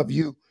 Storm, love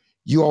you.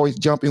 You always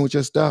jump in with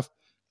your stuff.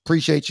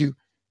 Appreciate you.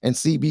 And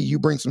CB, you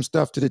bring some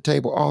stuff to the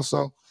table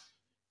also.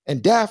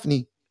 And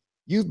Daphne,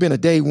 you've been a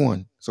day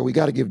one. So we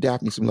got to give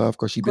Daphne some love,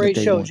 because she's been a Great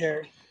day show, one.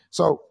 Jerry.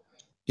 So,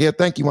 yeah,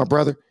 thank you, my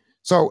brother.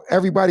 So,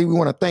 everybody, we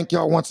want to thank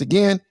y'all once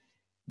again.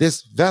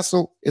 This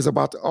vessel is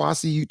about to, I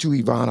see you too,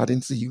 Yvonne. I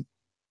didn't see you.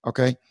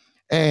 Okay.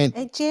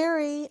 And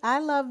Jerry, I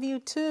love you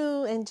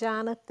too. And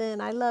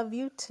Jonathan, I love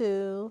you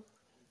too.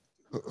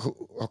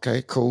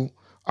 okay, cool.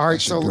 All right.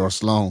 That's your girl,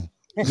 Sloan.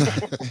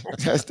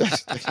 that's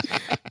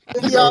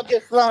We all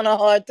give Sloan a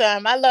hard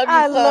time. I love you,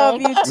 I love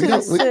Sloan. you we too,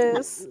 don't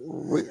sis.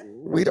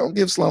 we don't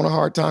give Sloan a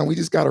hard time. We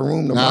just got a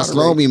room to Nah, moderate.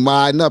 Sloan be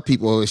modding up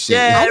people and shit.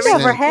 I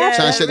never have.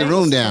 Trying to shut the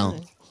room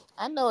down.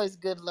 I know it's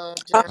good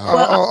love, Jerry.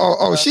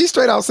 She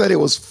straight out said it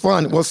was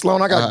fun. Well,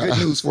 Sloan, I got good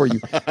news for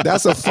you.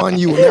 That's a fun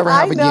you will never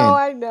have again.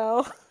 I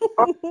know.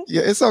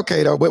 Yeah, it's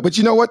okay though. But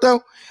you know what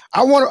though?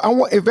 I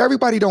want if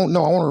everybody don't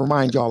know, I want to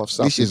remind y'all of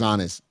something. At least she's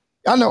honest.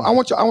 I know. I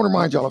want to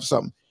remind y'all of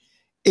something.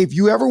 If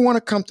you ever want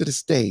to come to the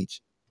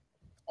stage,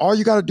 all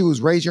you got to do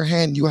is raise your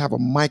hand and you'll have a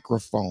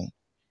microphone.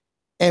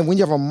 And when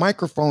you have a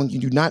microphone, you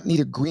do not need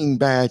a green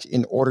badge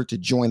in order to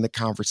join the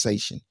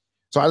conversation.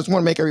 So I just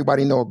want to make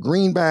everybody know a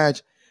green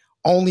badge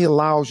only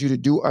allows you to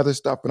do other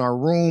stuff in our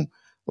room,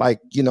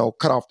 like,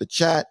 cut off the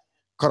chat,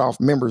 cut off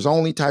members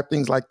only type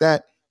things like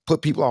that.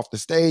 put people off the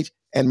stage,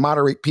 and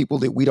moderate people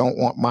that we don't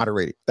want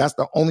moderated. That's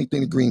the only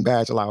thing the green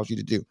badge allows you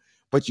to do.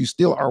 But you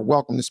still are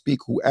welcome to speak,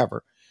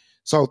 whoever.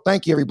 So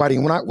thank you, everybody.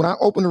 And when I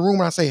open the room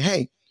and I say,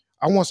 hey,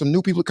 I want some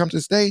new people to come to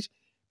the stage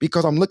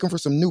because I'm looking for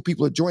some new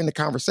people to join the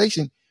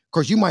conversation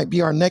because you might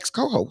be our next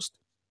co-host.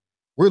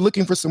 We're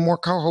looking for some more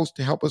co-hosts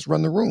to help us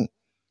run the room.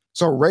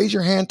 So raise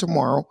your hand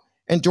tomorrow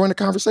and join the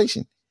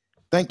conversation.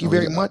 Thank you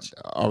very much.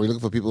 Are we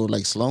looking for people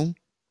like Sloan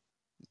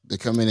to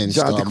come in and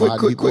Jonathan, start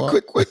modding people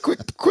up?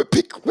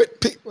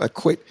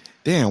 Quit.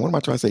 Damn, what am I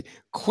trying to say?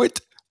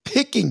 Quit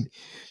picking.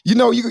 You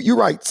know, you're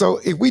right. So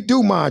if we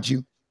do mod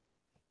you,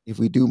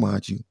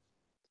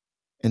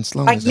 and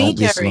Sloan like has me, heard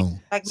me, Jerry,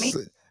 like me.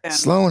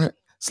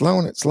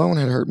 Sloan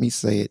had heard me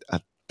say it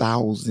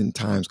 1,000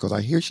 times because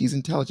I hear she's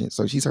intelligent.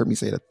 So she's heard me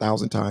say it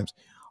 1,000 times.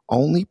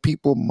 Only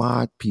people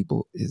mod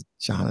people is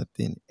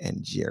Jonathan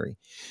and Jerry.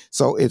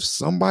 So if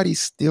somebody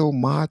still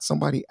mods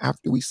somebody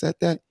after we said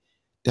that,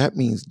 that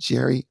means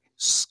Jerry,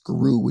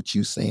 screw what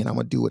you saying. I'm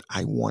gonna do what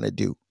I want to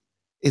do.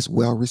 It's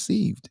well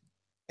received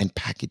and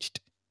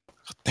packaged.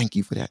 Thank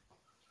you for that.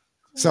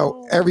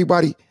 So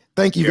everybody,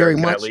 thank you very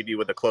Jared, much. Can I leave you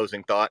with a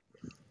closing thought?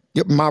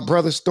 Yep, my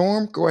brother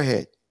Storm, go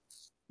ahead.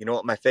 You know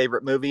what my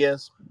favorite movie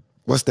is?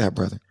 What's that,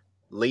 brother?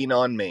 Lean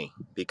on Me,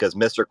 because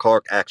Mr.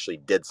 Clark actually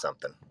did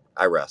something.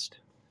 I rest.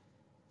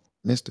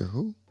 Mr.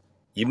 Who?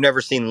 You've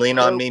never seen Lean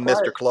on Me,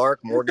 Mr. Clark,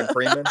 Morgan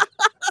Freeman?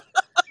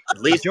 At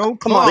least he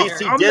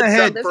did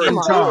something for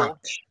his people.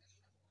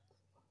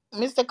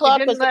 Mr. You Clark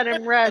didn't was the let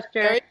him rest,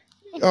 Jerry.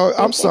 Oh,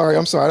 I'm sorry.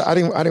 I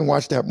didn't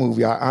watch that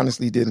movie. I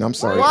honestly didn't. I'm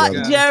sorry, What,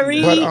 brother. But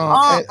Jerry?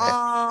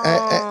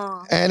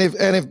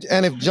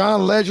 and if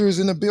John Ledger is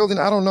in the building,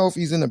 I don't know if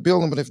he's in the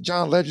building, but if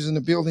John Ledger's in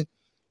the building,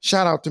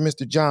 shout out to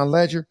Mr. John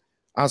Ledger.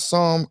 I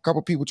saw him. A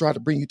couple people tried to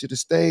bring you to the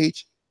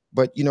stage,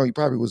 but you know he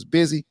probably was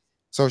busy.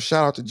 So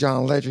shout out to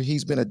John Ledger.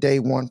 He's been a day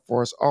one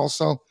for us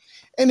also.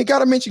 And you got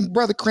to mention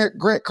brother Grant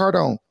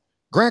Cardone.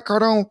 Grant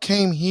Cardone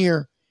came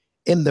here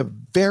in the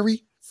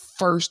very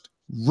first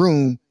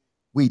room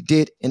we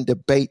did in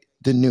Debate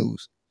the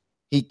News.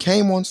 He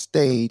came on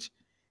stage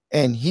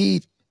and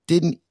he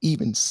didn't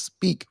even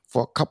speak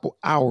for a couple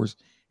hours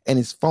and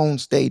his phone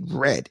stayed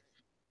red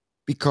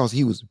because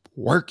he was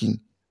working,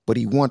 but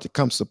he wanted to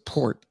come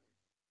support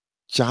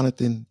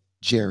Jonathan,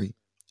 Jerry,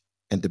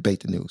 and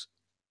Debate the News.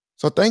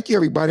 So thank you,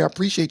 everybody. I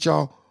appreciate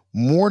y'all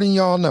more than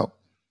y'all know.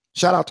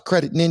 Shout out to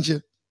Credit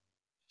Ninja.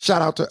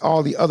 Shout out to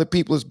all the other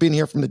people that's been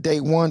here from the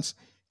day ones.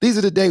 These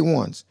are the day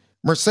ones.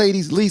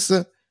 Mercedes,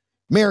 Lisa,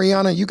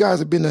 Mariana, you guys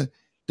have been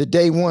the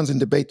day ones in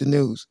Debate the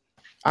News.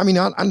 I mean,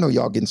 I know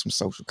y'all getting some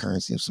social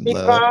currency and some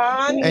love.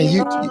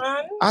 Yvonne.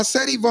 I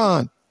said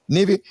Yvonne.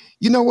 Nivea,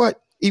 you know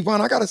what?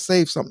 Yvonne, I gotta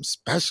save something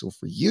special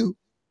for you.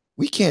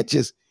 We can't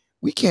just,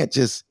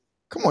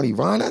 come on,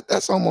 Yvonne.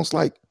 That's almost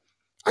like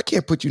I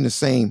can't put you in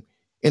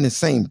the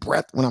same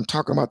breath when I'm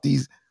talking about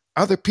these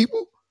other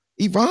people.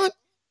 Yvonne,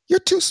 you're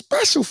too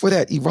special for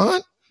that,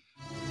 Yvonne.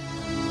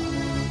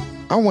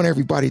 I want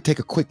everybody to take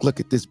a quick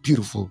look at this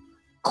beautiful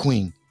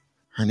queen.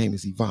 Her name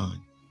is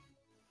Yvonne.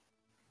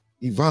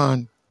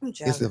 Yvonne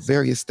is a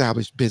very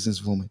established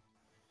businesswoman,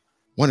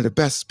 one of the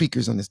best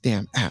speakers on this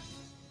damn app.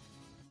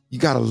 You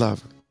gotta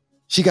love her.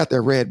 She got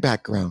that red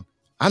background.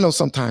 I know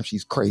sometimes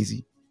she's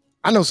crazy.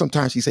 I know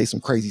sometimes she says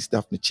some crazy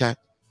stuff in the chat,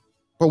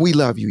 but we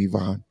love you,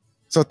 Yvonne.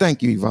 So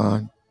thank you,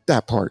 Yvonne.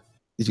 That part.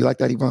 Did you like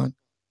that, Yvonne?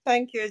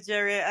 Thank you,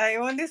 Jerry. I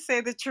only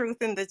say the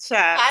truth in the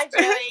chat. Hi,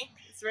 Jerry.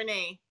 It's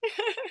Renee.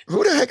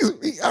 Who the heck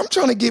is, I'm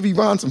trying to give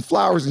Yvonne some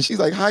flowers and she's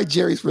like, hi,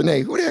 Jerry, it's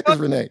Renee. Who the heck is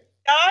Renee?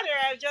 Daughter,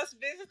 I just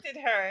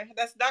visited her.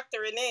 That's Dr.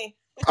 Renee.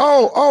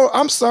 Oh,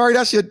 I'm sorry.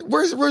 That's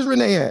where's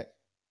Renee at?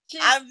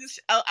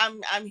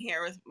 I'm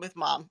here with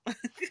mom.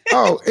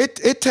 Oh,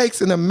 it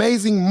takes an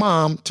amazing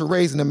mom to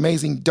raise an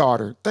amazing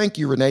daughter. Thank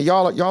you, Renee.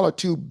 Y'all are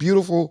two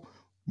beautiful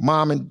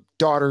mom and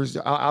daughters.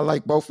 I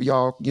like both of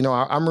y'all. You know,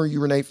 I remember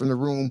you, Renee, from the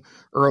room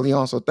early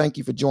on. So thank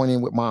you for joining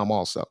in with mom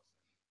also.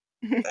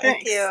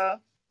 Thank you.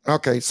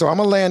 Okay, so I'm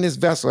gonna land this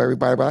vessel,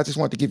 everybody, but I just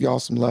want to give y'all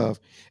some love.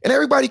 And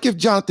everybody give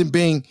Jonathan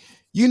Bing,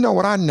 you know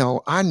what I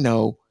know. I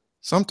know.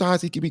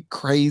 Sometimes he can be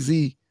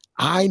crazy.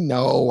 I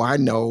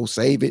know.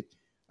 Save it.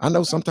 I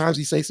know sometimes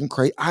he say some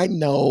crazy. I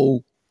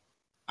know.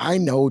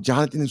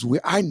 Jonathan is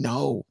weird. I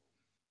know.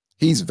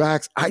 He's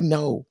vaxxed. I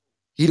know.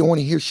 He don't want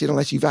to hear shit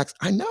unless you vaxxed.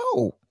 I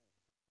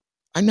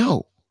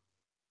know.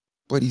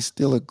 But he's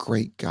still a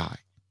great guy.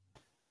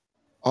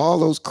 All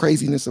those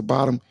craziness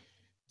about him.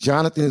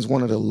 Jonathan is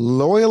one of the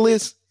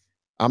loyalists.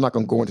 I'm not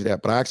going to go into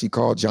that, but I actually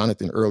called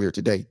Jonathan earlier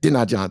today. Didn't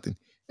I, Jonathan?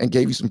 And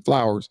gave you some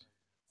flowers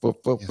for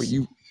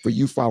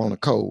you following a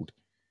code.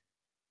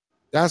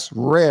 That's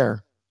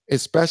rare,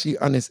 especially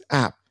on this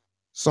app.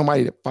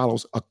 Somebody that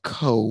follows a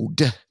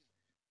code.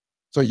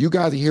 So you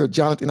guys hear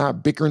Jonathan and I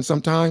bickering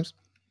sometimes,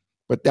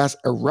 but that's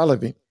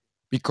irrelevant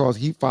because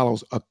he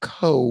follows a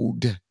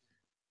code.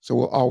 So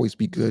we'll always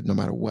be good no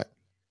matter what.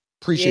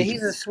 Appreciate you.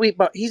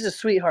 He's a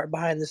sweetheart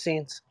behind the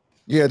scenes.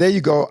 Yeah, there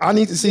you go. I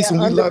need to see some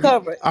we love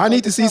you. I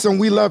need to see some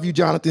we love you,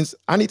 Jonathan.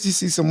 I need to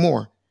see some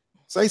more.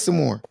 Say some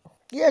more.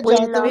 Yeah,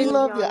 Jonathan, we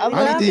love you.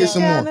 I need to hear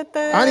some more.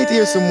 I need to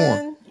hear some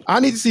more. I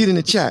need to see it in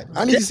the chat.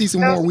 I need to see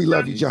some more. We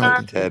love you,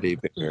 Jonathan. Teddy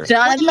bear.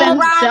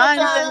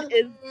 Jonathan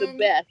is the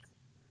best.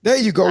 There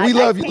you go. We I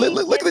love you. came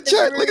Look in at the the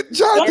chat. Look room at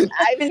Jonathan. and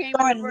I came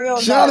in the room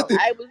because Jonathan.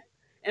 I was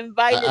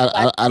invited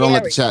by I don't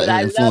let the Jerry, chat but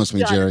I love influence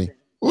me, Jerry. Jonathan.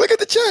 Look at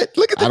the chat.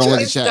 Look at the I don't let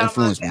the chat. chat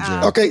influence me,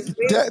 Jerry. Okay,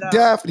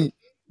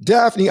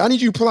 Daphne, I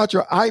need you to pull out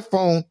your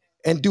iPhone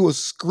and do a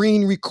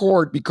screen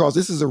record because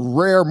this is a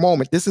rare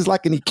moment. This is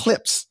like an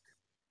eclipse.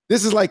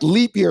 This is like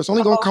leap year. It's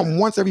only going to come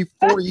once every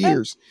 4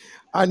 years.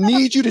 I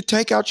need you to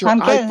take out your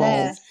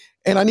iPhone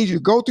and I need you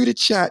to go through the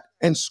chat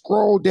and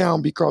scroll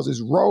down because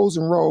there's rows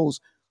and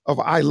rows of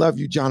I love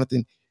you,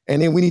 Jonathan.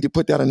 And then we need to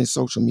put that on his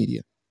social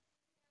media.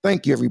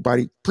 Thank you,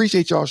 everybody.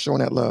 Appreciate y'all showing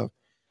that love.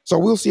 So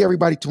we'll see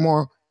everybody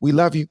tomorrow. We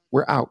love you.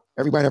 We're out.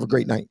 Everybody have a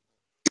great night.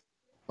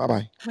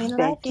 Bye-bye. We love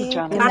Thank you, you.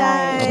 Jonathan. Good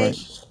night. Bye-bye.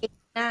 Good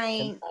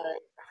night.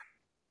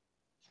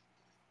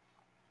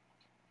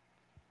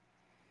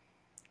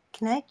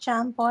 Good night,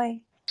 John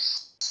Boy.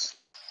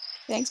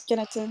 Thanks,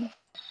 Jonathan.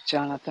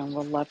 Jonathan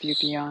will love you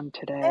beyond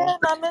today. And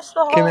I missed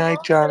the Good whole night,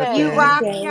 room today. You Jonathan. rock,